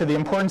to the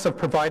importance of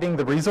providing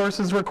the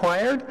resources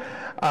required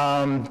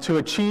to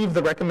achieve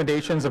the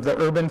recommendations of the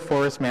Urban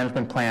Forest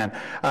Management Plan.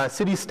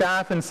 City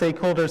staff and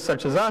stakeholders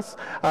such as us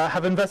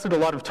have invested a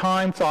lot of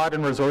time, thought,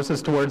 and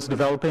resources towards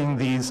developing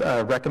these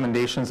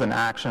recommendations and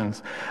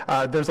actions.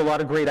 There's a lot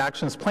of great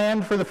actions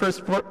planned for the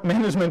first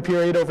management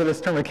period over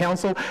this term of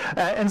council,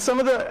 and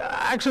some of the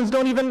actions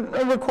don't even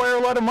require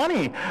a lot of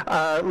money,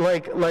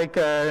 like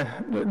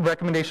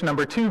recommendation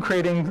number 2,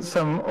 creating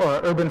some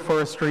urban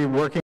forestry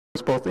working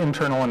groups, both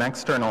internal and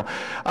external.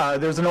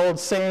 There's an old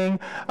saying,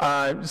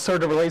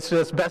 sort of relates to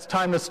this: best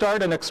time to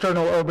start an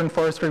external urban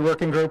forestry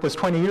working group was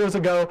 20 years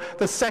ago.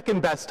 The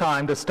second best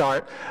time to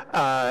start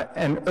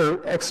an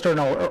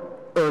external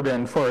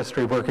urban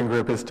forestry working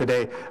group is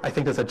today. I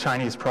think it's a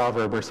Chinese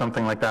proverb or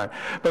something like that.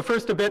 But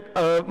first, a bit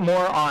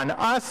more on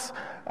us.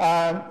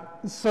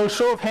 So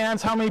show of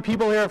hands, how many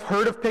people here have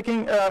heard of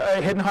picking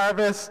Hidden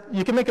Harvest?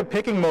 You can make a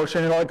picking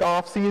motion like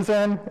off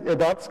season.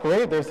 That's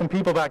great. There's some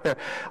people back there.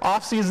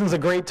 Off season is a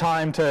great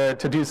time to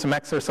do some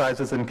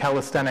exercises and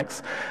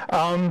calisthenics.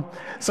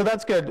 So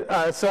that's good.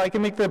 So I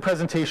can make the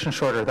presentation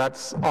shorter.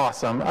 That's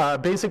awesome.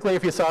 Basically,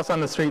 if you saw us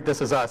on the street, this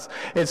is us.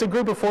 It's a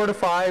group of 4 to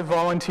 5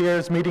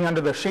 volunteers meeting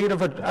under the shade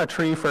of a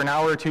tree for an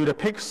hour or two to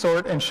pick,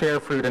 sort, and share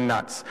fruit and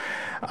nuts.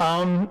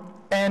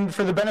 And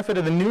for the benefit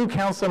of the new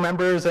council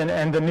members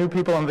and the new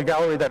people in the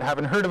gallery that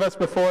haven't heard of us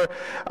before,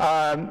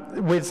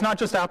 it's not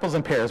just apples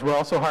and pears. We're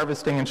also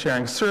harvesting and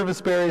sharing service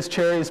berries,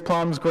 cherries,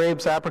 plums,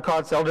 grapes,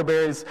 apricots,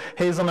 elderberries,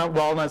 hazelnut,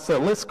 walnuts. The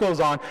list goes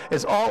on.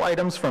 It's all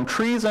items from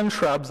trees and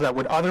shrubs that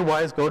would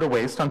otherwise go to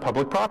waste on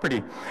public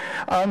property.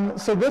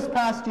 So this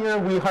past year,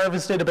 we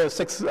harvested about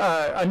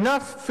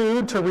enough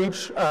food to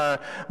reach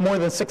more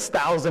than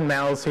 6,000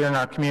 mouths here in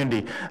our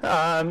community.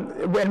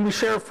 And we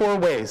share 4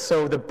 ways.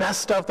 So the best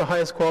stuff, the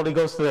highest quality,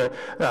 goes to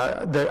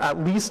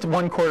at least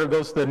 1/4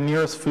 goes to the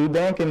nearest food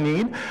bank in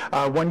need.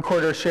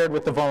 1/4 shared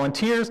with the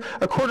volunteers.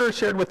 1/4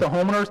 shared with the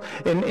homeowners.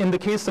 In the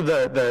case of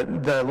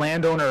the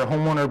landowner or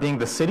homeowner being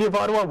the City of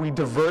Ottawa, we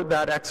divert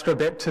that extra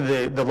bit to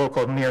the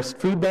local nearest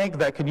food bank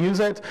that could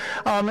use it.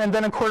 And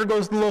then 1/4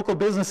 goes to the local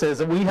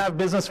businesses. And we have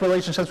business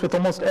relationships with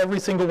almost every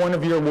single one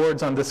of your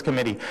wards on this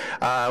committee.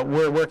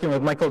 We're working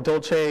with Michael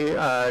Dolce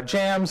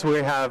Jams.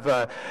 We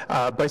have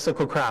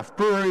Bicycle Craft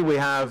Brewery. We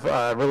have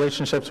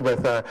relationships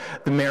with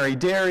the Mary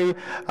Dairy,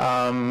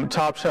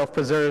 Top Shelf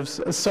Preserves,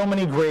 so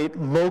many great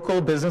local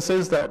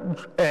businesses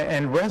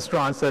and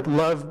restaurants that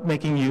love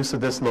making use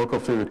of this local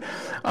food.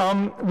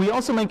 We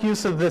also make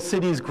use of the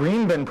city's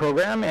green bin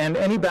program, and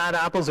any bad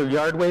apples or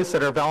yard waste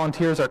that our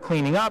volunteers are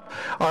cleaning up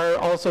are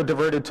also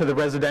diverted to the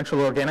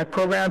residential organic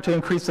program to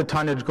increase the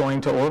tonnage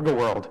going to Orga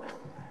World.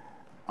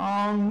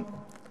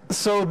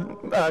 So,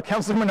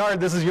 Councillor Menard,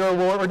 this is your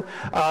award.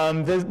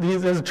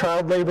 This is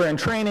child labor and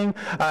training.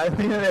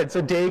 It's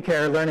a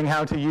daycare learning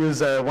how to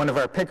use one of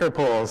our picker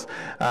poles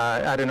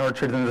at an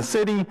orchard in the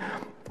city.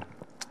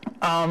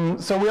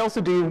 So we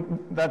also do,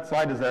 that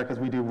slide is there because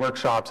we do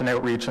workshops and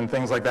outreach and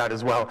things like that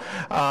as well.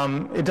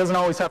 It doesn't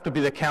always have to be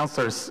the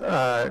councillors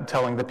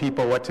telling the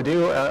people what to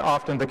do.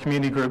 Often the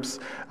community groups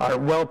are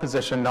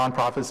well-positioned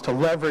nonprofits to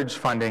leverage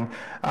funding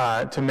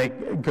to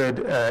make good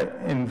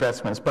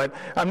investments. But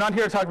I'm not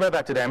here to talk about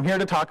that today. I'm here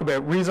to talk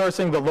about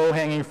resourcing the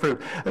low-hanging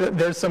fruit.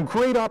 There's some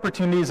great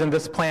opportunities in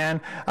this plan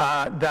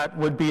that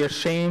would be a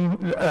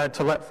shame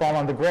to let fall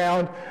on the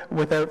ground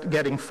without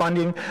getting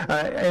funding.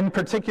 In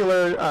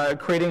particular,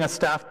 creating a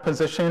staff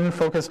position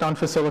focused on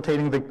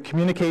facilitating the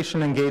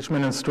communication,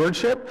 engagement, and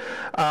stewardship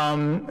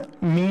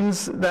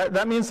means that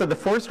the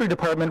forestry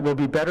department will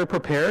be better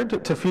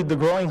prepared to feed the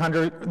growing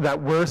hunger that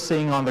we're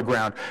seeing on the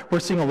ground. We're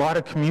seeing a lot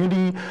of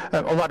community,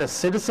 a lot of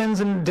citizens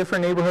in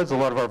different neighborhoods, a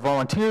lot of our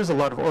volunteers, a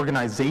lot of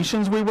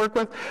organizations we work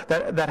with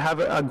that have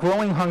a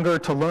growing hunger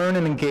to learn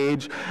and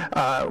engage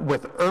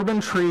with urban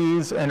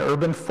trees and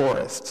urban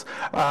forests.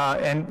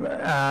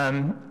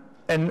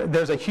 And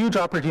there's a huge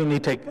opportunity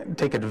to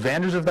take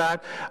advantage of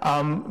that,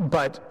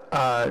 but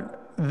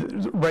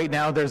right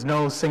now there's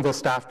no single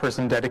staff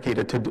person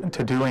dedicated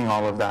to doing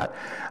all of that.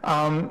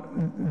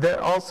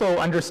 Also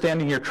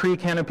understanding your tree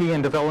canopy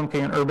and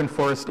developing an urban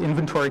forest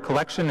inventory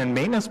collection and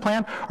maintenance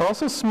plan are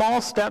also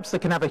small steps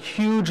that can have a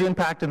huge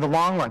impact in the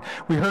long run.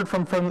 We heard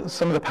from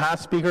some of the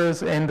past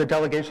speakers in the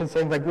delegation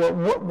saying, like, well,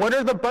 what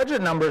are the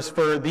budget numbers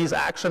for these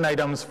action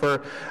items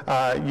for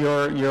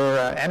your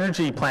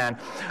energy plan?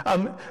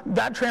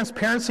 That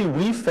transparency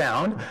we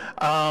found,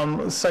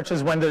 such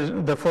as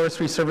when the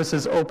Forestry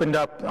Services opened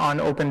up on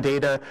open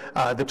data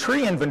the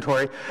tree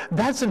inventory,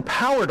 that's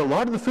empowered a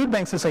lot of the food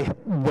banks to say,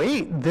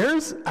 wait,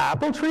 there's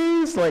apple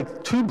trees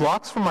like 2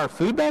 blocks from our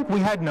food bank? We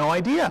had no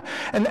idea.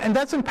 And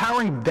that's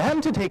empowering them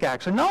to take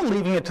action, not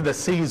leaving it to the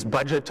city's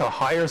budget to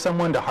hire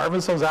someone to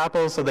harvest those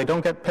apples so they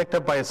don't get picked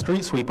up by a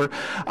street sweeper.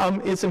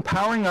 It's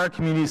empowering our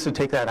communities to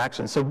take that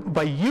action. So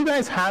by you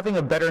guys having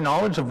a better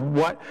knowledge of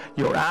what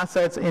your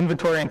assets,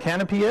 inventory, and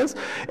canopy is,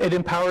 it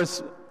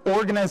empowers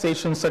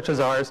organizations such as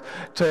ours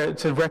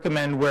to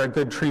recommend where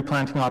good tree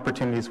planting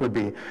opportunities would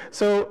be.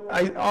 So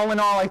all in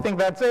all, I think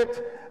that's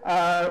it.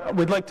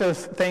 We'd like to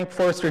thank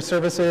Forestry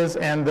Services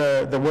and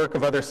the work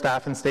of other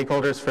staff and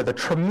stakeholders for the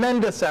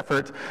tremendous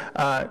effort,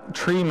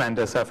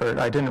 tremendous effort,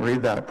 I didn't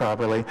read that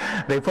properly,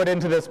 they put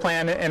into this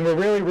plan, and we're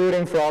really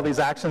rooting for all these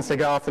actions to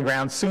get off the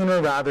ground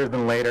sooner rather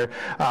than later,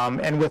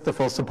 and with the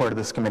full support of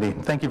this committee.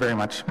 Thank you very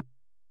much.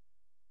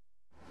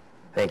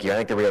 Thank you. I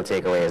think the real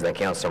takeaway is that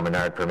Councillor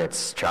Menard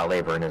permits child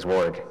labor in his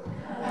ward.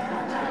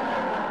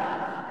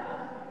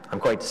 I'm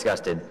quite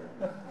disgusted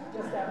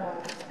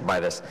by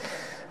this.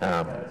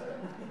 All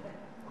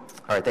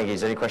right, thank you.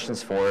 Is there any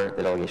questions for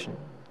the delegation?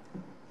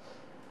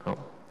 Oh,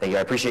 thank you.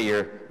 I appreciate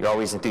you're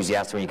always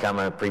enthusiastic when you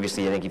come.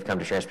 Previously, I think you've come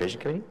to Transportation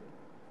Committee.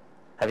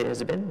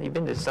 Has it been? You've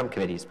been to some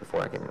committees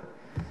before, I can't remember.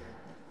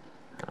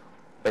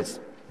 But it's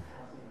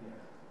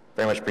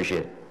very much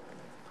appreciated.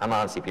 I'm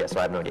not on CPS, so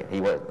I have no idea.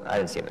 I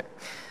didn't see him there.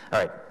 All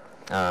right.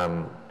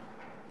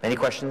 Any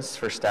questions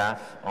for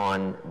staff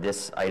on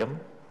this item?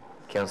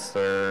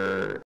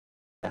 Councillor,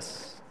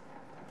 yes,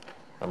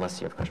 unless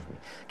you have a question for me.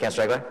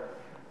 Councillor Aguilar?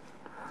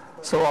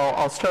 So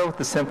I'll start with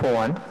the simple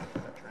one.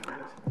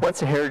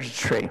 What's a heritage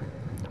tree?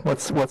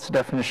 What's the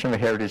definition of a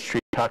heritage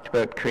tree? You talked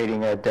about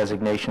creating a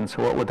designation,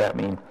 so what would that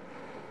mean?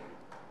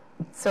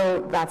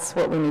 So that's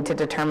what we need to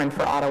determine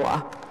for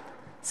Ottawa.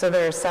 So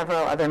there are several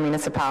other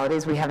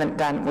municipalities. We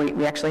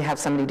actually have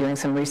somebody doing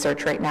some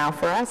research right now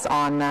for us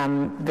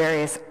on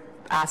various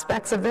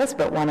aspects of this,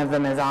 but one of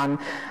them is on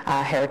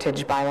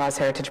heritage bylaws,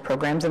 heritage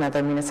programs in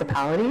other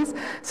municipalities.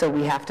 So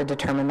we have to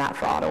determine that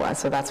for Ottawa.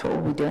 So that's what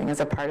we'll be doing as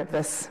a part of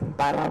this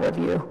bylaw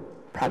review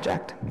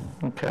project.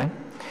 Okay.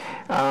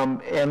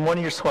 And one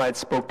of your slides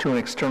spoke to an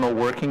external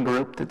working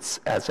group that's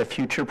as a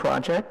future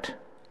project.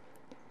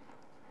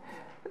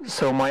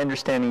 So my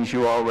understanding is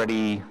you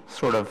already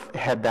sort of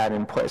had that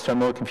in place. So I'm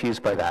a little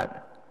confused by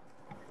that.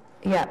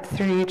 Yeah,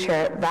 through you,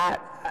 Chair.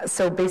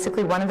 So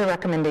basically one of the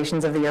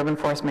recommendations of the Urban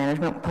Forest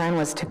Management Plan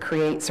was to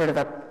create sort of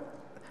a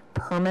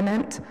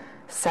permanent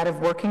set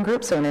of working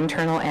groups, so an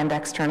internal and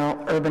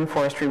external urban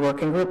forestry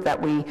working group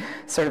that we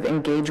sort of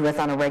engage with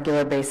on a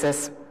regular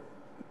basis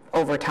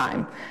over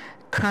time.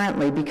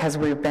 Currently, because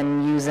we've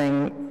been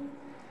using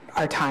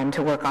our time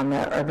to work on the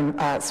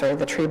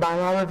the tree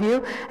bylaw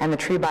review, and the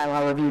tree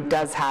bylaw review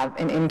does have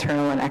an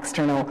internal and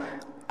external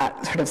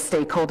sort of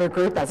stakeholder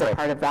group as a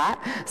part of that.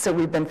 So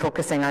we've been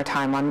focusing our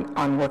time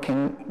on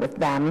working with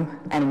them,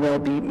 and will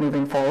be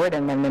moving forward.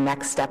 And then the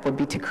next step would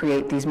be to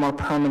create these more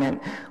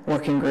permanent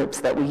working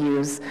groups that we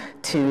use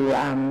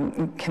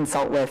to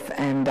consult with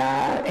and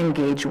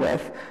engage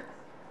with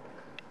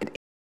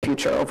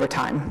future over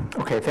time.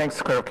 Okay, thanks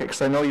for clarifying,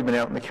 because I know you've been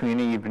out in the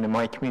community, you've been in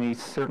my community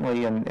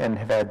certainly, and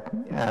have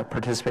had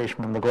participation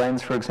from the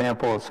Glens, for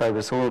example, so I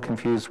was a little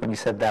confused when you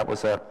said that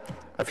was a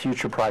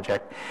future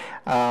project.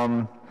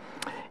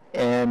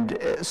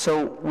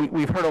 So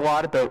we've heard a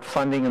lot about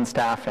funding and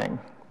staffing.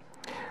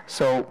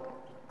 So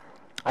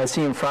I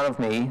see in front of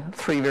me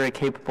 3 very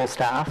capable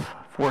staff.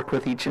 I've worked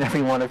with each and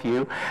every one of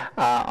you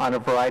on a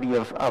variety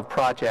of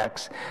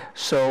projects.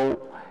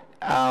 So,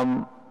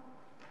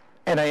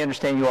 and I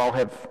understand you all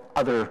have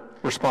other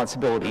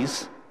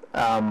responsibilities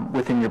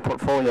within your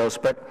portfolios,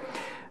 but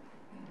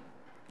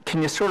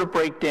can you sort of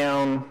break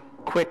down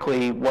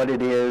quickly what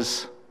it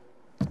is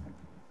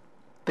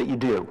that you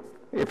do,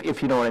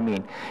 if you know what I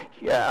mean?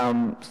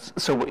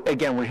 So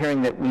again, we're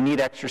hearing that we need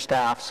extra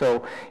staff,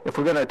 so if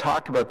we're going to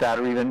talk about that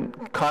or even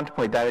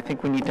contemplate that, I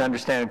think we need to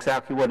understand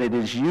exactly what it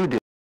is you do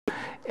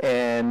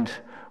and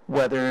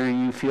whether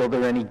you feel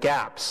there are any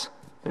gaps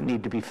that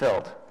need to be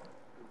filled.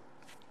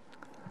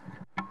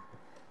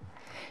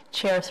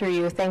 Chair, through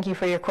you, thank you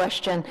for your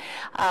question.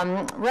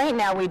 Right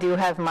now we do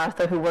have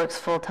Martha, who works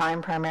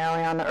full-time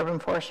primarily on the Urban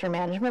Forestry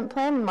Management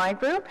Plan in my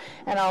group,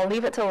 and I'll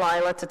leave it to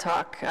Lila to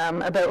talk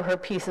about her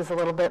pieces a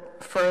little bit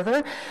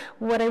further.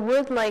 What I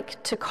would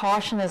like to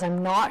caution is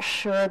I'm not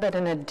sure that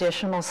an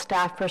additional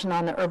staff person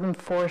on the urban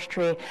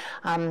forestry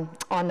on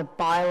the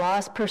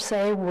bylaws per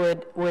se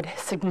would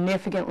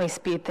significantly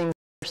speed things.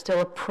 There's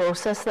still a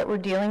process that we're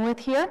dealing with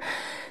here.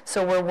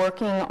 So we're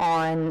working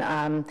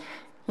on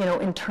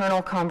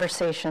internal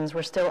conversations.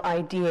 We're still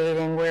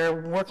ideating.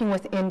 We're working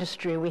with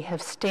industry. We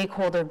have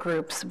stakeholder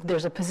groups.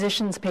 There's a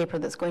positions paper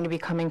that's going to be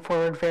coming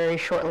forward very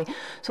shortly.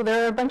 So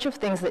there are a bunch of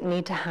things that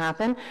need to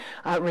happen,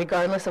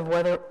 regardless of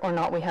whether or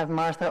not we have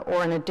Martha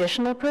or an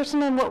additional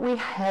person. And what we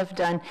have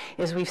done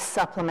is we've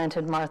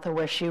supplemented Martha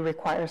where she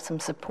requires some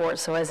support.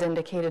 So as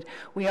indicated,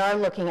 we are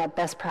looking at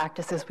best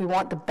practices. We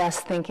want the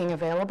best thinking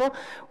available.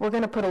 We're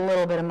going to put a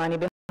little bit of money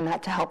behind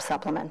that to help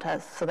supplement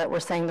us so that we're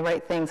saying the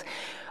right things.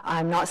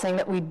 I'm not saying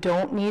that we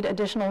don't need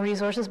additional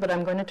resources, but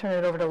I'm going to turn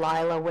it over to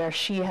Lila where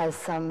she has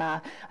some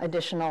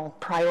additional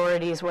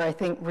priorities where I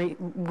think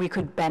we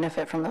could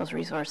benefit from those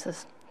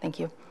resources. Thank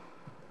you.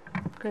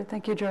 Great,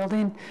 thank you,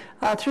 Geraldine.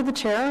 Through the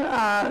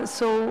chair,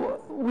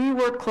 so we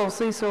work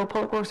closely, so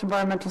Public Works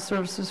Environmental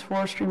Services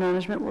Forestry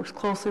Management works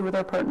closely with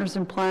our partners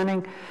in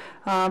planning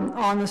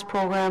on this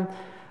program.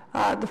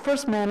 The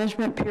first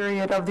management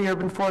period of the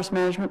Urban Forest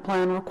Management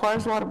Plan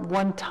requires a lot of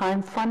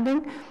one-time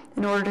funding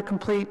in order to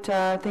complete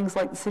things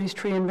like the city's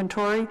tree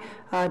inventory,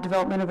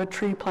 development of a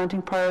tree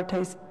planting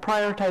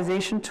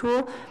prioritization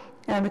tool,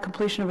 and the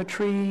completion of a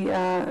tree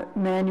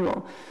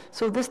manual.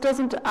 So this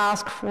doesn't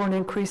ask for an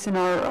increase in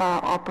our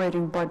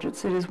operating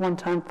budgets. It is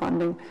one-time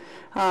funding.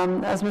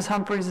 As Ms.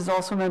 Humphreys has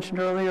also mentioned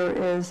earlier,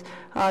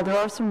 there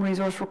are some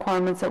resource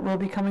requirements that will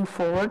be coming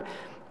forward.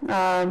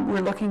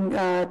 We're looking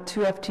at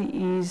 2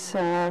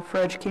 FTEs for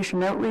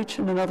education outreach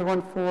and another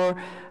one for,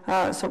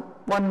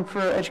 one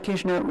for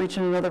education outreach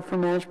and another for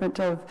management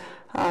of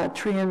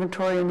tree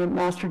inventory and the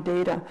master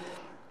data.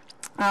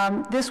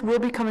 This will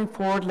be coming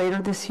forward later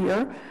this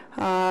year.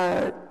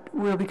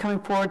 We'll be coming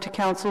forward to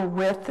Council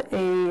with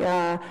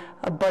a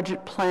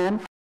budget plan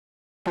for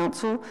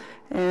Council,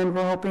 and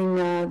we're hoping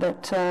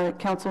that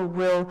Council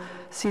will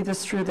see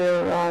this through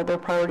their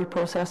priority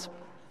process.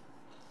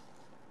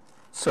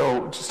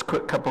 So just a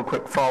couple of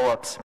quick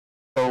follow-ups.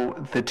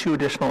 So the 2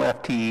 additional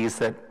FTEs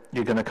that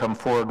you're going to come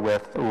forward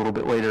with a little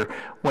bit later,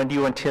 when do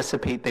you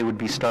anticipate they would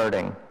be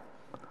starting?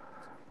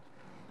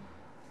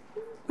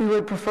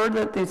 would prefer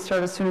that they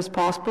start as soon as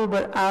possible,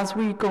 but as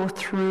we go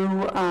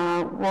through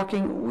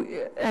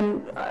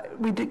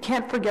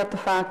can't forget the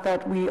fact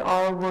that we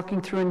are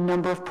working through a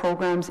number of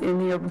programs in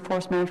the Urban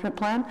Forest Management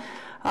Plan.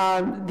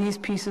 These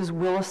pieces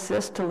will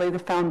assist to lay the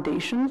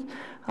foundations.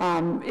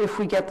 If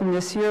we get them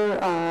this year,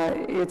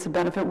 it's a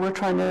benefit. We're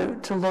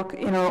trying to look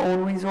in our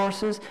own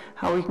resources,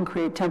 how we can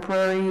create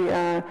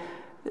temporary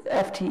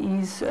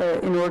FTEs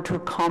in order to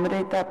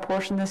accommodate that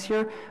portion this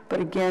year.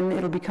 But again,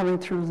 it'll be coming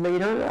through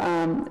later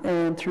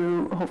and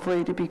through,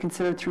 hopefully, to be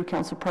considered through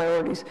council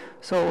priorities.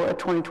 So a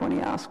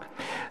 2020 ask.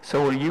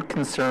 So are you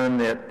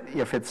concerned that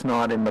if it's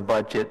not in the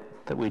budget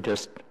that we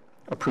just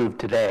approved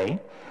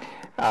today,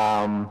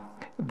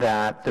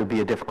 that there'd be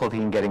a difficulty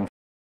in getting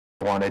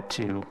wanted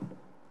to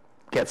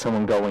get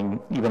someone going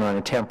even on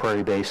a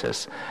temporary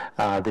basis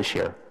this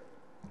year?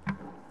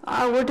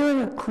 We're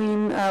doing a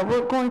clean,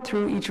 we're going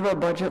through each of our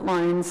budget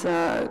lines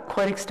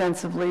quite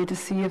extensively to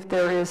see if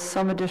there is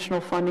some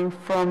additional funding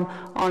from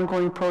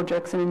ongoing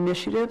projects and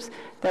initiatives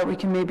that we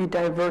can maybe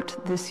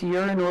divert this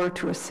year in order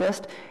to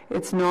assist.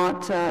 It's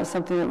not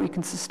something that we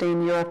can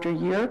sustain year after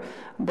year,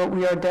 but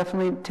we are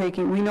definitely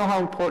we know how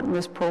important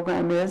this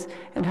program is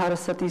and how to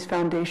set these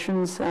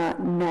foundations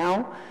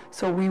now.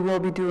 So we will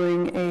be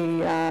doing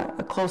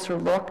a closer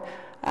look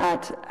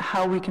at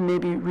how we can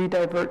maybe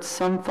redivert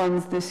some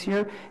funds this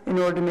year in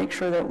order to make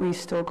sure that we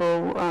still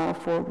go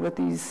forward with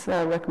these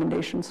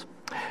recommendations.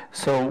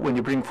 So when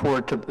you bring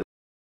forward to the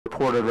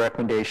reported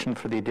recommendation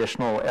for the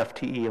additional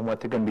FTE and what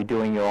they're going to be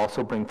doing, you'll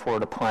also bring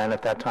forward a plan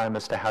at that time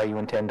as to how you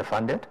intend to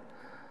fund it?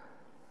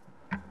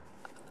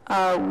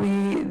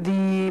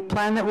 The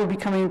plan that we'll be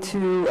coming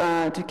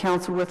to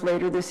council with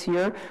later this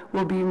year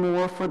will be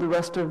more for the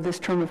rest of this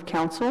term of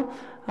council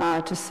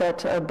to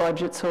set a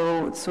budget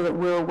so that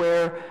we're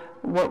aware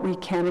what we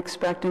can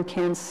expect and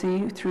can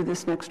see through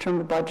this next term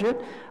of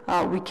budget.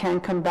 We can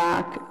come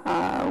back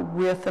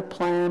with a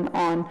plan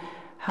on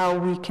how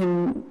we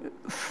can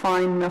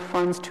find enough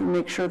funds to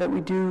make sure that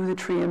we do the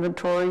tree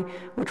inventory,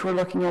 which we're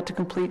looking at to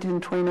complete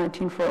in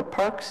 2019 for our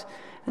parks,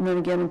 and then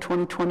again in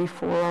 2020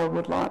 for our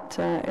woodlot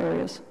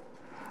areas.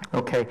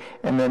 Okay,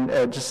 and then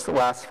just the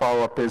last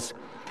follow-up is,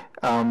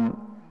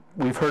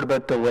 we've heard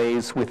about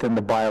delays within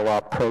the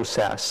bylaw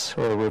process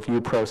or review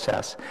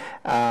process.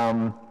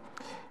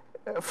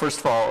 First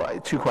of all,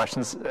 two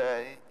questions.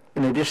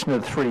 In addition to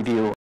the three of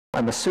you,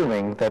 I'm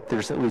assuming that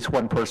there's at least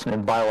one person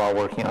in bylaw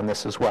working on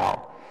this as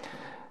well.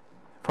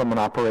 From an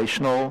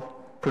operational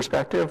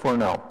perspective, or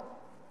no?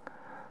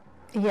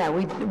 Yeah,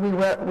 we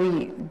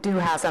do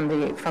have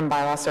somebody from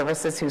Bylaw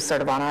Services who's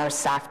sort of on our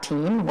staff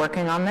team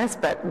working on this,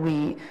 but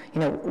we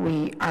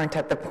aren't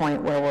at the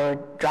point where we're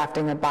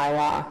drafting a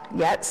bylaw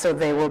yet, so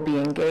they will be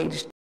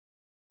engaged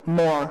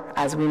more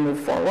as we move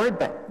forward.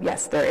 But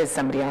yes, there is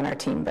somebody on our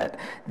team, but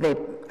they,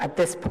 at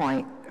this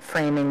point,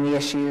 framing the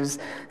issues,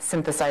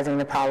 synthesizing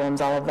the problems,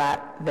 all of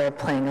that, they're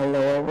playing a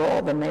lower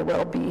role than they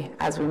will be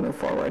as we move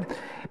forward.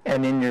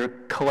 And in your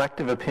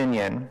collective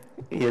opinion,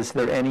 is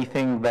there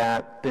anything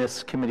that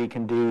this committee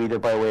can do, either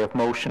by way of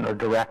motion or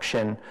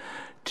direction,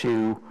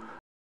 to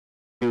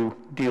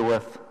deal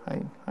with,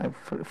 I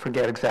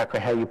forget exactly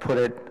how you put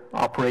it,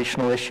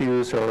 operational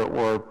issues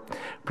or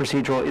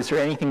procedural? Is there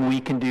anything we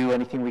can do,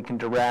 anything we can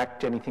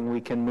direct, anything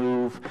we can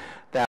move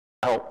that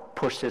will help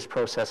push this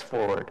process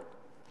forward?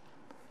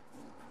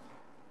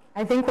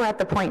 I think we're at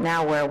the point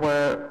now where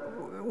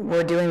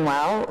we're doing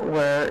well.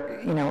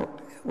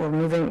 We're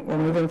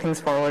moving things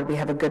forward. We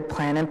have a good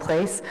plan in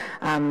place.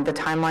 The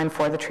timeline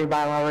for the tree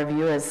bylaw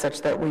review is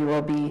such that we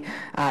will be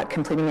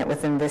completing it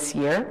within this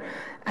year.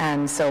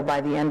 And so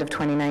by the end of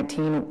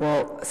 2019,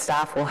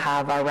 staff will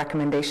have our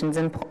recommendations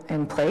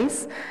in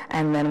place,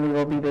 and then we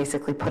will be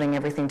basically putting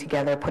everything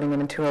together, putting it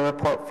into a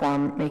report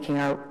form, making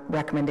our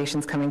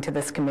recommendations coming to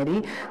this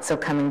committee, so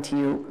coming to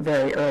you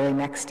very early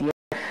next year.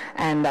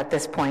 And at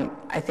this point,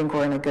 I think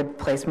we're in a good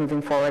place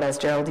moving forward. As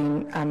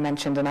Geraldine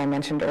mentioned and I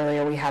mentioned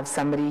earlier, we have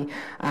somebody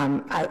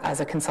as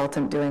a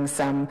consultant doing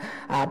some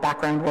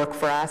background work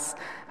for us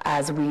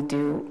as we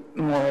do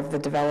more of the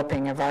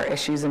developing of our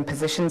issues and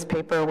positions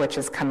paper, which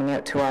is coming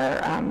out to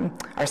our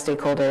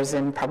stakeholders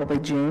in probably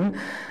June.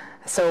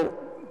 So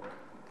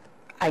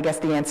I guess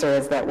the answer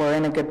is that we're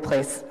in a good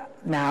place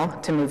now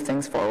to move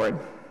things forward.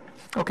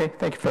 Okay,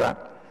 thank you for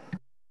that.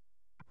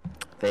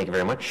 Thank you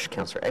very much,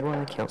 Councillor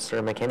Egwin.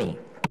 Councillor McKinney.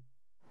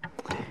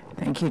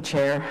 Thank you,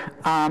 Chair.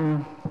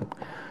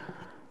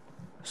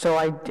 So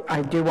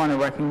I do want to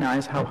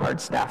recognize how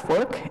hard staff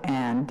work,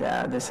 and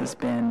this has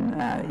been,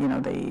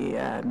 the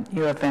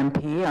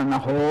UFMP on the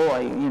whole,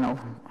 I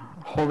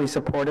wholly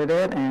supported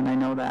it, and I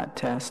know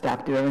that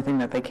staff do everything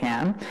that they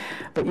can,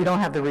 but you don't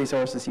have the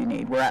resources you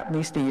need. We're at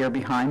least a year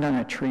behind on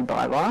a tree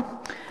bylaw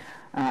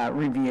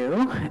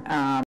review.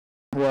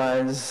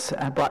 Was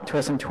brought to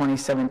us in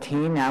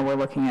 2017. Now we're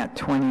looking at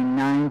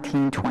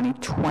 2019,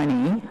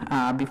 2020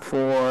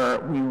 before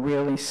we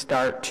really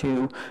start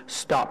to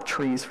stop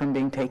trees from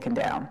being taken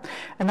down.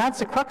 And that's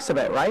the crux of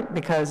it, right?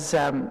 Because,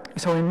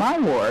 so in my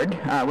ward,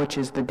 which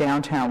is the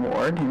downtown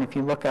ward, and if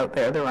you look out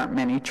there, there aren't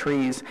many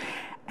trees,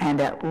 and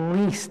at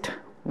least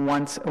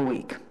once a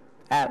week,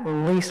 at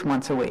least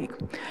once a week.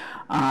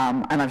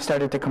 And I've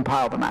started to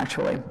compile them,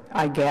 actually.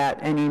 I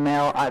get an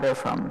email either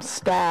from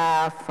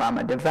staff, from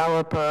a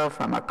developer,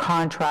 from a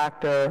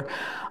contractor,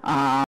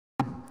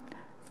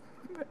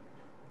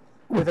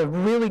 with a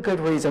really good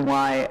reason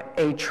why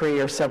a tree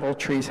or several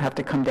trees have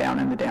to come down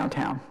in the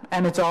downtown.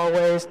 And it's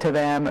always, to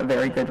them, a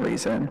very good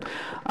reason.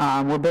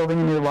 We're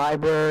building a new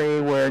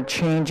library, we're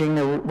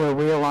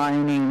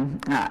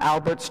realigning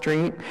Albert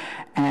Street,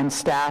 and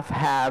staff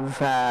have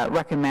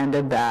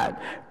recommended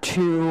that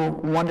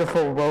 2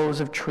 wonderful rows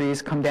of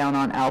trees come down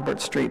on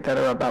Albert Street that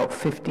are about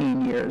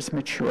 15 years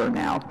mature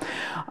now.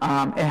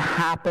 It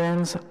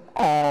happens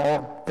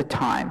all the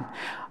time.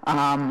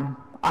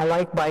 I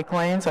like bike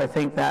lanes. I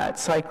think that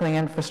cycling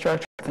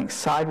infrastructure, I think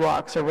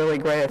sidewalks are really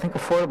great. I think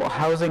affordable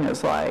housing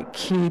is like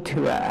key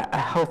to a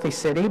healthy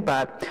city,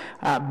 but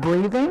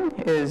breathing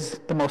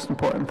is the most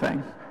important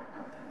thing.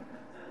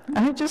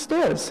 And it just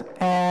is.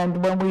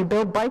 And when we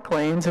build bike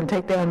lanes and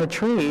take down the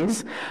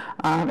trees,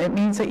 it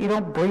means that you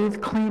don't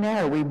breathe clean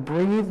air. We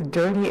breathe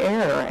dirty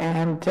air.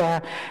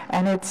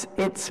 And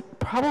it's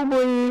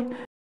probably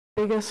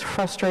biggest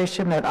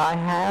frustration that I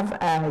have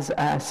as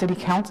a city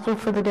councilor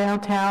for the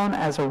downtown,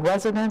 as a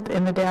resident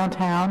in the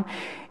downtown,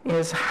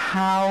 is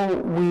how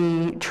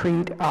we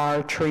treat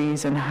our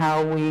trees and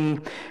how we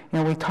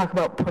talk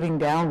about putting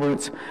down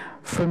roots.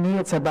 For me,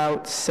 it's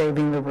about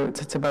saving the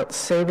roots. It's about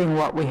saving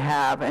what we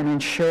have and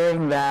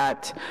ensuring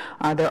that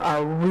there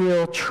are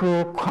real,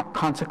 true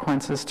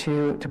consequences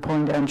to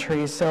pulling down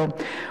trees. So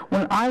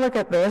when I look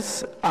at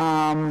this,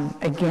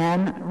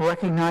 again,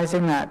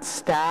 recognizing that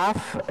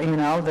staff,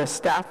 the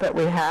staff that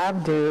we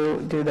have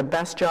do the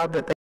best job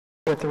that they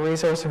with the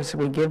resources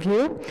we give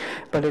you,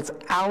 but it's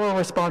our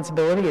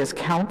responsibility as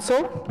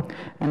council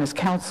and as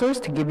councillors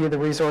to give you the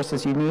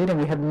resources you need, and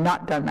we have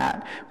not done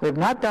that. We have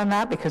not done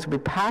that because we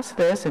passed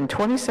this in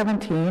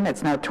 2017,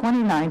 it's now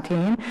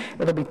 2019,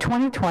 it'll be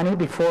 2020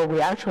 before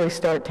we actually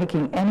start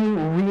taking any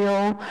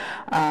real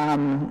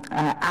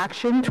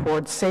action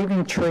towards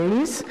saving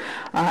trees.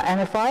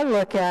 And if I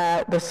look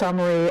at the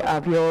summary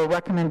of your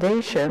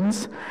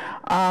recommendations,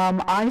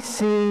 I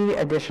see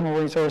additional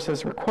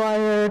resources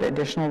required,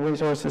 additional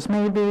resources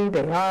maybe,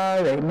 they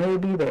are, they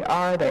maybe, they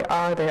are, they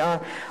are, they are.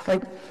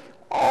 Like,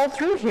 all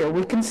through here,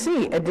 we can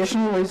see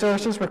additional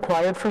resources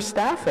required for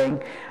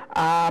staffing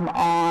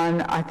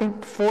on, I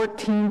think,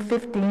 14,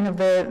 15 of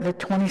the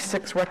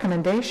 26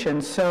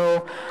 recommendations.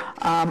 So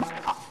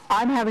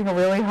I'm having a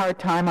really hard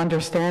time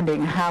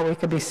understanding how we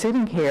could be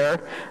sitting here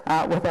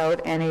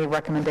without any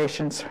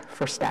recommendations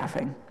for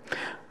staffing.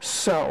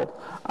 So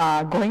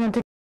going into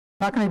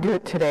I'm not going to do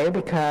it today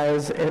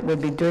because it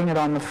would be doing it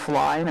on the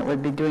fly and it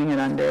would be doing it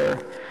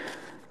under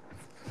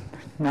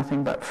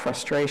nothing but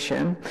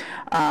frustration.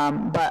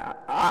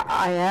 But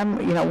I am,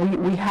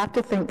 we have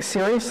to think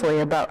seriously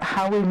about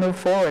how we move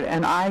forward.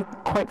 And I,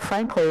 quite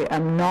frankly,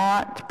 am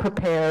not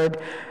prepared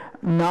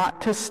not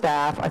to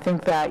staff. I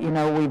think that,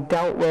 we've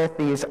dealt with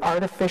these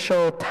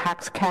artificial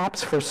tax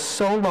caps for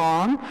so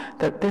long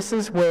that this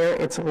is where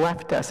it's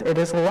left us. It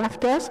has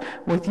left us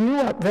with you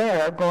up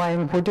there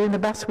going, we're doing the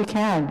best we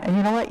can. And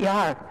you know what? You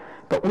are.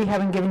 But we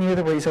haven't given you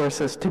the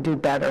resources to do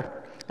better.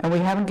 And we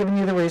haven't given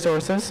you the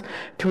resources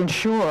to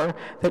ensure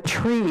that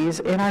trees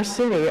in our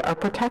city are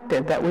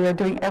protected, that we are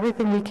doing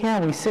everything we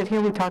can. We sit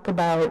here, we talk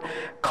about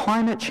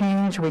climate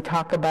change, we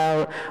talk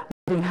about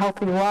living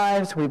healthy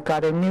lives. We've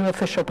got a new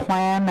official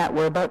plan that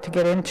we're about to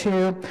get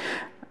into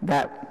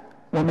that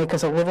will make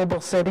us a livable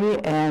city,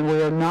 and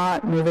we are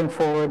not moving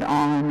forward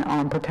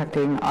on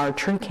protecting our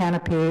tree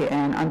canopy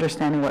and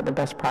understanding what the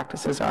best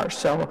practices are.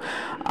 So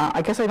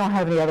I guess I don't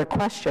have any other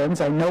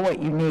questions. I know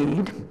what you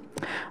need.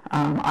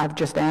 I've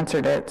just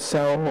answered it,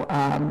 so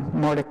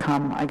more to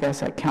come, I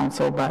guess, at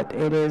council, but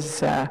it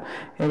is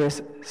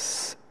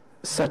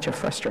such a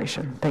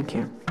frustration. Thank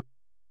you.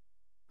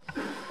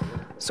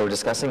 So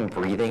discussing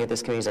breathing at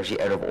this committee is actually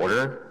out of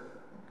order.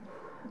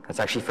 That's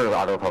actually for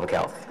Ottawa Public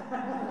Health.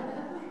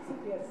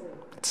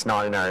 It's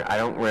not in our, I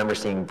don't remember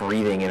seeing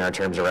breathing in our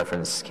terms of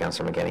reference,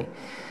 Councillor McKenney.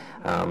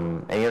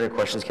 Any other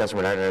questions,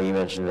 Councillor Menard? I know you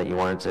mentioned that you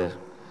wanted to.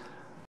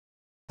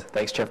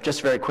 Thanks, Jeff.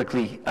 Just very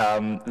quickly,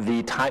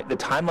 the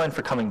timeline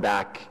for coming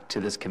back to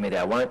this committee,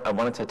 I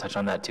wanted to touch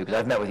on that too, because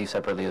I've met with you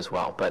separately as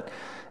well, but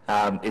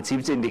it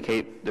seems to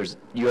indicate there's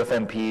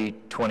UFMP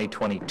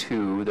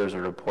 2022, there's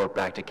a report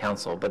back to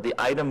council, but the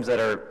items that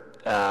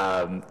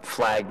are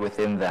flagged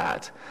within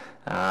that,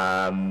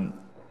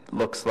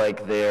 looks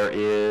like there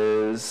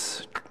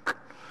is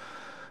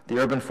the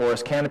Urban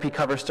Forest Canopy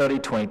Cover Study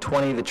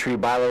 2020, the Tree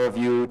Bylaw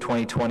Review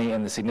 2020,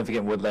 and the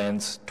Significant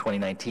Woodlands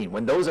 2019.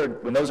 When those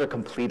are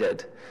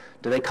completed,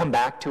 do they come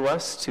back to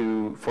us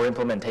for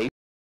implementation?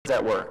 How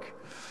does that work?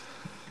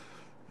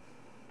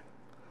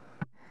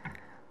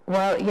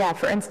 Well, yeah,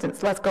 for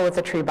instance, let's go with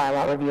the tree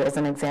bylaw review as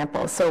an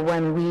example. So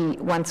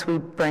once we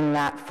bring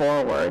that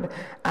forward,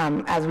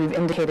 as we've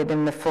indicated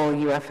in the full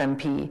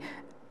UFMP,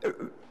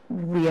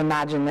 we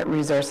imagine that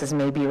resources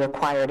may be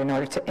required in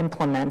order to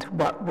implement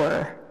what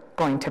we're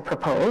going to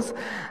propose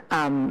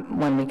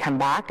when we come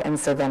back, and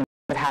so then we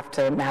would have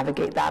to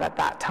navigate that at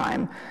that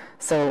time.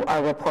 So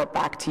our report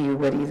back to you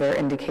would either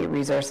indicate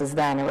resources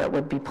then, or it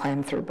would be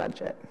planned through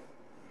budget.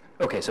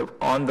 Okay, so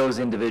on those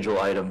individual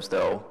items,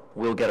 though,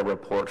 we'll get a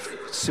report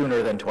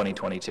sooner than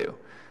 2022.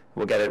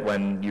 We'll get it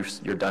when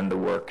you're done the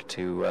work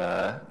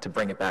to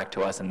bring it back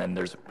to us, and then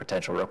there's a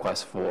potential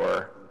request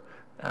for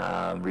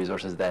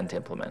resources then to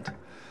implement.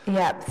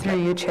 Yeah,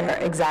 through you, Chair,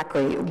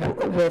 exactly.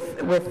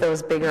 With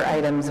those bigger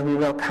items, we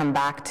will come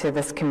back to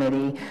this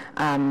committee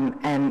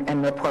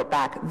and report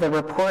back. The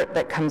report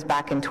that comes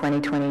back in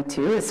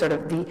 2022 is sort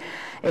of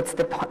it's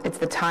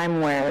the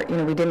time where,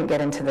 we didn't get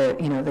into the,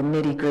 the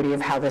nitty-gritty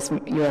of how this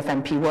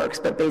UFMP works,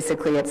 but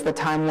basically it's the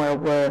time where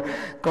we're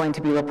going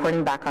to be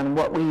reporting back on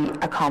what we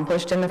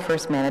accomplished in the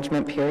first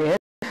management period.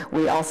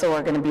 We also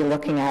are going to be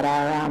looking at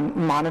our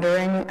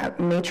monitoring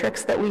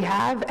matrix that we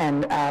have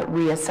and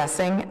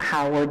reassessing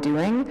how we're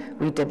doing.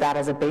 We did that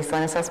as a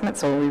baseline assessment,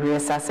 so we'll be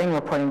reassessing,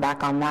 reporting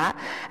back on that,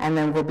 and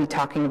then we'll be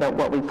talking about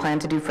what we plan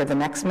to do for the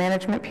next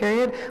management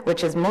period,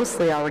 which is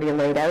mostly already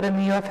laid out in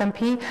the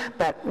UFMP,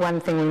 but one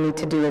thing we need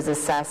to do is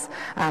assess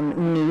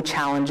new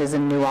challenges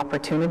and new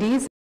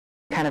opportunities.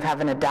 Kind of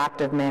have an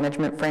adaptive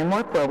management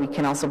framework where we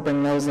can also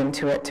bring those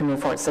into it to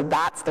move forward. So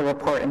that's the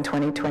report in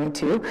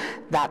 2022.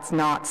 That's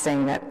not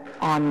saying that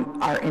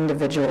on our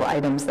individual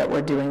items that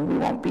we're doing, we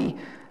won't be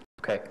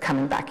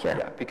coming back here.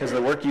 Yeah, because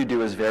the work you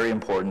do is very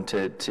important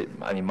to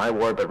my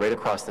ward, but right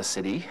across the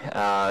city.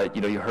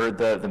 You heard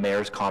the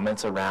mayor's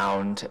comments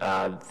around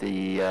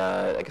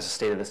the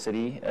State of the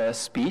City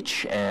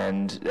speech,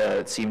 and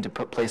it seemed to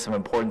place some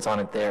importance on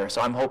it there.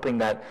 So I'm hoping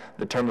that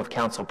the term of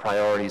council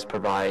priorities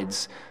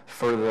provides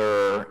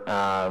further,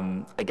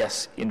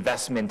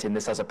 investment in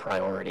this as a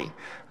priority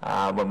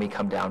when we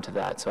come down to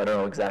that. So I don't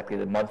know exactly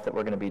the month that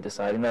we're going to be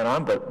deciding that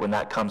on, but when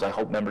that comes, I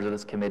hope members of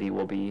this committee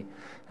will be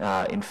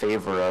in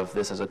favor of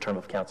this as a term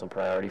of council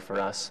priority for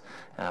us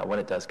when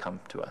it does come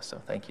to us.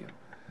 So thank you.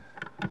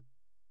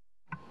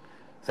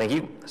 Thank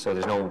you. So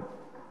there's no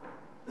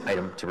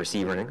item to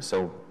receive or anything.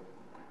 So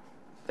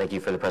thank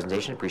you for the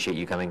presentation. Appreciate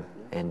you coming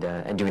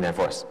and doing that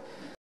for us.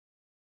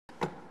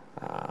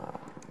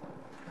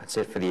 That's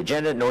it for the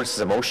agenda. Notices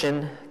of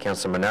motion.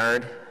 Councillor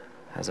Menard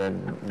has a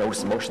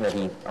notice of motion that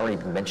he already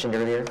mentioned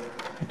earlier.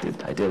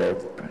 I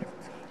did.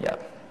 Yeah.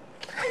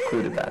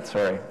 Included that,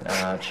 sorry,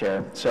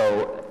 Chair.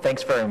 So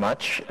thanks very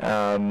much.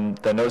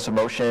 The notice of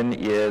motion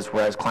is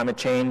whereas climate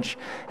change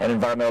and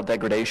environmental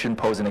degradation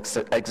pose an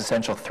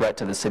existential threat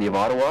to the City of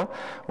Ottawa,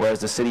 whereas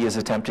the City is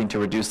attempting to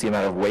reduce the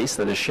amount of waste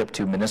that is shipped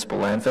to municipal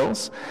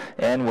landfills,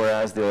 and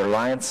whereas the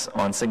reliance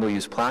on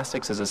single-use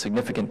plastics is a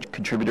significant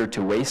contributor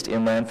to waste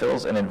in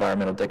landfills and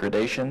environmental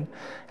degradation,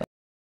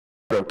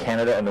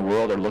 Canada and the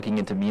world are looking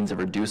into means of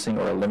reducing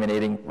or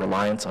eliminating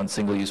reliance on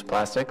single-use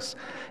plastics,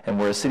 and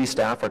whereas city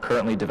staff are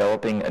currently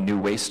developing a new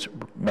waste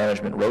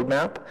management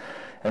roadmap,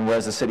 and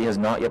whereas the city has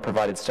not yet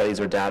provided studies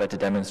or data to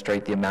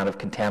demonstrate the amount of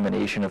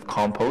contamination of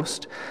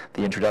compost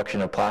the introduction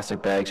of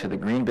plastic bags to the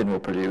green bin will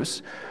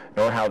produce,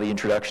 nor how the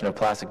introduction of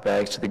plastic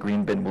bags to the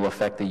green bin will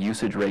affect the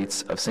usage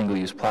rates of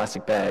single-use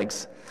plastic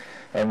bags,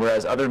 and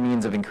whereas other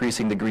means of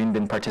increasing the green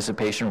bin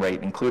participation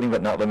rate, including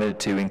but not limited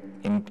to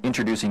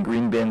introducing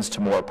green bins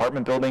to more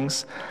apartment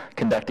buildings,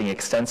 conducting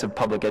extensive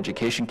public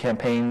education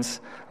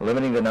campaigns,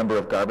 limiting the number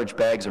of garbage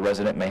bags a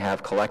resident may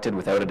have collected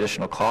without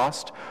additional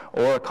cost,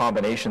 or a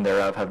combination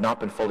thereof have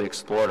not been fully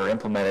explored or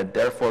implemented,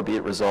 therefore be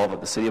it resolved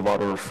that the City of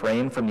Ottawa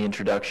refrain from the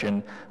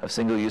introduction of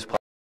single-use plastic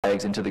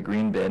bags into the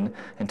green bin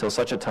until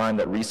such a time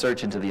that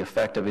research into the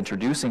effect of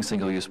introducing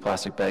single-use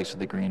plastic bags to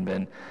the green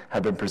bin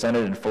have been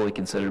presented and fully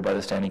considered by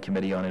the Standing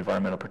Committee on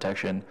Environmental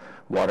Protection,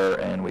 Water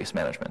and Waste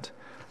Management.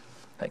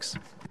 Thanks.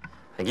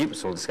 Thank you.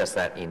 So we'll discuss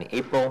that in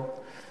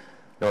April.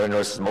 No other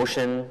notices of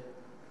motion,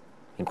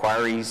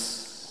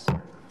 inquiries.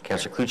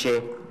 Councillor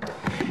Cloutier.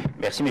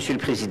 Merci, Monsieur le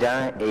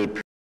Président. Et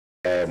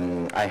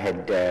I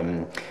had,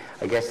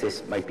 I guess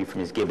this might be from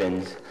Ms.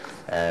 Gibbons,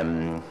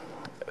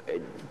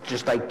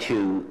 just like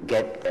to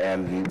get...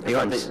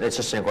 it's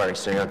just an inquiry,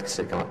 so you don't have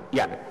to come up.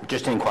 Yeah,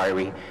 just an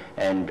inquiry,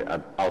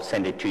 and I'll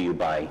send it to you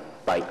by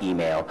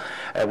email.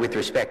 With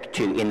respect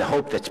to, in the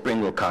hope that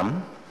spring will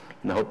come,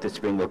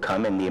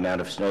 and the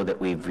amount of snow that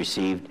we've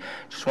received,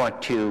 just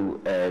want to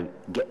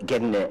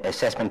get an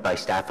assessment by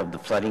staff of the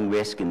flooding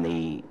risk in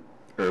the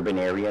urban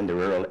area and the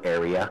rural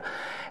area,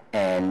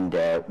 and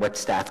what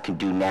staff can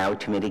do now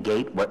to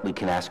mitigate, what we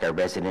can ask our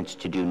residents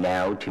to do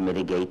now to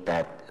mitigate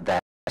that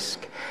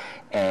risk,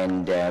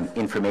 and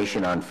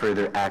information on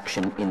further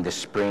action in the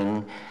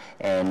spring,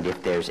 and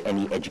if there's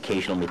any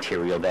educational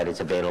material that is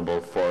available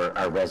for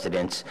our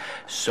residents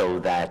so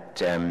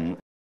that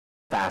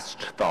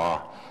fast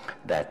thaw,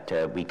 that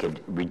we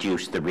could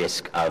reduce the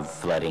risk of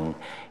flooding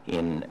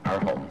in our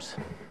homes.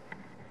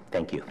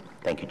 Thank you.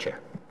 Thank you, Chair.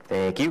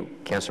 Thank you.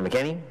 Councillor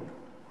McKenney.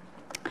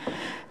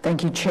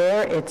 Thank you,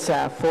 Chair. It's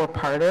a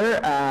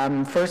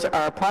four-parter. First,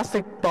 are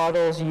plastic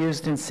bottles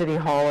used in City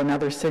Hall and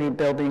other city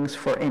buildings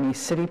for any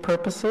city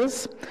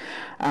purposes?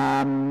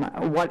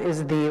 What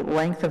is the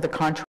length of the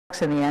contract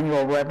and the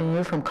annual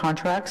revenue from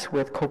contracts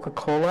with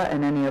Coca-Cola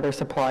and any other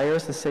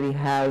suppliers the city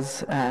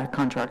has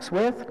contracts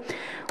with.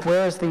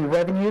 Where is the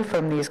revenue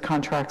from these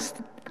contracts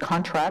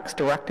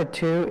directed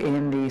to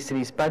in the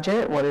city's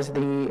budget? What is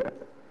the,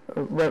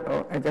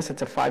 I guess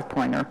it's a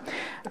 5-pointer.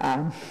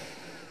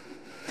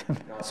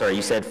 Sorry,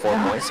 you said 4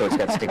 points, so it's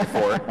got to stick to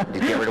 4 to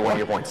get rid of one of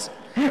your points.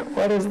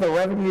 What is the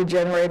revenue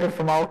generated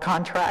from all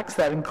contracts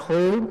that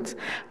includes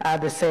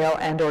the sale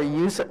and or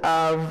use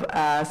of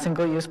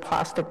single-use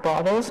plastic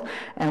bottles?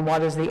 And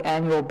what is the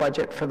annual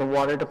budget for the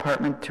water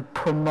department to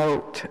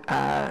promote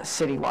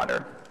city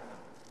water?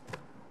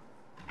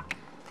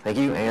 Thank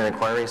you. Any other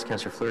inquiries?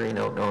 Councillor Fleury,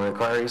 no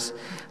inquiries.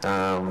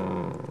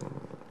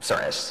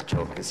 Sorry, I just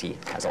choked because he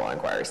has a lot of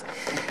inquiries.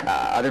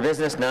 Other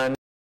business, none.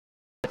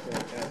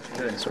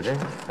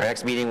 Our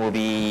next meeting will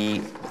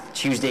be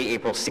Tuesday,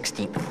 April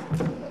 16th.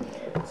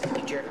 Thank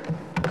you, Chair.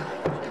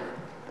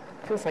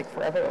 Feels like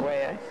forever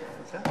away,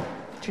 eh?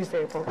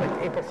 Tuesday, April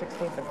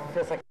 16th. It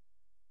feels like